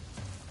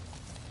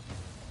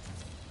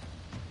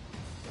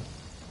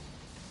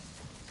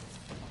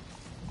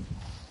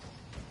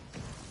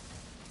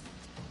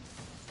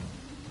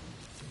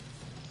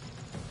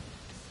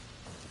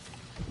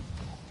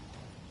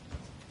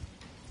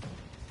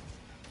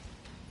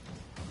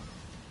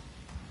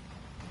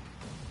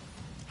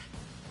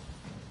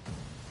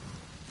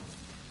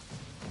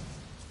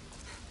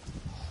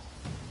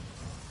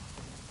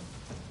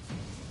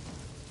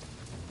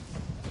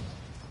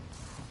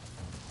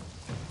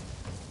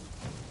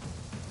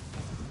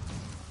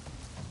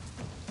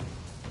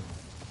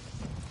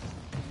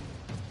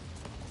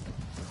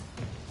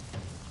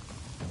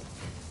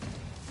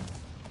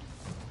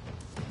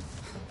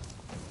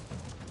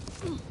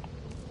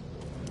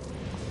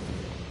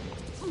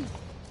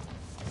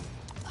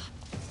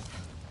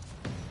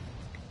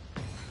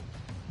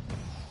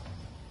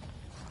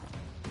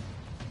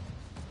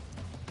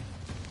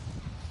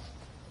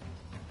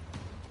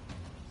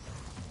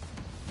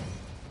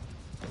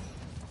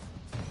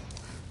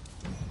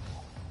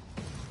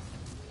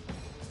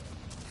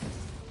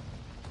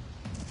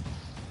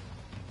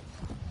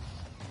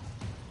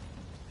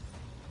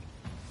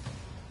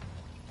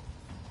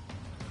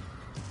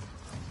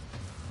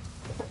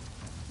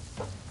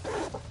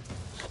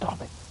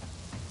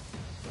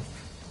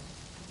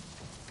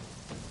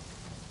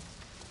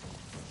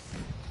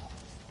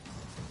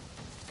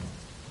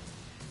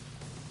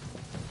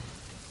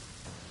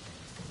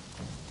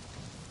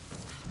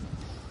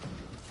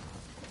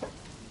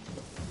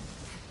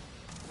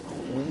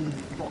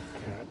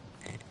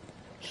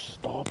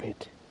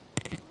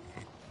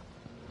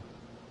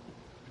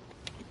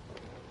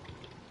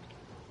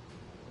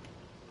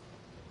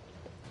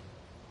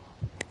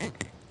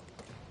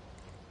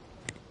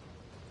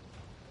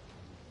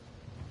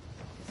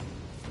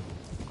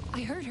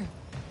 I heard her.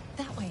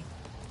 That way.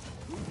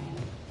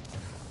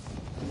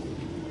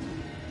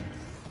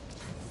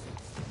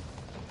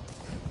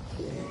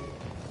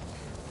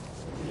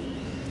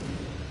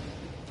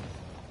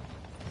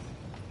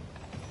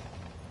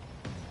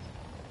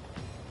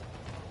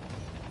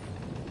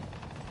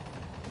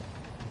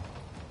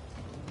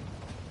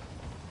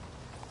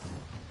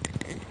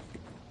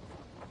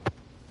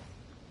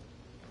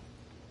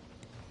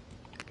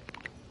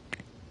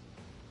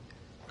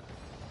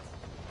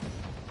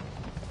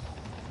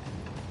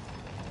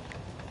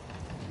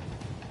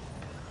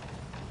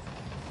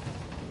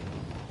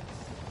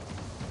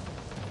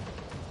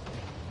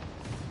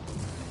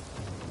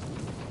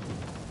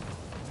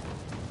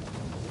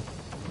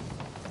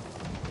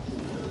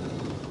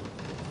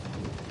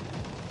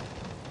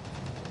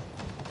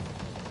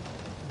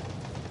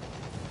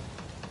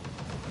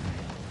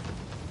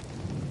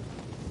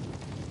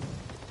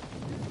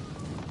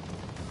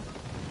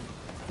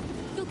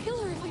 They'll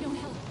kill her if I don't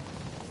help.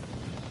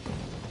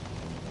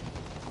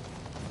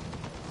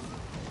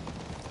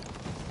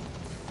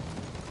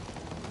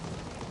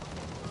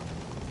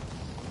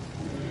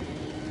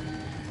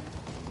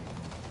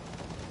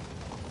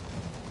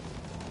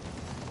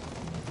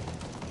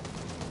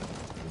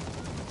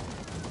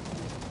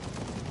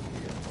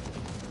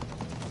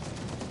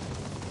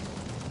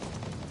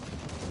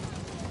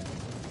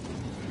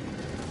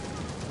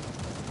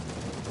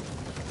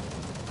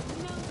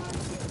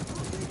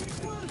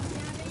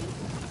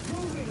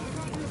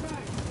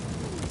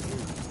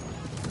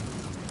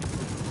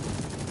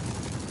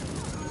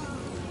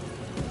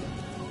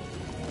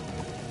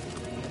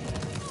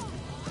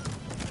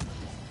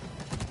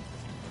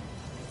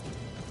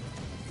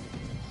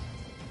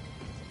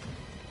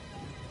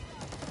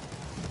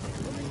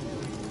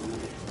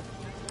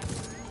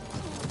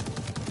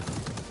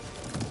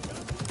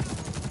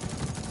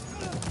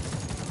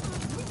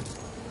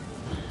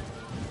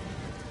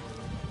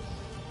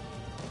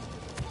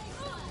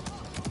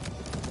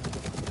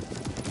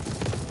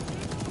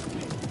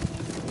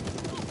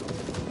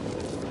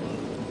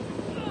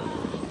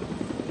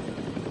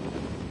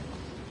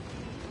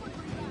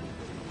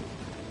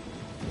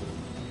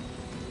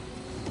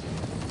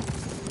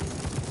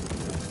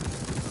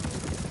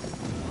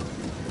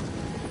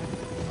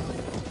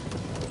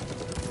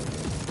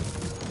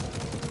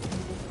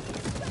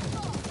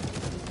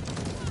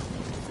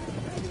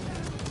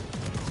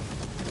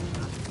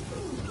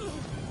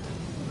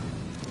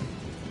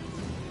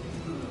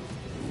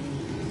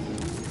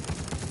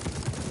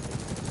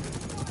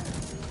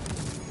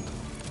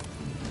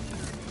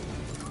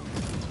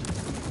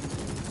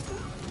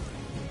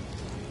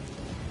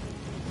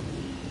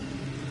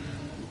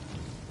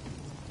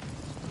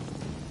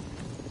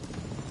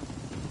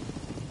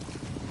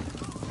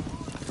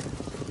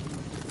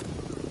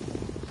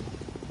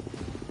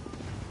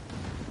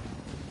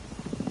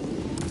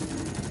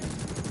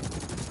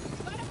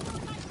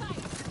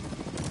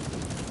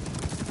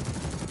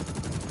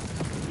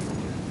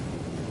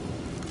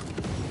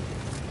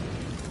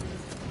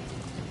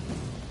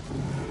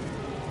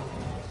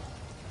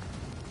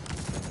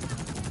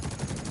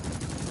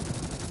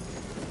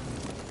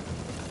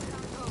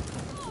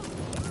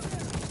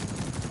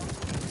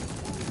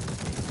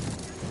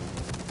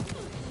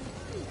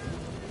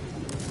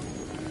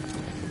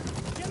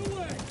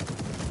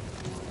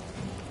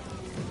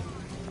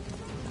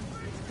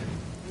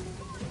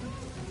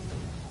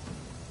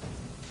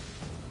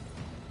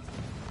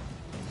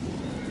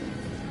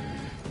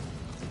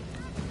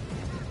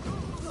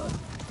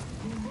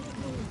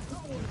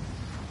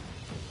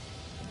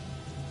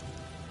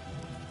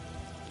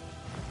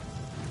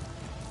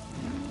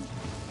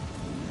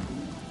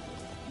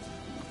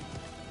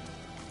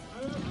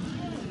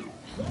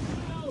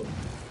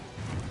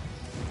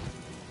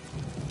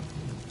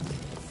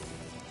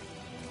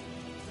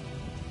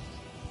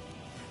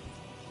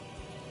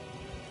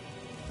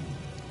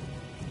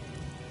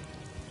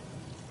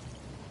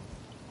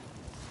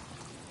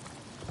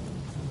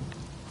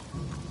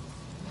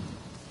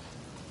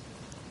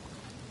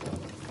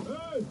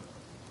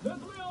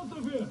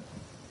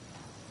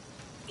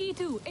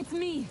 Itu, it's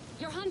me,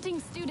 your hunting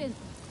student.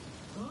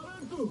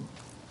 Naruto,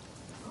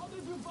 how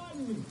did you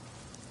find me?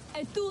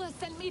 Etua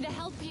sent me to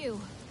help you.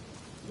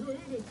 You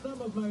hated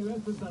some of my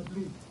lessons at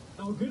least.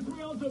 Now get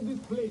me out of this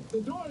place.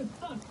 The door is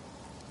stuck.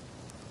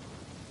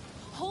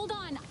 Hold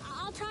on,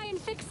 I'll try and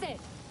fix it.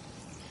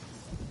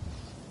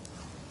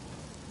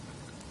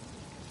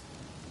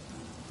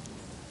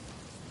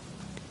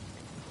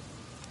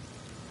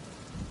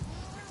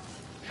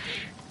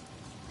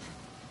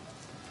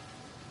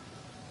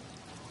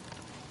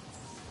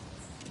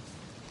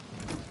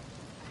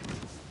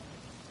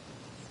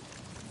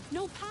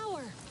 No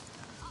power.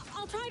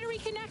 I'll try to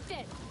reconnect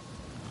it.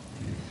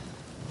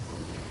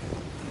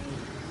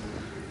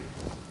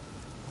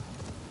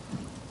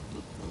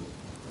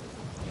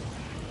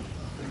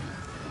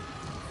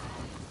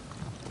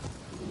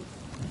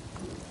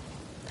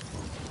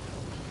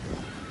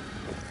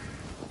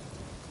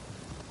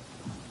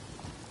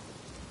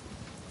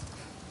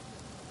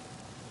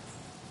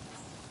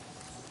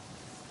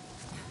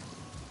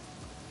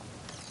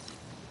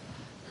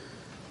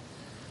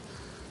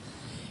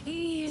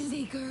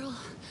 girl.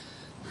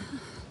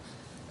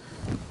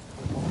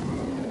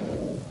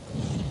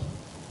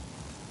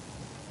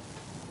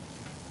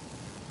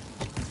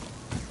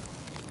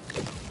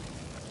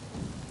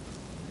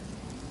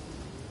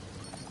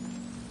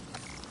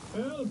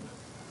 Help!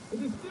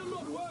 It is still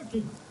not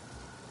working.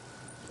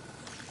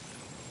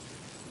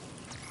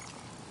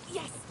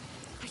 Yes!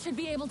 I should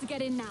be able to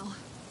get in now.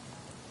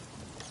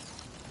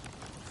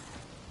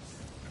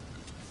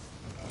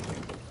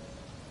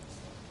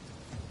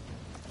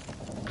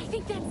 I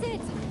think that's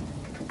it!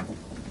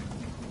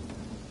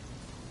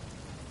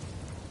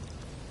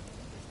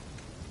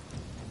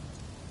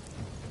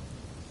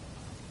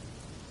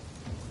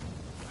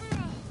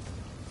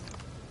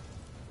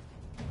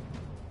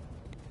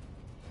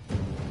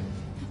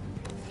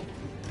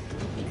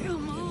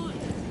 Come on!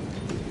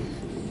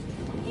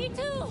 You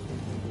too!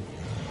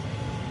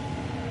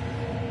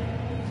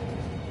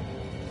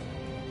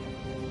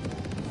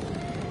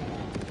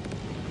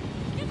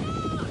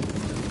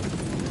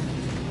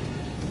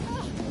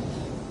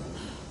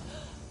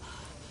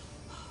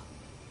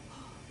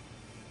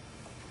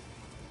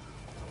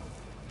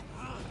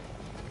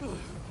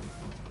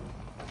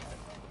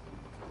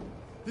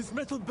 This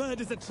metal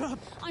bird is a trap!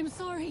 I'm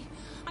sorry.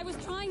 I was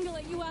trying to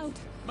let you out.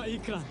 My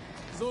Ikran,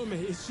 Zome,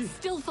 is she?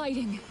 Still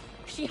fighting.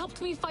 She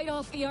helped me fight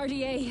off the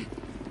RDA.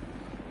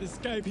 The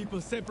Sky People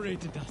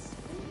separated us,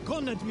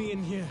 cornered me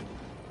in here.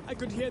 I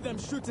could hear them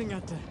shooting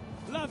at her,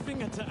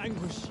 laughing at her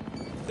anguish.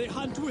 They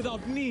hunt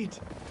without need.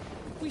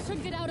 We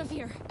should get out of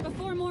here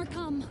before more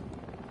come.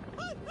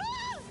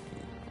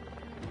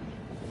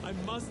 I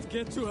must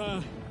get to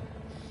her.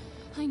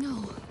 I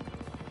know.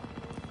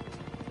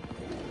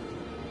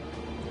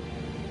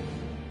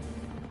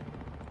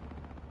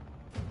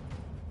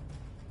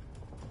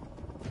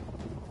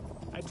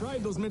 I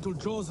tried those metal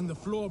jaws in the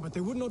floor, but they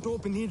would not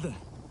open either.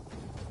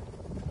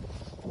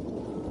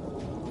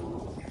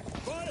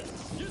 Quiet!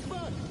 Get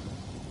back!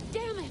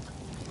 Damn it!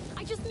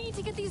 I just need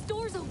to get these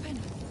doors open.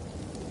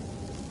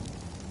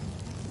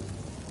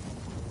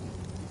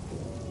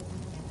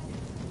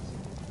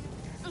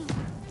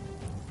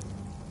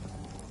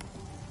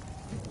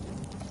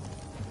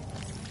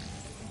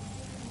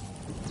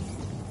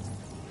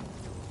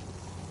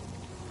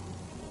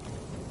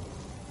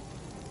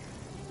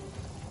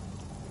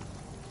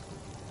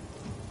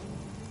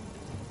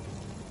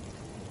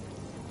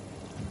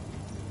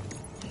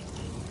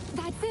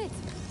 That's it!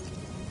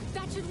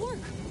 That should work!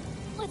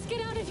 Let's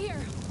get out of here!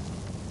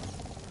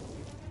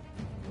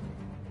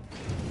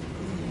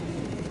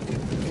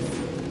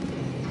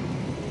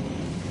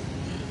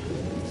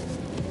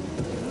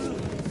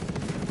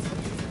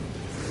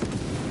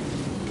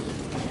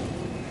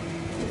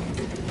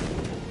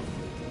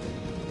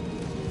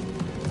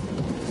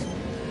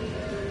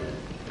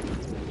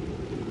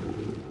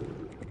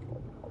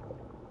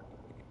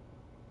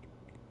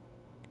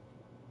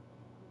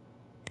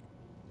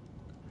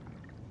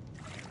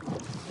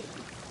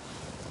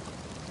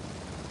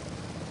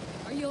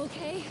 Are you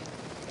okay?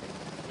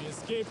 We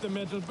escaped the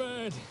metal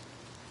bird.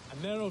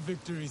 A narrow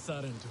victory,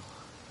 Sarentu.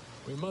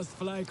 We must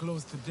fly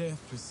close to death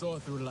to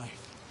soar through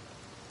life.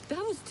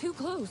 That was too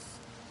close.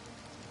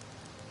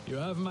 You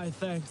have my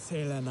thanks,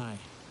 Helenai.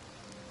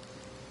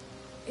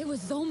 It was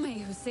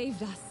Zome who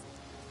saved us.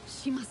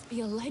 She must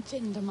be a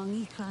legend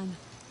among Ikran.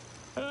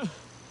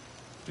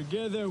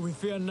 Together we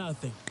fear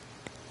nothing.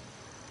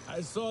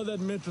 I saw that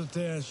metal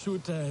tear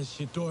shoot her as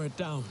she tore it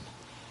down.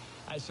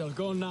 I shall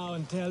go now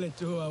and tell it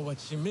to her what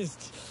she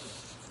missed.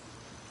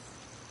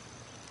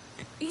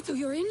 Ito,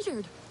 you're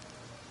injured.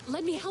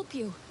 Let me help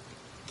you.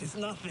 It is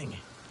nothing.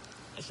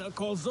 I shall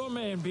call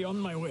Zome and be on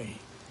my way.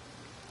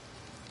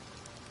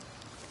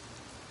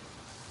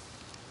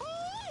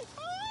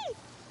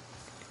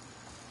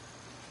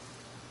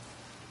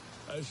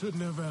 I should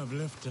never have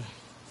left her.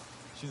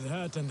 She's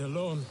hurt and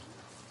alone.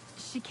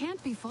 She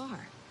can't be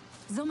far.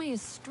 Zome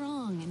is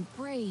strong and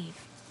brave.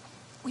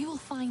 We will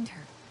find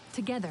her,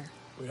 together.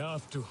 We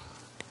have to.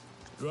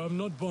 You have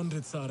not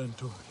bonded,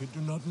 Sarentu. You do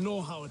not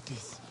know how it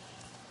is.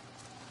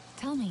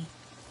 Tell me.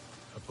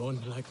 A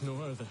bond like no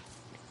other.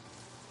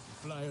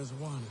 Fly as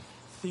one,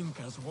 think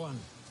as one.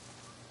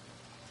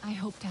 I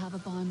hope to have a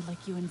bond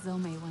like you and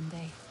Zome one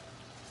day.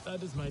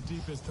 That is my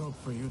deepest hope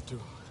for you two.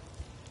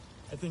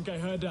 I think I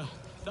heard her.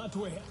 That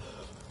way.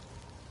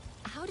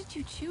 How did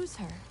you choose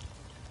her?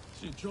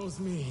 She chose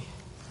me.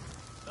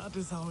 That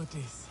is how it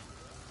is.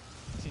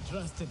 She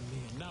trusted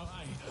me, and now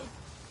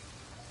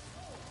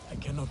I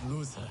cannot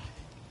lose her.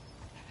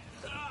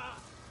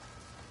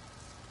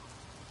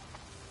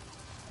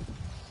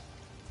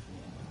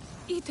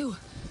 Itu,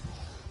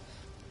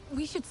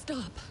 we should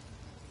stop.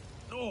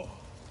 No,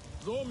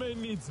 Zome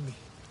needs me.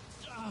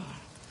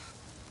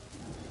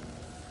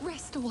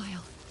 Rest a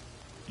while.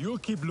 You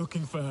keep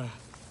looking for her.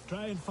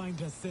 Try and find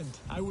her scent.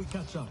 I will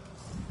catch up.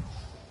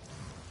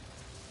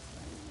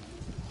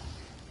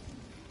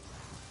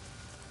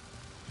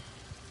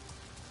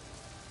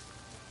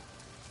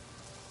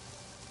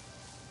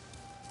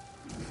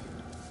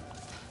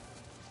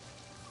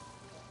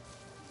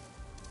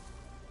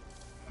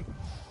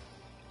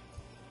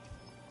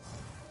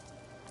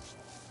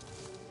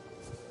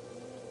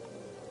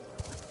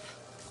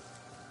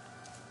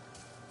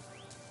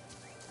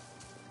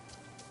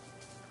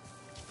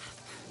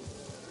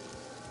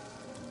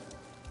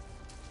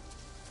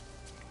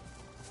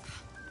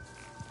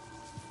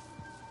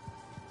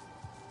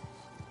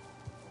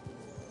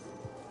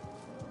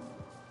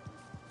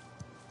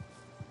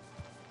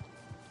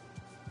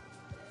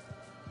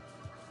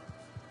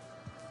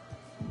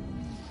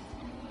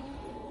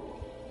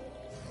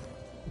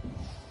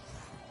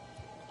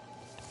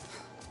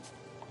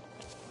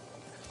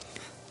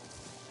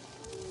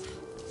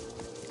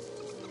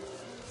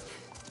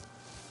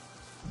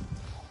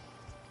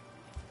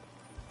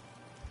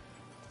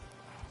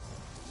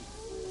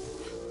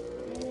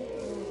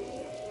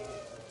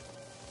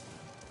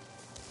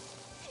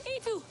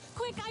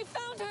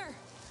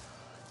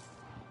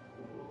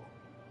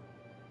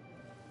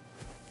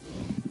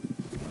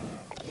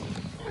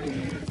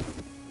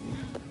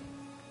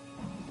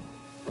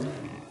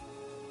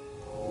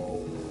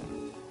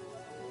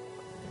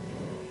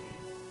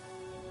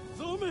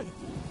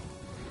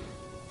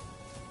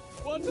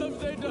 What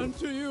have they done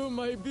to you,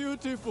 my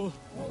beautiful?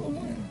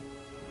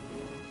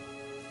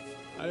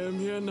 I am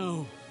here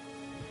now.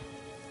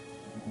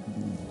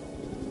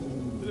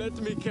 Let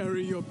me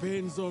carry your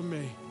pain,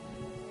 Zome.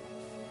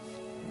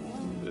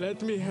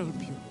 Let me help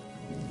you.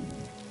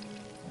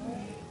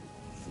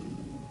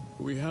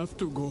 We have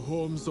to go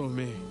home,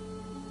 Zome.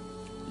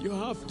 You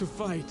have to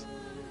fight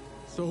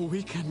so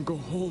we can go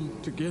home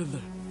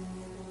together.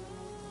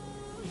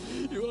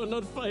 You are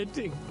not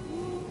fighting.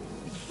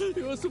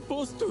 You are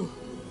supposed to.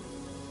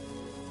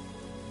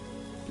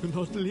 Do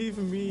not leave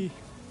me.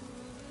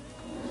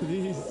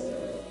 Please.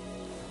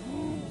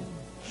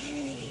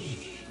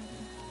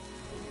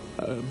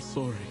 I am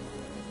sorry.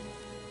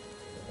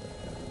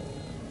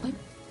 But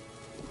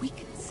we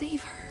can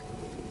save her,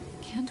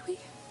 can't we?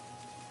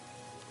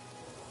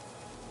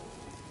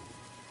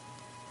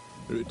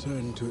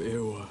 Return to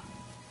Ewa.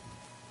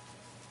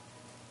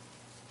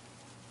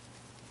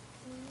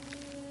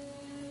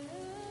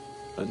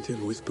 Until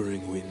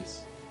whispering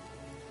winds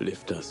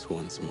lift us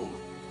once more.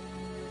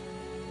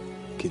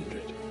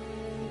 Kindred.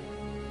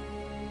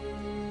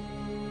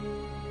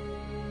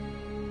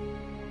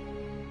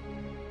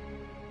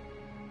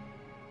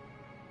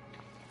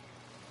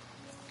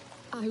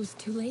 I was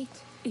too late,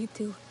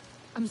 Itu.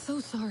 I'm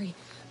so sorry.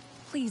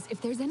 Please, if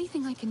there's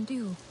anything I can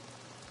do.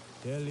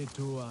 Tell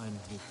Itua and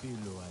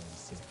Vifilu I am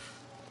safe.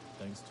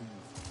 Thanks to you.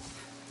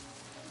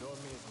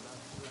 Zome is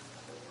not